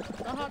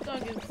 the hot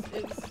dog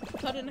is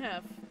cut in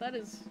half. That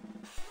is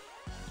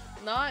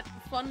not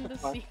fun to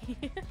see.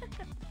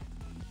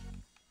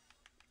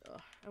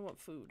 Ugh, I want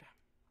food.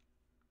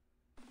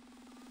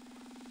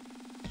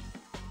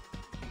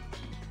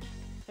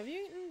 Have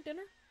you eaten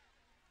dinner?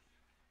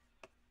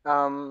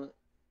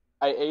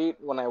 I ate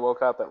when I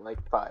woke up at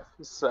like 5,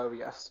 so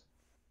yes.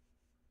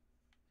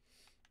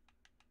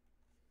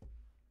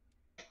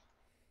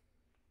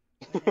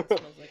 My hand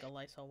smells like a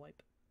Lysol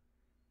wipe.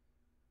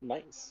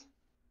 Nice.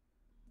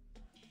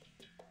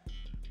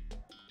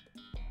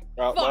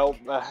 Fuck! Well,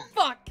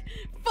 Fuck!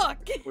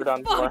 we're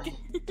done Fuck! for.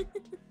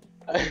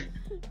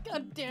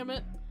 God damn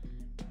it.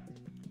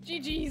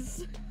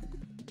 GG's.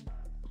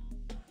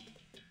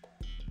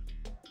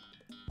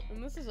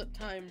 And this is a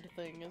timed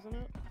thing, isn't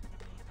it?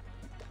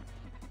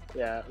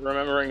 Yeah,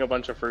 remembering a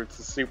bunch of fruits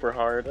is super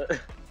hard.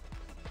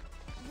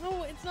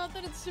 No, it's not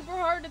that it's super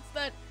hard, it's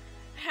that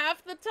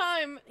half the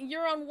time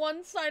you're on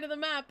one side of the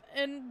map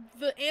and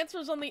the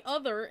answer's on the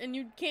other and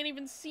you can't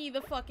even see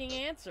the fucking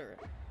answer.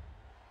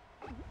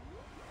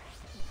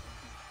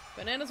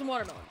 Bananas and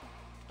watermelon.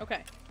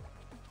 Okay.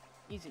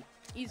 Easy.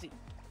 Easy.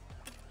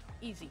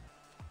 Easy.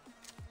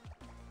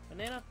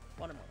 Banana,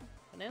 watermelon.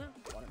 Banana,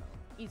 watermelon.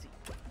 Easy.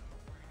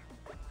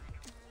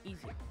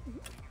 Easy.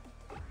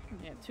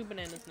 Yeah, 2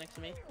 bananas next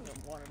to me. I got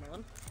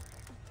watermelon.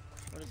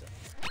 What is it?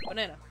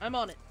 Banana. I'm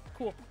on it.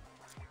 Cool.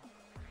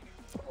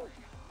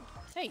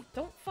 Hey,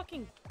 don't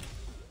fucking...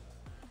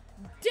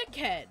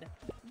 Dickhead!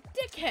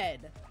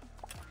 Dickhead!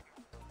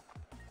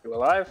 You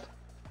alive?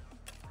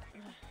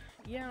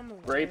 Yeah, I'm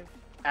alive. Grape,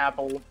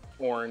 apple,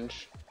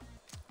 orange.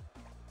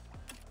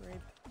 Grape.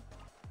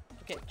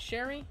 Okay,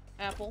 cherry,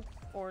 apple,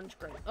 orange,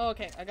 grape. Oh,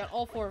 okay, I got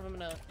all 4 of them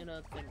in a thing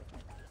with me.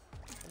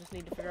 I just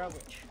need to figure out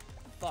which.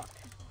 Fuck.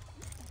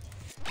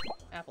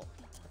 Apple.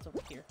 That's over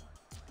here.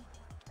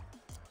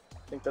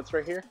 I think that's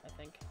right here. I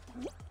think.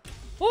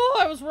 Oh,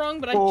 I was wrong,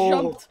 but I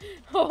jumped.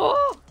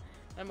 Oh,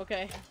 I'm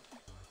okay.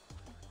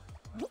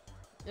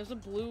 There's a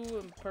blue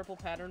and purple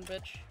pattern,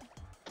 bitch.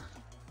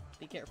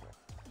 Be careful.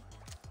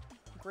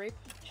 Grape,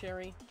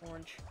 cherry,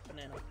 orange,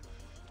 banana.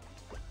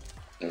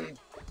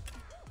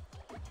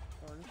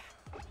 Orange,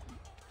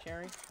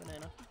 cherry,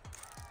 banana.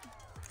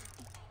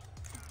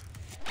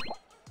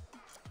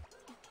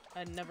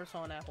 I never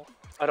saw an apple.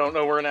 I don't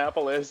know where an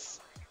apple is.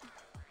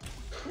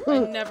 I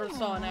never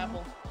saw an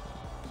apple.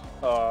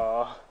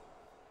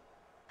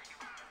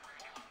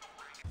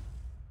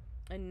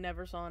 I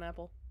never saw an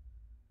apple.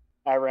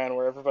 I ran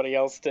where everybody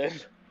else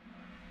did.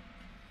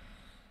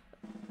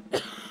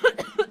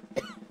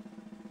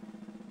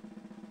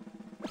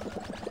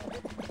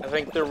 I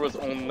think there was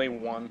only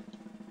one.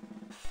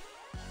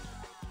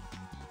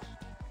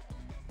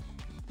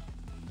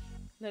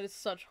 That is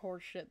such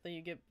horseshit that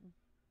you get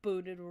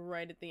booted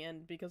right at the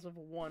end because of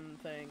one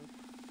thing.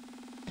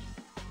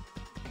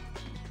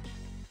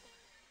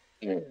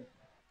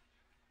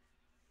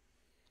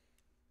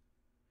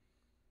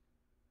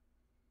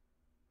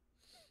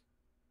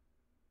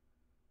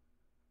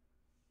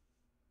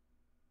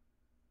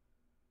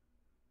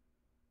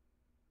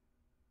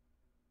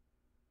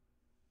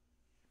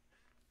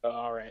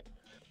 Alright.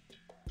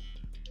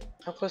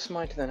 How close am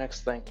I to the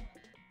next thing?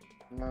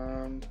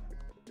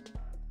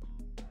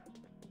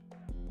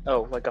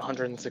 Oh, like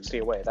 160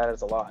 away. That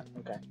is a lot.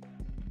 Okay.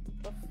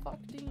 The fuck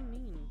do you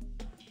mean?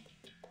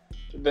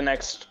 The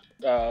next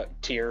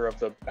tier of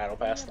the battle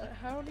pass Yeah, thing.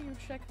 how do you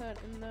check that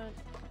in that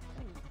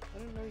thing? I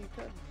didn't know you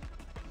could.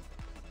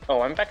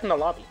 Oh, I'm back in the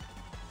lobby.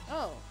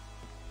 Oh.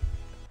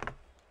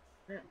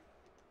 Yeah.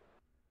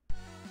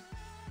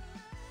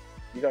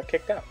 You got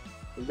kicked out.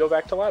 You go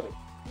back to lobby.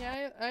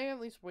 Yeah, I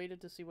at least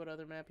waited to see what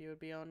other map you would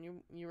be on.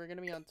 You were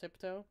gonna be on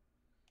Tiptoe?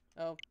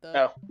 Oh,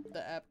 the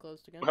app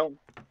closed again. Well.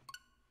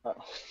 Oh.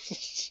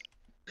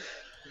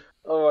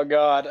 Oh my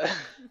god.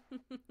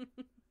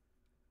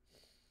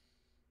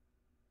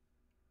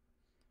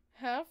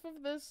 Half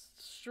of this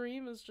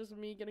stream is just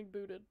me getting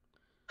booted.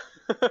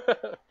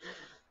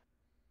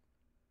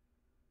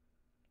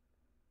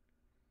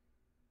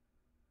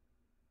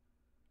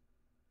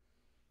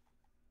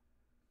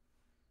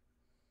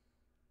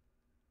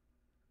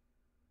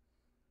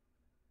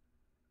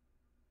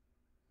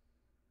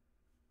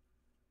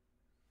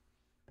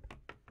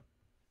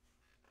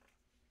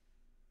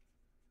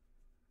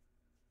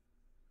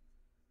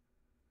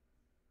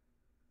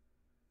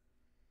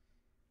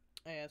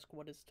 I ask,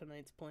 what is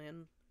tonight's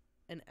plan?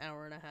 An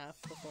hour and a half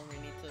before we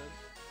need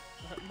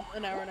to...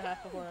 an hour and a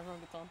half before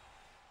everyone gets on.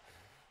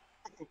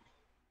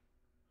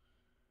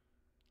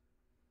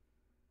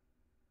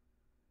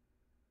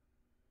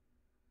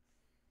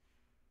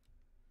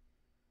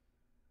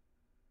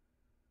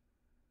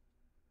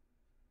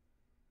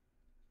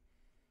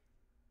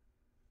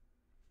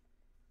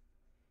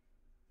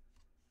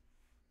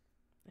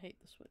 I hate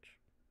the Switch.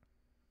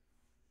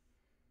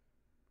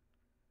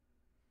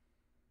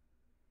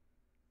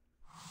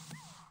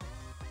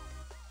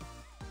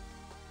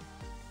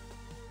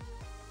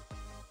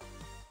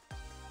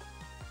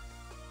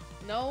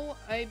 No,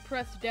 I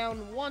pressed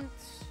down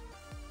once.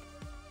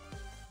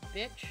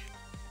 Bitch.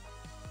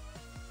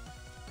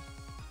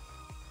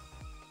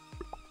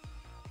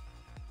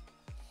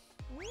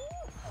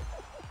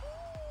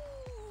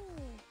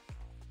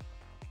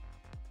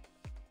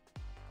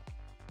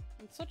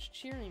 It's such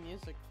cheery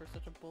music for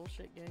such a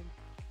bullshit game.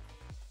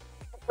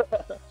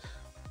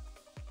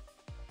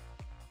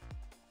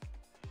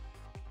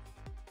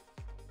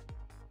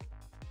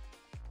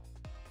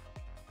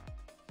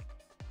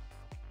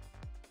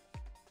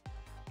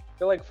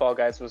 I feel like Fall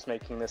Guys was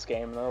making this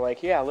game, and they're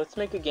like, yeah, let's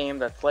make a game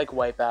that's like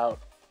Wipeout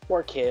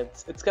for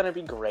kids. It's gonna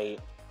be great.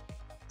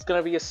 It's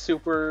gonna be a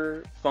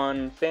super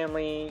fun,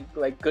 family,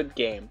 like, good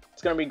game.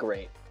 It's gonna be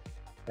great.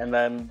 And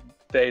then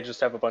they just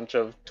have a bunch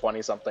of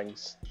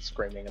 20-somethings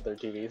screaming at their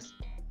TVs.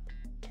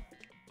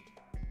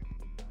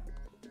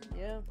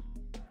 Yeah.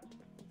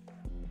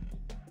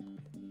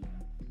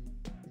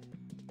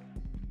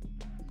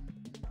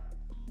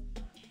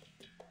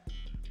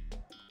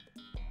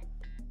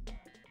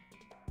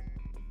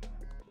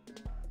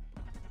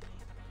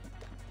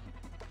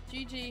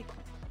 GG.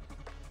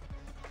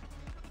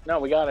 No,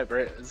 we got it,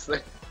 Britt.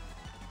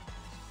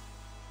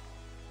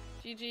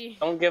 GG.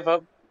 Don't give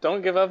up.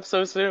 Don't give up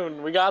so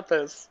soon. We got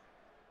this.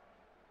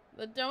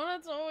 The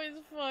donuts always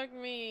fuck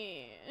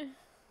me.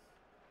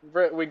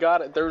 Britt, we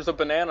got it. There's a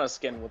banana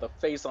skin with a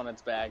face on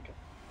its back.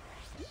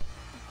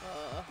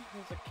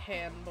 There's a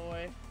can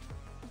boy.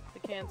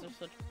 The cans are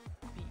such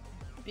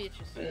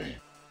bitches.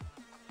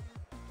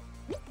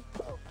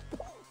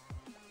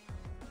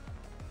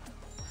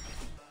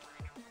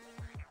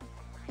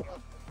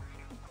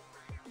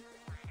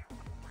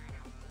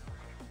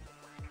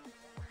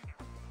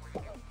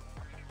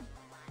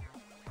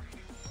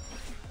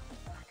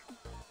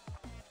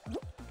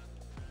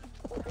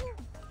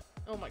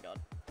 Oh my god.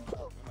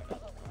 Oh my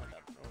god. Oh my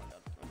god. Oh my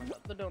god. Oh my god.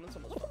 The donuts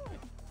almost fucked me.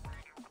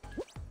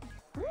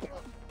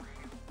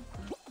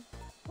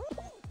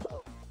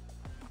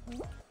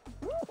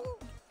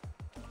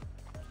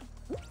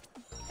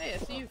 Hey, I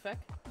see you, Feck.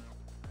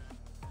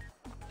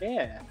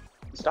 Yeah.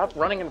 Stop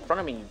running in front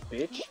of me, you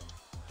bitch.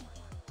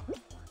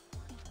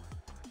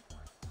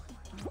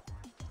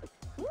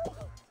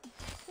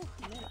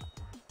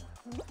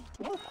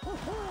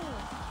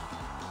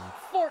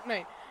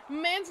 Fortnite.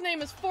 Man's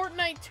name is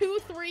Fortnite 2,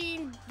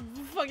 3,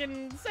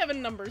 fucking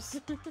 7 numbers.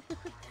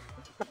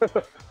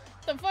 The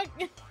fuck?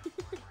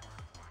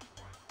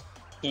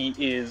 He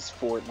is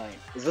Fortnite.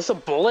 Is this a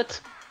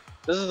bullet?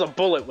 This is a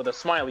bullet with a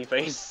smiley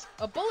face.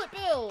 A bullet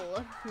bill.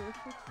 I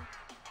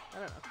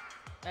don't know.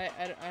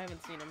 I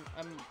haven't seen him.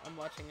 I'm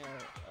watching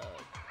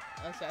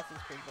a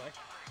Assassin's Creed boy.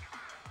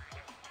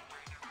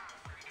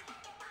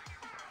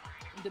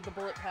 Did the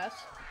bullet pass?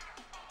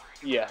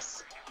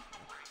 Yes.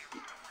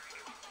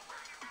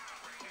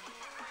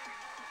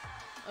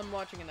 I'm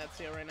watching an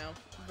Ezio right now.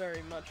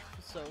 Very much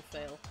so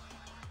fail.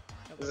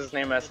 Is his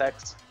name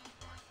SX?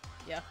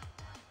 Yeah.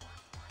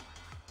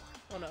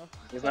 Oh no.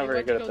 He's not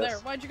very good at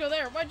this. Why'd you go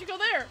there? Why'd you go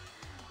there?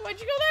 Why'd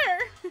you go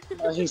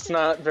there? He's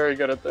not very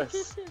good at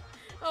this.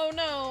 Oh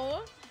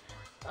no.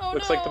 Oh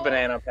Looks no. like the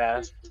banana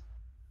passed.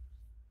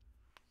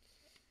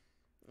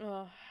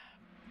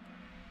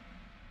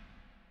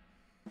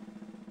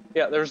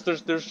 Yeah, there's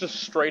just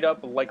straight up,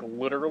 like,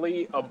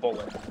 literally a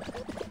bullet.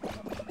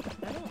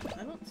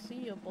 I don't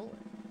see a bullet.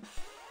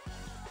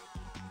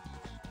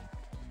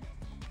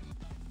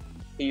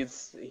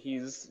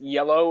 He's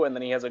yellow, and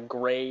then he has a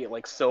gray,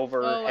 like,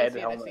 silver head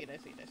helmet. I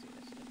see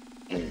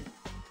it.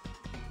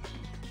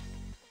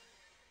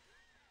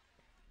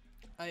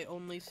 I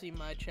only see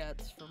my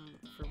chats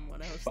from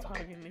when I was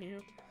talking to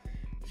you.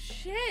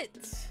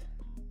 Shit!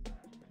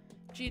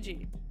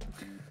 GG.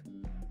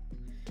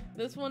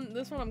 This one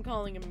I'm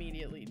calling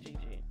immediately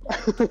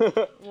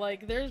GG.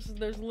 Like, there's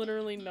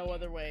literally no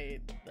other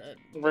way that...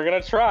 We're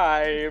gonna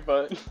try,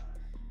 but...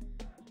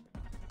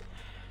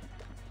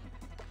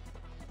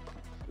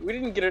 We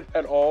didn't get it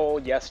at all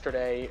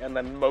yesterday, and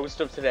then most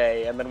of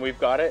today, and then we've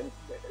got it,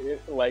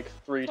 like,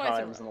 3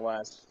 times in the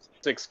last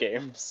 6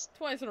 games.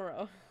 Twice in a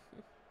row.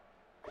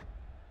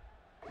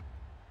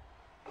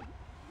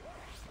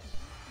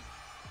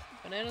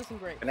 Bananas and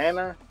grapes.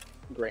 Banana,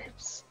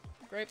 grapes.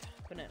 Grape,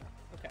 banana.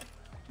 Okay.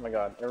 Oh my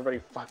god, everybody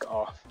fuck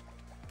off.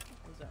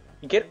 What does that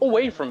mean? Get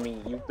away from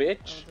me, you bitch!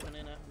 Oh, it's a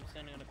banana. I'm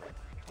standing on a grape.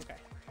 Okay.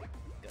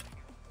 Good.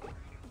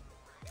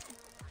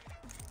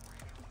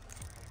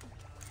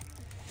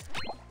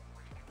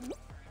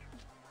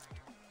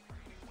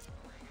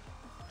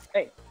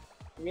 Hey,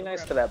 be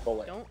nice to that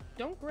bullet.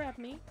 Don't grab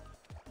me.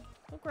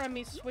 Don't grab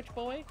me, switch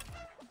boy.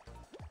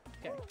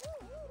 Okay.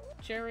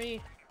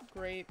 Cherry,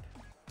 grape.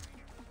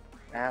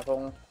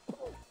 Apple,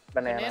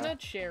 banana. Banana,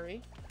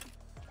 cherry.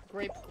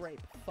 Grape.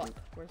 Fuck.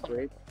 Where's that?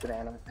 Grape,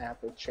 banana,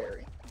 apple,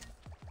 cherry.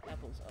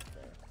 Apple's up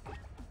there.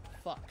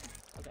 Fuck.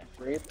 Okay.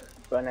 Grape,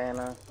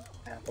 banana,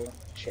 apple,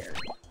 cherry.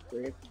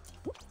 Grape,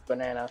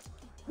 banana,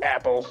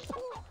 apple.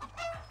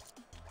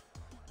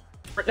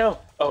 No!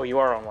 Oh, you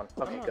are on one.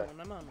 Okay, good.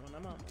 I'm on one.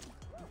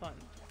 I'm fine.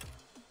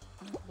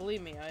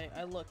 Believe me,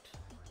 I looked.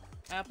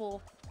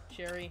 Apple,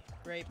 cherry,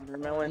 grape,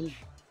 Watermelon.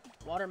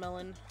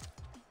 Watermelon.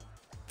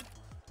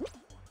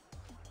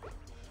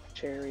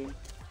 Cherry,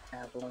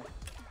 apple,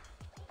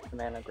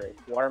 banana, grape.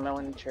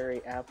 Watermelon,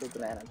 cherry, apple,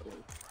 banana, grape.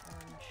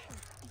 Orange.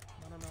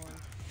 Watermelon.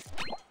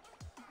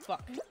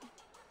 Fuck.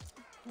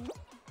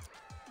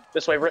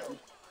 This way, written.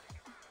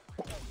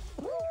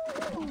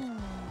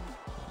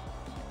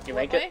 You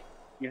make it?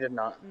 You did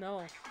not.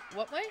 No.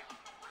 What way?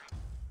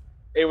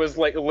 It was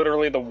like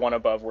literally the one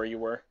above where you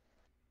were.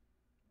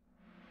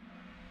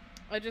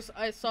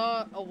 I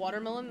saw a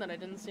watermelon that I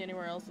didn't see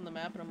anywhere else on the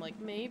map, and I'm like,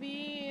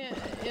 maybe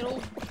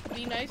it'll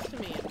be nice to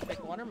me and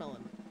pick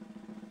watermelon.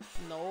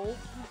 Nope.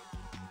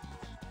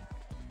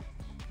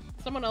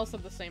 Someone else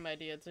had the same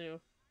idea, too.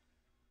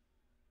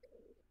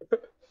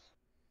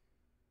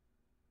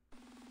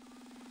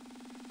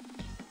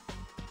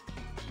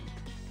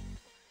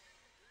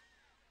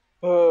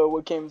 Oh,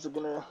 what games are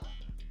gonna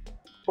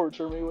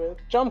torture me with?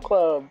 Jump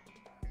Club!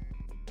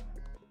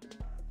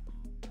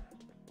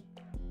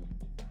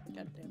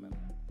 God damn it.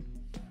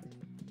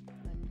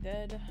 I'm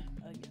dead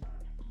again.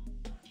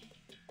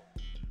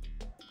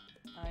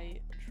 I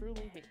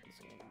truly hate this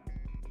game.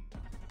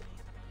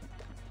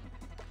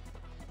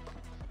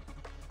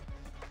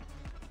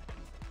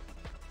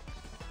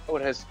 Oh,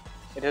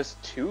 it has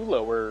 2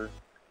 lower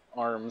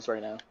arms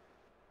right now.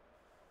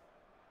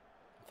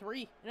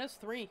 3. It has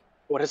 3.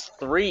 What is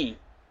 3?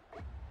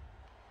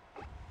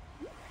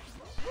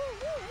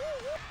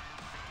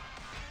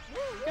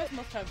 You guys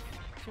must have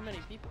too many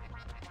people.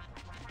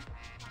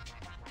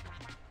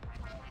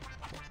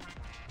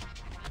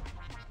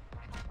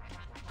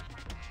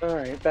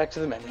 Alright, back to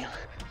the menu. You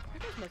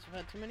guys must have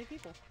had too many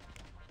people.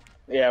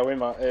 Yeah, we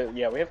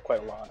have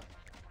quite a lot.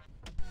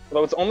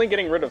 Although it's only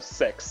getting rid of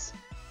 6.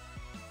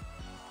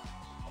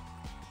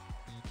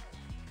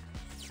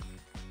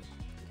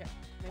 Okay,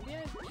 maybe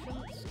I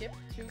shouldn't skip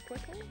too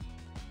quickly?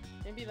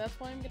 Maybe that's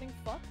why I'm getting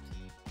fucked?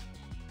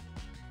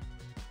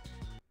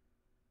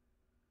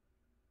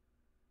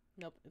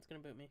 Nope, it's gonna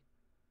boot me.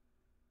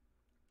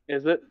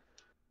 Is it?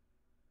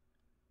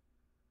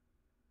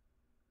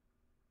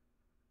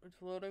 It's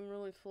loading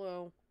really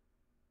slow.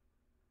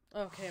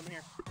 Okay, I'm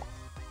here.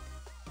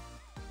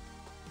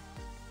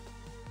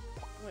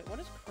 Wait, what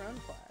is Crown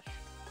Flash?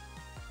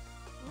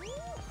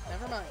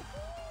 Never mind.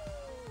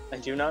 I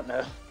do not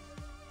know.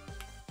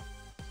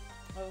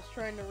 I was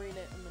trying to read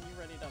it and then you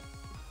read it up.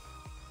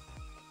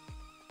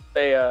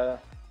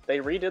 They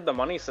redid the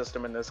money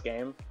system in this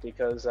game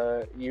because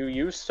you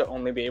used to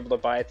only be able to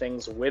buy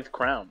things with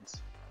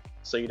crowns.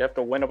 So you'd have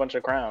to win a bunch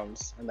of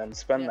crowns and then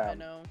spend Yeah, I them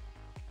know.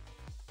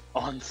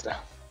 on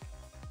stuff.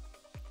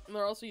 And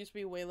there also used to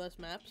be way less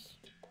maps,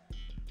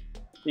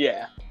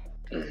 Yeah.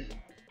 so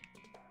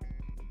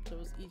it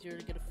was easier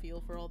to get a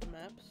feel for all the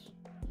maps.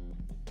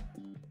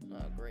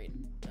 Oh, great.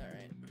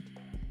 Alright.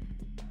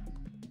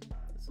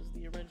 This is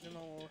the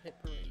original Hit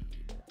Parade.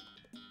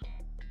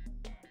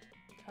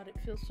 God, it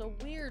feels so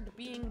weird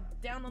being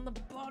down on the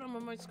bottom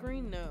of my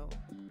screen now.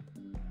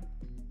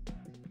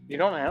 You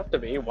don't have to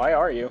be. Why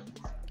are you?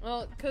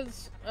 Well,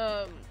 because,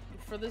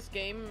 for this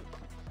game,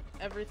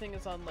 everything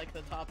is on, like,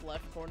 the top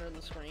left corner of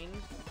the screen.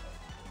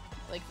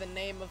 Like, the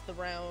name of the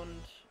round,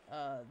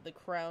 the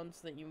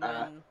crowns that you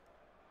win,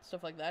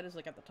 stuff like that is,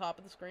 like, at the top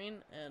of the screen,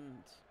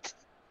 and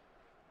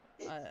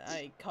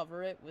I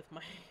cover it with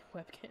my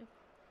webcam.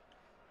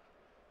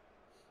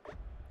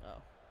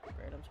 Oh,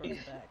 great, I'm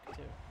towards the back,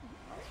 too.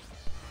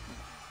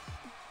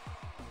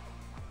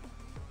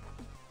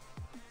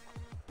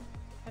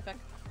 Hi, Feck.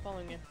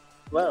 Following you.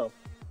 Hello.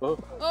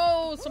 Whoa.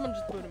 Oh, someone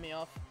just booted me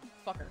off.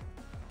 Fucker.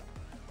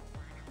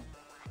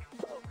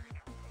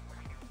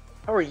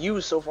 How are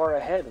you so far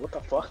ahead? What the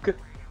fuck?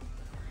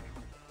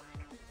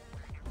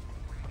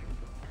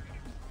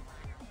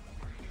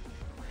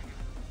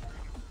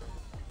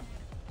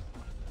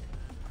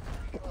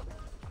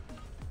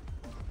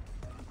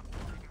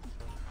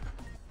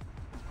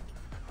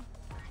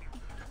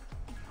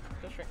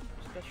 Go straight.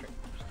 Just go straight.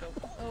 Just go.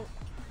 Oh,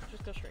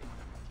 just go straight.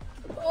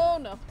 Oh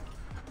no.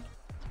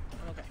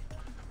 Okay.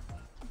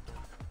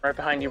 Right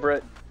behind you,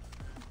 Britt.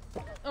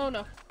 Oh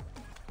no.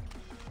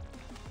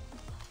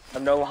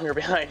 I'm no longer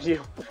behind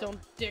you. Don't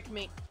dick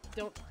me.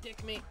 Don't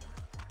dick me.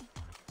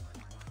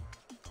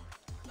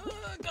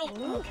 Go.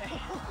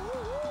 Okay.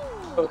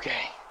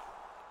 Okay.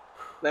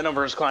 That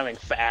number is climbing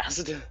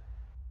fast.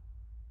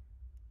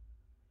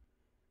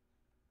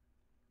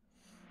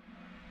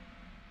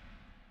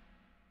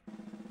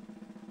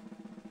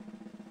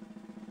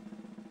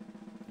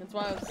 That's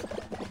why I was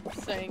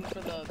saying for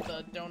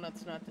the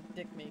donuts not to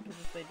dick me, because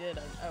if they did,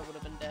 I would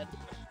have been dead.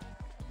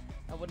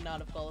 I would not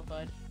have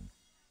qualified.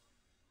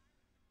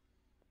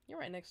 You're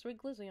right next to a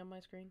glizzy on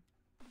my screen.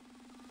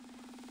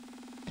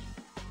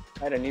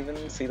 I didn't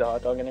even see the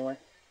hot dog anywhere.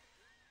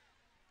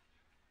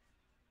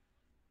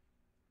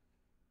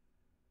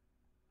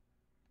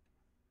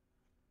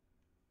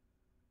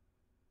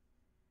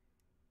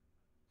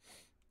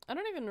 I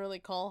don't even really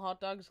call hot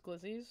dogs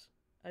glizzies.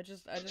 I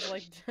just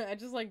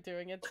like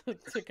doing it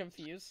to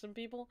confuse some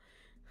people.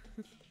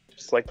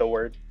 Just like the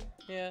word.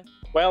 Yeah.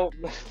 Well,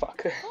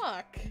 fuck.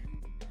 Fuck.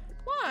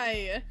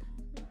 Why?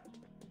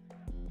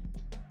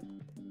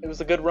 It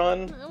was a good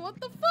run. What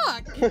the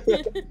fuck?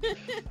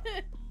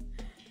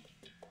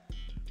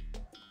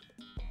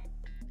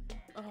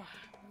 Oh,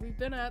 we've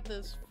been at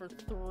this for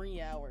 3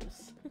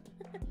 hours.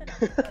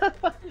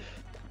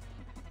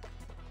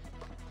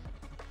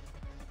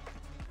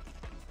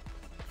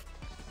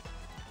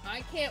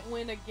 I can't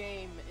win a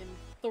game in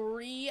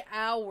 3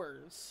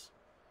 hours.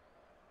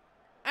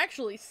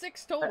 Actually,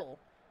 6 total.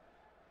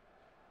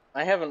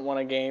 I haven't won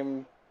a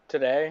game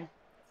today.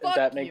 Fuck If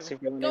that you. makes you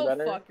feel any Go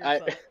better. fuck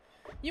yourself.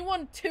 You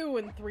won 2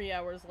 in 3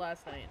 hours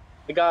last night.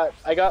 I got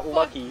Fuck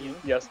lucky you.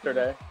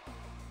 yesterday.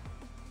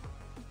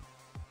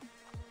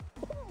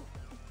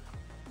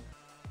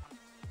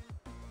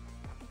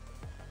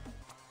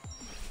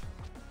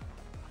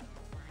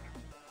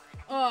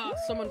 Oh,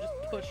 someone just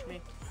pushed me.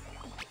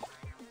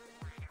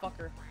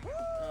 Fucker.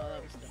 Oh,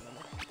 that was dumb of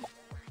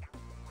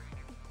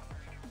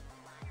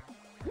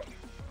me.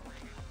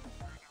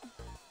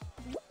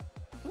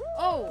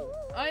 Oh!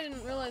 I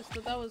didn't realize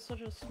that that was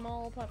such a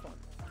small platform.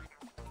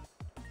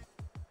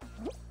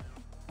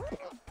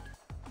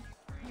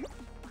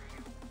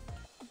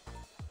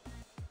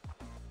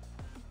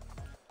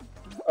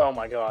 Oh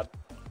my god.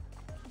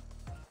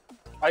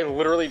 I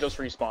literally just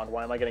respawned.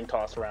 Why am I getting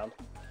tossed around?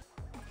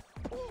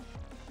 Ooh,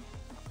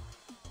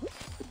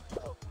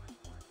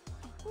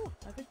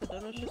 I think the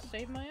donuts just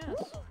saved my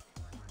ass.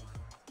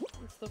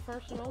 It's the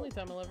first and only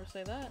time I'll ever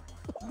say that.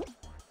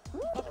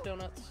 Fuck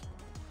donuts.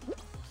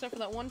 Except for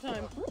that one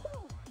time.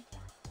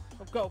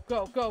 Oh, go,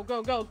 go, go,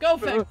 go, go, go,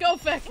 Feck! Go,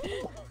 Feck!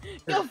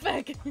 Go,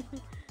 Feck!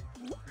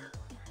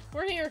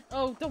 We're here!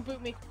 Oh, don't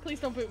boot me.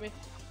 Please don't boot me.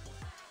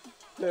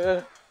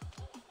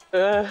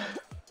 Uh,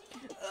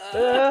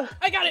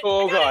 I got it!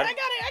 Oh god. I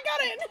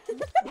got it!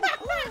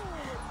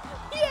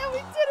 Yeah,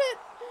 we did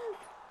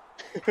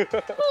it!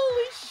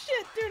 Holy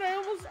shit, dude,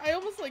 I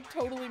almost like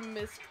totally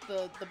missed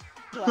the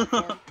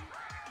platform.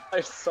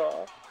 I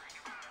saw.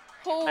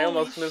 Holy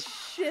almost missed-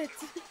 shit.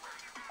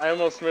 I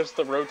almost missed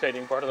the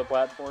rotating part of the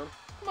platform.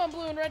 Come on,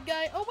 blue and red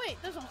guy. Oh wait,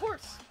 there's a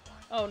horse.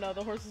 Oh no,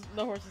 the horse is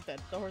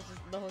dead. The horse is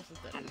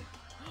dead.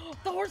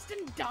 The horse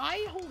didn't die?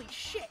 Holy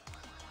shit.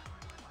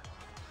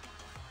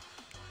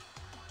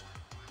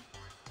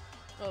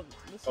 Oh,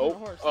 this isn't a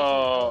horse. This is an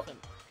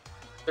elephant.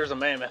 There's a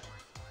mammoth.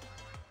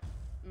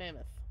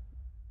 Mammoth.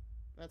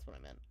 That's what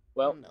I meant.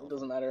 Well, An it elephant.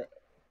 doesn't matter.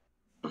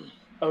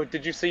 Oh,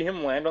 did you see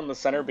him land on the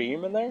center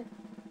beam in there?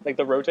 Like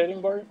the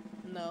rotating part?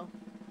 No.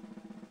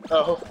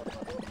 Oh.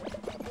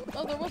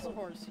 Oh, there was a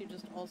horse. He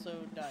just also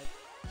died.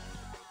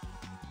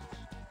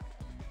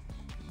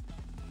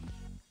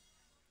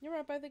 You're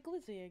right by the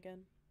glizzy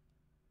again.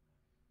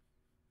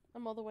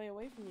 I'm all the way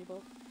away from you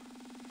both.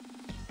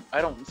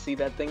 I don't see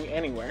that thing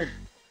anywhere.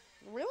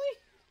 Really?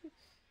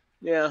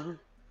 Yeah.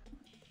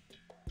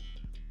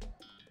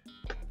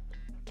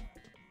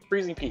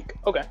 Freezing Peak.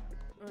 Okay.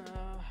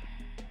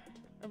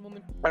 I've only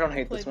I don't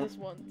hate played this one. this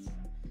once.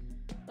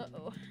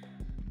 Uh-oh.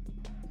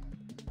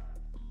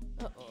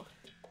 Uh-oh.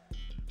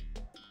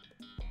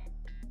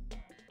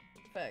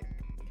 In fact,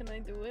 can I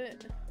do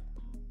it?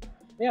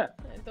 Yeah,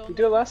 I don't you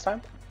did it last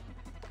time.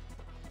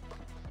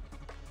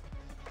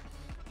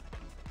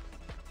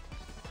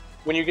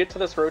 When you get to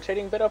this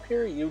rotating bit up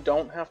here, you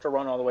don't have to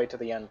run all the way to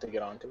the end to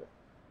get onto it.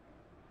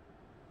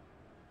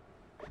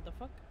 What the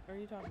fuck are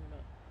you talking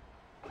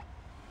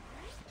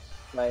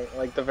about?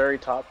 Like the very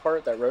top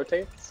part that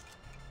rotates.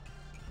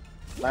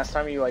 Last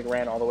time you like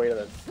ran all the way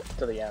to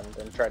the end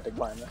and tried to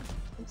climb it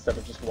instead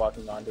of just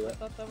walking onto I it.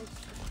 thought that was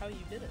how you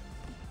did it.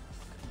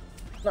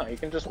 No, you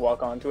can just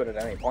walk onto it at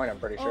any point, I'm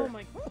pretty sure. Oh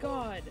my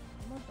god!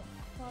 What the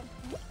fuck?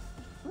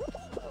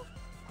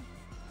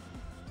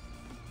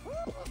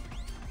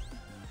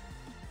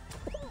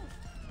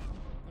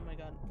 Oh my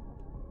god.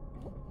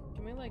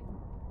 Can we, like,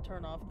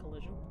 turn off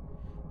collision?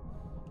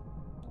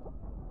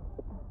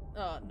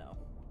 Oh, no.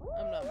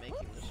 I'm not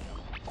making this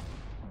jump.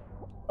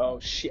 Oh,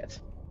 shit.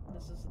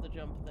 This is the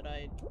jump that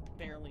I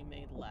barely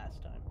made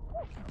last time.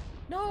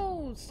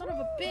 No! Son of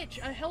a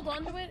bitch! I held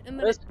onto it, and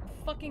then it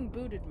fucking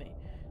booted me.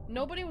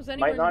 Nobody was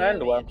anywhere Might not near end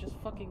me, well. it just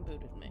fucking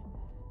booted me.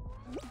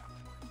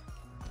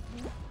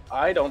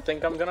 I don't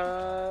think I'm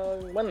gonna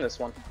win this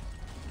one.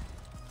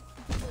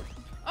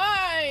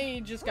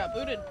 I just got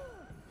booted.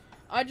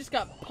 I just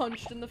got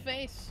punched in the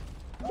face.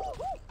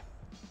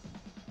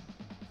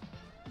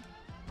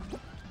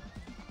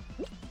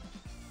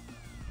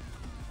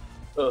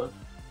 Ugh.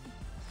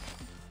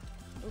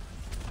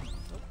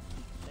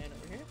 Stand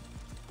over here.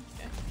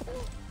 Okay.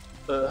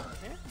 Ugh.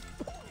 Here.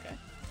 Okay.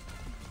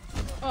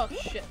 Oh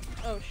shit.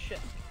 Oh shit.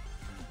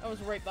 I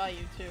was right by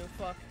you too.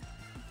 Fuck.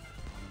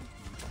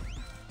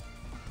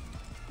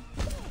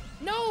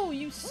 No,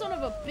 you son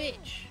of a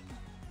bitch.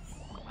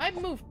 I've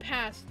moved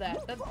past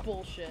that. That's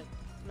bullshit.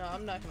 No,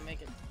 I'm not gonna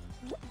make it.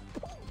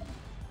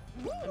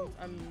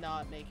 I'm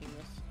not making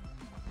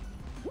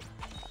this.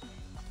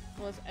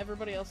 Unless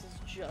everybody else is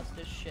just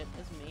as shit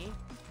as me,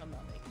 I'm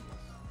not making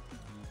this.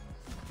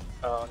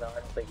 Oh no, I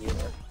don't think you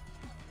were.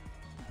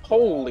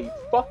 Holy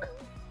fuck!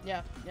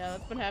 Yeah,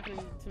 that's been happening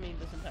to me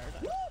this entire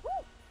time.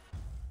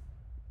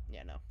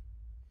 Yeah, no.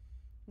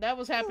 That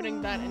was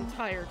happening that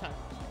entire time.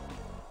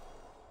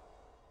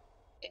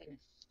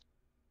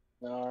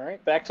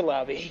 Alright, back to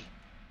lobby.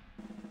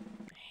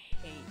 I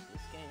hate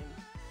this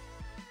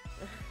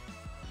game.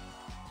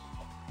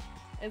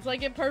 It's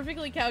like it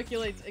perfectly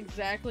calculates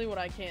exactly what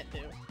I can't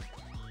do.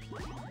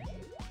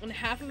 And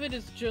half of it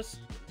is just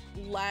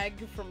lag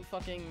from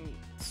fucking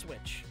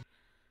Switch.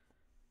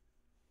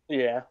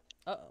 Yeah.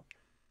 Uh-oh.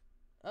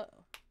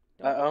 Uh-oh.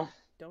 Uh-oh.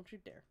 Don't you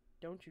dare.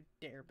 Don't you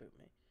dare boot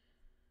me.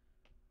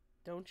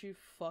 Don't you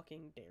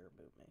fucking dare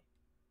boot me.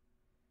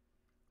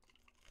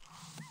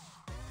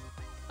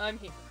 I'm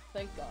here.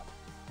 Thank God.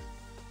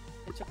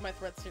 It took my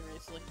threat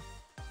seriously.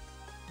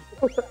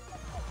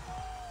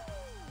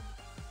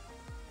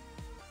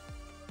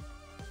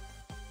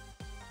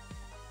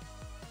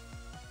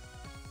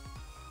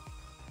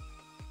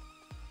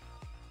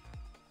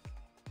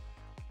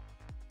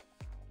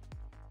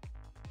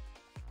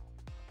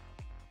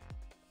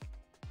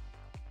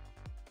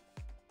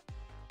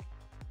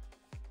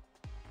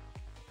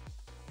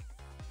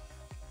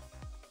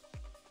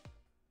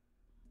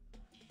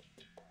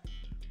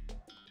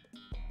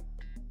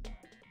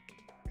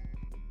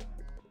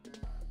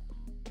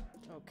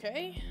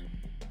 Okay.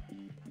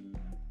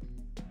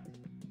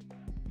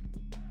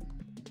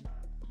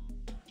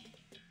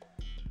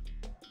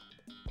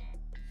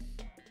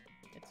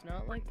 It's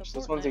not like the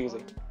This one's Fortnite easy.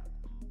 one.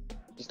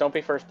 Just don't be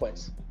first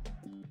place.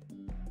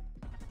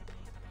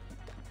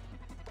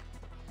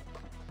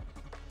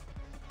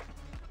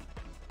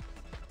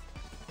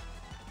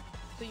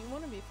 So you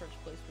want to be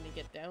first place when you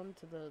get down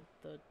to the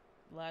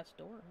last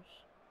doors.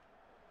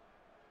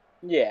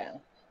 Yeah.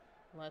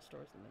 Last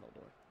door is the middle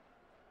door.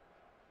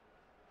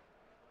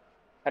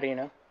 How do you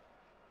know?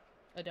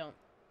 I don't.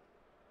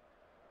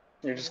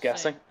 You're just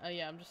guessing?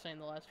 Yeah, I'm just saying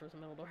the last door is the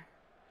middle door.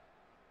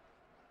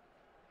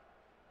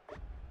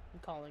 I'm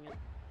calling it.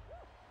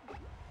 I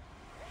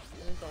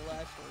think the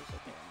last door is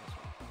okay on this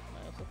one. And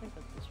I also think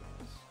that this one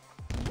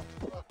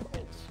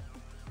is.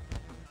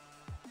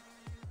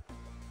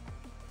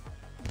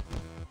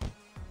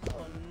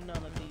 Oh,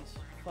 none of these.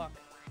 Fuck.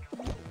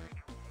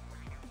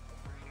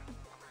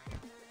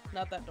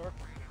 Not that door.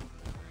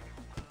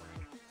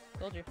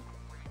 Told you.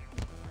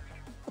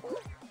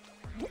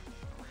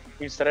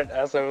 You said it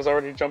as I was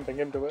already jumping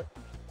into it.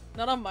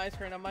 Not on my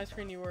screen. On my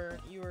screen, you were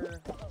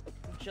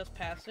just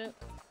past it,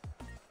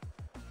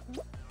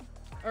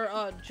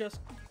 or just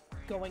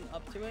going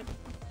up to it.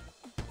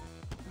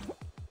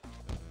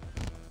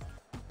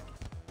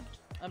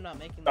 I'm not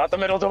making. Not the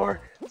middle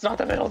door. It's not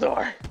the middle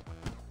door.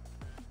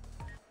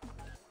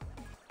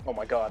 Oh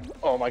my god.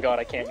 Oh my god.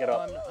 I can't get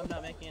up. I'm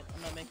not making it.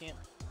 I'm not making it.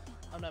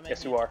 I'm not making it.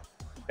 Yes, you are.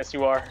 Yes,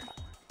 you are.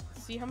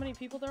 See how many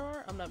people there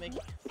are? I'm not making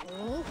it.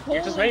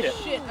 You just made it.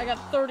 Shit! I got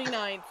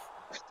 39th.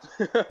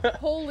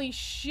 Holy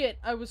shit!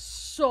 I was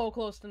so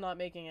close to not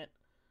making it.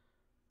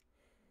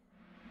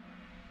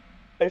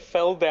 I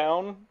fell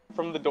down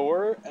from the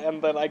door,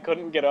 and then I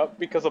couldn't get up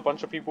because a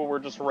bunch of people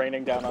were just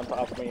raining down on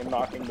top of me and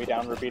knocking me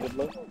down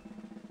repeatedly.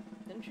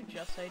 Didn't you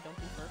just say don't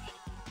be first?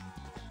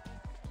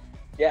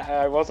 Yeah,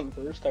 I wasn't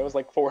first. I was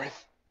like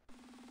fourth.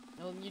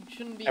 Well, you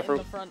shouldn't be in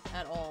the front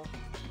at all.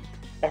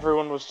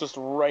 Everyone was just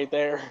right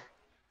there.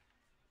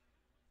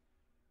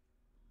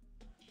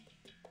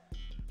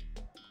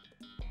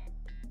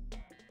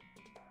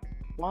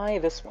 Why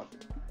this one?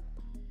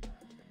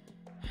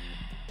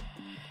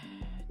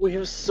 We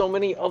have so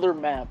many other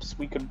maps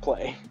we could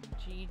play.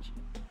 GG.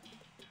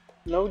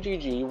 No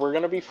GG, we're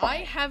gonna be fine. I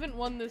haven't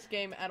won this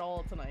game at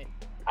all tonight.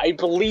 I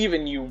believe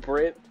in you,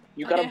 Britt.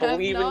 You gotta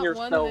believe in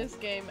yourself. I have not won this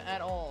game at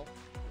all.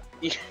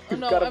 You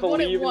no, gotta I've won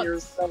it believe in once.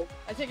 yourself.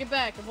 I take it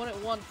back, I've won it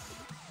once.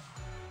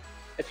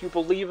 If you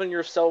believe in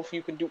yourself,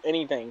 you can do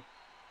anything.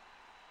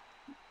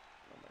 Oh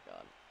my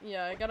god.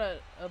 Yeah, I got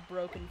a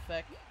broken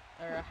feck,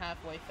 or a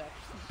halfway feck,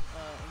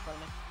 in front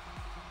of me.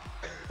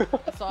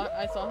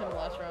 I saw him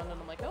last round,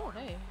 and I'm like, oh,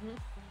 hey.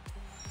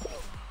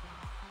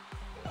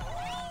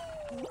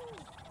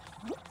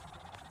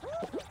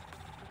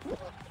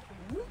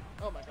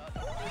 Oh my god,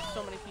 there's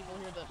so many people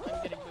here that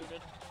I'm getting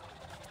booted.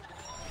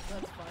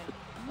 That's fine.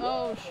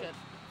 Oh shit.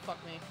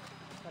 Fuck me.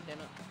 God damn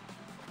it.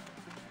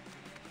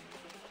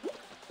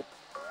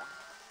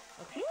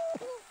 Okay.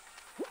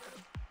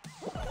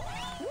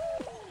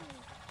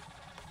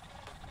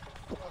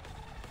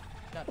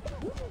 Got it.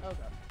 Oh god.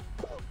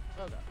 Oh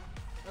god.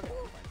 Okay,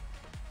 fine.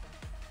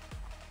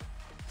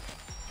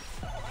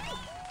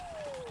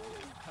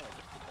 How do I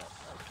just do that?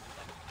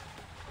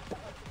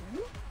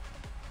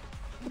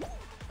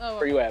 Oh, okay.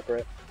 Where you at,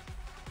 Britt?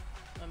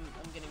 I'm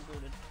getting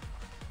booted.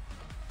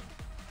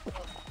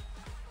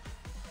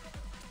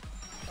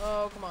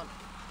 Oh, come on.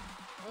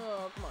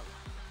 Oh, come on.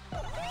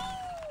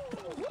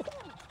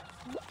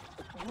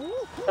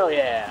 Oh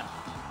yeah.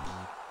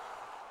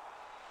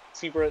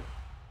 See, Britt,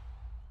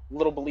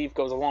 little belief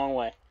goes a long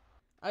way.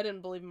 I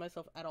didn't believe in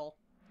myself at all.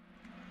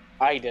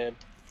 I did.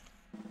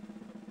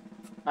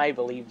 I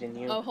believed in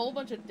you. A whole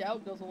bunch of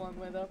doubt goes a long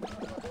way, though.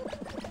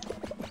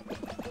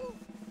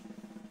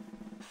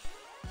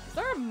 Is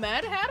there a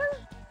Mad Hatter?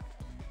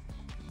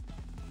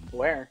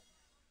 Where?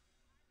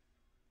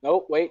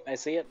 Oh, wait, I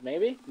see it.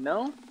 Maybe?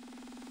 No?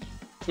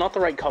 It's not the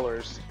right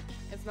colors.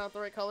 It's not the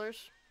right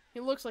colors. He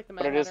looks like the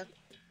Mad But Hatter.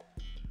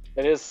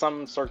 It is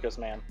some circus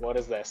man. What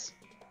is this?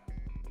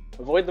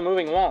 Avoid the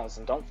moving walls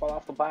and don't fall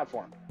off the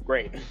platform.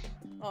 Great.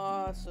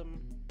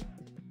 Awesome.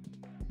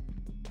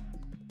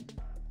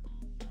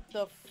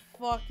 The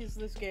fuck is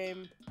this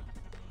game?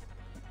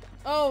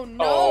 Oh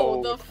no!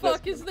 Oh, the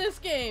fuck is this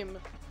game?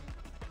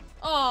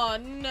 Oh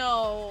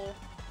no!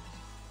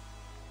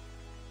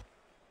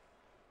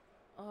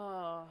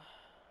 Oh.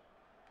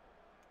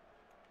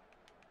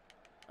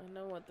 I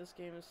know what this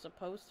game is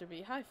supposed to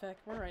be. Hi, Feck.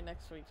 We're right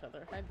next to each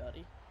other. Hi,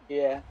 buddy.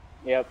 Yeah.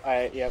 Yep,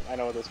 I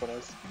know what this one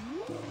is.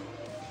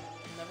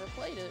 Never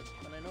played it,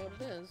 but I know what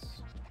it is.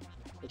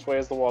 Which way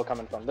is the wall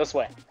coming from? This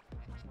way.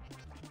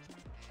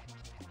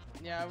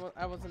 Yeah,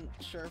 I wasn't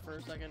sure for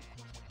a second.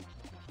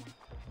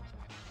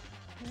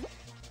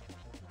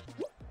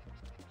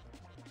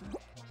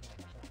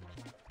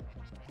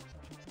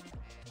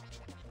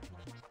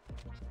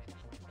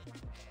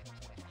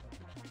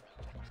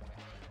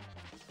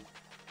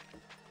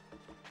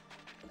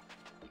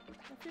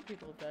 A few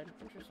people have died.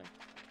 Interesting.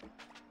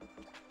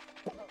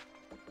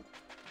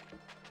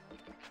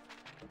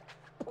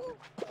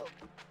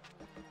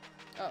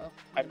 Uh-oh.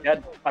 I'm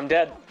dead. I'm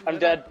dead. I'm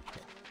dead.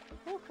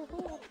 Being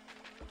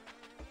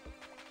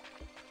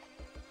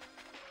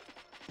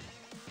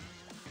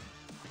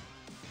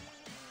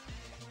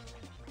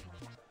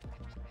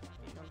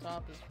on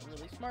top is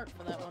really smart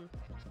for that one.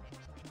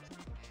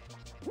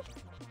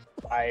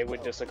 I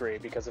would disagree,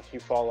 because if you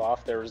fall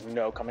off, there is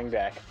no coming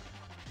back.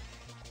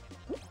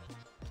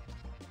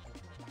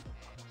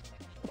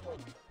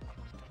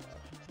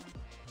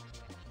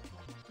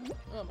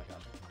 Oh my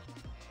god.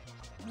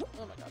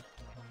 Oh my god.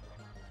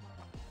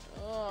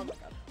 Oh my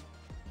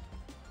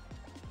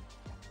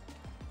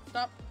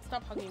god.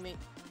 Stop hugging me.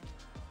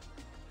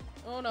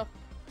 Oh no.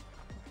 So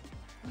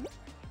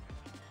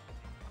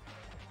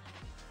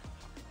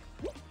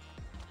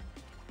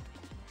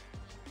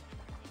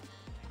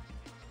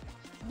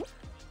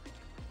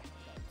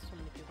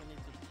many people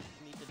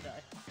need to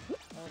die.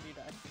 All of you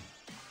die.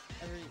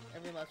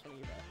 Every last one of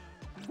you die.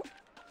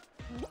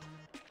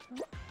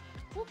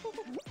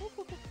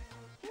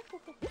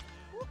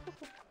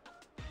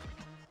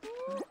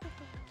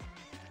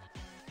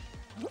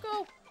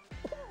 Go!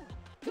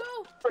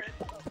 Go!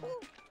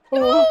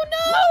 No!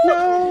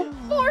 No!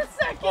 4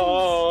 seconds!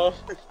 Oh,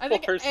 I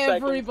think 4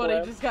 seconds everybody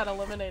left. just got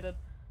eliminated.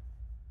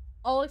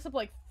 All except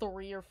like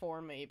 3 or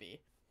 4 maybe.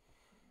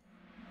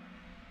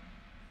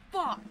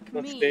 Fuck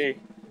Let's me. see.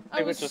 I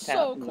what was just so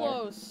happened there.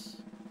 close.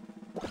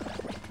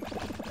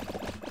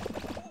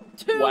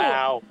 2!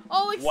 Wow.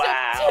 All except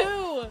Wow. 2!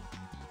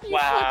 Are you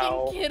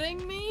Wow. fucking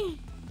kidding me?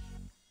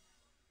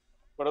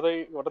 What are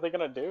they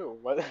gonna do?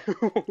 What?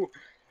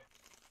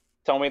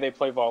 Tell me they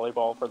play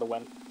volleyball for the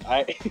win.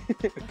 That'd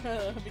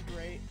be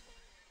great.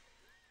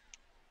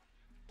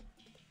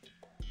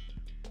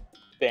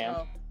 Damn.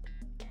 Oh.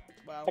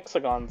 Wow.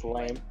 Hexagon's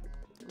lame.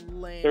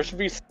 Lame. There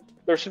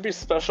should be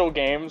special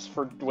games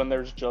for when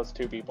there's just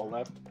 2 people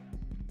left.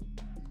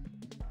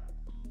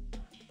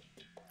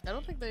 I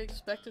don't think they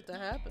expect it to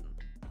happen.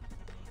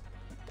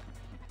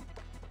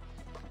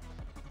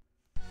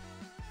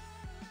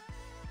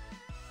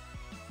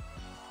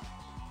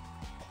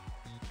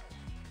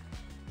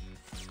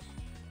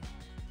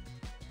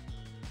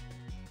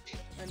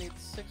 I need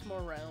 6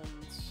 more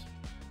rounds.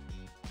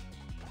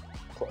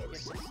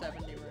 Close. Get to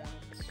 70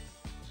 rounds.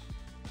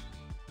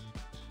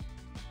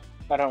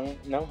 I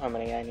don't know how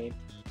many I need.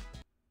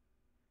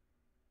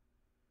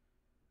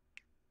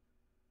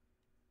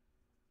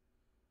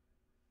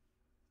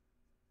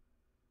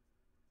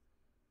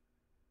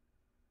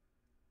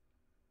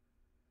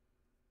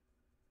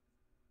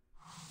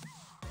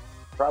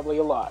 Probably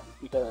a lot,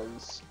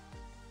 because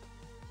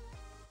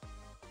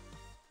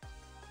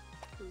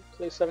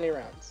play 70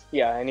 rounds.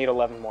 Yeah, I need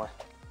 11 more.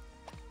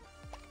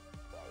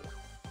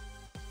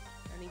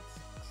 I need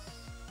 6.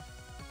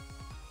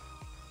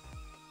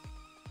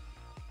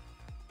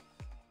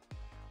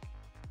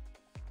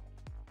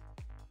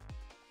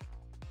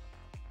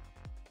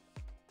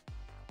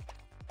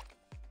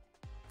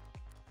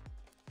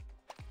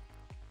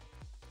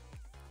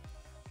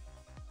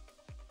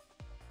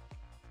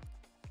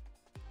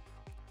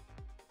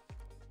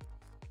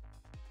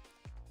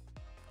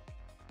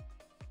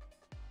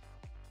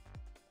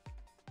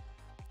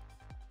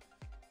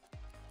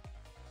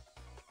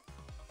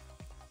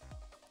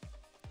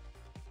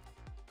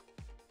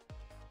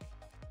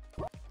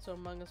 So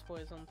Among Us Boy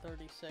is on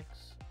 36,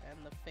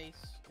 and the face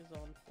is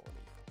on 40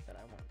 that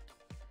I want.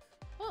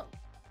 Oh!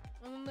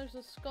 And then there's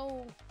a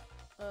skull,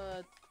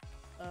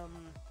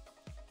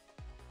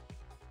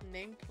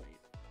 nameplate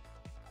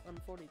on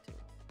 42.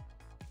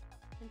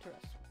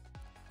 Interesting.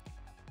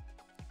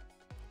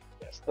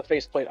 Yes, the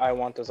faceplate I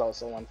want is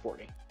also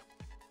 140.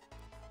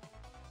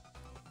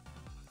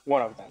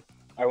 One of them.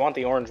 I want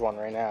the orange one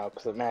right now,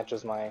 because it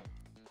matches my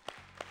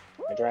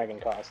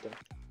dragon costume.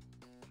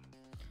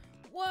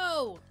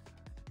 Whoa!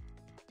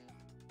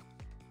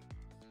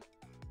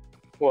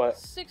 What?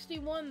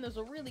 61, there's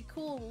a really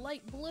cool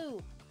light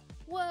blue.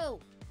 Whoa!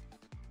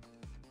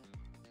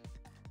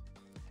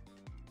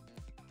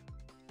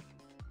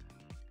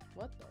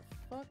 What the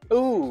fuck is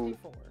Ooh.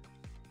 64?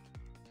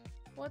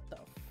 What the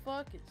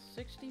fuck is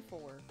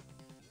 64?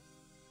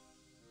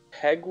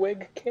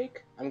 Pegwig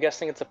cake? I'm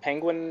guessing it's a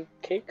penguin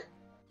cake?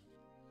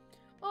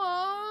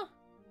 Aww!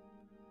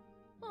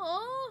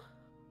 Aww!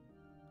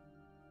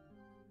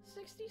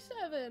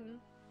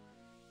 67!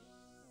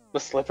 The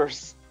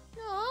slippers.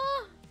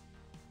 Aww!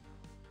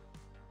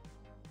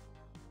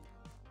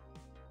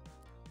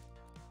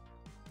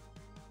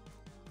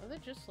 Are they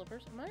just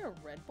slippers? Am I a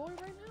red boy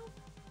right now?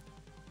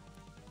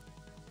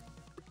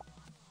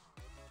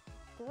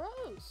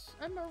 Gross!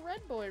 I'm a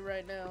red boy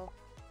right now.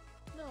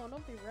 No,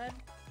 don't be red.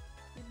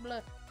 Be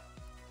bleh.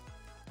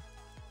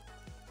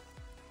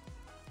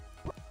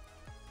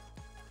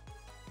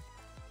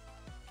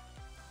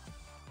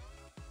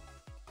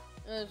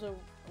 There's a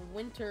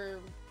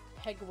winter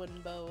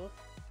penguin bow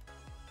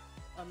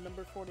on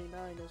number 49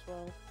 as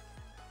well.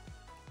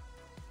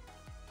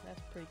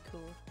 That's pretty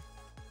cool.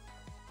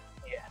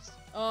 Yes.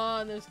 Oh,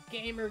 and there's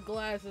gamer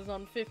glasses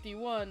on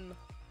 51.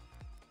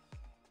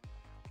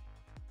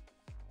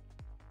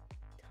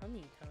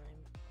 Tummy time.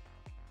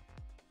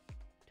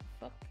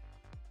 Fuck.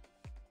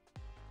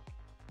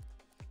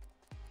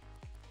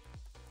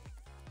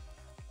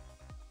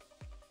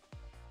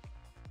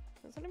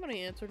 Has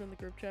anybody answered in the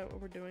group chat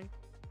what we're doing?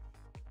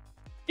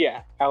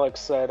 Yeah, Alex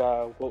said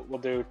we'll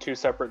do 2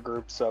 separate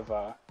groups of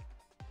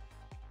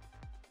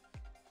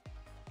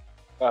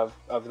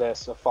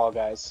Fall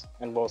Guys,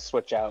 and we'll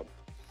switch out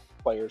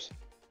players.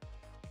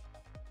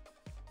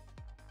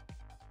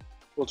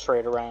 We'll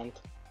trade around.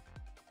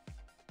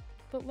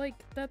 But like,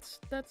 that's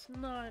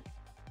not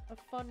a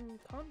fun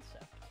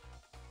concept.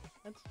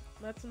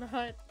 That's not.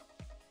 Yeah,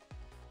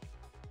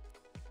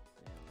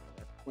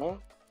 whatever.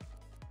 Well,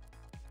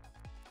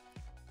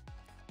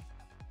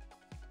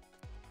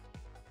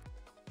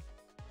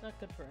 Not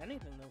good for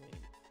anything that we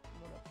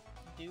want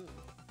to do.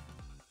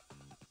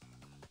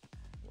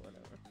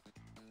 Whatever.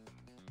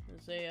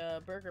 There's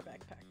a burger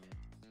backpack.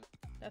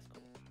 That's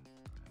cool.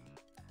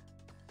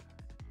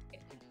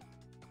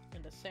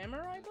 And a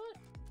samurai butt?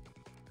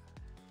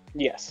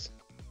 yes.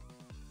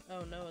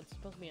 Oh no, it's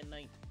supposed to be a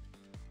knight.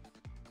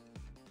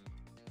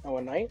 Oh,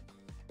 a knight?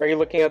 Are you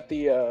looking at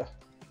the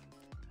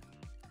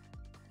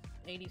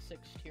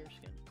 86 tier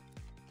skin.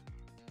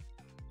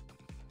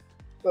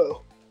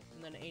 Oh.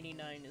 And then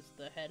 89 is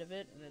the head of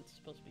it, and it's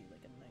supposed to be like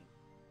a knight.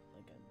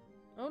 Like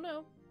a... Oh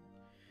no.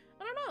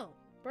 I don't know.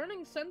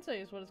 Burning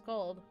Sensei is what it's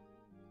called.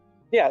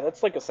 Yeah,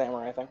 that's like a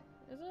samurai thing.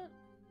 Is it?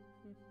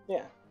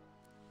 Yeah.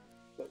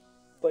 But,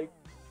 like...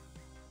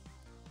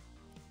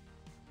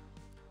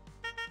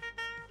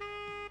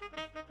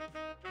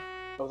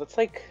 Oh, that's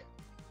like...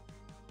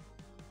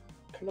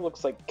 Kind of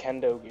looks like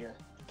kendo gear.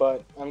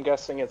 But I'm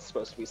guessing it's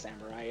supposed to be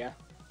samurai, yeah.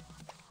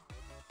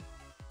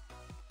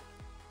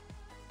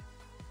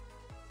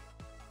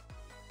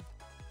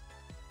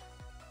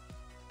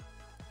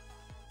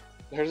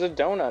 There's a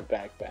donut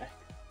backpack.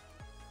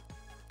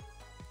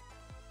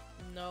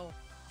 No.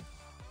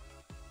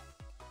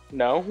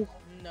 No?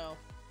 No.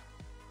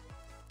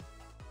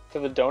 To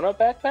the donut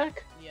backpack?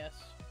 Yes.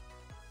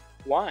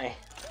 Why?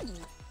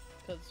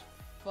 Because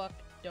fuck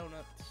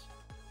donuts.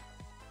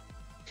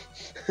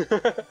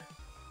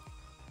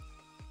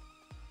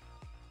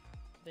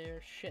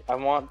 They're shit. I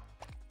want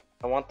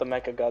the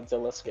Mecha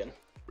Godzilla skin.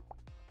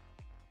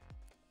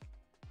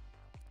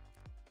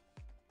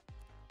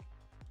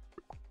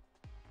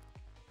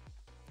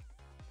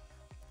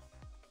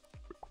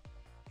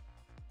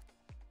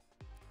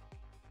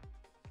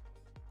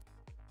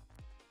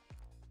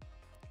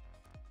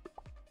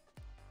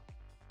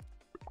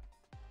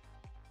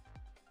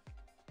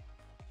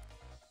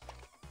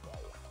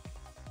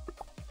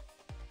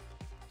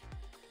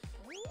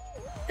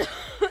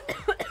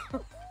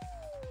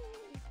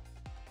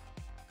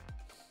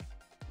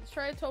 Let's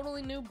try a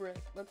totally new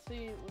brick. Let's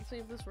see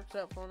if this works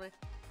out for me.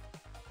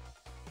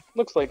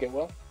 Looks like it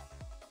will.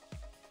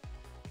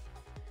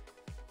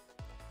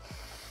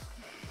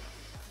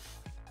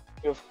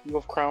 You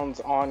have crowns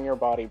on your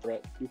body,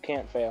 Britt. You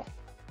can't fail.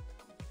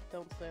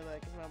 Don't say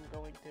that, because I'm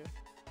going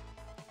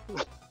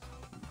to.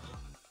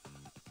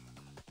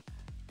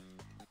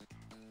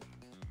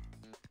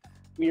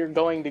 We are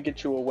going to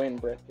get you a win,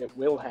 Britt. It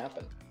will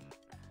happen.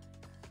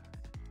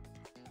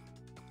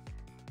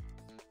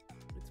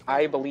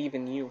 I believe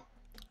in you.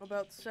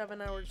 About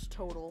 7 hours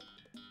total.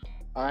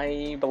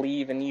 I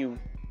believe in you.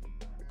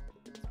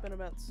 It's been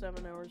about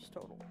 7 hours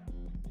total.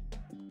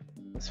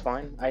 It's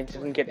fine. I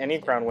didn't get any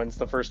crown wins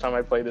the first time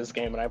I played this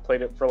game, and I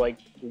played it for like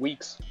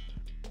weeks.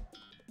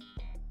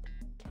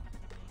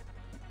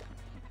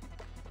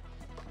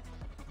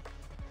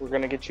 We're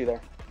gonna get you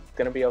there. It's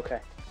gonna be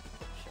okay.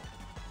 Bullshit.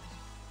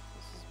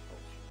 This is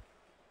bullshit.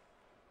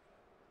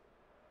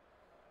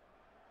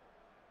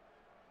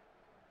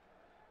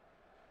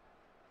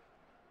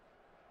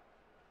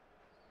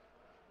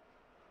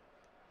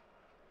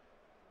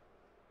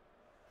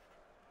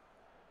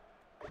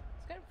 This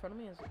guy in front of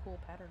me has a cool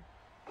pattern.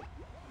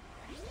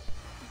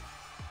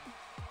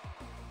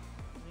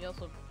 He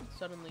also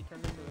suddenly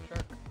turned into a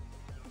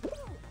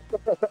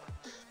shark.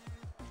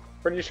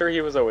 Pretty sure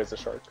he was always a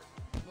shark.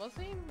 Was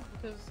he?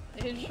 Because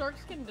his shark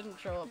skin didn't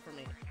show up for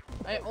me.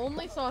 I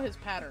only saw his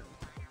pattern.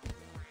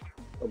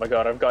 Oh my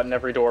god, I've gotten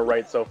every door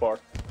right so far.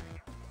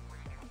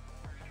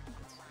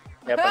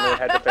 Yep, I knew I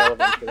had to fail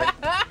eventually.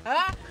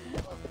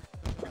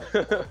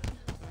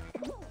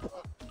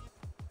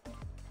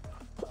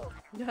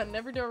 Yeah,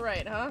 never do it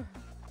right, huh?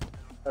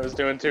 I was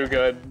doing too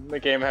good. The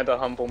game had to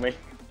humble me.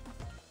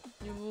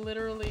 You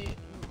literally...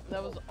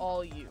 That was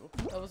all you.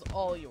 That was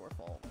all your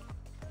fault.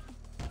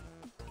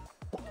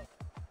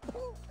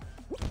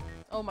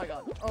 Oh my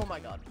god. Oh my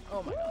god.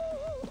 Oh my god.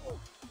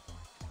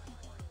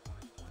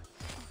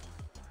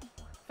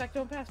 Feck,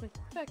 don't pass me.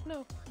 Feck,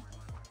 no.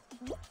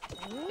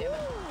 Damn it.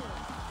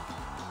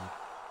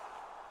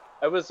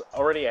 I was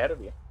already ahead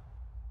of you.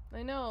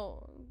 I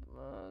know.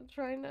 I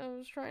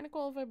was trying to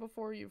qualify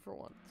before you for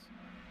once.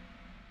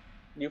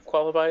 You've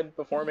qualified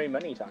before me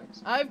many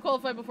times. I've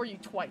qualified before you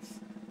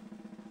twice.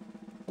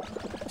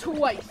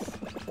 Twice.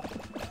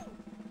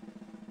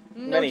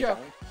 No Many joke.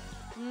 times.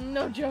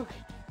 No joke.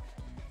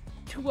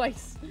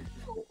 Twice.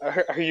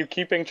 Are you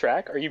keeping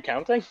track? Are you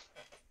counting?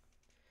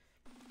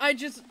 I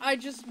just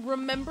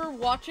remember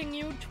watching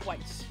you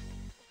twice.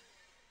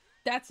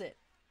 That's it.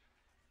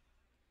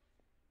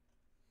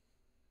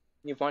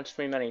 You've watched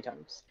me many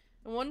times.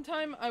 One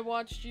time I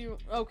watched you,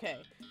 okay,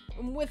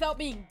 without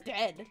being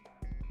dead.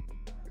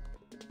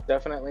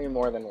 Definitely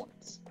more than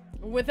once.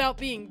 Without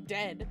being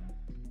dead.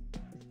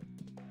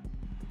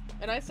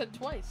 And I said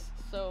twice,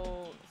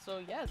 so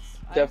yes.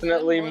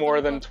 Definitely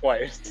more than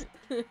twice.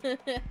 This is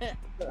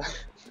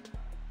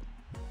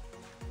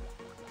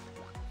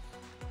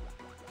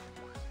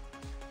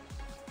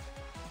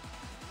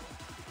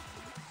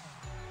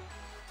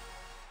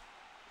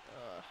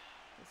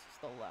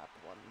the lap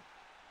one.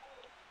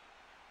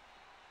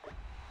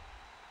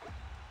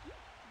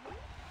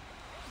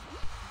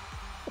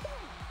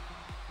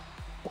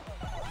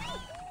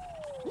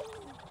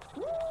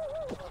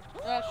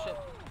 Ah, shit.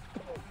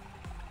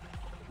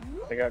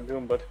 I got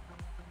Goomba'd.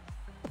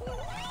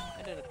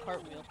 I did a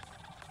cartwheel.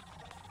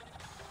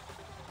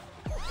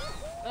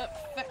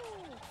 Feck.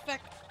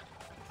 Feck.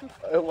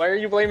 Why are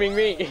you blaming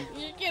me?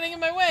 You're getting in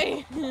my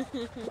way!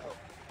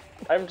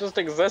 I'm just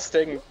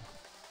existing.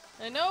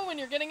 I know when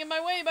you're getting in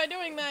my way by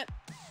doing that!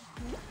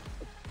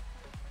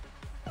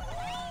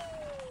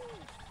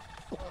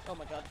 Oh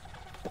my god.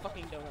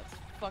 Fucking donuts.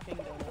 Fucking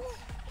donuts.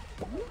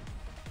 Are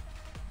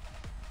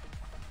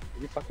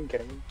you fucking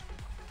kidding me?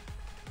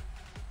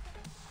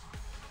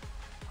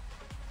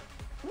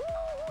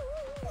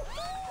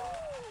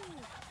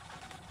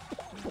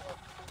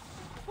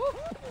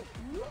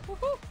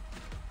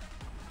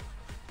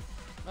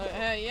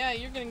 Yeah,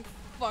 you're getting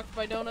fucked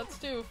by donuts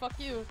too. Fuck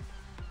you.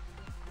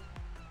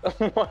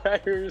 Why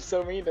are you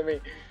so mean to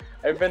me?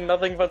 I've been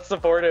nothing but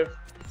supportive.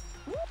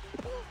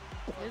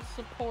 Your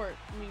support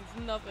means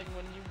nothing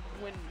when you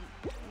win.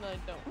 No, I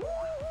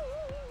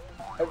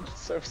don't. I'm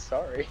so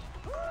sorry.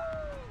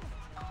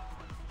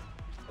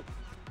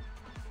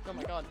 Oh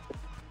my god.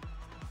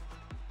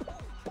 I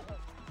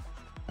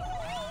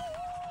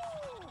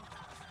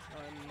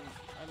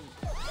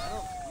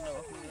don't know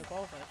if I'm gonna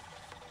qualify.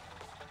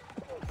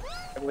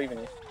 I believe in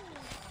you.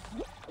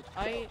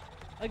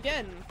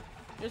 Again,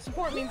 your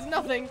support means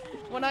nothing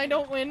when I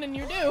don't win and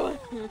you do.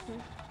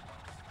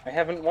 I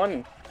haven't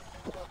won.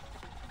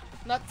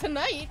 Not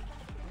tonight.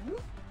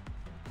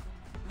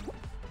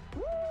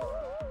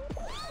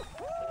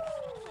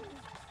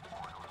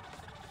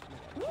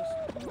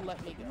 Just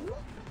let me go.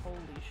 Holy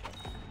shit.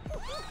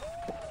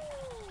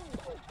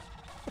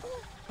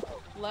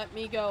 Let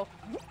me go.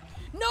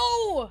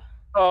 No!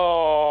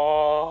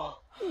 Oh,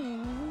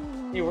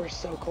 you were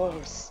so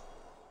close.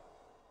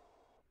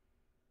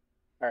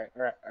 Alright,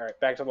 alright, alright,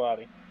 back to the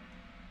lobby.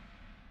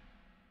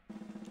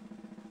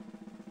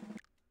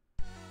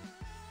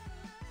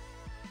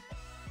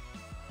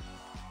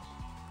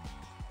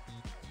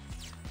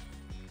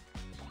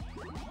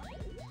 You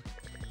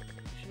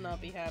should not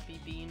be happy,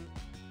 Bean.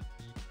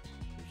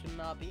 You should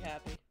not be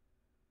happy.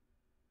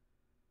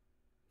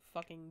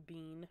 Fucking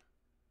Bean.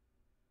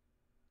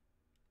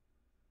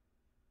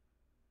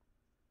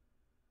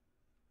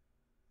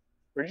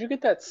 Where'd you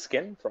get that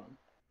skin from?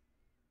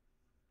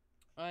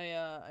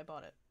 I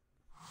bought it.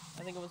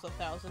 I think it was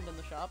 1,000 in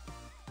the shop.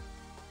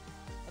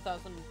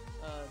 1,000,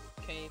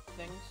 K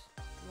things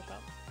in the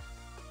shop.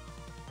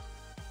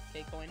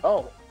 K coin.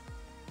 Oh.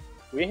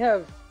 We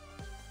have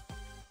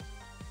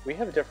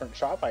different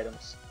shop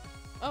items.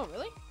 Oh,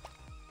 really?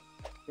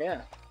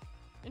 Yeah.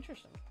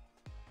 Interesting.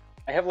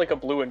 I have like a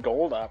blue and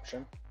gold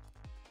option.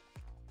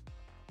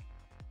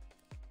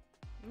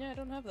 Yeah, I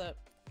don't have that.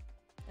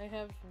 I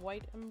have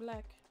white and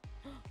black.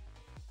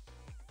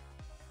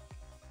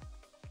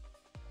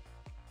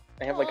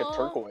 I have like a Aw.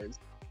 turquoise.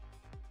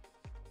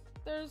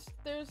 There's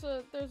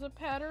a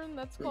pattern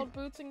that's called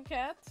boots and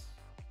cats.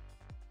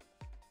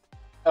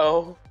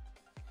 Oh.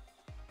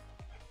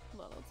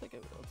 Hold on, I'll take a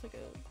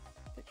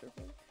picture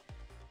of it.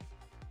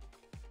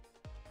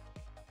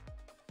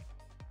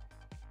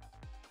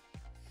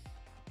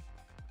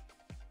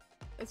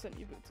 I sent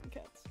you boots and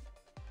cats.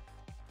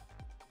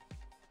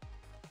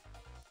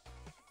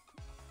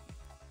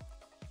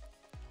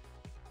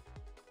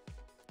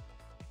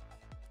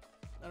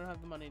 I don't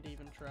have the money to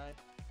even try.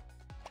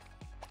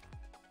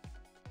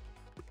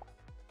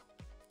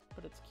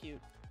 But it's cute.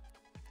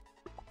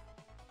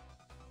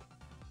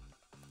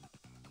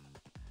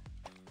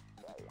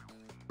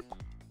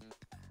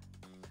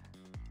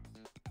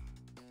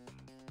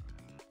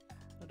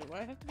 Oh, do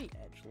I have to be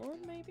edgelord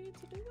maybe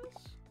to do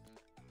this?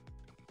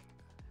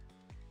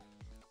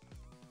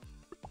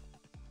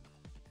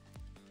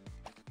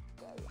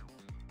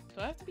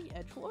 Do I have to be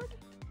edgelord?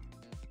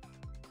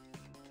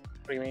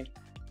 What do you mean?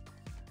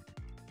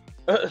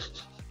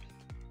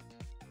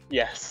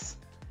 Yes.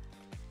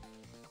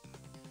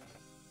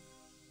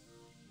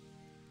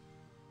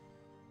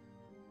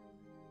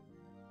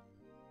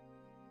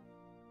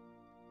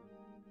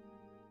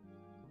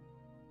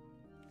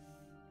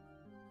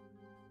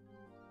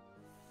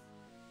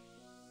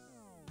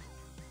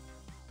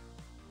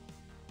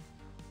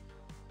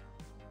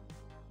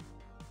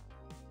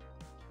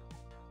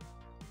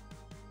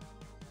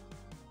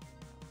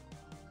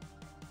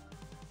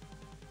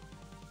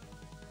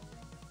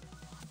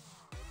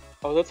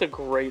 Oh, that's a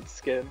great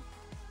skin.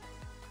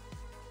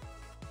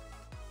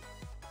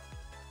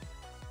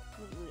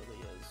 It really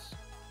is.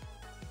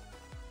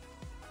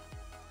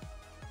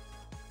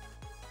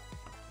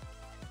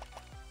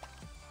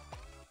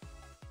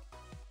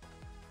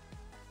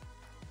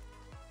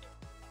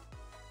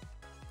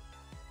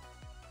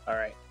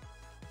 Alright.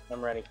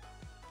 I'm ready.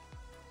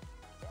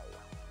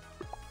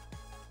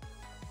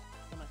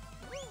 Come on.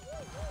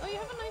 Oh, you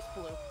have a nice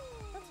blue.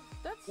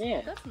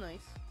 Yeah. That's nice.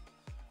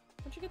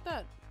 Where'd you get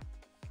that?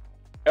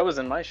 That was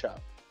in my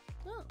shop.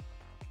 Oh.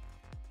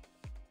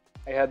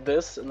 I had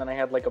this, and then I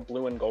had like a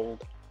blue and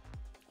gold.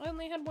 I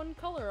only had one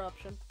color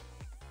option.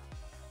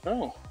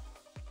 Oh.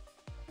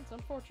 It's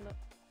unfortunate.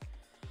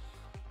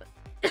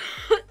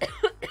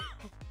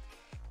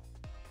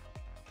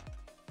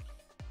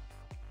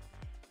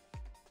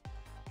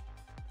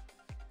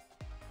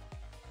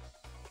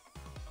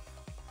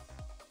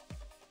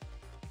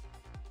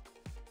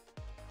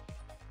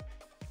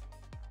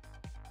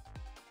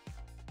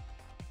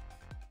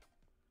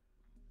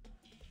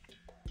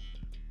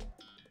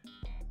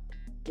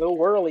 Little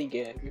whirly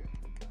gig.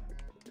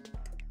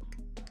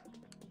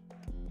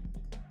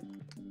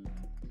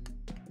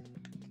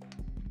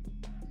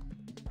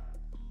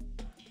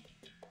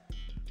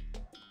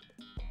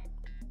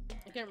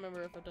 I can't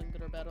remember if I've done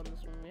good or bad on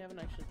this one. We haven't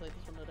actually played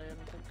this one today, I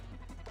don't think.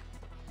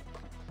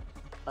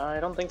 I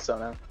don't think so,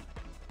 no.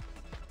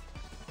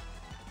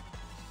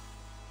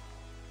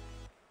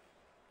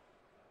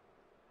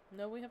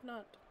 No, we have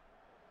not.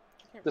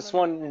 I can't This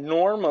remember. one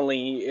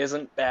normally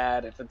isn't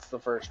bad if it's the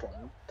first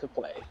one to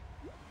play.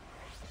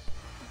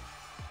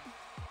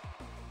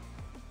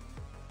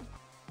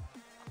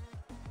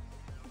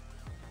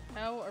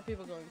 How are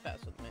people going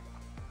fast with me?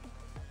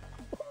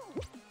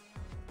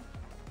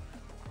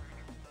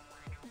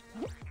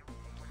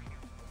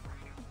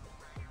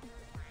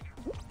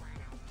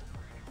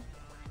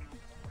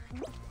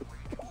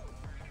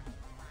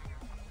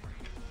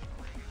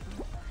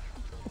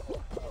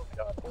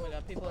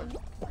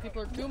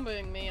 People are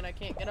Goombaing me and I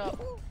can't get up.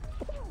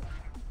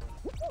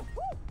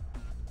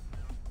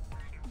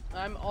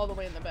 I'm all the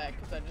way in the back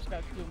because I just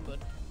got Goomba'd.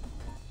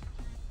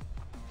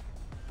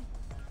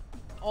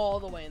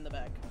 All the way in the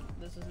back.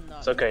 This is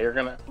nuts. It's okay, you're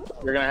gonna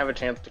have a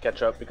chance to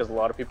catch up because a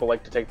lot of people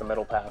like to take the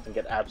middle path and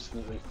get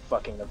absolutely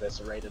fucking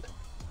eviscerated.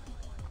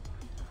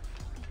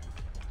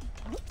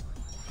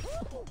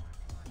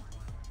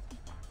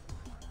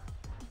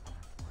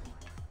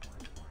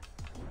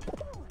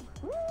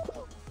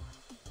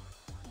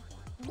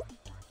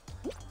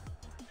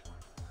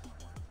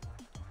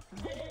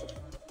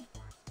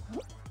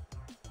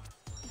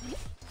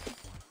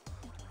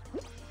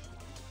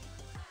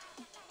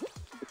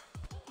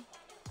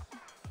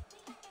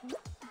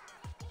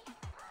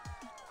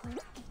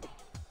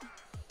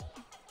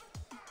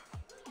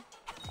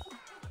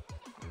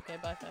 Okay,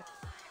 bye, Fact.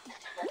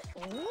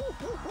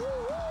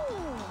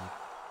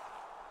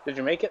 Did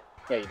you make it?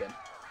 Yeah, you did.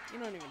 You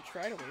don't even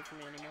try to wait for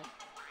me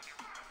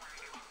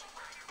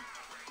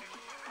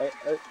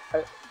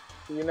anymore.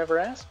 You never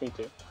asked me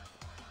to.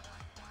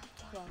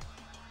 Come on.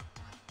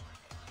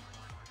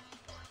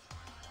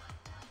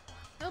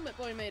 Helmet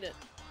Boy made it.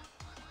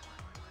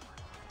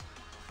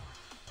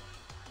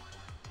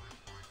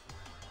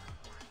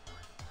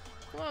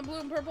 Come on, blue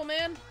and purple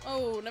man.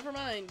 Oh, never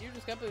mind. You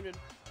just got booted.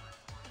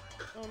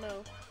 Oh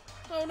no.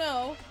 Oh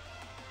no.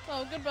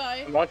 Oh,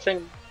 goodbye.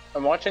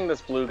 I'm watching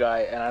this blue guy,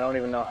 and I don't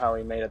even know how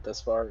he made it this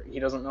far.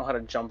 He doesn't know how to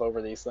jump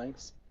over these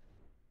things.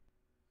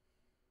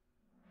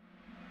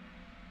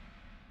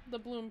 The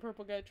blue and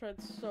purple guy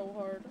tried so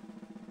hard.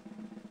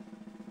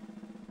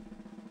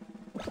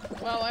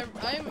 Well,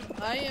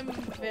 I am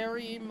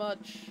very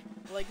much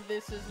like,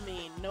 this is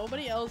me.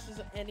 Nobody else is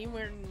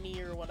anywhere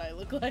near what I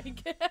look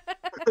like.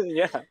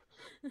 Yeah.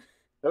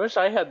 I wish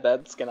I had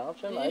that skin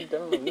option. I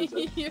didn't use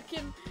it.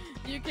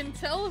 You can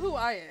tell who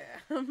I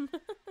am.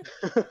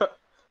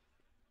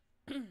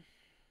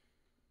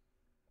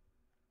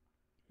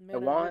 Man, I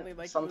want really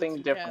like something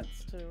boots and different.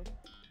 Cats too.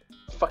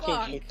 Fucking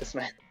Fuck. hate this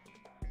man.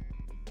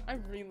 I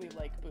really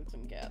like Boots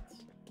and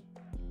Cats.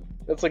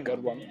 That's a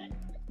good one.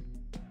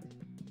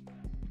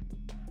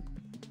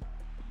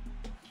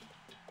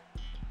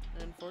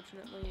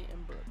 Unfortunately,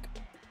 in Brook.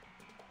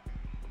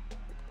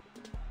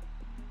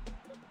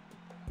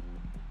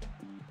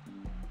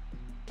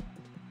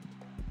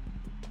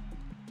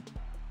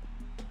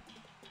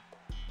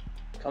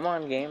 Come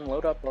on, game,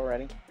 load up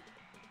already.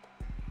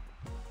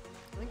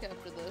 I think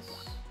after this,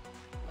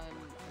 I'm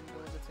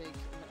going to take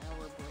an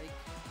hour break.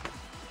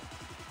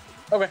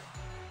 Okay.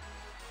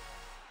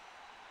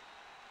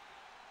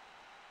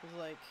 Cause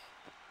like,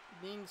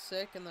 being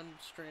sick and then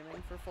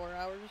streaming for 4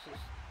 hours is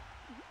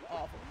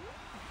awful.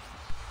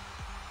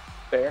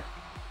 Fair.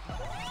 Why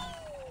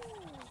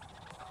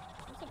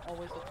does it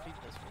always have to be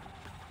this one?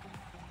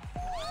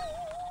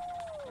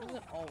 Why does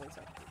it always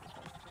have to be this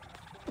one?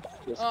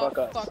 Just Oh, fuck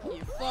us.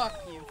 fuck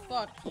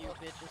you,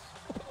 bitches.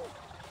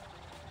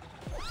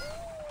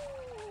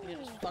 You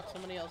just fuck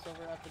somebody else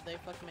over after they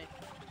fuck me.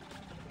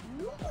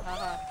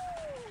 Haha.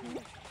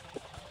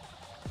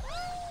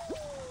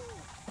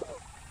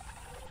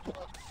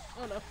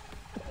 Oh no.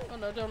 Oh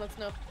no, donuts,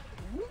 no.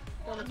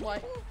 Donuts,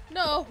 why?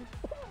 No!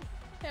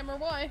 Hammer,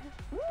 why?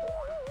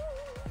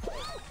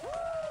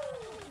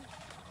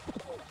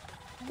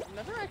 I've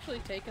never actually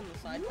taken the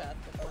side path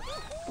before.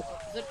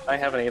 Is it I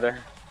haven't either.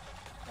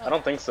 Oh, I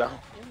don't think so. you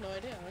have no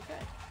idea, okay.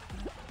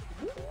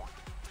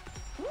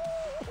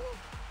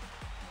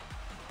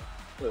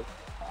 Ooh.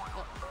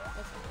 Oh,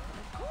 that's not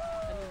good.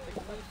 I didn't think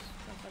of loose.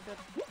 That's not good.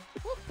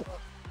 Woo.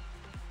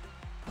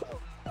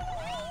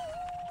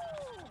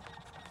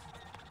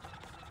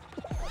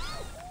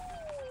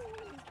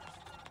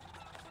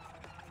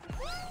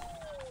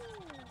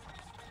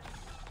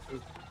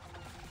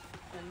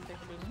 I didn't think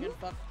of loose again,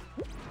 fuck.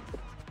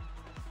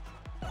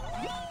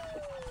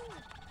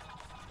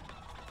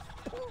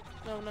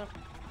 No, no.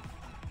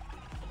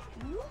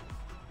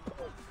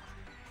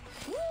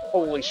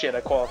 Holy shit, I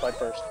qualified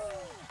first.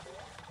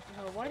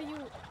 No, why do you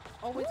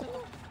always have to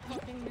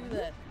fucking do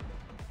that?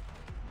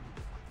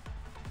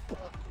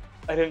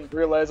 I didn't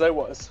realize I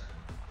was.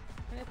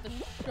 You have to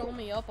show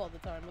me up all the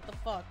time, what the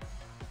fuck?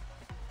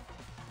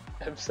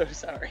 I'm so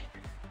sorry.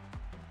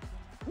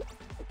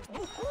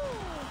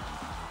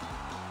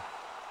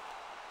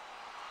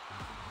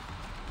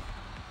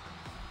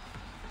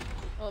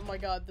 Oh my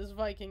god, this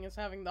Viking is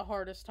having the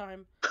hardest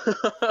time.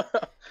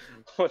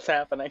 What's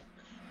happening?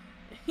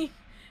 He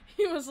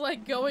was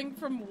like going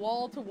from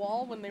wall to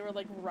wall when they were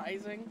like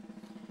rising.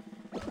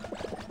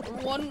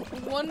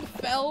 One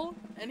fell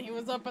and he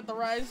was up at the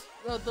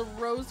the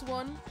rose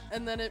one,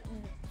 and then it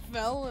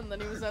fell and then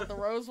he was at the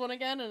rose one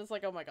again, and it's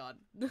like, oh my god.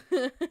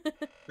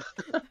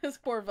 This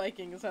poor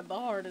Viking has had the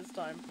hardest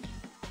time.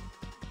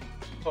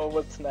 Oh,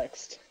 what's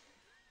next?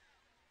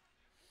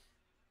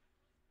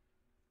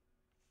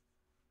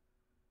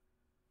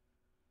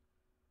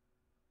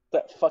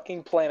 That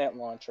fucking planet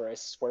launcher, I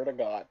swear to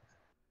God.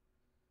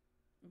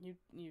 You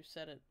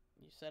said it.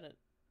 You said it.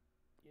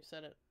 You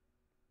said it.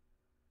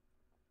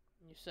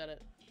 You said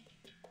it.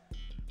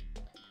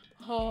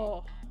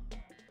 Oh.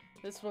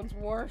 This one's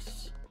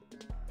worse.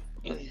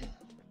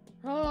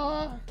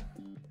 Ah.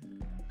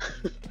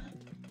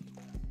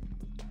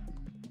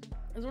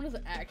 This one is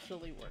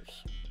actually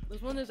worse.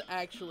 This one is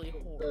actually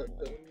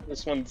horrible.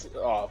 This one's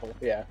awful,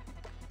 yeah.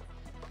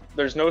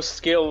 There's no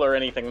skill or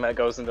anything that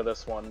goes into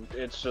this one.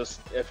 It's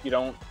just, if you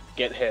don't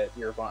get hit,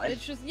 you're fine.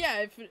 It's just, yeah,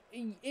 if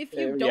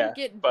you don't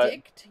get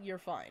dicked, you're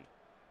fine.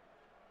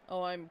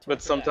 Oh, I'm towards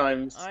But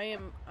sometimes... the back.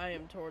 I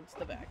am towards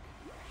the back.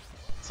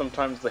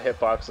 Sometimes the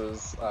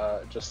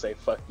hitboxes just say,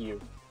 fuck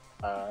you.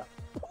 Oh,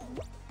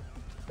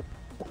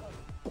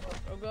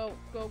 go,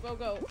 go, go,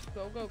 go,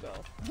 go, go, go.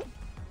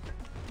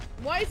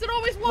 Why is it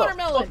always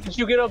watermelon? How did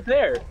you get up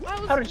there?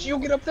 How did you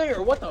get up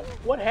there?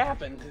 What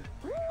happened?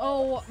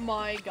 Oh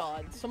my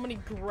god. Somebody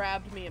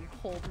grabbed me and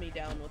pulled me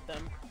down with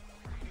them.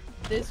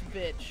 This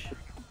bitch.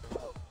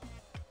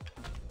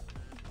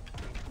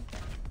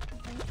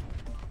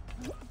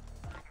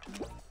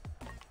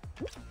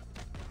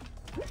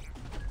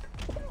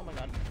 Oh my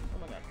god. Oh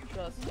my god.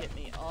 Just get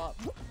me up.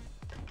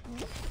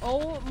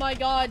 Oh my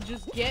god,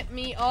 just get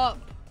me up.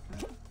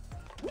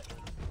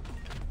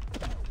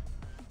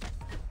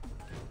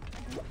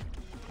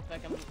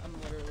 I'm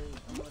literally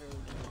gonna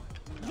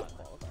not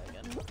qualify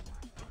again.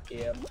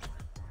 Yep.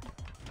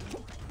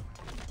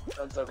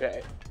 That's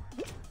okay.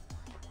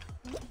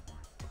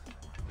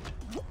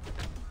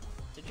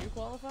 Did you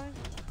qualify?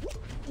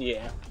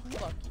 Yeah.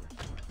 Fuck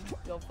you.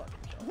 Go fuck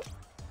yourself.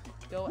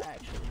 Go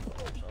actually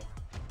fuck yourself.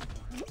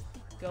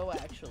 Go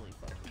actually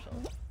fuck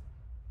yourself.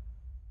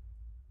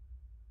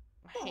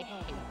 I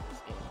hate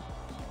this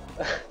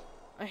game.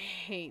 I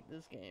hate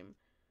this game.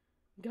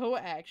 Go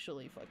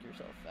actually fuck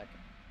yourself, Beck.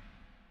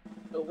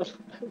 What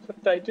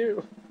did I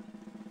do?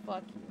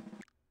 Fuck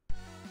you.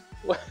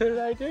 What did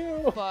I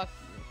do? Fuck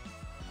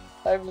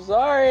you. I'm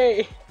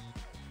sorry.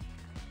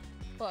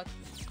 Fuck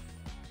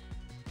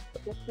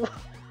you.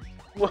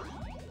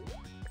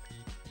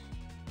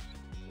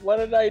 What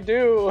did I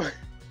do?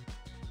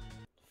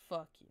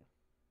 Fuck you.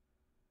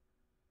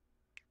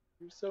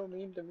 You're so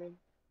mean to me.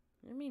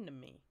 You're mean to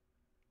me.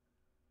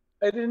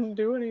 I didn't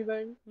do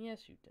anything.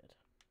 Yes, you did.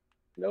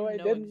 No, I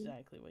didn't. didn't.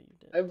 Exactly what you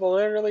did. I've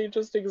literally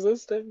just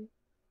existed.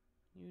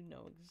 You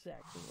know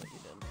exactly what you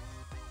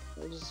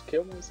did. I just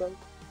killed myself.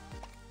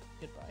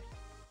 Goodbye.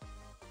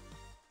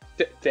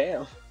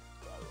 Damn.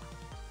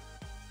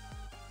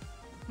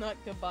 Not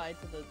goodbye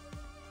to the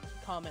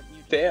comment you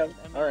just Damn. made.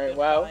 I mean, alright,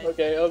 wow.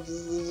 Okay, I'll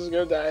just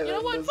go die. You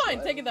know what?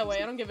 Fine, take it that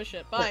way. I don't give a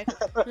shit. Bye.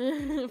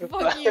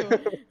 Fuck you.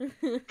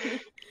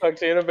 Talk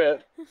to you in a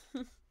bit.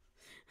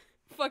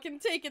 Fucking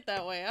take it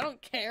that way. I don't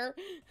care.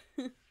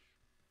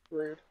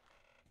 Rude.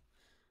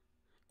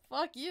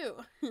 Fuck you.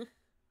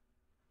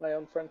 My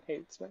own friend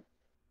hates me.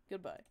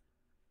 Goodbye.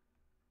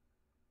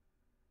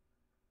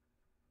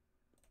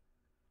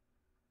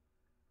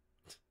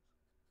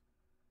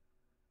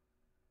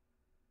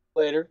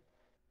 Later.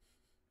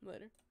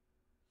 Later.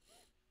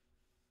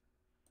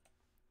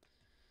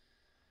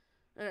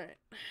 Alright.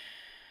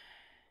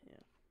 Yeah.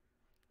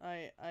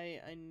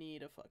 I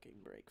need a fucking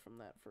break from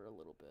that for a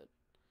little bit.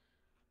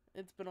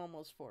 It's been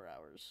almost 4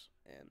 hours,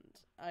 and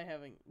I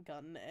haven't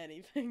gotten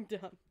anything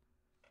done.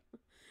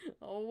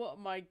 Oh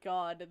my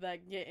god,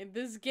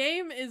 this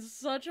game is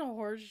such a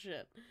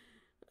horseshit.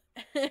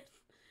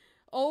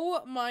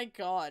 Oh my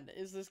god,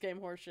 is this game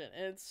horseshit.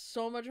 And it's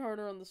so much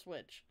harder on the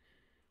Switch.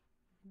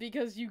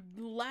 Because you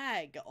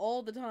lag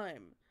all the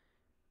time.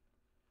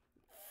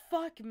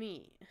 Fuck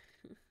me.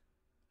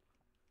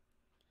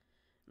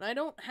 And I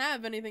don't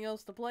have anything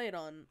else to play it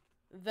on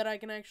that I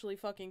can actually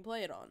fucking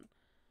play it on.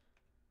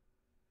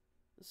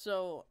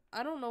 So,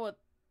 I don't know what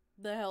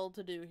the hell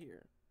to do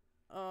here.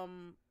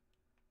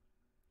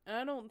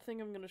 I don't think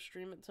I'm gonna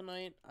stream it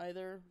tonight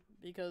either,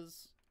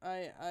 because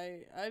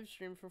I've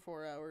streamed for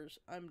 4 hours.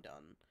 I'm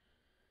done.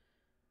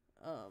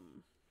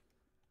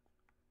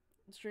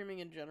 Streaming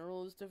in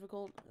general is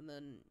difficult, and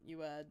then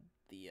you add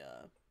the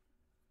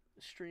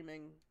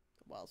streaming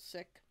while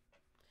sick,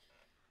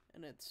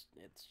 and it's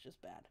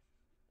just bad.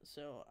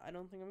 So I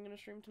don't think I'm gonna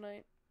stream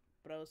tonight,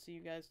 but I will see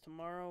you guys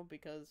tomorrow,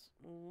 because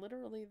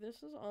literally this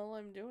is all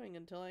I'm doing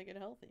until I get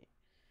healthy.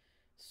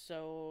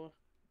 So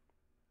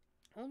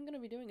all I'm gonna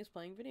be doing is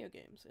playing video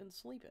games and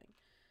sleeping,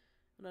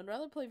 and I'd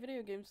rather play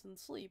video games than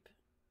sleep,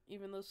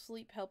 even though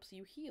sleep helps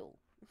you heal.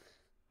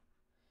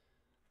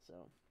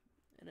 So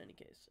in any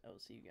case, I will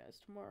see you guys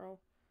tomorrow.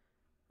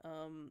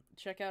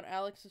 Check out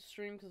Alex's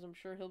stream, because I'm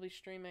sure he'll be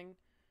streaming.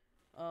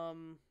 I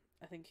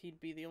think he'd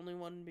be the only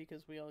one,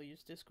 because we all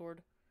use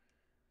Discord.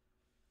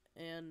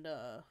 And,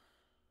 I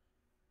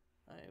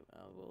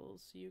will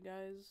see you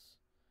guys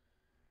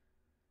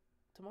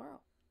tomorrow.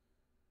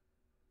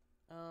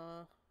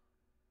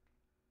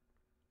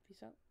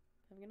 Peace out.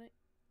 Have a good night.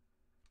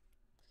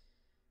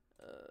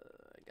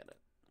 I gotta...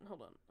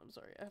 Hold on. I'm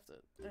sorry. I have to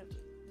do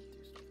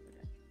stuff.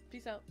 Okay.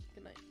 Peace out.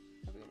 Good night.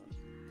 Have a good one.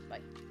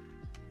 Bye.